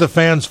wasn't the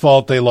fans'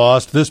 fault they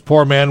lost. This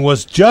poor man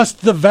was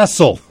just the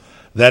vessel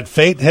that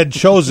fate had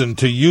chosen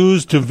to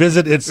use to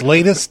visit its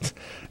latest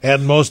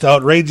and most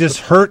outrageous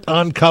hurt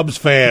on Cubs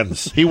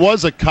fans. He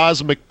was a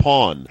cosmic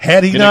pawn.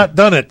 Had he not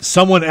done it,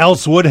 someone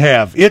else would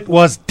have. It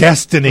was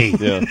destiny.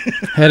 Yeah.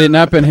 Had it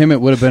not been him, it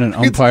would have been an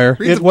umpire.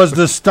 It was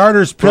the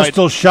starter's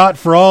pistol shot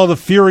for all the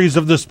furies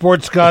of the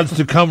sports gods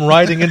to come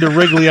riding into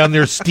Wrigley on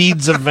their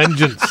steeds of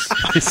vengeance.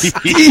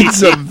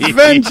 Steeds of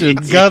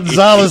vengeance.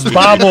 Gonzalez,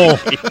 Bobble,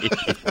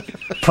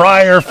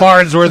 Pryor,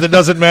 Farnsworth, it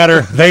doesn't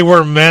matter. They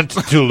were meant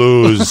to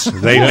lose.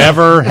 They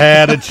never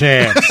had a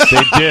chance.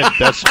 They did.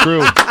 That's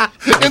true.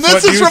 And this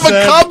what is you from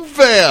said. a Cub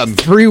fan.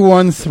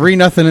 3-1,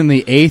 3-0 in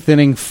the 8th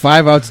inning,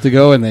 5 outs to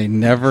go, and they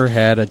never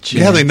had a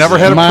chance. Yeah, they never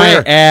had a My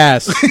prayer.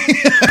 ass.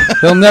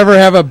 They'll never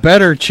have a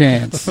better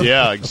chance.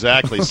 Yeah,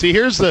 exactly. See,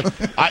 here's the.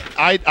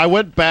 I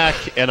went back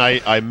and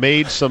I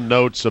made some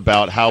notes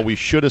about how we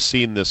should have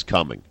seen this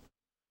coming.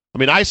 I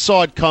mean, I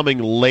saw it coming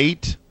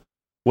late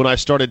when I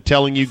started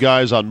telling you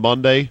guys on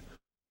Monday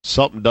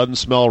something doesn't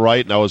smell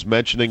right, and I was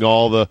mentioning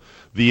all the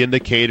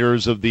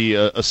indicators of the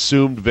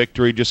assumed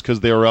victory just because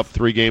they were up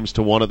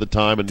 3-1 at the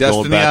time and going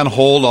Destiny back. on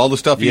hold, all the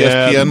stuff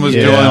ESPN was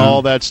doing.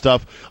 All that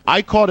stuff.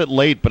 I caught it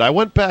late, but I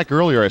went back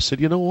earlier. I said,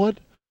 you know what?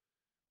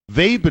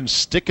 They've been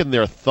sticking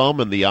their thumb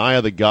in the eye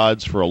of the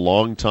gods for a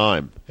long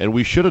time, and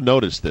we should have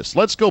noticed this.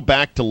 Let's go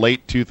back to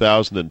late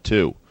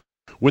 2002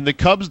 when the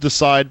Cubs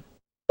decide,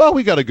 well,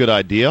 we got a good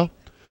idea.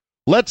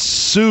 Let's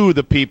sue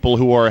the people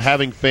who are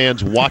having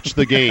fans watch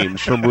the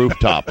games from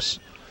rooftops.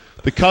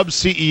 The Cubs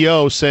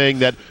CEO saying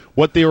that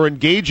what they were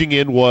engaging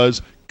in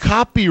was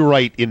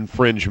copyright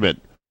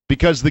infringement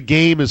because the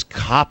game is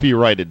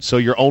copyrighted, so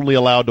you're only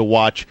allowed to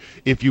watch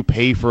if you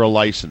pay for a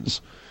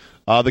license.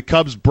 The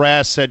Cubs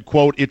brass said,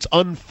 quote, it's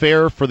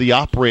unfair for the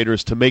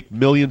operators to make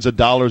millions of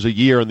dollars a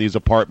year in these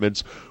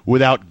apartments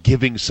without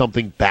giving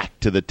something back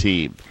to the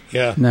team.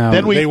 Yeah. Now,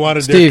 Then we- They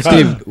wanted Steve,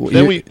 their cut.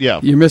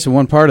 Steve, you're missing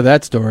one part of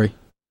that story.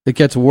 It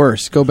gets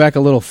worse. Go back a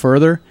little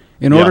further.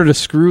 In order to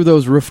screw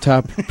those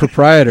rooftop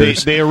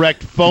proprietors, They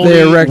erect phony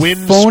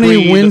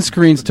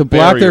windscreens to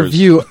block their barriers.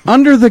 view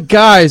under the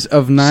guise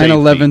of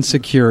 9/11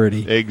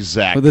 security.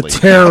 Exactly. For the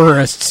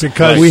terrorists,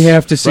 Because- we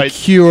have to Right.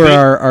 secure They-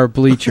 our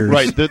bleachers.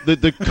 Right.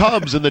 The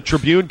Cubs and the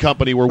Tribune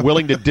Company were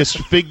willing to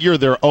disfigure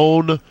their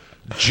own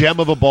gem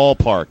of a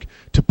ballpark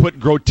to put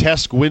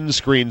grotesque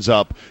windscreens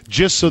up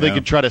just so they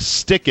could try to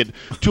stick it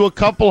to a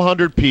couple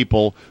hundred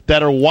people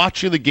that are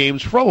watching the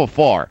games from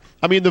afar.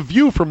 I mean, the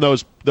view from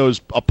those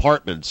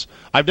apartments,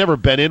 I've never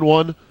been in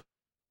one,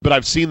 but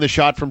I've seen the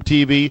shot from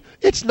TV.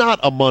 It's not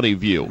a money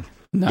view.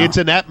 No. It's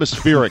an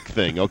atmospheric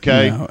thing,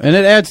 okay? No. And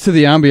it adds to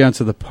the ambiance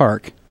of the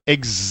park.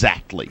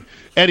 Exactly.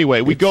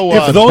 Anyway, we go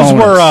If on.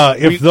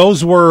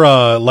 those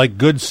were like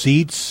good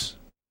seats,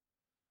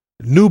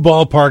 new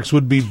ballparks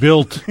would be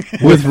built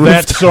with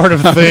that sort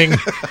of thing.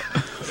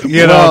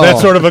 You know, Well, that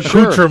sort of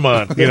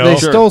accoutrement. You know, They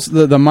stole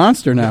the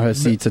Monster now has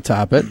seats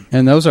atop it,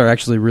 and those are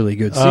actually really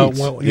good seats.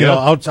 you know,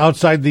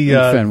 outside the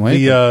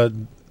Fenway.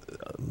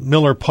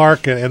 Miller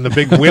Park and the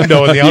big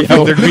window in the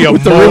outfield, there'd be a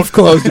with the moat, roof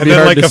closed, it'd and be then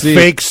hard like to a see.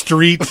 fake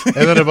street, and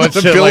then a bunch The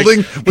of building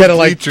like, with kind of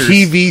like bleachers.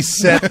 TV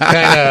set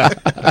kind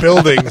of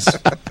buildings.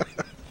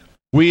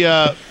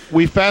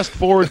 We fast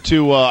forward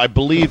to I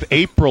believe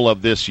April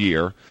of this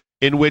year,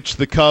 in which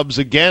the Cubs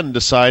again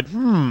decide,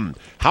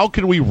 how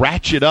can we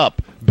ratchet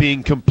up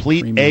being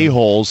complete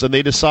a-holes? And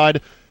they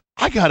decide,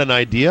 I got an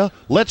idea.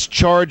 Let's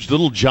charge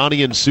little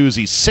Johnny and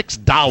Susie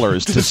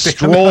 $6 to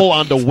stroll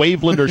onto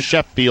Waveland or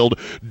Sheffield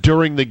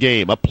during the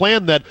game. A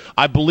plan that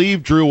I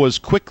believe, Drew, was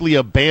quickly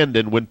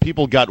abandoned when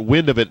people got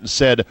wind of it and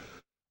said,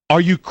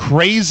 are you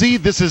crazy?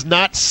 This is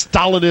not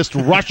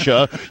Stalinist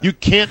Russia. You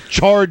can't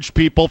charge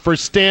people for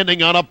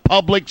standing on a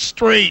public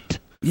street.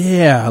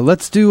 Yeah,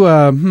 let's do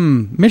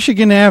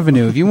Michigan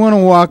Avenue. If you want to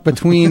walk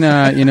between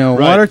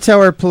Water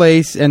Tower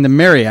Place and the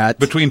Marriott,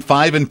 Between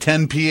 5 and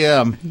 10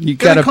 p.m. You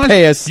gotta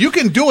pay us. You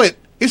can do it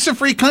It's a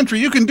free country.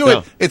 You can do No.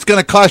 it. It's going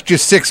to cost you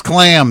 6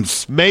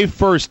 clams. May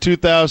 1st,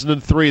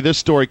 2003, this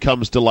story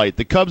comes to light.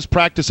 The Cubs'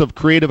 practice of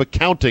creative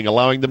accounting,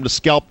 allowing them to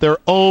scalp their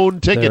own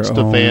tickets Their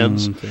to own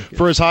fans tickets.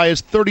 for as high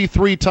as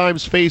 33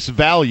 times face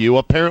value,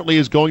 apparently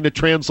is going to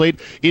translate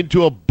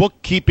into a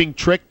bookkeeping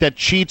trick that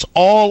cheats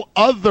all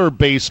other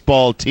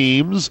baseball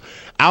teams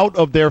out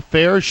of their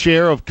fair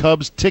share of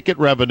Cubs ticket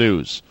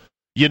revenues.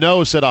 You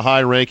know, said a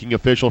high-ranking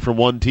official from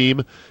one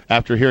team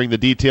after hearing the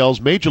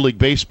details, Major League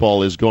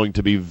Baseball is going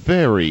to be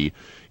very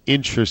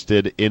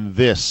interested in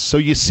this. So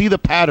you see the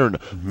pattern.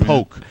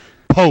 Poke,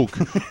 poke,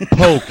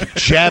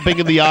 jabbing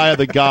in the eye of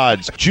the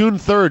gods. June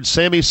 3rd,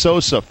 Sammy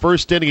Sosa,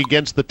 first inning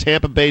against the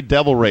Tampa Bay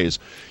Devil Rays,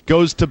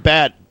 goes to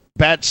bat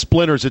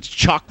splinters. It's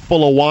chock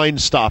full of wine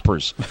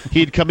stoppers.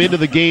 He'd come into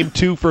the game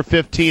 2 for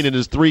 15 in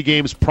his 3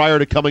 games prior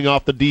to coming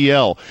off the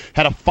DL.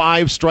 Had a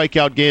 5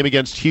 strikeout game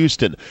against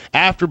Houston.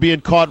 After being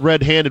caught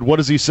red-handed, what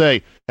does he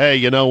say? Hey,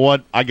 you know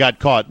what? I got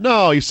caught.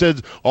 No, he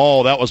says,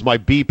 oh, that was my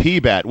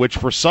BP bat, which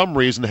for some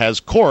reason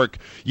has cork,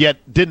 yet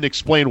didn't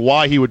explain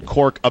why he would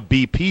cork a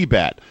BP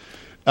bat.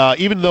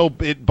 Even though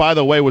it, by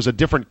the way, was a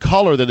different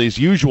color than his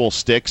usual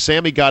stick,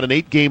 Sammy got an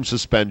 8-game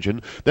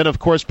suspension, then, of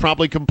course,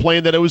 promptly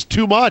complained that it was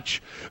too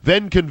much,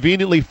 then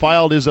conveniently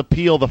filed his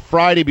appeal the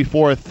Friday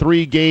before a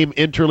 3-game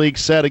interleague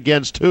set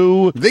against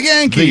who? The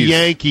Yankees. The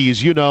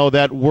Yankees, you know,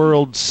 that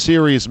World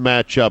Series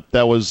matchup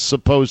that was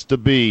supposed to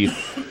be,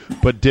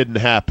 but didn't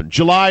happen.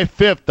 July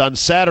 5th on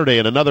Saturday,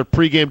 in another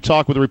pregame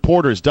talk with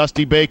reporters,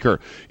 Dusty Baker,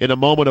 in a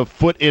moment of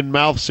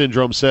foot-in-mouth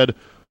syndrome, said,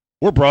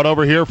 we're brought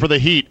over here for the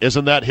heat.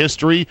 Isn't that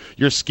history?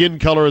 Your skin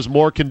color is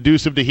more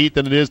conducive to heat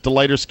than it is to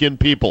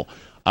lighter-skinned people.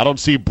 I don't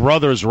see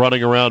brothers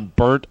running around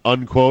burnt,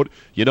 unquote.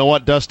 You know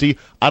what, Dusty?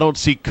 I don't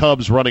see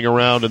Cubs running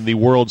around in the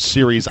World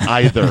Series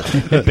either.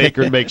 And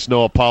Baker makes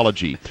no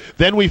apology.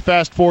 Then we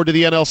fast forward to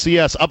the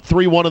NLCS, up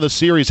 3-1 in the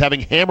series, having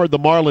hammered the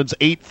Marlins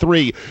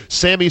 8-3.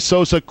 Sammy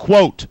Sosa,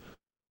 quote,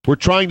 we're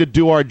trying to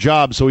do our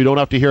job so we don't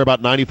have to hear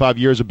about 95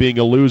 years of being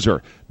a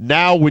loser.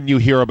 Now when you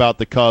hear about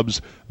the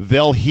Cubs,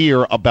 they'll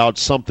hear about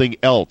something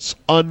else.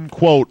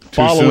 Unquote.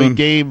 Following soon.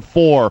 Game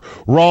 4.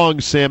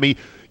 Wrong, Sammy.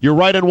 You're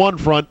right on one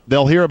front.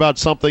 They'll hear about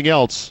something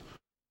else.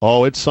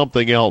 Oh, it's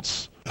something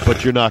else.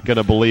 But you're not going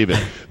to believe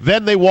it.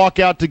 Then they walk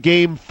out to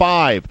Game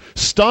 5.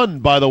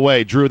 Stunned, by the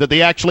way, Drew, that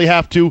they actually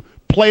have to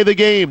play the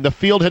game. The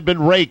field had been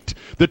raked.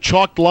 The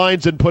chalked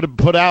lines had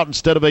put out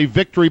instead of a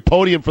victory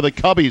podium for the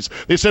Cubbies.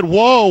 They said,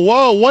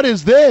 whoa, what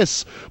is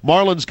this?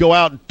 Marlins go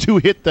out and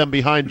 2-hit them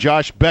behind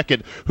Josh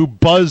Beckett, who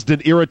buzzed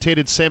and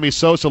irritated Sammy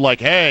Sosa like,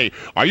 hey,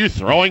 are you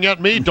throwing at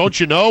me? Don't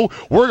you know?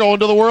 We're going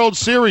to the World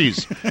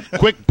Series.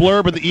 Quick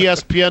blurb in the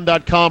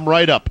ESPN.com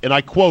write-up, and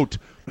I quote,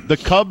 the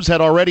Cubs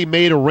had already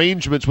made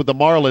arrangements with the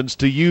Marlins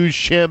to use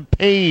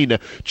champagne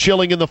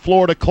chilling in the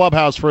Florida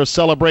clubhouse for a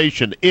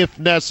celebration, if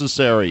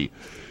necessary.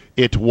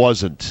 It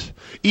wasn't.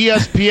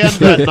 ESPN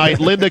that night,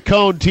 Linda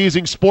Cohn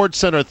teasing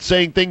SportsCenter,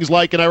 saying things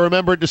like, and I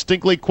remember it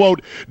distinctly,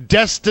 quote,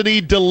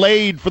 destiny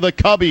delayed for the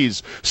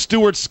Cubbies.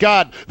 Stuart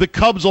Scott, the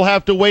Cubs will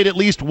have to wait at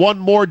least one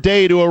more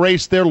day to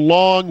erase their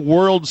long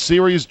World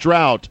Series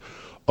drought.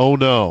 Oh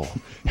no.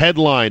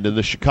 Headline in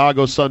the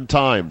Chicago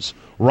Sun-Times.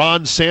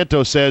 Ron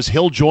Santo says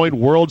he'll join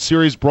World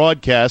Series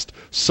broadcast.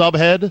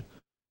 Subhead,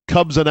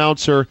 Cubs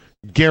announcer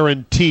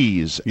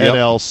guarantees Yep.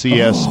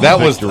 NLCS That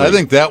was, victory. I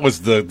think that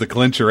was the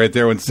clincher right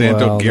there when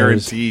Santo Well,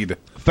 guaranteed.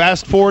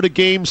 Fast forward to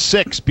Game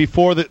 6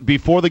 before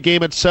the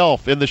game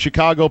itself in the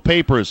Chicago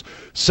papers.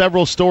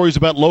 Several stories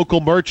about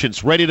local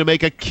merchants ready to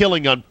make a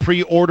killing on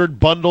pre-ordered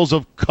bundles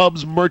of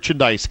Cubs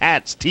merchandise,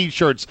 hats,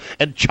 T-shirts,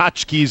 and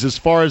tchotchkes as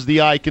far as the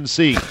eye can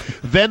see.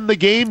 Then the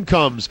game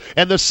comes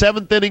and the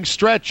 7th inning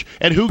stretch,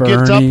 and who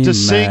gets up Bernie to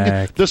sing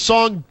Mac. the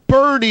song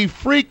Bernie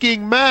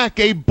freaking Mac,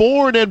 a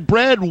born and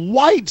bred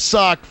White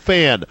Sox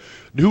fan,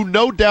 who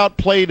no doubt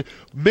played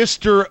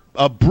Mr.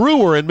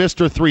 Brewer and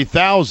Mr.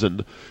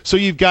 3000. So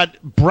you've got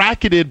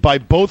bracketed by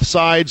both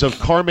sides of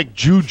karmic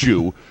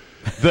juju,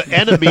 the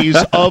enemies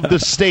of the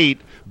state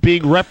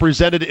being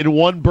represented in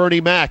one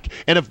Bernie Mac.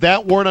 And if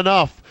that weren't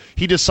enough,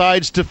 he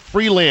decides to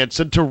freelance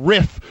and to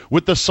riff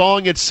with the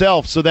song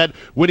itself so that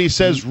when he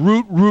says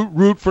root, root,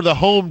 root for the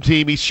home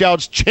team, he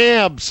shouts,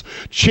 champs,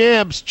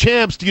 champs,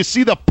 champs. Do you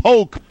see the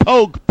poke,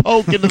 poke,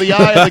 poke into the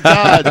eye of the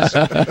gods?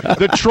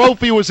 The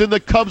trophy was in the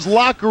Cubs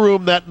locker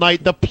room that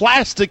night. The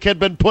plastic had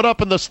been put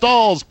up in the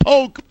stalls.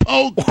 Poke,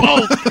 poke,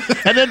 poke.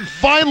 And then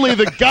finally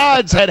the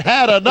gods had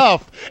had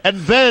enough. And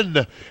then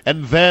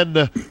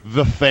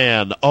the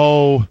fan.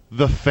 Oh,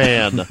 the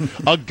fan.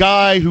 A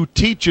guy who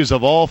teaches,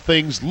 of all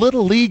things,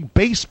 Little League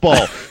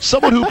baseball.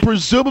 Someone who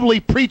presumably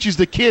preaches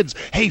to kids,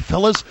 hey,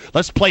 fellas,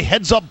 let's play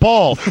heads-up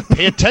ball.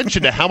 Pay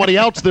attention to how many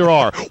outs there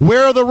are.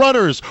 Where are the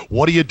runners?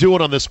 What are you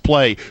doing on this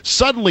play?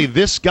 Suddenly,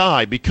 this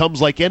guy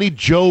becomes like any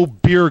Joe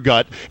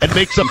Beergut and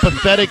makes a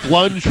pathetic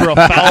lunge for a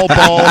foul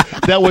ball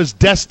that was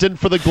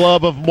destined for the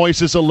glove of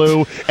Moises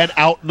Alou and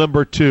out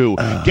number 2.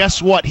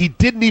 Guess what? He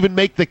didn't even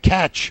make the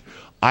catch.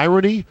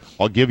 Irony?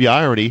 I'll give you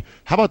irony.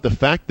 How about the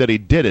fact that he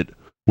did it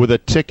with a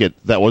ticket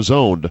that was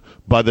owned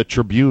by the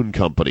Tribune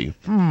Company.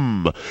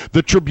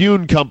 The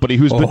Tribune Company,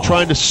 who's been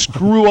trying to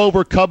screw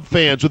over Cub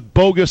fans with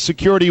bogus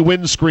security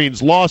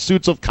windscreens,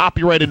 lawsuits of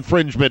copyright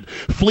infringement,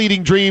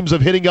 fleeting dreams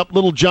of hitting up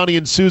little Johnny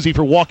and Susie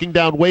for walking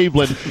down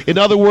Waveland. In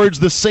other words,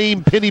 the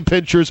same penny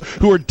pinchers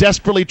who are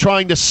desperately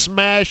trying to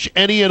smash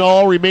any and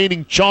all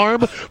remaining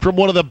charm from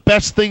one of the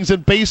best things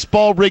in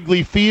baseball,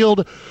 Wrigley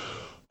Field.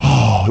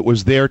 Oh, it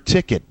was their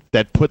ticket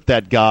that put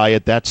that guy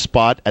at that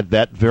spot at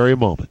that very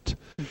moment.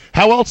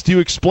 How else do you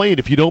explain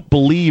if you don't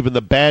believe in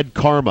the bad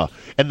karma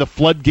and the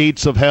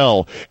floodgates of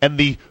hell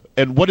and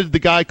what did the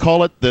guy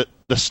call it? The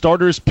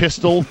starter's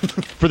pistol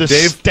for the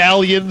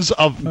stallions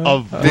of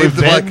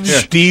revenge.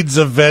 Steeds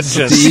of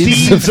vengeance.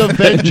 Steeds of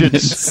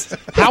vengeance.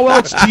 How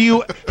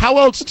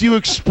else do you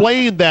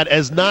explain that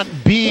as not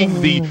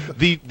being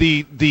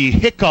the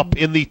hiccup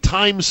in the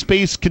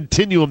time-space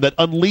continuum that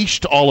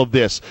unleashed all of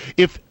this?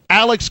 If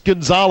Alex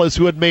Gonzalez,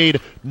 who had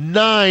made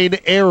 9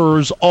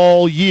 errors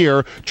all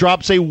year,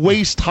 drops a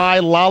waist-high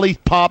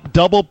lollipop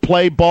double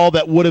play ball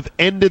that would have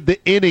ended the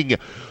inning.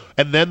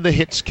 And then the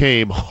hits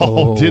came.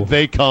 Oh, did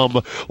they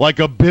come like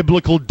a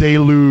biblical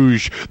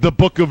deluge. The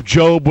book of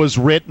Job was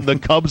written. The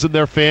Cubs and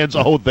their fans,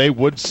 they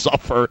would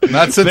suffer.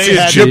 Not since they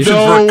the had Egyptians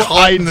no were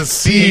caught in the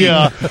sea.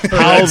 idea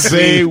how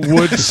they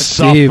would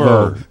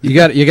suffer. You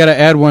got to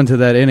add one to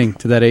that inning,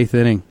 to that 8th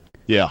inning.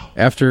 Yeah.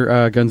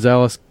 After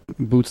Gonzalez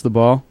boots the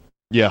ball.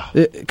 Yeah.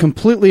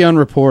 Completely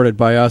unreported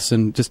by us,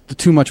 and just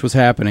too much was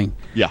happening.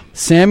 Yeah.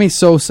 Sammy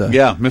Sosa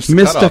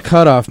missed a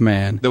cutoff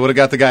man. They would have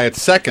got the guy at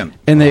second.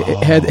 And they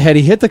had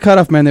he hit the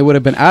cutoff man, they would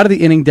have been out of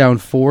the inning down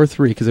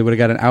 4-3 because they would have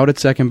got an out at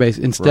second base.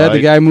 Instead,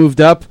 the guy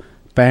moved up.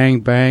 Bang,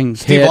 bang,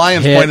 Steve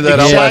Lyons pointed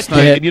that out last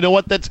night. And you know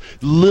what? That's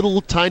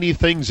little tiny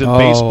things in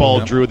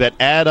baseball, Drew, that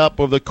add up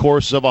over the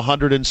course of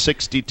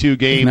 162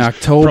 games. In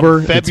October,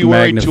 from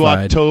February it's to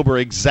magnified. October.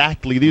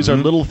 Exactly. These are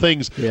little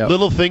things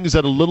little things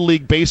that a Little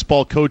League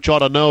baseball coach ought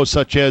to know,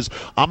 such as,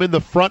 I'm in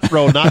the front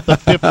row, not the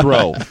 5th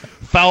row.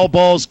 Foul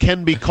balls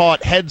can be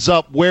caught. Heads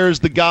up. Where's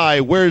the guy?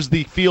 Where's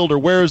the fielder?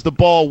 Where's the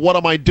ball? What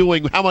am I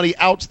doing? How many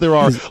outs there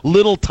are?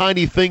 Little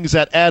tiny things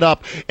that add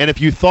up. And if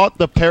you thought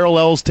the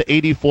parallels to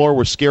 84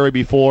 were scary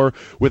before,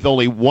 with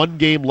only 1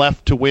 game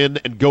left to win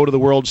and go to the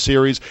World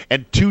Series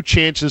and 2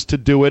 chances to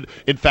do it,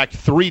 in fact,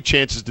 3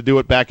 chances to do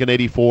it back in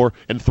 84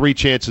 and 3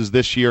 chances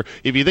this year.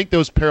 If you think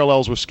those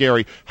parallels were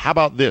scary, how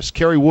about this?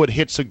 Kerry Wood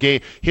hits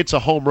a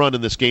home run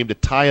in this game to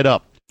tie it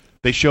up.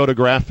 They showed a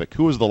graphic.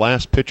 Who was the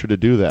last pitcher to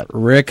do that?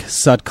 Rick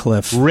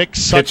Sutcliffe. Rick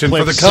Sutcliffe,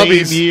 for the same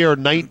Cubbies. year,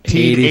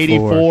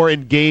 1984,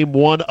 in Game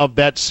 1 of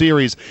that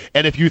series.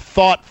 And if you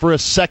thought for a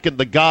second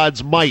the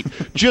gods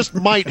just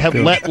might have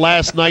let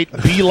last night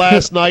be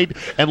last night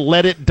and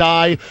let it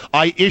die,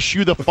 I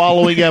issue the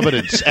following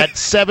evidence. At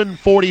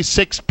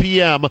 7:46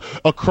 p.m.,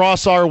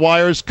 across our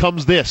wires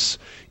comes this.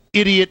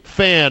 Idiot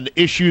fan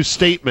issues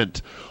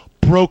statement.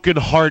 Broken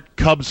heart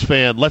Cubs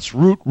fan. Let's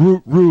root.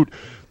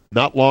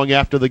 Not long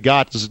after the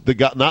gods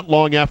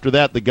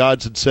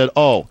had said,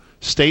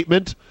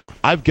 statement?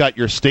 I've got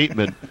your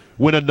statement.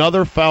 When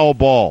another foul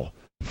ball,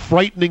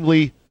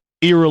 frighteningly,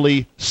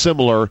 eerily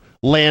similar,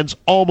 lands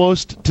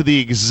almost to the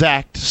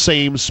exact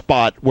same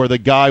spot where the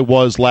guy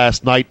was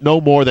last night, no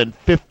more than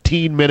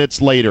 15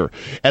 minutes later.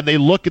 And they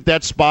look at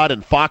that spot,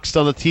 and Fox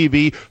on the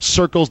TV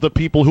circles the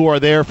people who are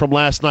there from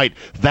last night.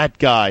 That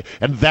guy,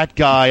 and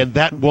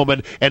that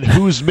woman, and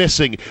who's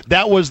missing.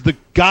 That was the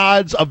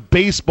gods of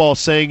baseball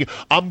saying,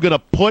 I'm going to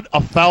put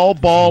a foul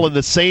ball in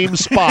the same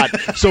spot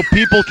so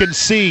people can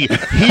see.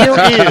 Here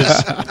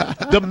is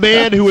the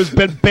man who has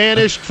been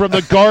banished from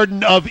the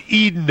Garden of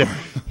Eden.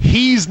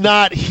 He's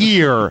not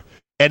here.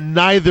 And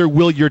neither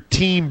will your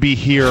team be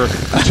here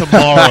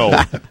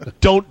tomorrow.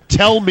 Don't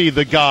tell me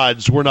the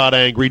gods were not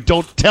angry.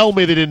 Don't tell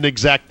me they didn't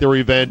exact their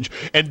revenge.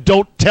 And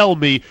don't tell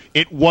me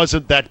it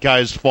wasn't that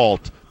guy's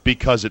fault,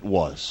 because it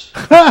was.